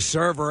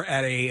server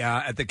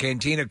at the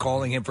cantina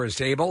calling him for his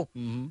table.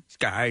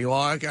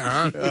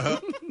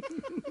 Skywalker.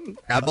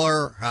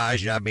 Akbar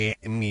Baja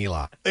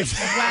Biamila.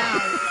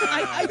 Wow.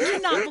 I do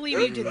not believe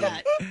you did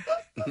that.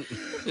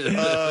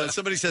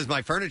 Somebody says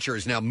my furniture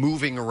is now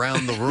moving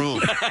around the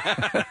room.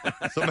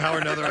 Somehow or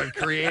another, I've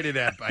created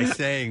that by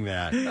saying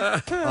that.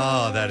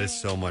 Oh, that is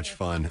so much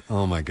fun.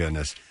 Oh, my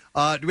goodness.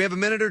 Do we have a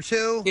minute or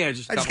two? Yeah, I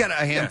just got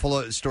a handful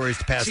of stories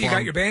to pass So you along.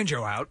 got your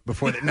banjo out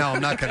before no,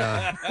 I'm not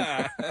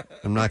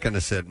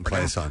gonna sit and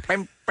play a song.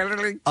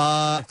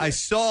 I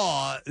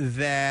saw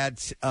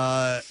that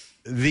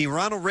the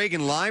Ronald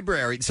Reagan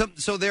Library.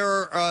 So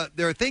there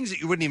are things that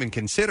you wouldn't even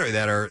consider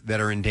that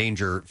are in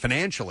danger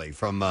financially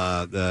from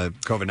the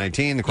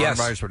COVID-19, the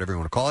coronavirus, Yes. whatever you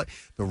want to call it.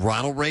 The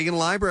Ronald Reagan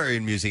Library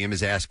and Museum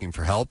is asking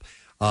for help.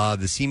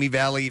 The Simi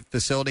Valley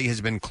facility has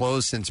been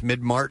closed since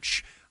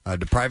mid-March,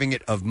 depriving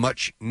it of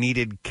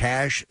much-needed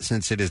cash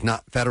since it is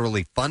not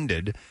federally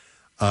funded.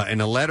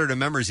 In a letter to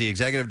members, the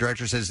executive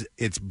director says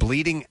it's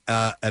bleeding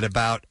at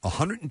about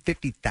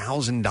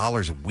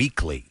 $150,000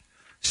 weekly.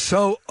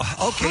 So,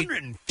 okay,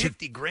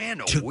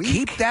 $150,000 a to week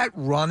keep that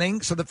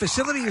running. So the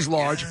facility is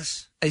large.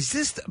 Yes. Is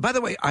this? By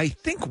the way, I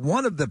think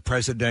one of the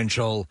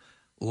presidential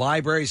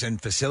libraries and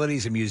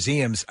facilities and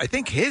museums, I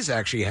think his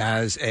actually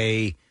has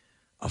a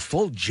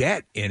full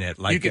jet in it.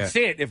 Like you can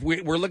see it if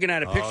we're looking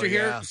at a picture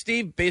here,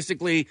 Steve.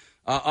 Basically,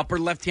 upper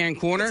left-hand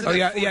corner. Oh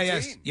yeah,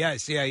 yes.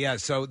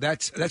 So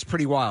that's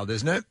pretty wild,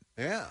 isn't it?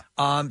 Yeah.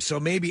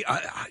 So maybe,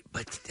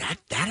 but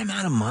that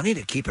amount of money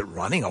to keep it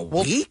running a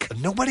week?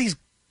 Nobody's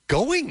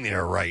going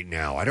there right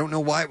now? I don't know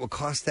why it would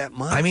cost that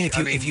much. I mean,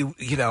 if you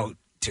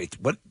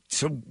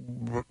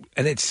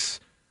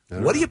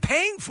what are you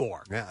paying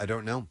for? Yeah, I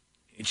don't know.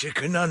 It's a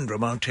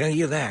conundrum, I'll tell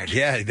you that.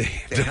 Yeah, the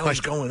hell's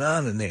going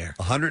on in there?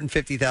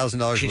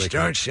 $150,000. Should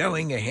start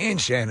selling a hand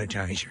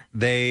sanitizer.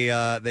 They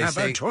How say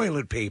about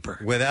toilet paper?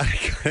 without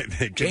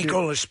Take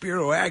all the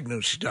Spiro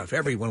Agnew stuff.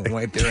 Everyone will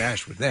wipe their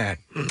ass with that.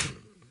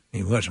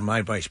 He wasn't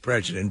my vice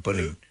president, but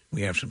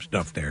we have some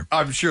stuff there.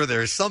 I'm sure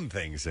there are some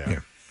things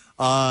there.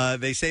 Yeah.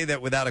 They say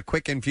that without a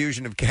quick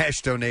infusion of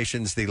cash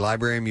donations, the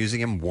library and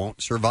museum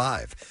won't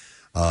survive.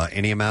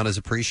 Any amount is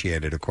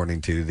appreciated,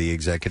 according to the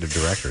executive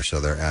director. So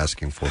they're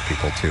asking for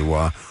people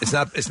to. It's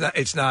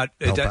not.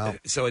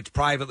 So it's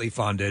privately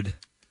funded.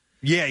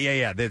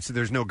 Yeah.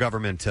 There's no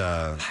government.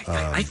 I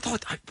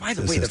thought. By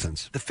the way,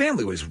 assistance. the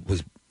family was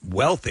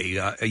wealthy.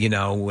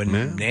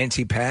 When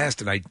Nancy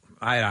passed, and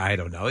I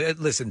don't know.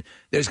 Listen,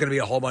 there's going to be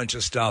a whole bunch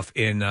of stuff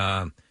in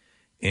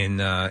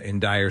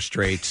Dire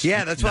Straits.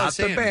 Yeah, that's what I was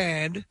saying. Not the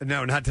band.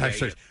 No, not Dire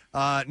Straits.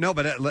 No,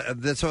 but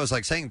that's what I was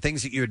like saying.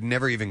 Things that you had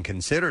never even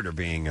considered are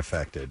being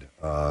affected.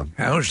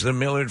 How's the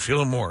Millard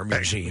Fillmore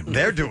Museum?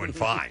 They're doing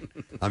fine.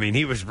 I mean,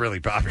 he was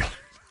really popular.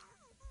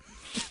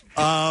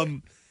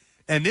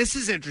 And this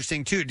is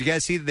interesting too. Did you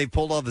guys see that they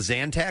pulled all the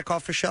Zantac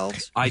off the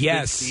shelves? I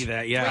did see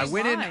that. Yeah, I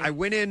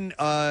went in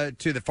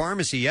to the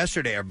pharmacy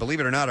yesterday. Believe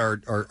it or not,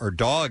 our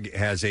dog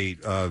has a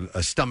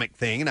stomach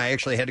thing, and I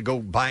actually had to go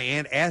buy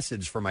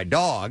antacids for my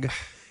dog.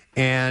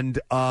 And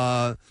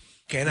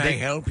can I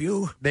help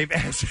you? They've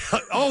asked.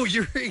 Oh,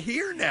 you're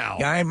here now.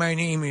 Hi, my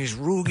name is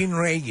Rugen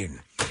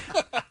Reagan.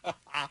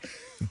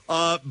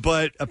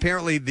 But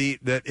apparently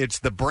it's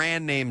the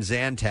brand name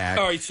Zantac.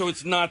 All right, so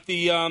it's not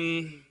the.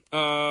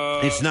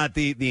 It's not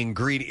the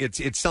ingredient.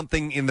 It's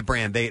something in the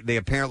brand. They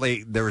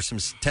apparently there were some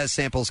test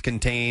samples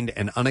contained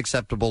an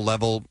unacceptable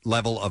level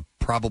of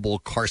probable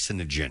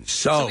carcinogen.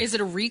 So is it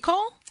a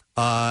recall?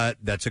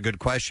 That's a good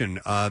question.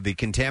 The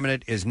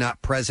contaminant is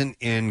not present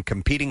in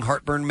competing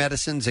heartburn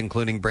medicines,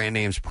 including brand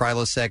names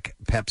Prilosec,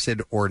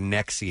 Pepcid, or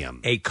Nexium.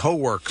 A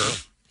coworker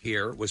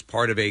here was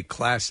part of a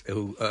class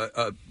who.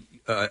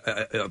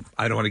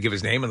 I don't want to give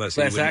his name unless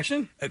a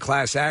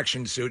class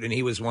action suit, and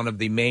he was one of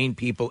the main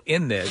people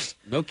in this.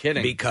 No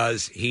kidding,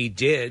 because he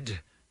did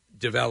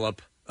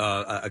develop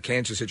a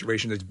cancer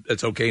situation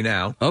that's okay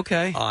now.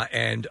 Okay,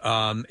 and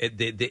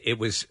it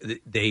was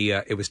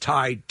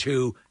tied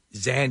to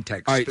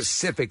Zantac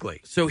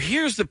specifically. So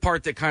here's the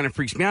part that kind of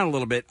freaks me out a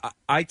little bit.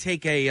 I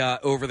take a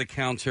over the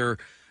counter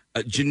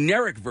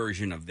generic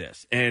version of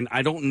this, and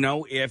I don't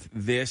know if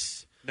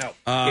this. No,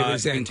 it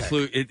was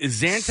Zantac.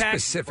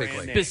 Zantac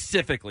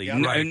specifically. Yeah.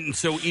 Right. And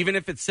so even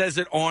if it says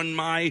it on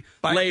my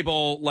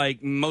label,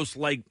 like most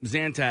like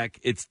Zantac,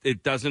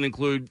 it doesn't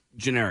include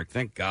generic.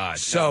 Thank God.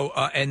 So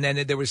and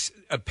then there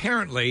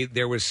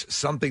was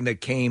something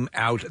that came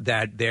out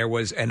that there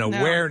was an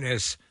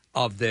awareness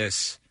of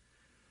this,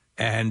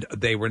 and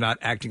they were not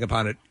acting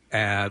upon it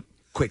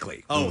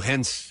quickly. Oh,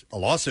 hence a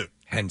lawsuit.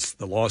 Hence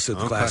the lawsuit,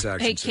 the class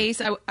action. Hey, Case,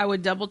 I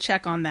would double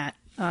check on that.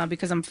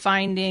 Because I'm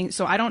finding,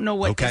 so I don't know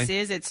what this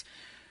is. It's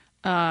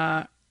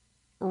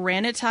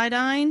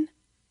ranitidine,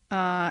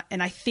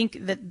 and I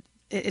think that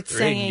it's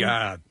saying.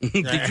 Did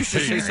you just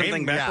say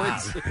something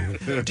backwards?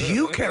 Do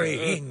you carry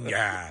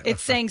Ingard?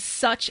 It's saying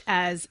such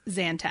as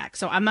Zantac.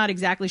 So I'm not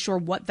exactly sure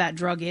what that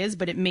drug is,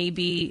 but it may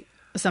be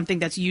something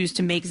that's used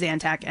to make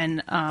Zantac.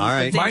 And all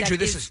right, mind you,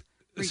 this is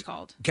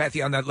recalled.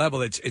 Kathy, on that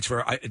level, it's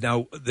for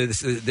now.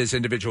 This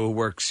individual who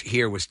works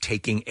here was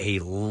taking a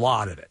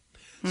lot of it.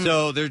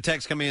 So there are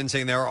texts coming in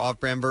saying there are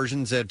off-brand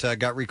versions that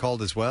got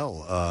recalled as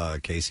well,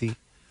 Casey.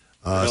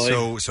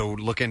 Really? So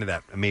look into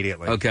that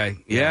immediately. Okay.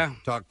 Yeah.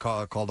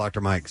 Call Dr.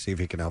 Mike, see if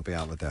he can help you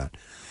out with that.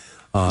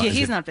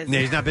 He's not busy. No,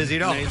 he's not busy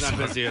at all. No, he's not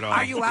busy at all.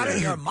 Are you out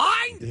of your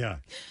mind? Yeah.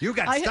 You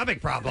got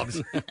stomach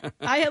problems.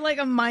 I had like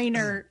a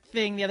minor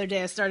thing the other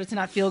day. I started to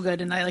not feel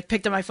good, and I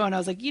picked up my phone. I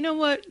was like, you know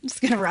what? I'm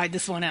just going to ride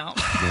this one out.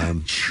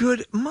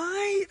 Should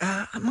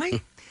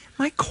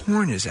my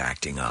corn is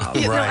acting up.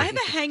 Yeah, no, I have a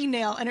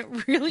hangnail, and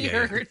it really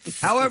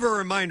hurts. However, a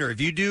reminder, if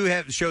you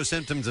do show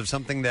symptoms of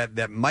something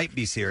that might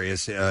be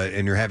serious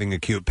and you're having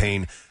acute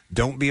pain,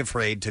 don't be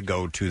afraid to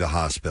go to the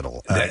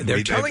hospital.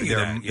 They're telling you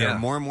that. There are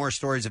more and more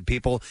stories of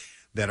people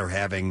that are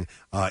having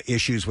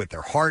issues with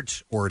their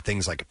hearts or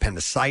things like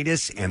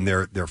appendicitis, and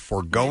they're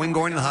foregoing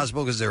going to the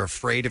hospital because they're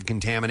afraid of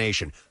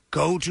contamination.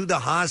 Go to the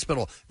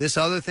hospital. This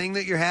other thing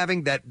that you're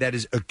having that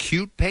is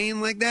acute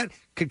pain like that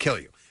could kill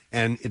you.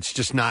 And it's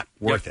just not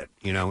worth it,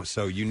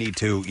 So you need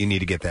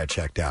to get that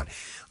checked out.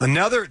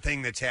 Another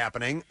thing that's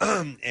happening,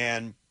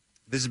 and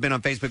this has been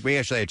on Facebook. We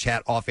actually had a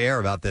chat off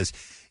air about this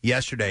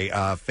yesterday.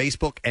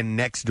 Facebook and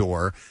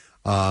Nextdoor,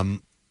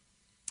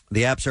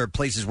 the apps are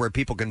places where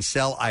people can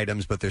sell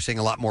items, but they're seeing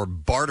a lot more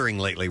bartering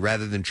lately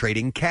rather than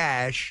trading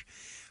cash.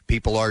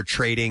 People are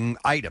trading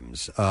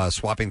items,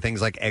 swapping things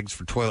like eggs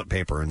for toilet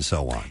paper and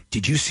so on.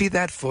 Did you see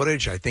that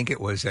footage? I think it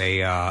was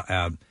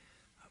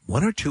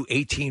one or two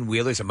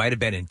 18-wheelers, it might have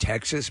been in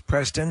Texas,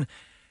 Preston,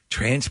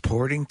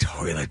 transporting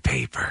toilet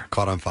paper.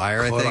 Caught on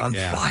fire, I think? Caught on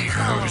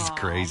fire. It was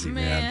crazy,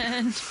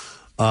 man.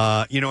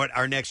 You know what?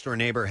 Our next door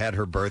neighbor had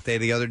her birthday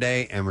the other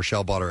day, and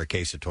Rochelle bought her a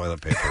case of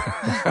toilet paper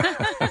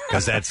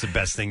because that's the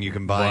best thing you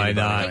can buy. Why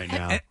not? Right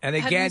now. And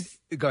again,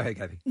 go ahead,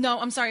 Kathy. No,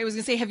 I'm sorry. I was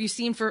going to say, have you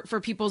seen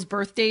for people's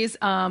birthdays,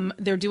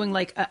 they're doing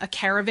like a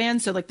caravan.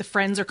 So like the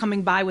friends are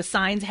coming by with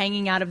signs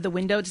hanging out of the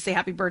window to say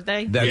happy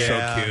birthday. That's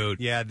so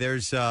cute. Yeah,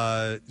 there's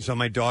so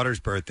my daughter's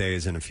birthday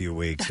is in a few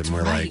weeks, That's and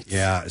we're right. like,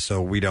 yeah.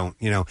 So we don't,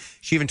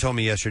 she even told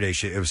me yesterday.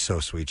 It was so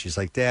sweet. She's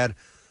like, Dad,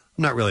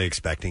 I'm not really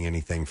expecting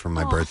anything from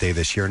my birthday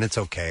this year, and it's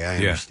okay. I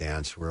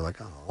understand. So we're like,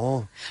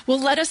 oh. Well,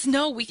 let us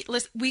know.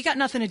 We got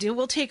nothing to do.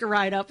 We'll take a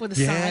ride up with a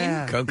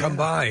sign. Come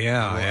by.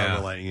 Yeah,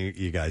 We'll let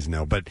you guys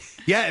know. But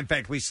yeah, in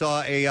fact, we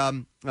saw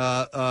a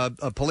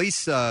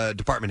police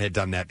department had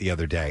done that the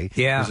other day.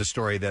 Yeah. There's a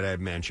story that I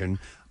mentioned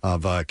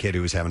of a kid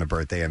who was having a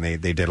birthday, and they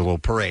did a little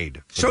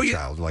parade for the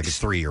child, like a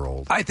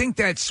 3-year-old. I think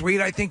that's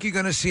sweet. I think you're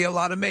going to see a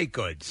lot of make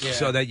goods. Yeah.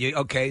 So that you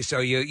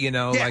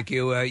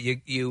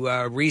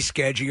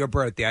reschedule your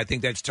birthday. I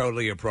think that's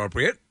totally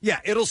appropriate. Yeah,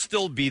 it'll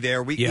still be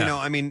there.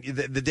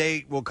 The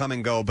day will come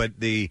and go,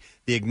 but the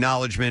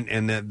acknowledgement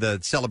and the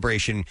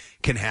celebration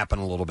can happen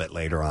a little bit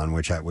later on,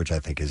 which I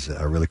think is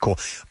really cool.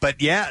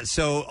 But yeah,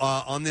 so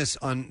on this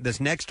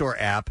Nextdoor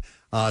app.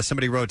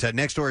 Somebody wrote that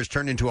Nextdoor has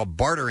turned into a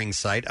bartering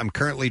site. I'm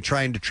currently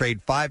trying to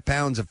trade 5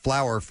 pounds of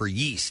flour for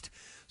yeast.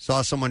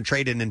 Saw someone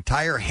trade an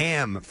entire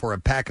ham for a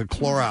pack of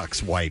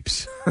Clorox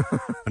wipes.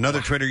 Another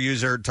Twitter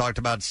user talked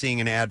about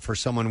seeing an ad for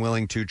someone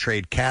willing to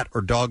trade cat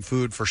or dog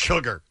food for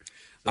sugar.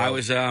 So, I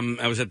was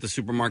at the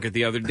supermarket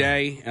the other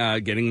day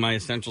getting my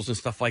essentials and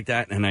stuff like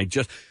that, and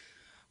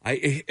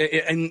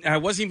I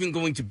wasn't even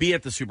going to be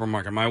at the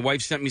supermarket. My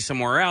wife sent me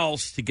somewhere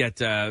else to get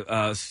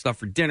stuff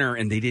for dinner,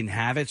 and they didn't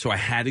have it, so I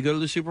had to go to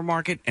the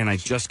supermarket, and I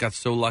just got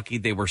so lucky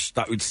they were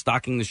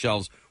stocking the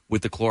shelves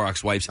with the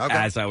Clorox wipes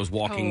as I was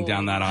walking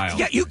down that aisle.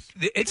 Yeah,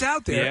 it's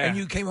out there, and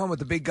you came home with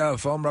the big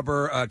foam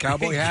rubber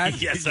cowboy hat?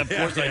 Yes, of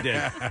course I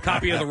did.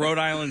 Copy of the Rhode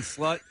Island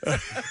Slut.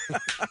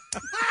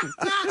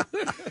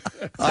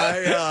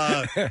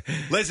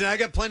 Listen, I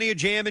got plenty of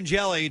jam and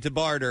jelly to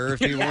barter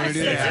if you want to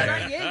do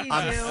that.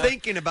 I'm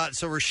thinking about,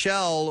 so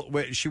Rochelle,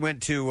 she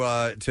went to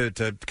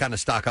kind of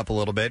stock up a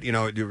little bit.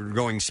 You're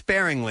going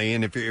sparingly,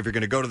 and if you're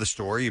going to go to the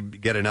store, you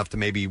get enough to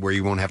maybe where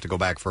you won't have to go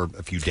back for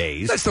a few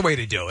days. That's the way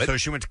to do it. So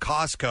she went to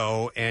Costco,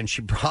 and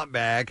she brought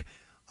back,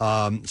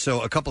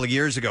 so a couple of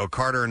years ago,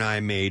 Carter and I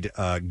made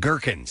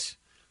gherkins.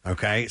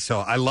 Okay, so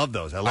I love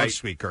those. I love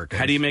sweet gherkins.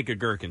 How do you make a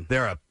gherkin?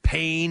 They're a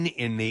pain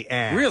in the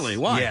ass. Really?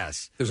 Why?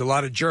 Yes. There's a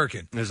lot of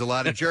jerkin. There's a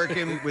lot of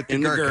jerkin with the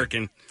in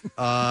gherkin.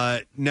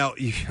 No,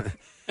 you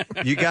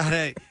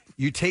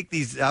take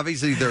these,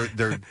 obviously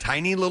they're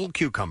tiny little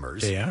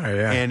cucumbers. They are,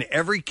 yeah. And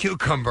every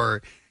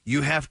cucumber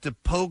you have to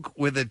poke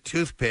with a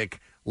toothpick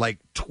like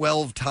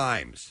 12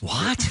 times.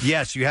 What?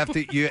 Yes, you have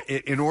to,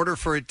 in order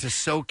for it to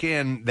soak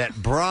in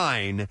that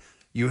brine,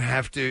 you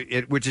have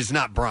to, which is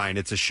not brine,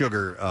 it's a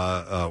sugar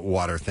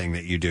water thing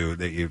that you do,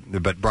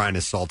 but brine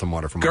is salt and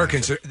water from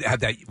gherkins have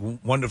that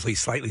wonderfully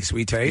slightly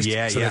sweet taste.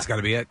 Yeah, so that's got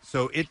to be it.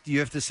 So you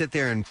have to sit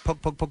there and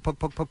poke.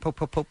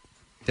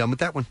 Done with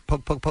that one.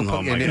 Poke.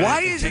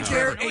 Why isn't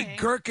there a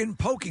gherkin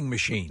poking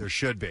machine? There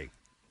should be.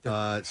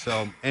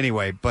 So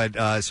anyway,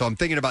 so I'm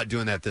thinking about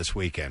doing that this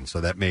weekend. So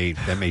that may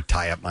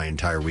tie up my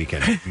entire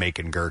weekend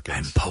making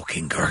gherkins and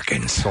poking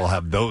gherkins. So I'll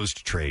have those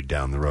to trade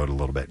down the road a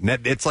little bit. And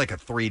it's like a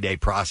 3-day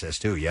process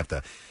too. You have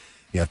to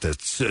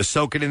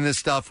soak it in this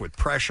stuff with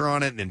pressure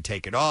on it, and then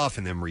take it off,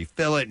 and then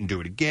refill it, and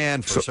do it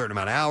again for a certain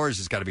amount of hours.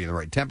 It's got to be in the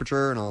right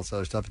temperature and all this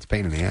other stuff. It's a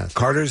pain in the ass.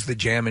 Carter's the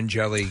jam and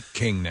jelly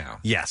king now.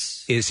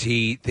 Yes. Is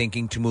he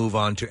thinking to move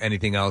on to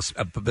anything else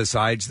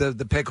besides the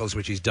pickles,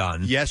 which he's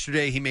done?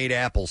 Yesterday he made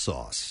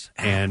applesauce.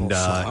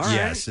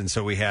 Yes, and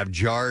so we have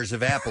jars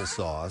of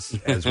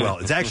applesauce as well.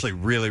 It's actually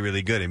really,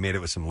 really good. He made it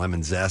with some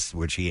lemon zest,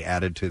 which he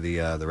added to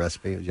the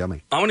recipe. It was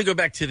yummy. I want to go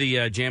back to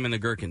the jam and the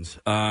gherkins.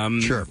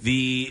 Sure.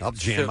 I'll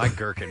jam my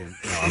gherkin.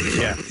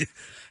 Yeah.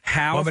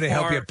 How want me to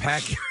far, help you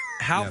pack?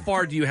 How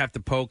far do you have to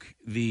poke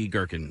the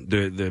gherkin?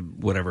 The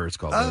whatever it's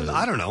called.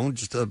 I don't know.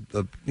 Just a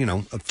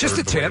just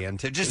a tip.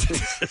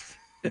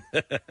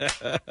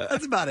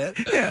 That's about it.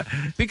 Yeah.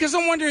 Because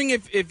I'm wondering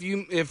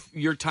if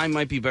your time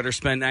might be better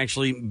spent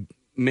actually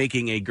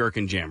making a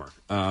gherkin jammer.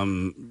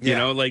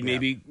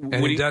 Maybe an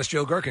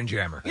industrial gherkin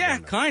jammer. Yeah,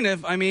 kind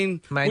of. I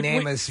mean, my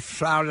name is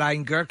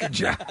Fraulein Gherkin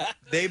Jammer.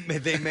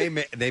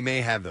 They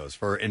may have those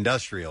for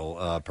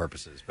industrial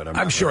purposes, but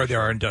I'm sure there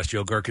are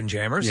industrial gherkin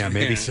jammers. Yeah,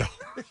 maybe so.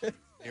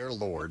 Dear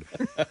Lord.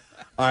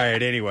 All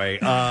right. Anyway,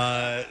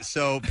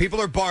 so people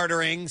are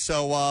bartering.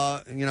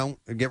 So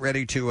get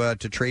ready to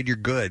trade your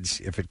goods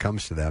if it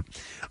comes to that.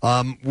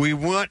 We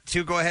want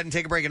to go ahead and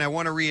take a break, and I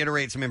want to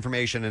reiterate some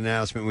information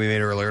announcement we made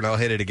earlier, and I'll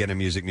hit it again in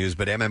music news.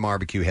 But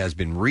MMRBQ has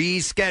been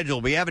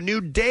rescheduled. We have a new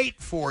date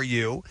for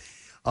you.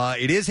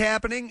 It is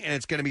happening, and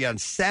it's going to be on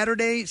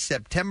Saturday,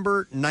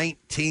 September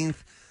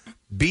 19th.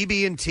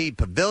 BB&T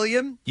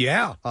Pavilion.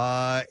 Yeah.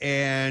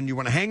 And you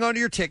want to hang on to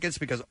your tickets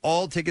because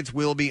all tickets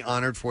will be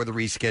honored for the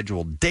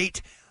rescheduled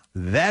date.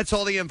 That's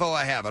all the info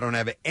I have. I don't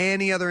have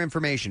any other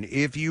information.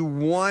 If you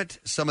want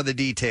some of the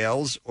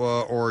details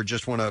or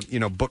just want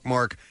to,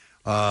 bookmark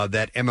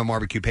that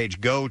MMRBQ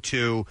page, go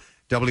to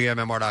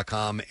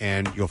WMMR.com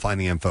and you'll find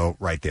the info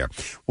right there.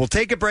 We'll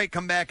take a break,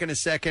 come back in a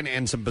second,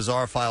 and some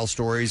bizarre file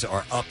stories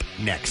are up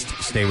next.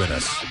 Stay with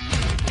us.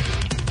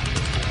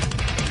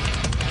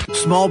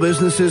 Small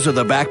businesses are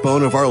the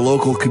backbone of our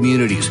local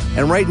communities,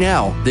 and right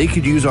now, they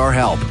could use our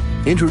help.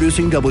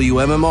 Introducing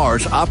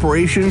WMMR's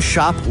Operation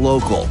Shop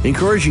Local,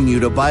 encouraging you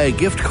to buy a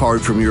gift card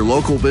from your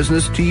local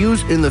business to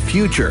use in the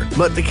future.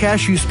 But the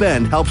cash you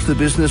spend helps the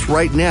business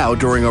right now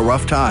during a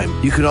rough time.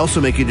 You can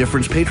also make a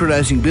difference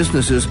patronizing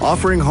businesses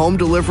offering home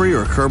delivery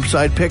or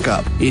curbside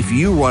pickup. If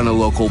you run a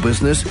local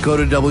business, go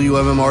to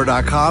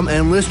WMMR.com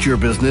and list your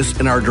business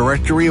in our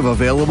directory of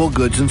available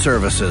goods and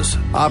services.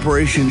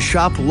 Operation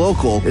Shop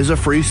Local is a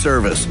free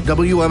service.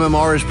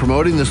 WMMR is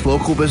promoting this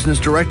local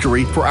business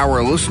directory for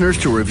our listeners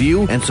to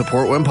review and support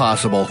when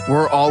possible.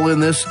 We're all in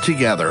this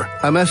together.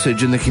 A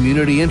message in the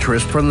community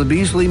interest from the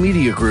Beasley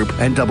Media Group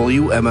and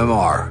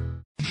WMMR.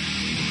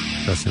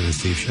 Preston and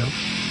Steve Show.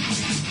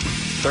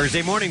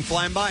 Thursday morning,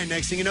 flying by.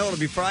 Next thing you know, it'll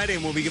be Friday,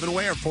 and we'll be giving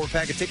away our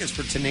 4-pack of tickets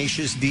for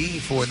Tenacious D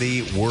for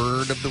the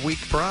Word of the Week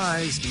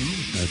prize.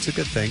 That's a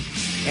good thing.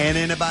 And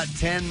in about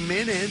 10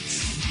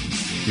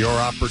 minutes, your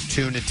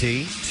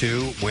opportunity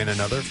to win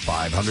another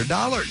 $500.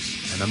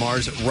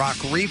 MMR's Rock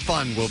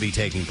Refund will be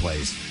taking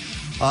place.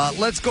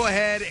 Let's go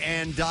ahead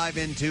and dive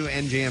into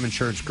NJM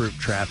Insurance Group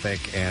traffic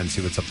and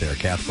see what's up there.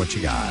 Kath, what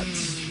you got?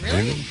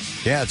 Really?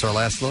 Yeah, it's our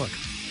last look.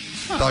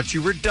 Thought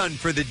you were done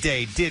for the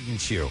day,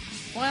 didn't you?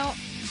 Well,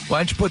 why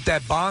don't you put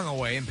that bong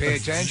away and pay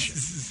attention?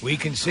 We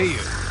can see you.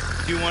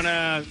 Do you want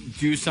to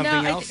do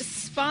something else?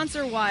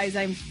 Sponsor-wise,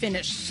 I'm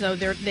finished, so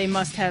they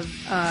must have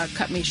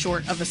cut me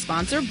short of a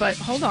sponsor. But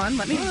hold on,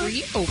 let me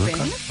reopen. Okay.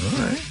 All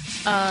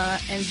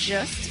right. And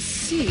just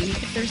see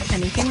if there's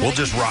anything. We'll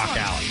just rock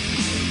out.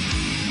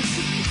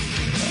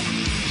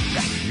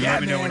 Let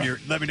me know when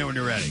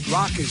you're ready.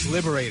 Rock is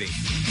liberating.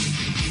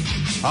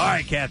 All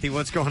right, Kathy,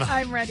 what's going on?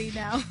 I'm ready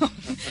now.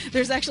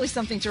 There's actually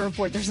something to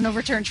report. There's an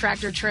overturned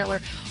tractor trailer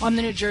on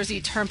the New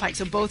Jersey Turnpike,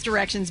 so both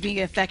directions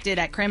being affected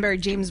at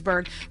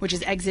Cranberry-Jamesburg, which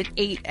is exit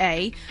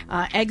 8A.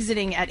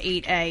 Exiting at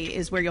 8A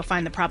is where you'll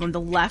find the problem. The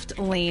left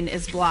lane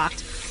is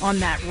blocked on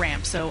that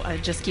ramp, so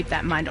just keep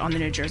that in mind on the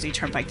New Jersey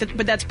Turnpike.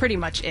 But that's pretty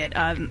much it,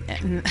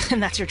 and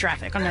that's your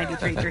traffic on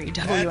 93.3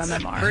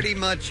 WMMR. That's pretty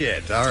much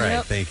it. All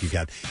right, Thank you,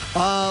 Kathy.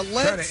 Try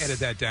to edit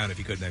that down if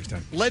you could next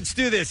time. Let's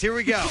do this. Here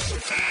we go.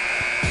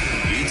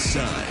 It's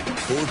time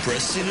for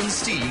Preston and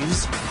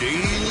Steve's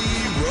Daily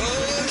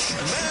Rush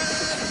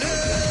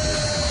Madness.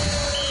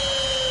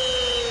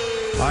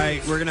 All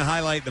right, we're going to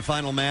highlight the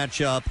final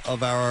matchup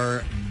of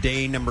our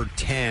day number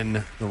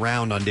 10, the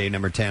round on day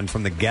number 10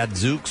 from the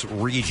Gadzooks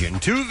region.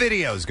 2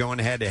 videos going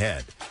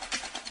head-to-head.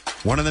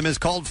 One of them is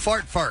called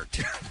Fart Fart.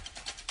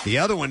 The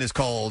other one is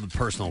called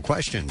Personal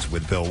Questions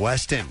with Bill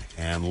Weston.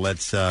 And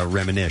let's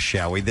reminisce,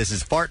 shall we? This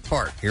is Fart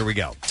Fart. Here we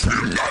go.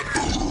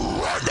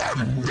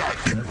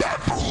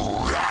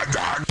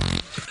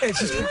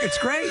 It's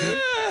great.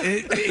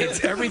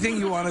 It's everything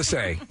you want to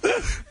say.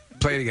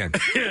 Play it again.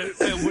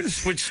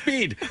 Which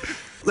speed?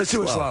 Let's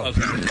do it slow.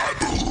 Okay.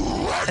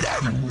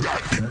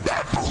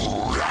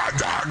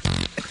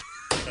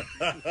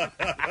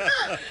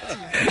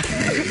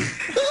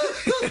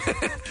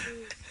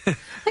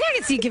 I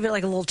can see you give it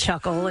like a little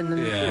chuckle and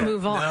then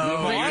move on.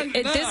 But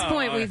at this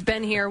point, we've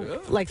been here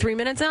like 3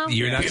 minutes now.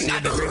 You're not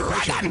seeing the great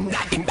picture.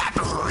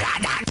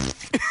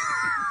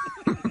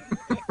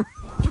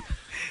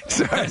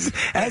 So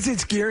as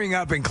it's gearing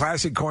up in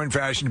classic corn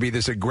fashion to be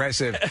this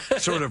aggressive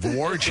sort of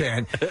war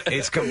chant,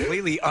 it's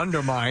completely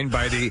undermined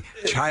by the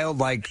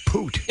childlike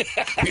poot.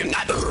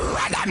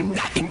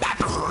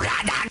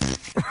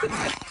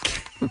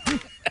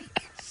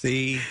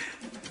 See,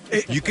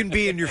 you can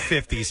be in your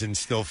 50s and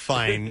still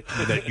find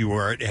that you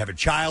have a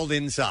child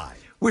inside.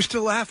 We're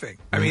still laughing.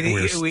 I mean,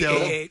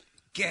 it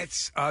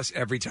gets us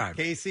every time.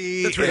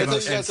 Casey The three of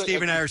us. and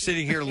Steve and I are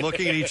sitting here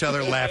looking at each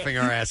other, laughing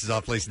our asses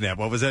off, listening to that.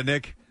 What was that,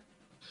 Nick?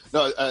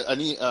 No, an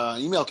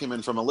email came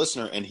in from a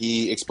listener, and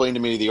he explained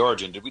to me the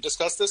origin. Did we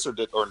discuss this, or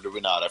did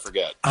we not? I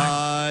forget.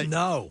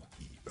 No.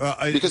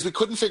 Because we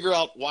couldn't figure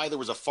out why there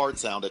was a fart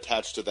sound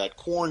attached to that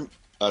corn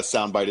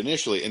soundbite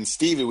initially. And,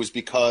 Steve, it was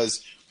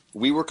because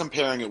we were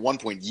comparing at one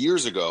point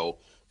years ago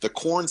the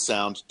corn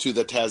sound to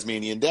the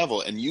Tasmanian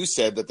devil. And you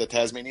said that the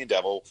Tasmanian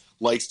devil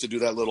likes to do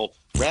that little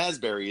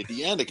raspberry at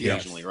the end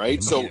occasionally,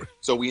 right? So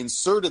we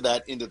inserted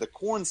that into the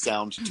corn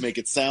sound to make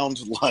it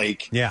sound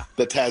like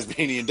the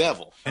Tasmanian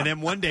devil. And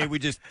then one day we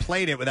just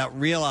played it without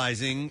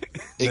realizing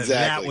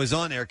that was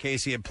on there.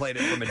 Casey had played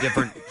it from a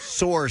different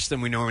source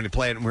than we normally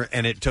play it,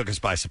 and it took us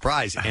by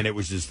surprise. And it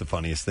was just the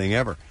funniest thing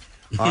ever.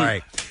 All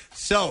right.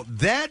 So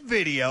that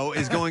video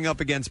is going up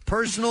against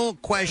Personal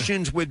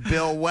Questions with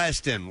Bill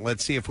Weston.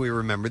 Let's see if we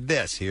remember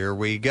this. Here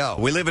we go.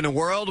 We live in a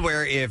world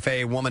where if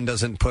a woman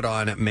doesn't put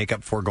on makeup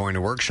before going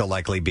to work, she'll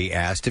likely be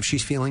asked if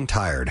she's feeling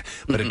tired.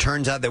 But it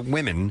turns out that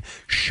women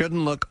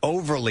shouldn't look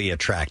overly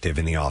attractive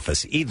in the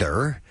office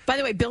either. By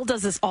the way, Bill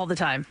does this all the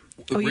time.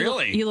 Oh,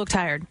 Really? You look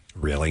tired.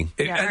 Really?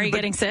 Yeah, are you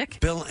getting sick?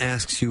 Bill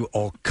asks you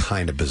all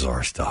kind of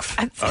bizarre stuff.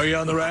 Are you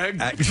on the rag?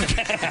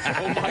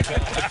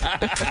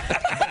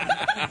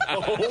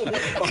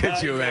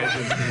 Could you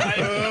imagine?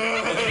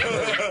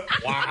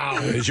 Wow.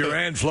 Is your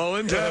Aunt Flo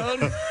in town?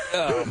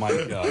 Oh, my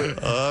God.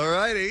 All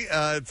righty.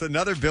 It's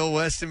another Bill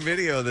Weston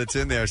video that's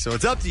in there. So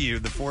it's up to you.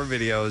 The 4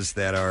 videos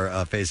that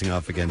are facing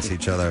off against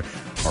each other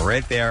are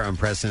right there on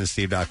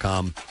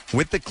PrestonandSteve.com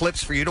with the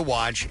clips for you to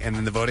watch. And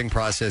then the voting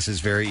process is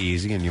very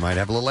easy, and you might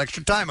have a little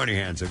extra time on your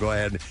hands. So go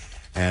ahead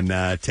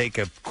and take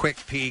a quick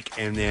peek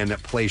and then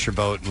place your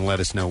vote and let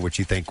us know what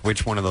you think,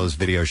 which one of those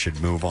videos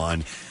should move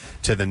on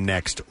to the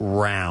next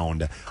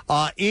round.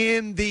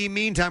 In the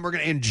meantime, we're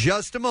going to, in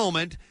just a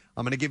moment,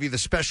 I'm going to give you the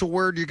special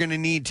word you're going to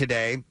need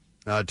today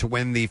to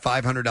win the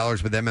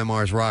 $500 with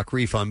MMR's Rock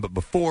refund. But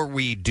before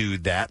we do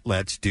that,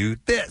 let's do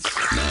this.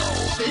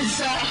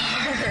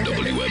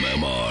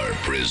 WMMR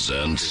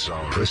presents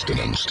Preston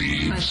and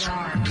Steve's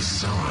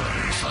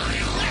Bizarre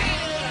File.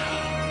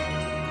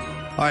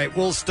 All right,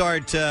 we'll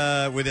start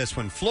with this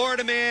one.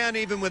 Florida man,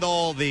 even with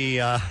all the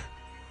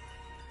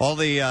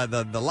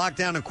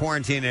lockdown and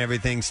quarantine and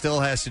everything,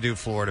 still has to do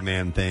Florida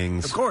man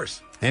things. Of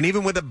course. And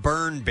even with a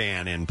burn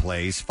ban in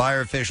place,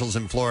 fire officials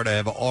in Florida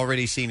have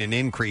already seen an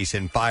increase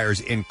in fires,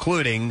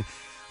 including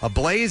a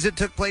blaze that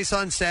took place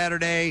on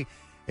Saturday.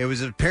 It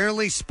was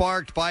apparently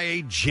sparked by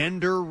a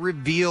gender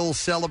reveal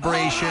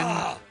celebration.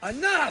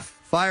 Enough!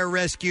 Fire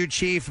Rescue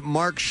Chief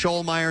Mark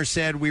Scholmeyer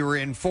said, "We were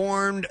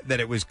informed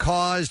that it was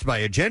caused by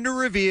a gender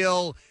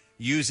reveal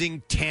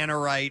using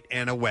tannerite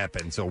and a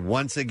weapon." So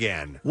once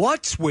again,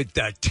 what's with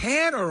the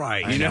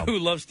tannerite? You know who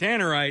loves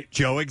tannerite?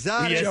 Joe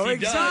Exotic. Yes, Joe he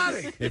does.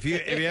 Exotic. If you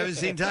haven't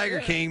seen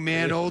Tiger King,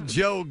 man, old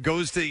Joe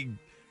goes to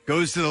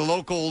the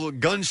local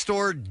gun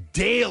store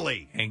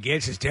daily and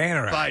gets his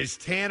tannerite. Buys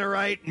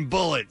tannerite and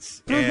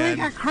bullets. I think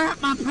And- I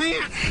crapped my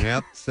pants.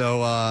 Yep.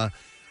 So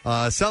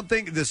so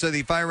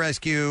the fire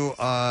rescue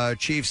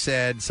chief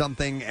said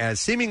something as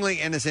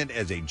seemingly innocent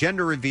as a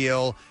gender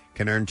reveal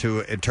can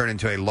turn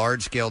into a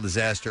large-scale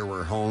disaster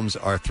where homes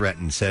are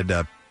threatened.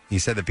 He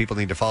said that people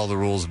need to follow the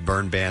rules of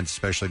burn bans,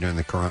 especially during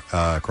the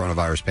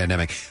coronavirus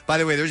pandemic. By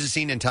the way, there's a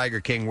scene in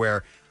Tiger King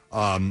where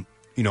one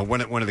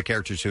of the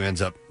characters who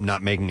ends up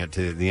not making it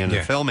to the end of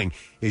the filming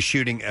is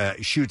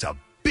shoots a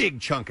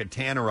big chunk of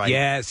tannerite.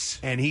 Yes.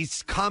 And he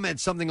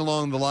comments something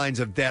along the lines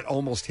of, "That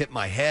almost hit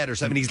my head," or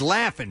something. He's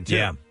laughing, too.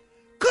 Yeah.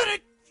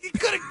 He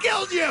could have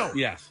killed you.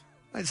 Yes.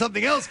 And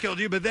something else killed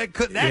you, but that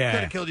could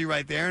have killed you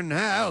right there, and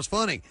that was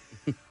funny.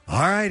 All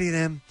righty,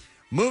 then.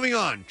 Moving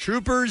on.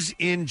 Troopers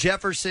in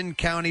Jefferson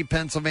County,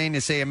 Pennsylvania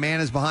say a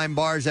man is behind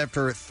bars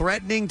after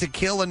threatening to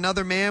kill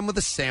another man with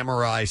a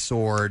samurai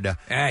sword.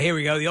 Here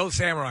we go, the old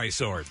samurai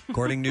sword.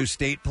 According to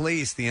state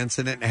police, the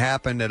incident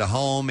happened at a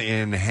home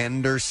in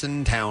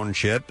Henderson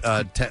Township.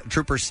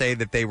 Troopers say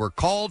that they were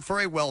called for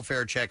a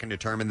welfare check and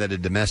determined that a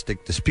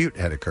domestic dispute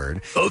had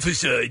occurred.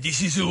 Officer,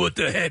 this is what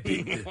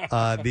happened.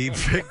 The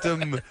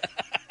victim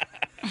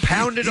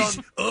pounded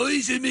on...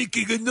 Eyes are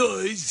making a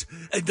noise,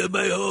 and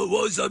my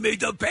walls are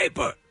made of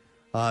paper.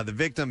 The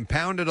victim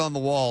pounded on the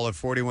wall of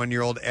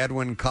 41-year-old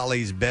Edwin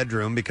Colley's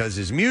bedroom because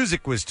his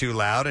music was too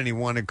loud and he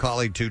wanted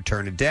Colley to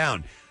turn it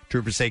down.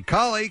 Troopers say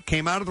Colley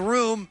came out of the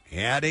room,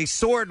 had a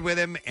sword with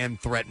him,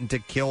 and threatened to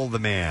kill the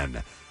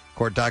man.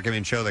 Court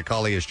documents show that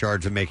Colley is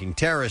charged with making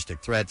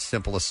terroristic threats,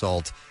 simple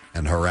assault,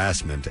 and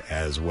harassment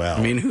as well.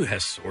 I mean, who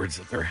has swords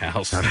at their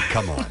house? I mean,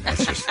 come on.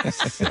 That's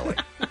just silly.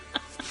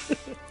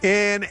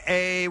 In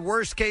a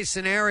worst-case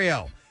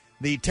scenario,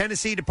 the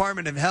Tennessee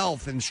Department of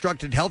Health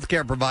instructed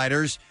healthcare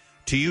providers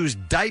to use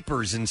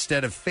diapers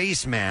instead of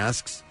face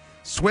masks,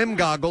 swim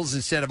goggles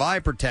instead of eye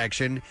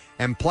protection,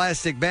 and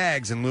plastic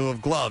bags in lieu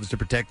of gloves to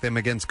protect them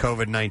against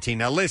COVID-19.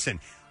 Now, listen,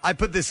 I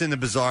put this in the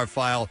bizarre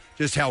file,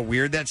 just how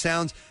weird that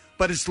sounds,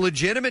 but it's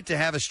legitimate to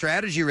have a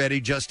strategy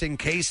ready just in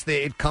case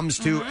it comes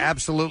to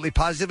absolutely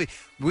positively.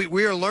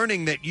 We are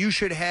learning that you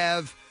should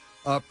have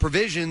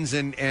provisions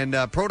and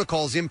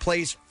protocols in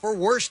place for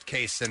worst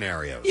case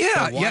scenarios.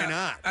 Yeah, so why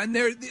not? And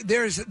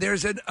there's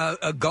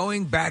a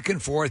going back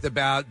and forth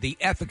about the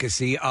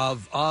efficacy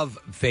of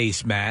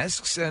face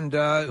masks, and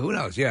who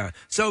knows? Yeah.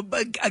 So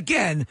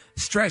again,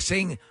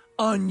 stressing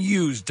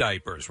unused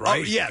diapers,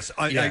 right? Oh, yes,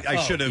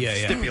 I should have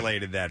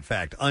stipulated that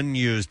fact.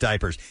 Unused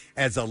diapers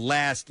as a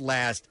last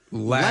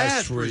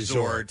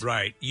resort.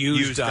 Right.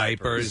 Used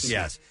diapers.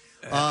 Yes.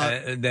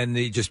 And then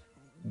they just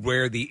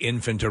wear the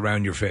infant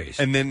around your face.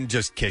 And then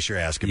just kiss your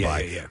ass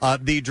goodbye.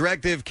 The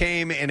directive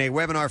came in a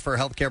webinar for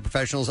healthcare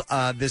professionals.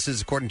 This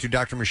is according to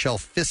Dr. Michelle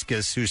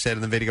Fiscus, who said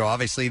in the video,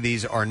 obviously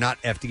these are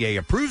not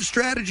FDA-approved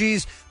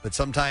strategies, but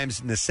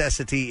sometimes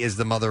necessity is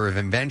the mother of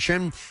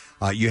invention.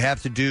 You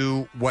have to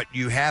do what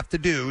you have to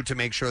do to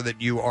make sure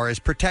that you are as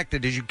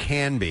protected as you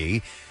can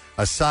be.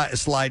 A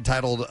slide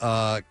titled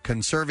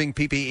Conserving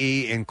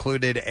PPE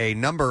included a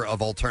number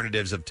of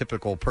alternatives of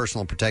typical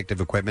personal protective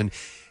equipment.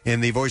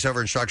 In the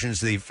voiceover instructions,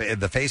 the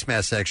face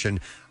mask section,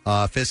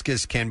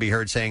 Fiscus can be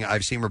heard saying,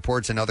 I've seen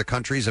reports in other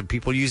countries of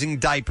people using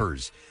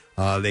diapers.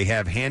 They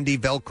have handy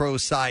Velcro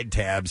side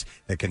tabs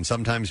that can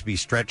sometimes be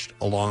stretched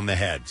along the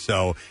head.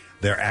 So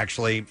they're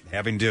actually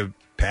having to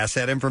pass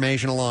that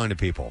information along to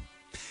people.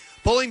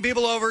 Pulling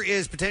people over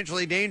is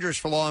potentially dangerous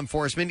for law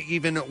enforcement,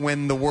 even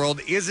when the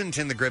world isn't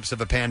in the grips of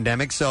a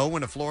pandemic. So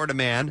when a Florida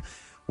man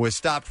was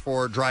stopped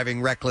for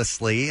driving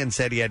recklessly and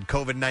said he had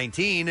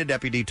COVID-19, a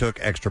deputy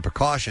took extra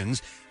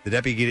precautions. The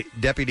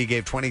deputy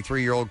gave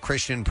 23-year-old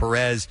Christian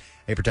Perez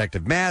a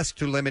protective mask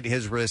to limit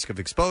his risk of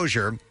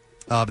exposure.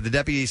 But the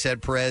deputy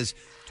said Perez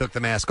took the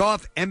mask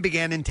off and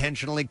began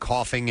intentionally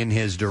coughing in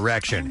his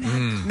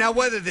direction. Now,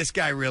 whether this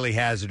guy really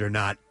has it or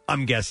not,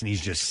 I'm guessing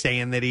he's just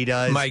saying that he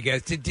does. My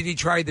guess. Did he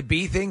try the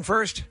bee thing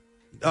first?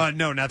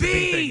 No, not the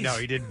bee thing. No,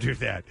 he didn't do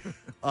that.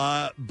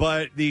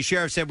 But the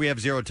sheriff said we have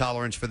zero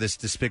tolerance for this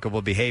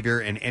despicable behavior,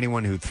 and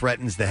anyone who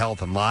threatens the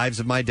health and lives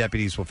of my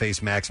deputies will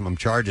face maximum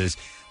charges.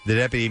 The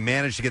deputy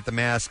managed to get the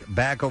mask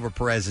back over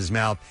Perez's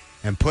mouth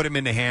and put him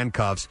into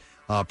handcuffs.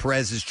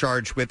 Perez is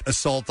charged with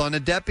assault on a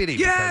deputy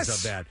because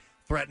of that.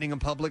 Threatening a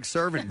public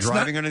servant,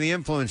 driving under the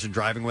influence, and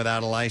driving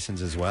without a license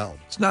as well.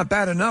 It's not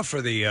bad enough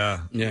for the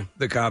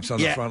cops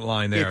on the front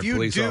line there,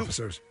 police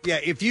officers. Yeah,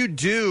 if you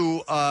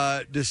do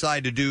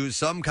decide to do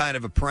some kind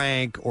of a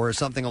prank or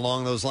something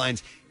along those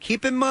lines,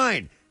 keep in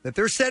mind that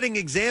they're setting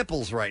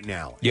examples right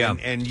now. Yeah.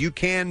 And you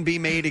can be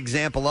made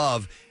example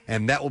of,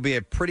 and that will be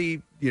a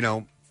pretty,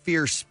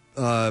 fierce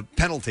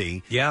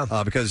penalty.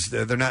 Yeah. Because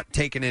they're not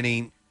taking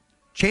any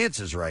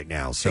chances right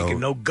now. So taking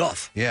no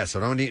guff. Yeah, so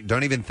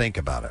don't even think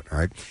about it, all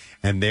right?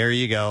 And there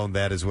you go.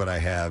 That is what I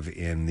have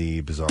in the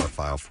bizarre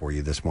file for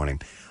you this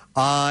morning.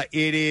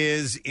 It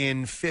is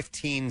in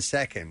 15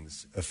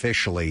 seconds,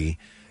 officially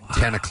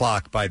 10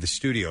 o'clock by the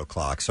studio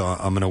clock. So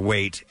I'm going to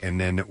wait,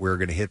 and then we're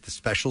going to hit the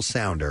special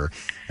sounder,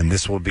 and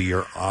this will be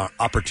your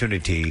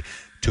opportunity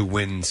to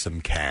win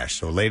some cash.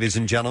 So, ladies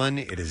and gentlemen,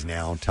 it is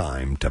now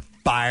time to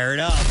fire it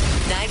up.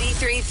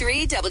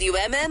 93.3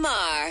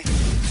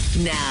 WMMR.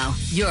 Now,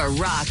 your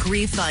rock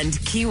refund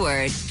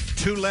keyword.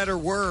 2-letter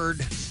word.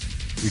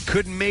 We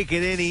couldn't make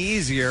it any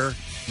easier.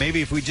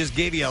 Maybe if we just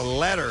gave you a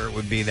letter, it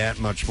would be that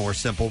much more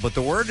simple. But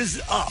the word is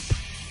up.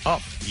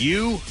 Up.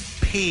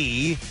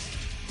 U-P.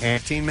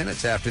 18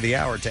 minutes after the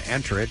hour to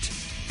enter it.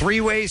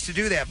 3 ways to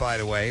do that, by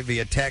the way,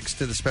 via text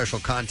to the special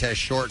contest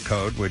short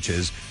code, which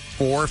is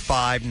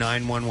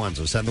 45911.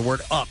 So send the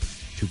word up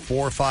to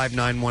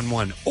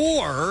 45911.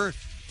 Or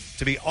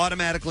to be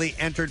automatically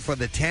entered for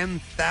the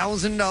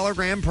 $10,000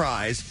 grand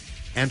prize,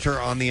 enter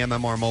on the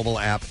MMR mobile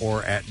app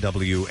or at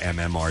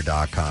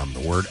WMMR.com. The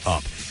word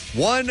up.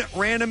 One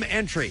random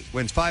entry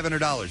wins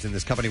 $500 in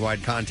this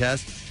company-wide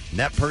contest. And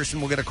that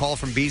person will get a call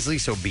from Beasley,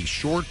 so be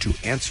sure to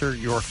answer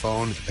your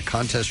phone. The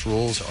contest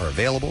rules are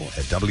available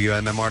at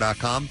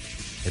WMMR.com.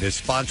 It is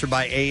sponsored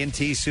by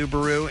A&T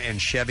Subaru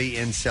and Chevy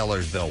in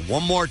Sellersville.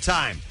 One more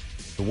time.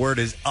 The word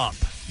is up.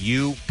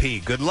 U-P.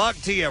 Good luck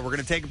to you. We're going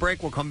to take a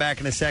break. We'll come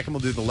back in a second.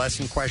 We'll do the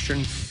lesson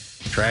question,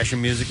 trash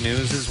and music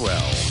news as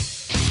well.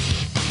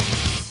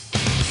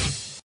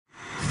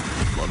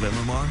 Love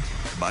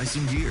MMR? Buy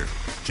some gear.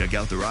 Check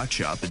out the rock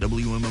shop at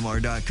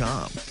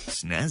WMMR.com.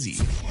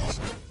 Snazzy.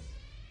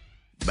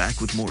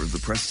 Back with more of the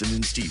Preston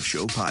and Steve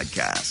Show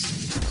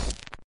podcast.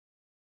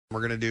 We're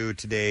going to do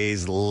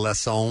today's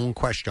lesson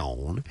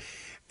question.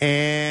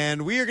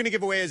 And we are going to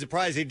give away as a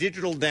prize a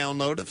digital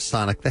download of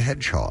Sonic the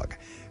Hedgehog.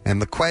 And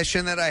the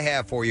question that I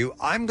have for you,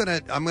 I'm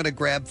gonna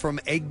grab from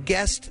a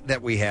guest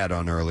that we had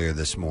on earlier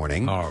this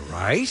morning. All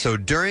right. So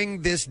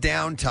during this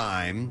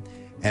downtime,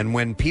 and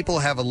when people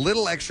have a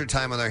little extra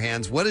time on their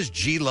hands, what does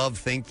G Love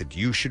think that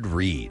you should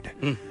read?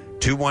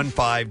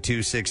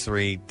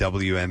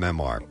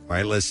 215-263-WMMR. All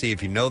right, let's see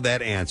if you know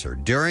that answer.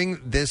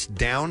 During this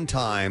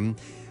downtime,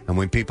 and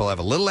when people have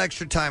a little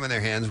extra time on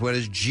their hands, what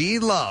does G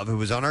Love, who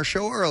was on our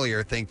show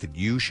earlier, think that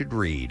you should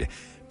read?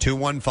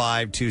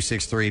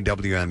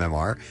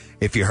 215-263-WMMR.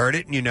 If you heard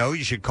it and you know,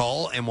 you should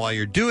call. And while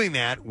you're doing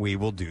that, we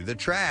will do the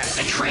trash.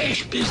 The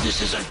trash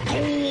business is a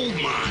gold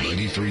mine.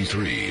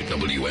 93.3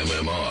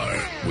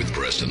 WMMR with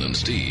Preston and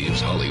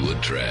Steve's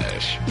Hollywood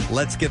Trash.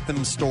 Let's get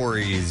them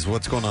stories.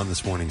 What's going on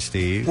this morning,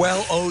 Steve?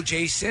 Well,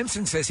 O.J.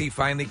 Simpson says he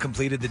finally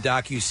completed the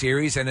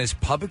docuseries and is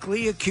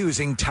publicly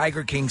accusing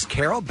Tiger King's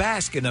Carol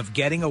Baskin of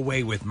getting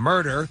away with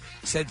murder.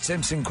 Said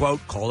Simpson,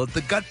 quote, call it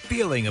the gut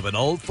feeling of an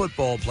old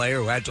football player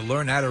who had to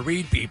learn how to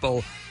read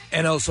people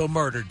and also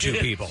murdered 2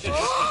 people.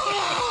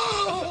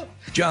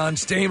 John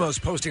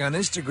Stamos posting on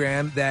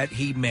Instagram that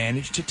he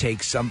managed to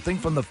take something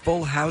from the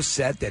Full House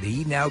set that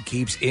he now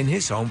keeps in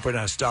his home for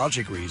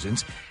nostalgic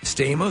reasons.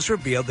 Stamos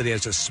revealed that he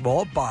has a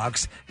small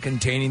box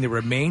containing the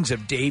remains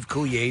of Dave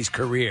Coulier's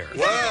career.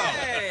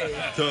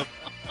 Wow.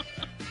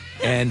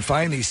 And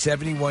finally,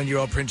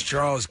 71-year-old Prince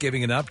Charles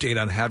giving an update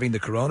on having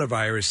the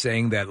coronavirus,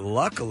 saying that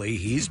luckily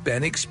he's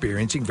been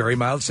experiencing very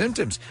mild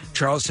symptoms.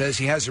 Charles says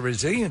he has a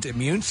resilient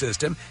immune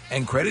system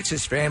and credits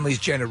his family's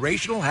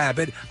generational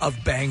habit of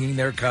banging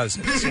their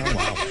cousins. Oh,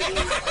 wow.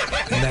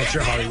 And that's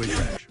your Hollywood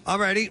Trash. All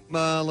righty.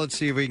 Let's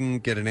see if we can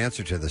get an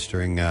answer to this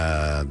during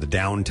the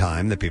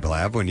downtime that people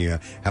have when you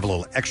have a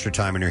little extra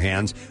time in your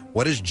hands.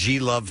 What does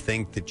G-Love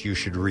think that you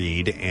should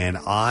read? And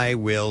I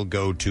will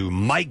go to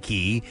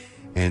Mikey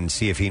and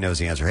see if he knows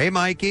the answer. Hey,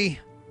 Mikey.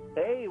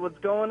 Hey, what's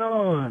going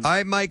on? All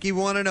right, Mikey,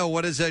 we want to know,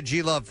 what does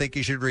G-Love think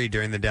you should read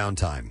during the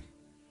downtime?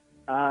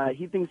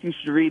 He thinks you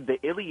should read the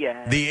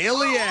Iliad. The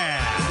Iliad.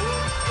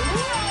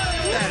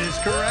 That is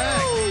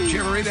correct. Did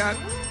you ever read that?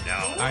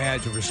 No. I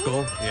had to for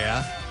school.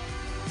 Yeah.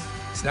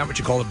 It's not what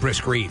you call a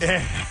brisk read.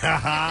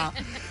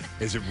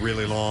 Is it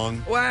really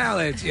long? Well,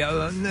 it's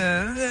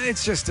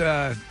it's just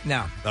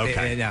no.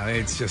 Okay. No,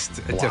 it's just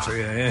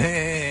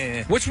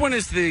Which one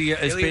is the Iliad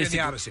and basically the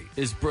Odyssey?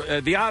 Is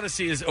the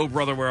Odyssey is "Oh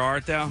Brother, Where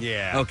Art Thou"?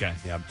 Yeah. Okay.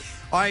 Yeah.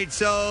 All right,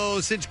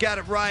 so since you got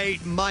it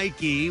right,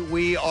 Mikey,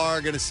 we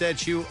are going to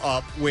set you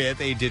up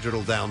with a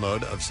digital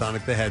download of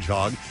Sonic the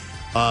Hedgehog.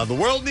 The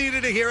world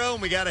needed a hero,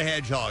 and we got a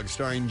hedgehog,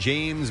 starring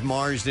James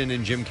Marsden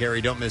and Jim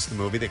Carrey. Don't miss the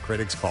movie that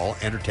critics call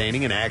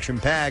entertaining and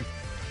action-packed,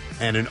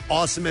 and an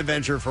awesome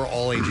adventure for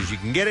all ages. You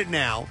can get it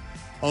now.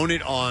 Own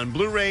it on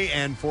Blu-ray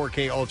and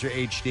 4K Ultra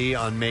HD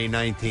on May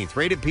 19th.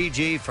 Rated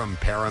PG from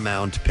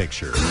Paramount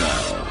Pictures.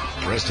 Now,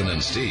 Preston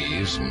and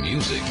Steve's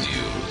Music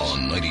News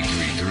on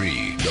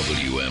 93.3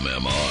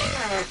 WMMR.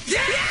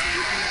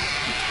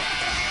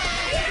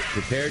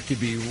 Prepared to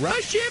be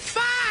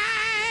Russified.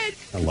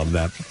 I love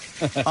that.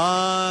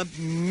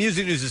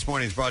 Music news this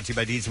morning is brought to you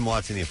by Deeds &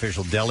 Watson, the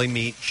official deli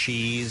meat,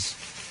 cheese,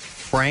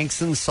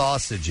 Franks and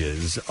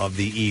sausages of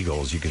the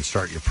Eagles. You can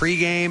start your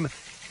pregame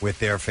with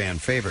their fan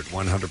favorite,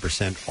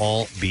 100%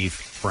 all beef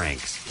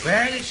Franks.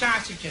 Where are the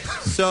sausages?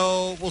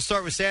 So we'll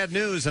start with sad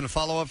news and a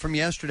follow-up from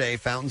yesterday.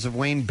 Fountains of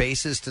Wayne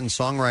bassist and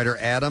songwriter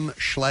Adam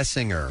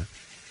Schlesinger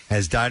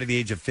has died at the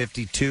age of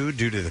 52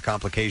 due to the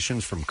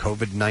complications from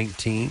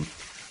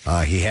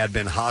COVID-19. He had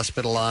been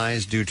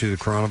hospitalized due to the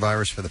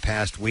coronavirus for the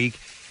past week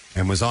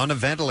and was on a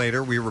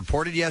ventilator. We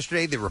reported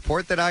yesterday, the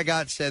report that I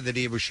got said that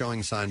he was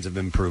showing signs of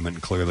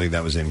improvement. Clearly,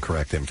 that was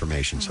incorrect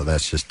information, so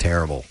that's just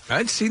terrible.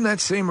 I'd seen that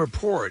same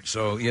report,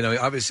 so,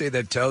 obviously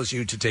that tells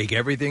you to take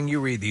everything you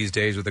read these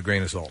days with a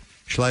grain of salt.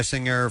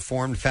 Schlesinger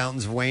formed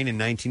Fountains of Wayne in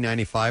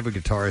 1995 with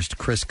guitarist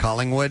Chris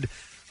Collingwood.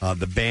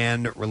 The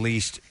band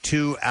released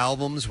 2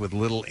 albums with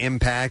little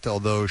impact,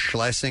 although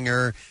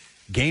Schlesinger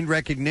gained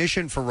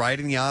recognition for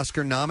writing the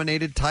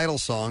Oscar-nominated title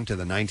song to the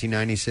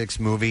 1996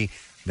 movie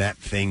That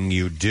Thing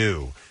You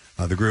Do.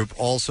 The group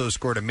also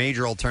scored a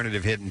major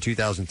alternative hit in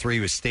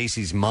 2003 with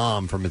Stacy's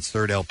Mom from its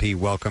third LP,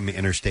 Welcome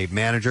Interstate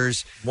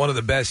Managers. One of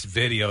the best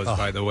videos,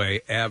 by the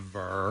way,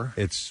 ever.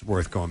 It's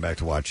worth going back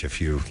to watch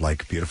if you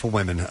like beautiful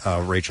women.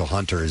 Rachel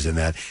Hunter is in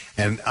that.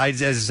 And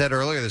as I said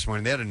earlier this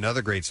morning, they had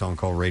another great song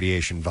called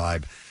Radiation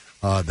Vibe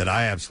that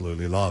I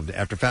absolutely loved.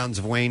 After Fountains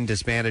of Wayne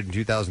disbanded in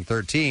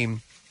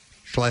 2013,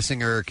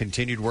 Schlesinger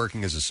continued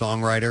working as a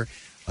songwriter,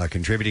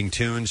 contributing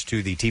tunes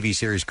to the TV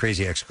series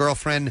Crazy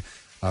Ex-Girlfriend,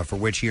 for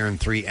which he earned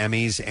 3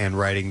 Emmys, and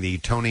writing the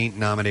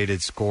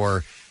Tony-nominated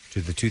score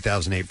to the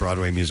 2008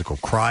 Broadway musical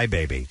Cry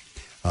Baby.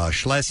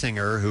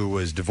 Schlesinger, who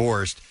was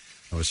divorced,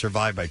 was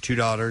survived by 2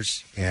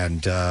 daughters,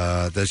 and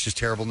that's just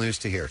terrible news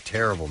to hear.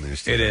 Terrible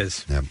news to hear. It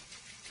is. Yeah.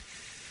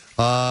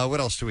 What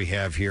else do we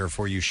have here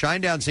for you?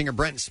 Shinedown singer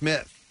Brent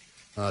Smith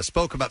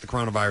spoke about the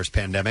coronavirus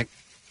pandemic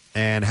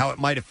and how it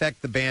might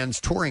affect the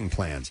band's touring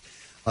plans.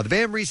 The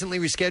band recently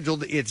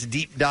rescheduled its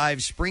Deep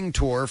Dive Spring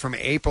Tour from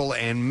April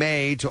and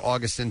May to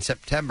August and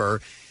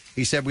September.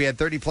 He said, we had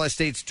 30-plus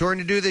states touring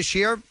to do this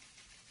year,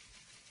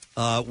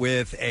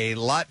 with a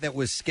lot that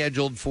was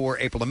scheduled for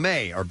April to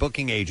May. Our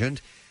booking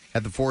agent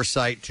had the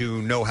foresight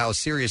to know how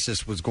serious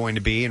this was going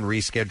to be and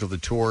rescheduled the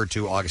tour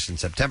to August and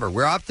September.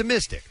 We're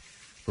optimistic,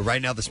 but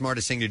right now the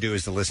smartest thing to do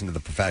is to listen to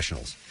the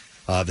professionals.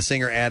 The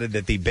singer added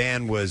that the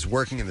band was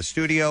working in the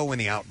studio when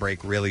the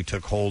outbreak really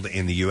took hold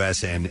in the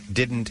U.S. and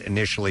didn't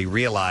initially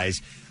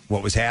realize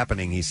what was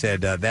happening. He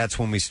said, that's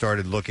when we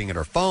started looking at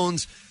our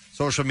phones,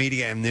 social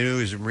media, and the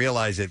news, and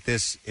realized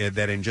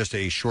that in just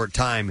a short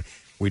time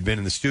we'd been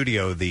in the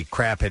studio, the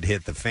crap had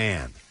hit the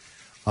fan.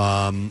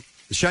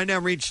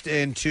 Shinedown reached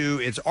into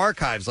its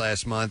archives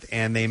last month,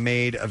 and they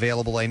made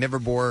available a never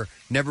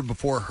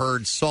before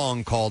heard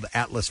song called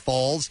Atlas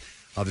Falls.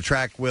 The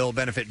track will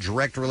benefit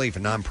Direct Relief, a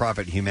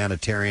nonprofit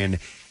humanitarian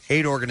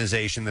aid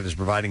organization that is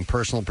providing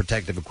personal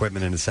protective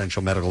equipment and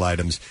essential medical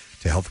items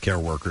to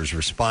healthcare workers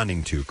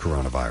responding to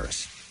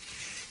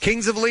coronavirus.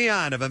 Kings of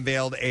Leon have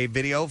unveiled a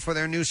video for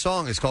their new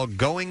song. It's called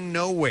Going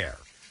Nowhere.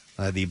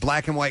 The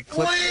black and white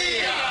clips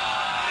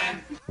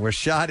were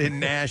shot in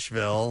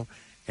Nashville,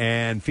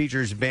 and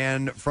features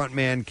band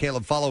frontman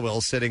Caleb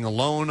Followill sitting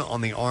alone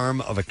on the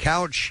arm of a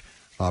couch,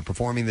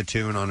 performing the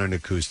tune on an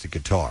acoustic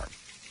guitar.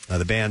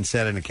 The band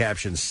said in a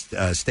caption,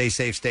 "Stay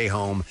safe, stay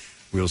home.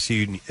 We'll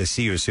see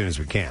you as soon as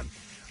we can."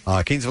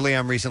 Kings of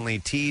Leon recently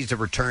teased a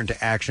return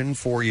to action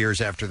 4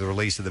 years after the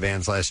release of the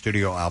band's last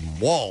studio album,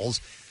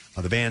 Walls.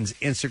 The band's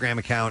Instagram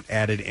account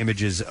added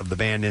images of the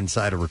band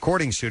inside a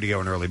recording studio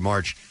in early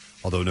March,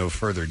 although no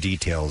further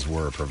details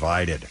were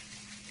provided.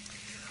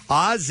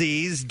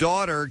 Ozzy's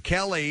daughter,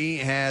 Kelly,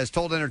 has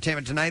told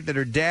Entertainment Tonight that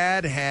her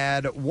dad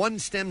had one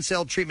stem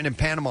cell treatment in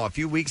Panama a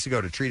few weeks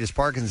ago to treat his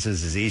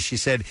Parkinson's disease. She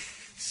said,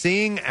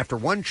 "Seeing after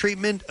one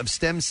treatment of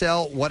stem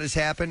cell what has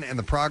happened and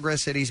the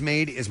progress that he's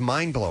made is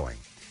mind-blowing."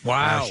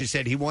 Wow. She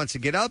said he wants to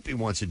get up, he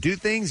wants to do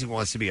things, he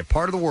wants to be a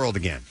part of the world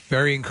again.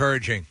 Very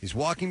encouraging. He's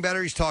walking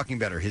better, he's talking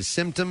better. His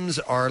symptoms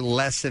are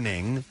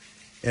lessening.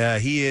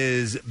 He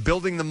is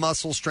building the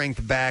muscle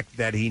strength back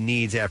that he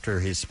needs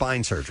after his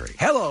spine surgery.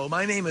 Hello,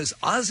 my name is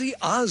Ozzy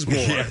Osbourne.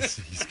 Yes.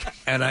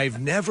 And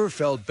I've never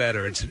felt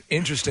better. It's an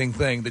interesting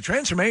thing. The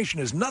transformation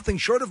is nothing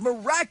short of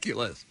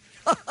miraculous.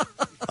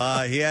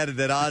 He added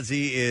that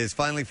Ozzy is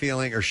finally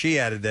feeling, or she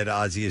added that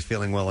Ozzy is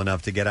feeling well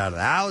enough to get out of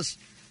the house,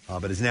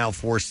 but is now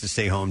forced to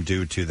stay home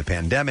due to the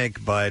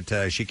pandemic.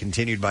 But she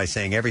continued by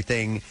saying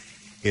everything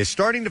is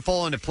starting to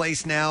fall into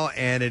place now,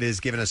 and it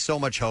has given us so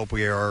much hope.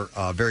 We are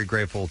very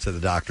grateful to the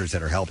doctors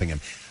that are helping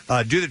him.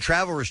 Due to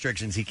travel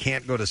restrictions, he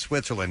can't go to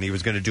Switzerland. He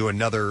was going to do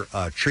another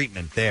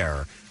treatment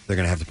there. They're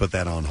going to have to put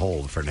that on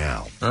hold for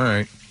now. All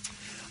right.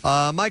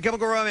 My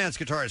Chemical Romance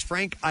guitarist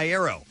Frank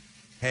Iero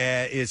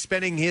is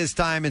spending his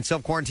time in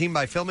self-quarantine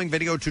by filming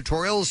video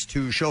tutorials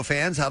to show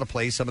fans how to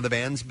play some of the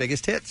band's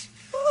biggest hits.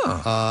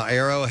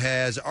 Iero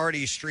has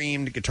already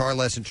streamed guitar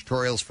lesson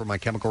tutorials for My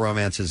Chemical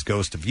Romance's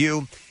Ghost of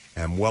You,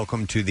 and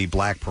Welcome to the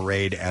Black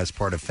Parade as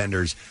part of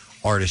Fender's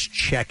Artist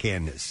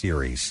Check-In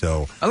series.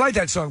 So I like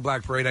that song,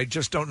 Black Parade. I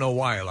just don't know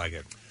why I like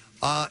it.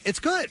 It's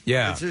good.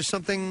 Yeah. There's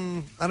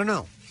something, I don't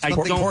know.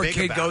 Poor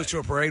kid goes to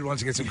a parade, wants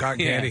to get some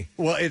cotton candy.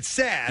 Well, it's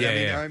sad.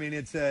 Yeah, I mean,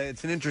 it's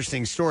an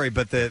interesting story,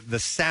 but the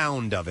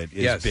sound of it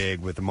is big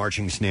with the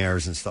marching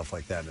snares and stuff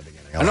like that in the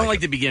beginning. I don't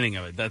like the beginning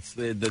of it. That's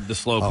the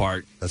slow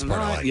part. That's part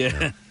I like.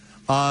 Yeah.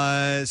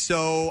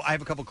 So I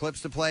have a couple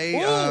clips to play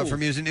for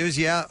Music News.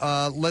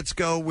 Yeah. Let's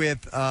go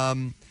with,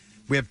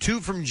 we have two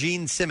from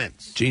Gene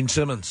Simmons. Gene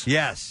Simmons.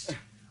 Yes.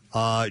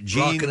 Gene,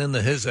 rocking in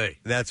the hizzy.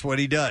 That's what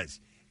he does.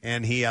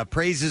 And he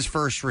praises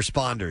first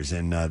responders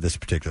in this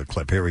particular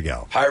clip. Here we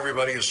go. Hi,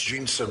 everybody. It's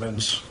Gene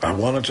Simmons. I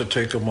wanted to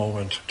take a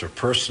moment to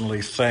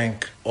personally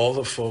thank all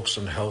the folks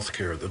in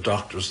healthcare, the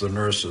doctors, the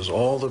nurses,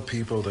 all the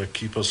people that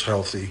keep us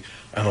healthy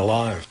and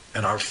alive,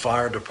 and our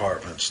fire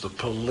departments, the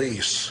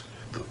police,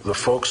 the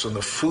folks in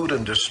the food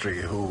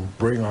industry who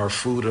bring our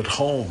food at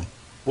home.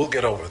 We'll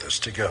get over this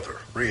together,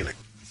 really.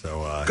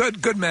 So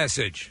good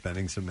message.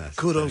 Spending some message.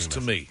 Kudos to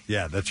me.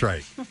 Yeah, that's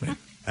right.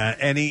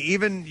 And he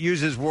even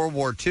uses World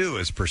War II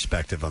as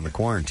perspective on the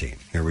quarantine.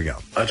 Here we go.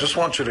 I just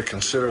want you to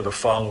consider the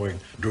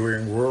following.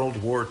 During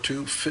World War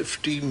II,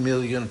 50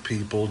 million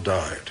people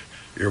died.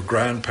 Your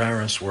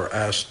grandparents were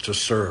asked to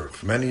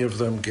serve. Many of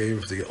them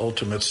gave the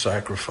ultimate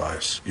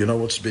sacrifice. You know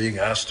what's being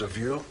asked of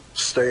you?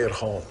 Stay at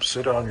home,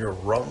 sit on your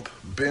rump,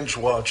 binge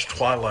watch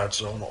Twilight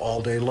Zone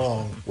all day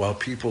long while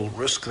people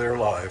risk their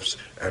lives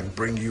and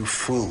bring you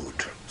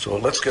food. So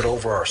let's get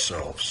over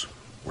ourselves.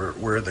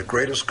 We're the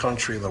greatest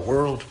country in the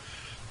world.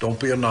 Don't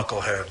be a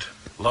knucklehead.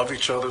 Love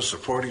each other,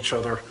 support each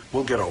other.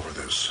 We'll get over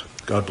this.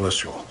 God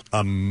bless you all.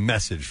 A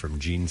message from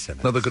Gene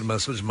Simmons. Another good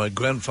message. My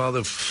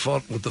grandfather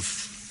fought with the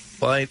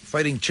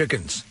fighting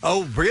chickens.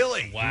 Oh,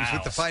 really? Wow. He was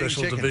with the fighting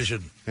Special chickens.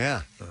 division.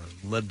 Yeah.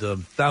 Led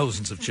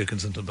thousands of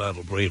chickens into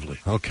battle bravely.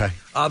 Okay.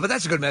 But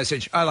that's a good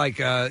message. I like,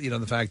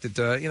 the fact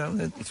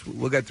that,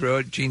 we'll get through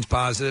it. Gene's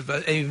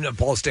positive. Even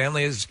Paul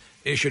Stanley has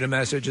issued a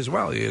message as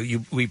well.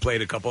 We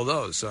played a couple of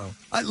those. So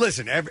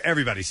listen,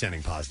 everybody's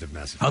sending positive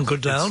messages. Hunker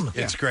down.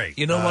 It's great.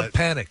 You know what?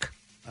 Panic.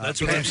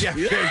 That's what I'm saying.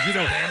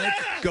 Yeah, Panic.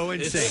 Go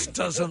insane. This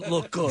doesn't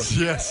look good.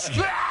 Yes.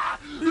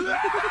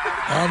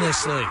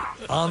 Honestly,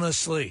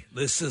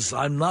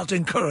 I'm not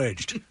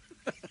encouraged.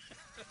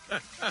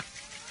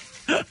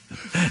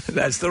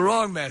 That's the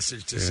wrong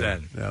message to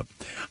send. Yep.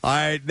 All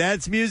right,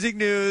 that's Music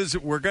News.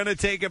 We're going to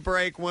take a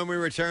break. When we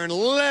return,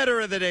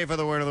 letter of the day for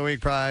the Word of the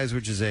Week prize,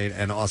 which is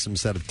an awesome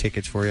set of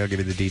tickets for you. I'll give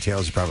you the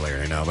details. You probably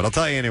already know, but I'll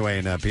tell you anyway,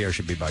 and Pierre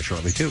should be by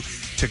shortly, too,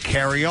 to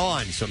carry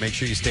on. So make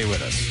sure you stay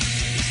with us.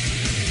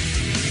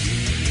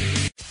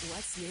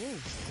 What's new?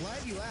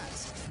 Glad you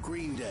asked.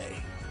 Green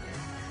Day.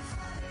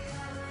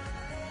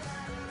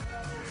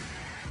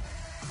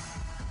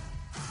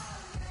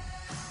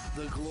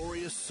 The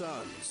Glorious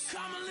Sons.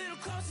 Come a little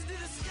closer to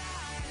the sky.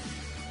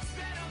 It's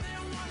better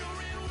than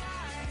wondering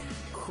why.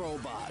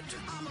 Crowbot.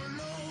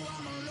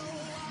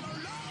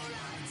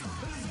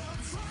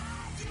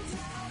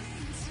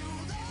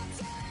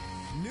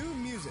 New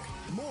music.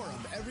 More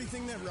of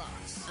everything that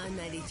rocks. On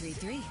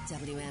 93.3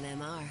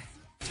 WMMR.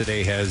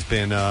 Today has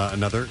been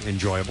another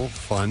enjoyable,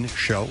 fun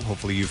show.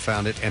 Hopefully you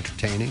found it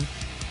entertaining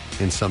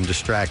in some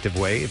distractive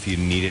way. If you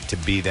need it to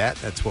be that,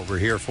 that's what we're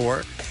here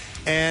for.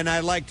 And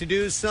I'd like to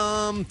do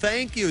some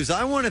thank yous.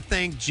 I want to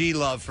thank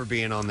G-Love for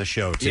being on the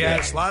show today. Yeah,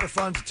 it's a lot of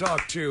fun to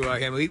talk to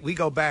him. We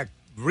go back,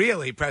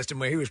 really, Preston,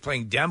 where he was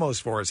playing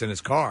demos for us in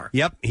his car.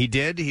 Yep, he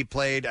did. He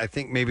played, I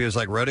think maybe it was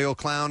like Rodeo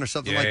Clown or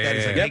something like that.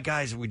 He's like, Yeah. hey,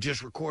 guys, we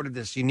just recorded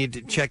this. You need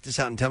to check this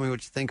out and tell me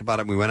what you think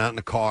about it. We went out in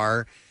the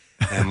car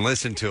and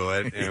listened to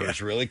it, and it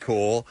was really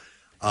cool.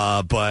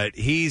 But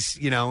he's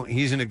in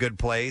a good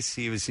place.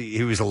 He was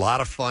a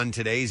lot of fun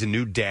today. He's a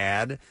new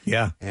dad.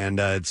 Yeah, and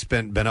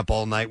been up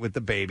all night with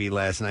the baby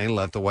last night.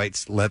 Let the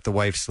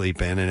wife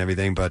sleep in and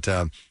everything. But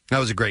that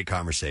was a great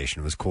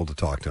conversation. It was cool to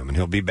talk to him, and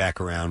he'll be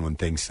back around when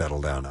things settle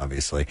down.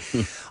 Obviously.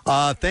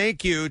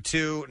 Thank you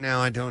to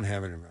now I don't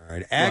have it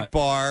right.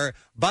 Akbar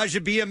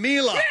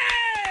Bajabiamila.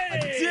 I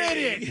did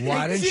it.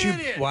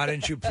 Why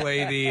didn't you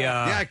play the?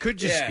 Yeah, I could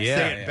just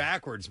say it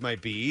backwards.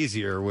 Might be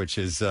easier, which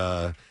is.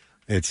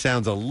 It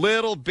sounds a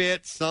little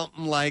bit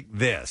something like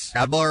this.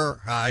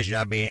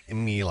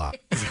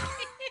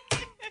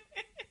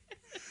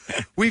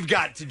 We've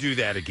got to do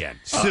that again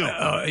soon.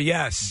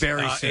 Yes.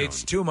 Very soon.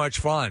 It's too much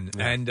fun.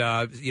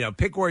 Yeah. And,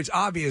 pick words.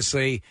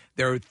 Obviously,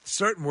 there are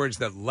certain words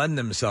that lend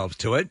themselves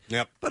to it.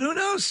 Yep. But who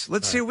knows?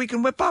 Let's see what we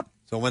can whip up.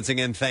 So once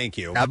again, thank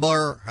you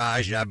for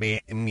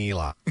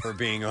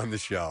being on the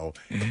show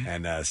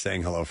and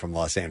saying hello from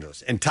Los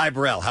Angeles. And Ty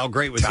Burrell, how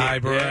great was Ty he?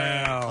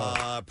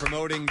 Burrell.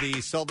 Promoting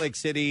the Salt Lake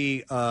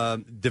City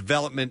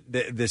development,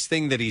 this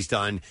thing that he's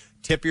done,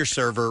 Tip Your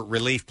Server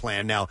Relief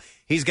Plan. Now,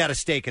 he's got a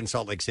stake in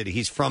Salt Lake City.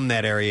 He's from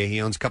that area. He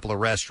owns a couple of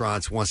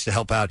restaurants, wants to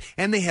help out.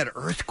 And they had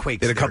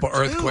earthquakes. Did a couple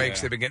there, too. earthquakes.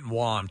 They've been getting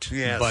whomped.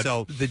 Yeah, but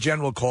so the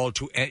general call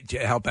to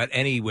help out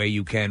any way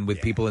you can with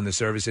people in the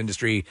service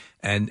industry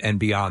and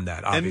beyond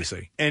that,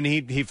 obviously. And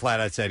he flat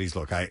out said,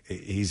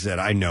 he said,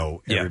 I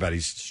know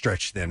everybody's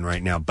stretched thin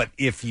right now, but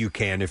if you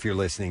can, if you're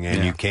listening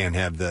and you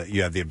have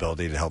the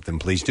ability to help them,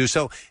 please do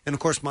so. And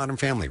of course, Modern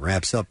Family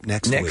wraps up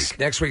next week.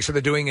 Next week, so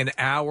they're doing an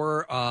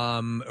hour,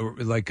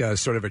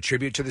 sort of a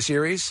tribute to the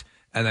series.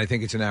 And I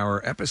think it's an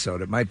hour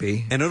episode. It might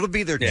be. And it'll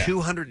be their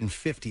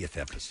 250th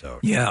episode.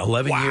 Yeah,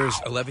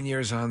 11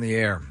 years on the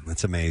air.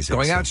 That's amazing.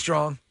 Going out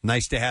strong.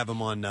 Nice to have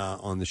him on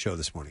the show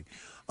this morning.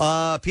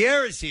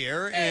 Pierre is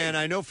here, and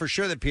I know for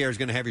sure that Pierre is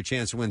going to have your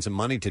chance to win some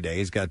money today.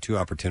 He's got two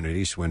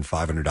opportunities to win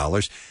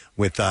 $500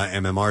 with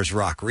MMR's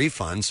Rock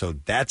Refund, so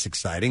that's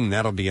exciting.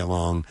 That'll be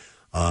along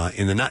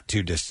in the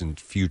not-too-distant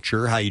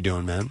future. How you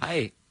doing, man?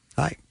 Hi.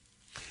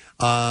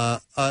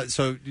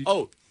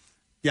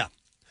 Yeah.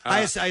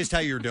 I asked how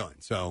you were doing,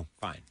 so.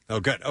 Fine. Oh,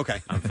 good.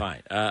 Okay. I'm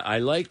fine. I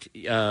liked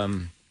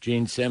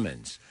Gene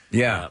Simmons.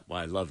 Yeah.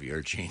 I love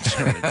your Gene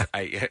Simmons.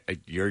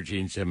 Your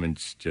Gene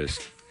Simmons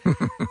just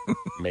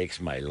makes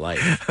my life.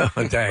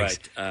 Thanks.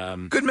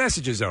 But, good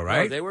messages, though,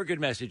 right? They were good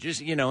messages,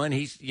 and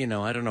he's,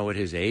 I don't know what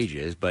his age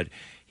is, but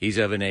he's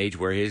of an age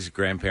where his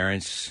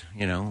grandparents,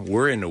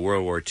 were in the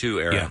World War II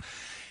era. Yeah.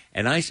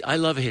 And I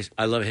love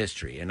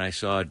history, and I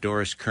saw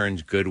Doris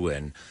Kearns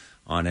Goodwin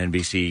on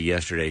NBC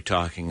yesterday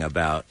talking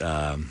about,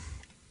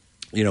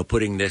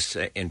 putting this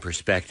in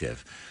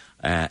perspective.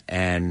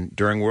 And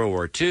during World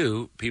War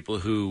II, people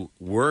who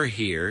were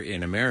here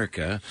in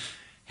America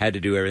had to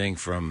do everything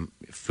from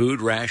food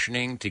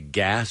rationing to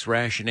gas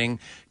rationing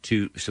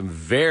to some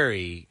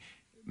very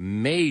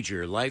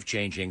major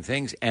life-changing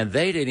things. And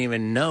they didn't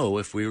even know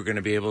if we were going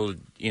to be able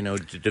to,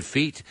 to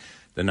defeat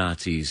the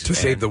Nazis. To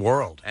save the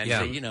world. And,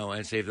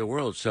 and save the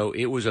world. So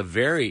it was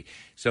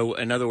so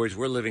in other words,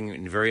 we're living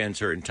in very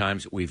uncertain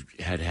times. We've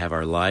had to have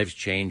our lives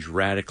change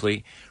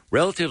radically.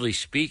 Relatively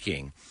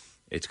speaking,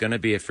 it's going to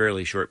be a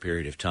fairly short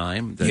period of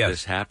time that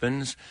this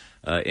happens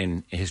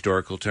in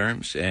historical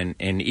terms. And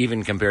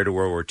even compared to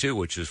World War II,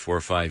 which is 4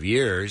 or 5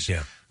 years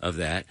of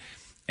that.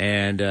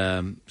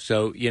 And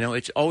so,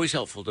 it's always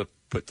helpful to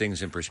put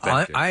things in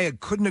perspective. I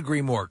couldn't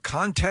agree more.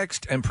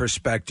 Context and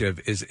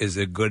perspective is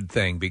a good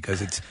thing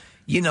because it's,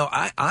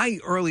 I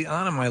early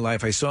on in my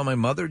life, I saw my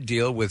mother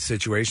deal with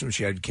situations when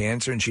she had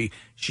cancer, and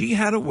she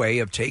had a way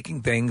of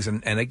taking things,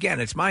 and again,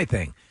 it's my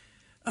thing.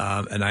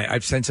 And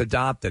I've since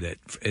adopted it,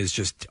 is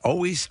just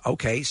always,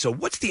 okay, so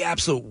what's the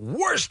absolute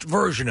worst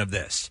version of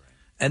this?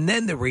 And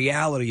then the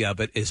reality of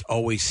it is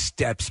always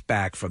steps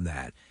back from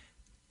that.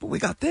 But we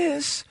got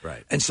this.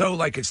 Right. And so,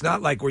 it's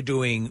not like we're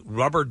doing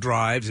rubber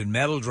drives and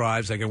metal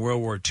drives like in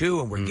World War II,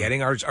 and we're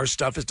getting our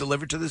stuff is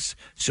delivered to this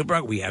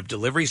supermarket. We have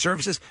delivery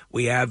services.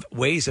 We have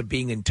ways of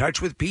being in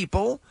touch with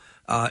people,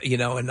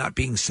 and not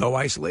being so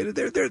isolated.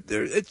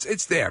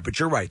 It's there. But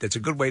you're right. That's a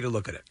good way to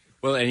look at it.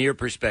 Well, and your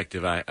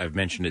perspective, I've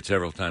mentioned it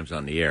several times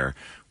on the air,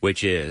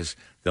 which is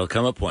there'll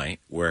come a point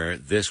where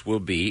this will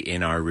be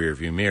in our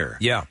rearview mirror.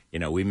 Yeah.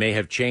 We may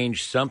have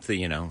changed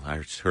something,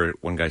 I heard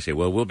one guy say,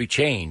 well, we'll be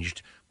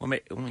changed. Well,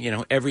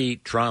 every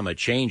trauma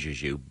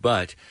changes you,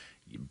 but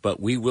but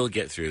we will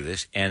get through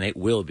this, and it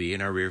will be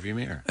in our rearview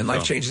mirror. And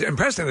life So- changes. And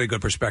Preston had a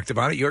good perspective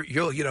on it.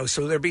 You'll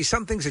so there'll be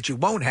some things that you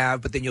won't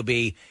have, but then you'll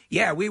be,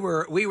 we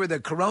were the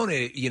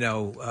Corona,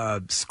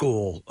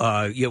 school,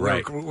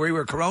 Right. we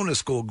were Corona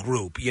school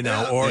group,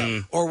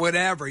 or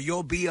whatever.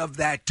 You'll be of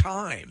that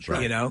time,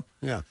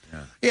 Yeah.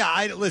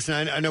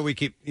 I know we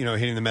keep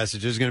hitting the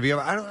message. This is going to be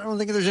over. I don't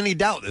think there's any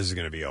doubt this is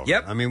going to be over.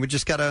 Yep. I mean, we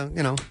just gotta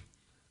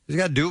we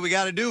got to do what we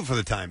got to do for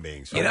the time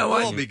being. So You know what?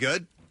 We'll all be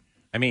good.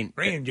 I mean,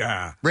 Rim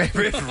job. Rim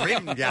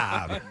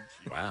job.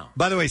 Wow.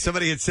 By the way,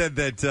 somebody had said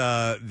that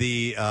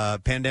the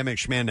Pandemic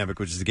Schmandemic,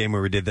 which is the game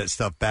where we did that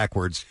stuff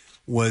backwards,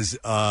 was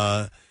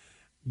Ginkuf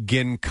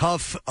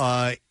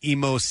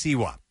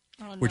Imosiwa,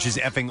 which is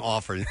effing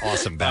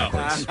awesome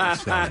backwards.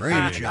 So,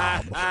 rim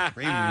job.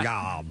 Rim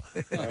job.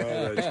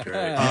 Oh, that's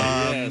great.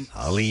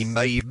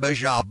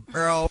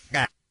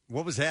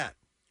 What was that?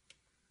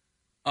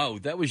 Oh,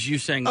 that was you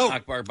saying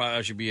Akbar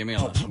Baja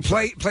Biamila.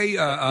 Play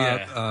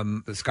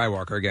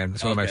Skywalker again.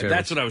 It's one of my favorites.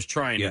 That's what I was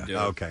trying to do.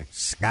 Okay.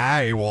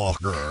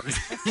 Skywalker.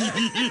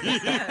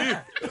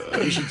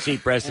 You should see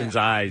Preston's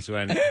eyes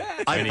when he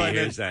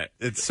hears that.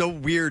 It's so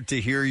weird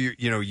to hear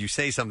you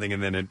say something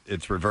and then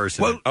it's reversed.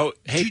 Well,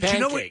 hey, do you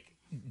know what?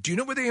 Do you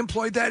know where they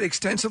employed that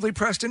extensively,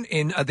 Preston?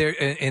 In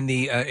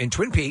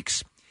Twin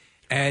Peaks,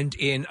 and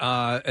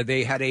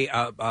they had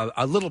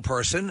a little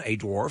person, a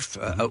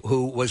dwarf,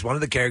 who was one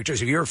of the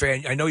characters. If you're a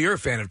fan, I know you're a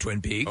fan of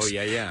Twin Peaks. Oh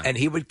yeah. And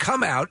he would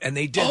come out, and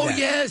they did. Oh, that.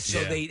 yes.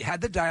 So they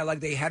had the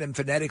dialogue. They had him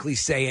phonetically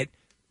say it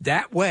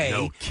that way,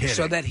 No kidding.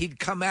 so that he'd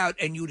come out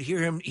and you'd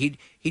hear him. He'd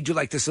do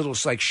like this little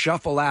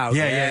shuffle out.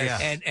 Yeah.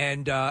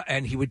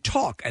 And he would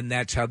talk, and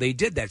that's how they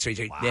did that. So he'd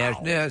say,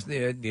 yes, and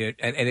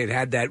it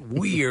had that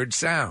weird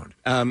sound.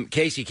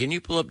 Casey, can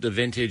you pull up the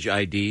vintage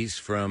IDs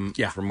from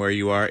where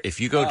you are? If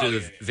you go to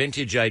the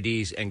vintage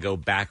IDs and go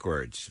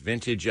backwards,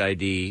 vintage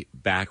ID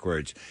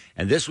backwards,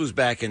 and this was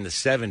back in the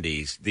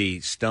 70s, the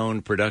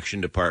Stone production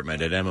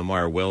department at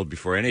MMR, well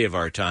before any of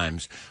our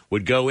times,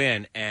 would go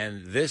in,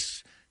 and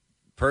this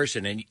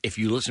person, and if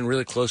you listen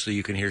really closely,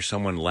 you can hear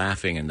someone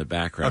laughing in the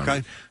background.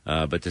 Okay.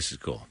 But this is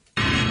cool.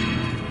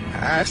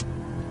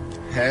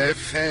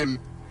 FM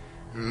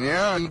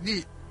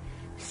 93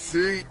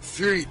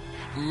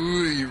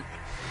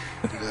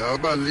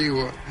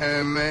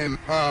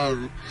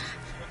 WMMR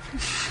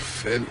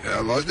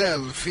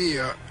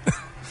Philadelphia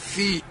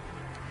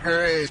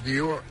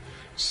radio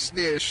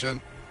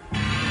station.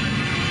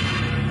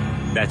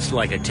 That's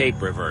like a tape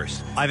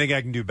reverse. I think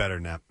I can do better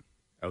than that.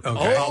 Okay.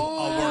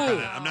 I'll work on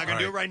it. I'm not going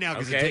to do it right now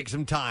because it takes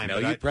some time. No,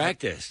 but you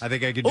practice. I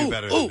think I can do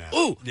better than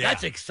that.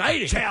 That's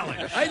exciting.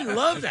 Challenge. I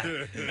love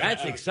that.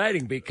 That's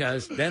exciting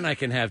because then I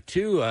can have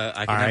two.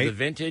 I can have the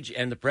vintage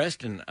and the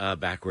Preston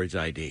backwards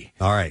ID.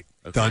 All right.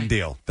 Okay. Done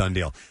deal.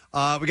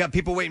 We got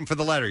people waiting for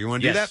the letter. You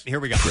want to do that? Here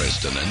we go.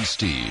 Preston and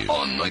Steve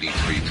on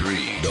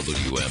 93.3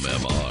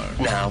 WMMR.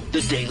 Now,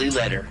 the Daily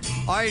Letter.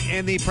 All right,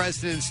 and the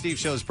Preston and Steve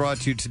show is brought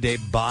to you today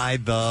by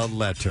the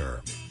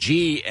letter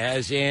G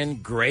as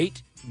in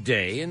great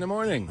day in the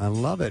morning. I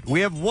love it.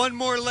 We have one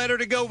more letter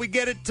to go. We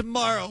get it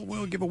tomorrow.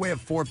 We'll give away a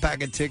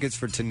 4-pack of tickets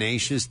for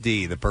Tenacious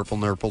D, the Purple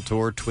Nurple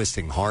Tour,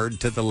 twisting hard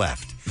to the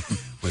left,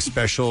 with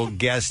special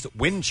guest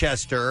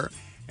Winchester.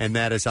 And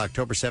that is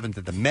October 7th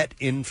at the Met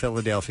in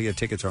Philadelphia.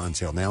 Tickets are on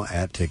sale now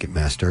at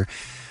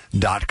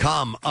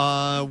Ticketmaster.com.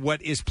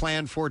 What is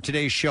planned for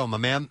today's show, my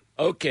man?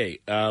 Okay,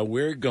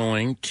 we're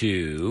going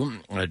to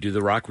do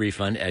the rock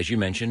refund, as you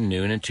mentioned,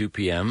 noon and 2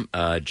 p.m.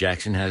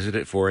 Jackson has it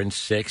at 4 and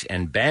 6,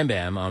 and Bam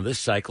Bam on this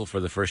cycle for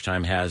the first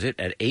time has it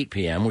at 8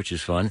 p.m., which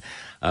is fun.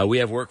 We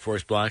have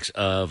workforce blocks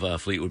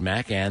of Fleetwood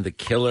Mac and The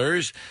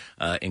Killers,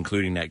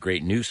 including that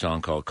great new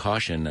song called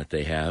Caution that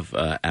they have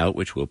out,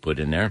 which we'll put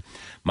in there.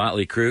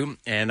 Motley Crue,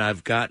 and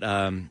I've got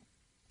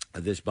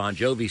this Bon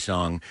Jovi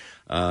song.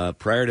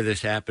 Prior to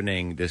this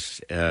happening, this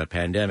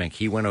pandemic,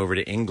 he went over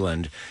to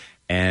England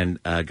and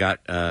got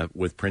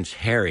with Prince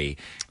Harry,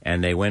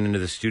 and they went into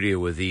the studio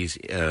with these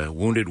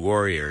wounded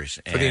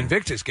warriors. For the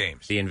Invictus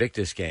Games. The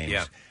Invictus Games.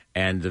 Yeah.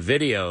 And the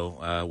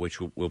video,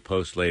 which we'll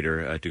post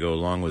later to go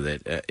along with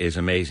it, is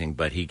amazing.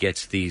 But he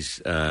gets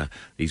these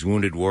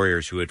wounded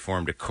warriors who had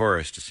formed a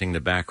chorus to sing the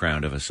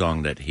background of a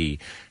song that he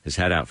has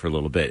had out for a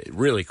little bit.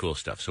 Really cool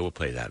stuff. So we'll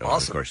play that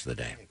over the course of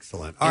the day.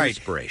 Excellent. All right.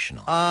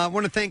 Inspirational. I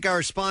want to thank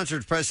our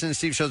sponsors. Preston and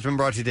Steve Show has been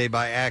brought to you today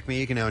by Acme.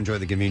 You can now enjoy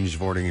the convenience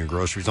of ordering your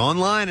groceries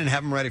online and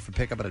have them ready for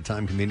pickup at a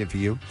time convenient for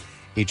you.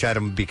 Each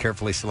item will be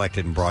carefully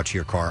selected and brought to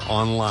your car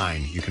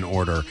online. You can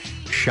order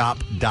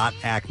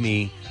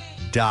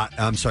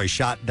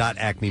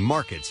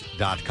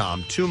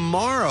shop.acmemarkets.com.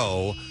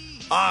 Tomorrow,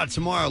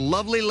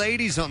 lovely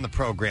ladies on the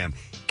program.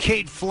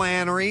 Kate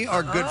Flannery,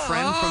 our good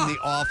friend from The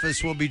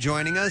Office, will be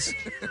joining us.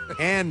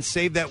 And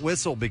save that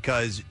whistle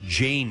because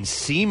Jane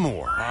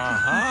Seymour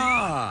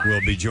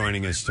will be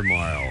joining us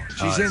tomorrow.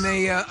 She's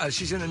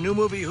in a new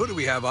movie. Who do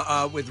we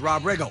have with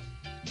Rob Riggle?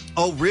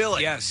 Oh,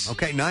 really? Yes.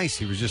 Okay, nice.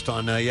 He was just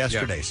on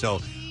yesterday. Yeah. So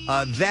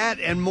That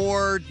and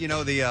more,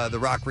 the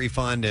rock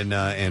refund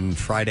and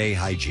Friday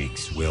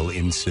hijinks will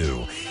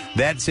ensue.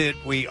 That's it.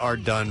 We are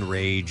done.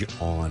 Rage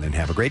on and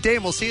have a great day.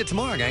 And we'll see you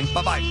tomorrow, gang.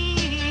 Bye-bye.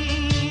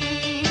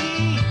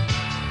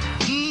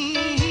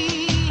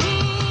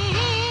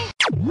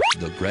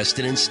 The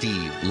Preston and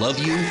Steve love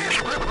you,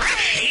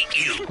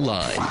 hate you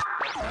line.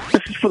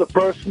 This is for the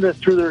person that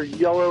threw their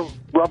yellow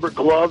rubber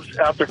gloves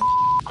out their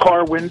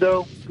car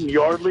window in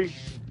Yardley.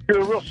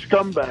 You're a real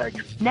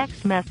scumbag.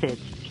 Next message.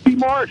 Steve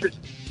Morrison,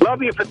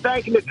 love you for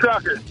thanking the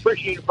truckers.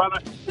 Appreciate it,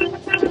 brother.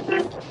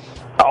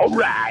 All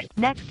right.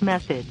 Next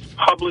message.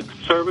 Public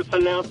service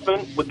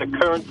announcement with the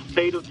current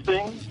state of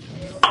things.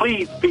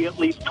 Please be at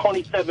least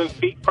 27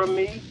 feet from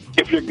me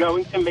if you're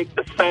going to make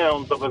the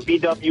sounds of a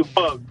VW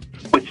bug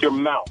with your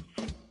mouth.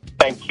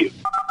 Thank you.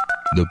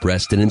 The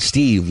Preston and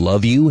Steve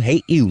love you,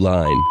 hate you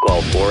line.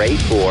 Call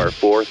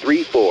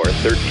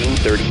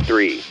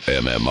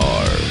 484-434-1333.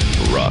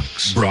 MMR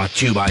rocks. Brought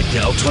to you by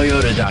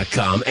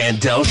DellToyota.com and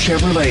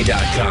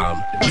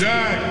DellChevrolet.com.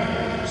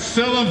 Jack,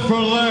 sell them for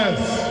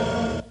less.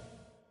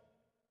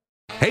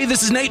 Hey,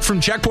 this is Nate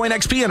from Checkpoint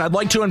XP, and I'd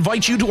like to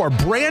invite you to our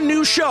brand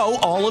new show,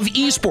 All of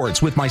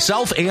Esports, with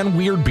myself and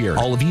Weird Beard.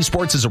 All of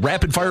Esports is a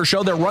rapid-fire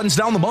show that runs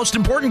down the most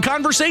important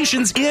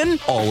conversations in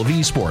all of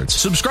esports.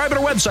 Subscribe at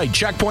our website,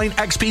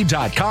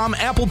 checkpointxp.com,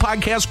 Apple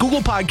Podcasts,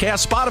 Google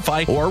Podcasts,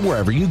 Spotify, or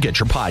wherever you get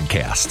your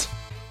podcasts.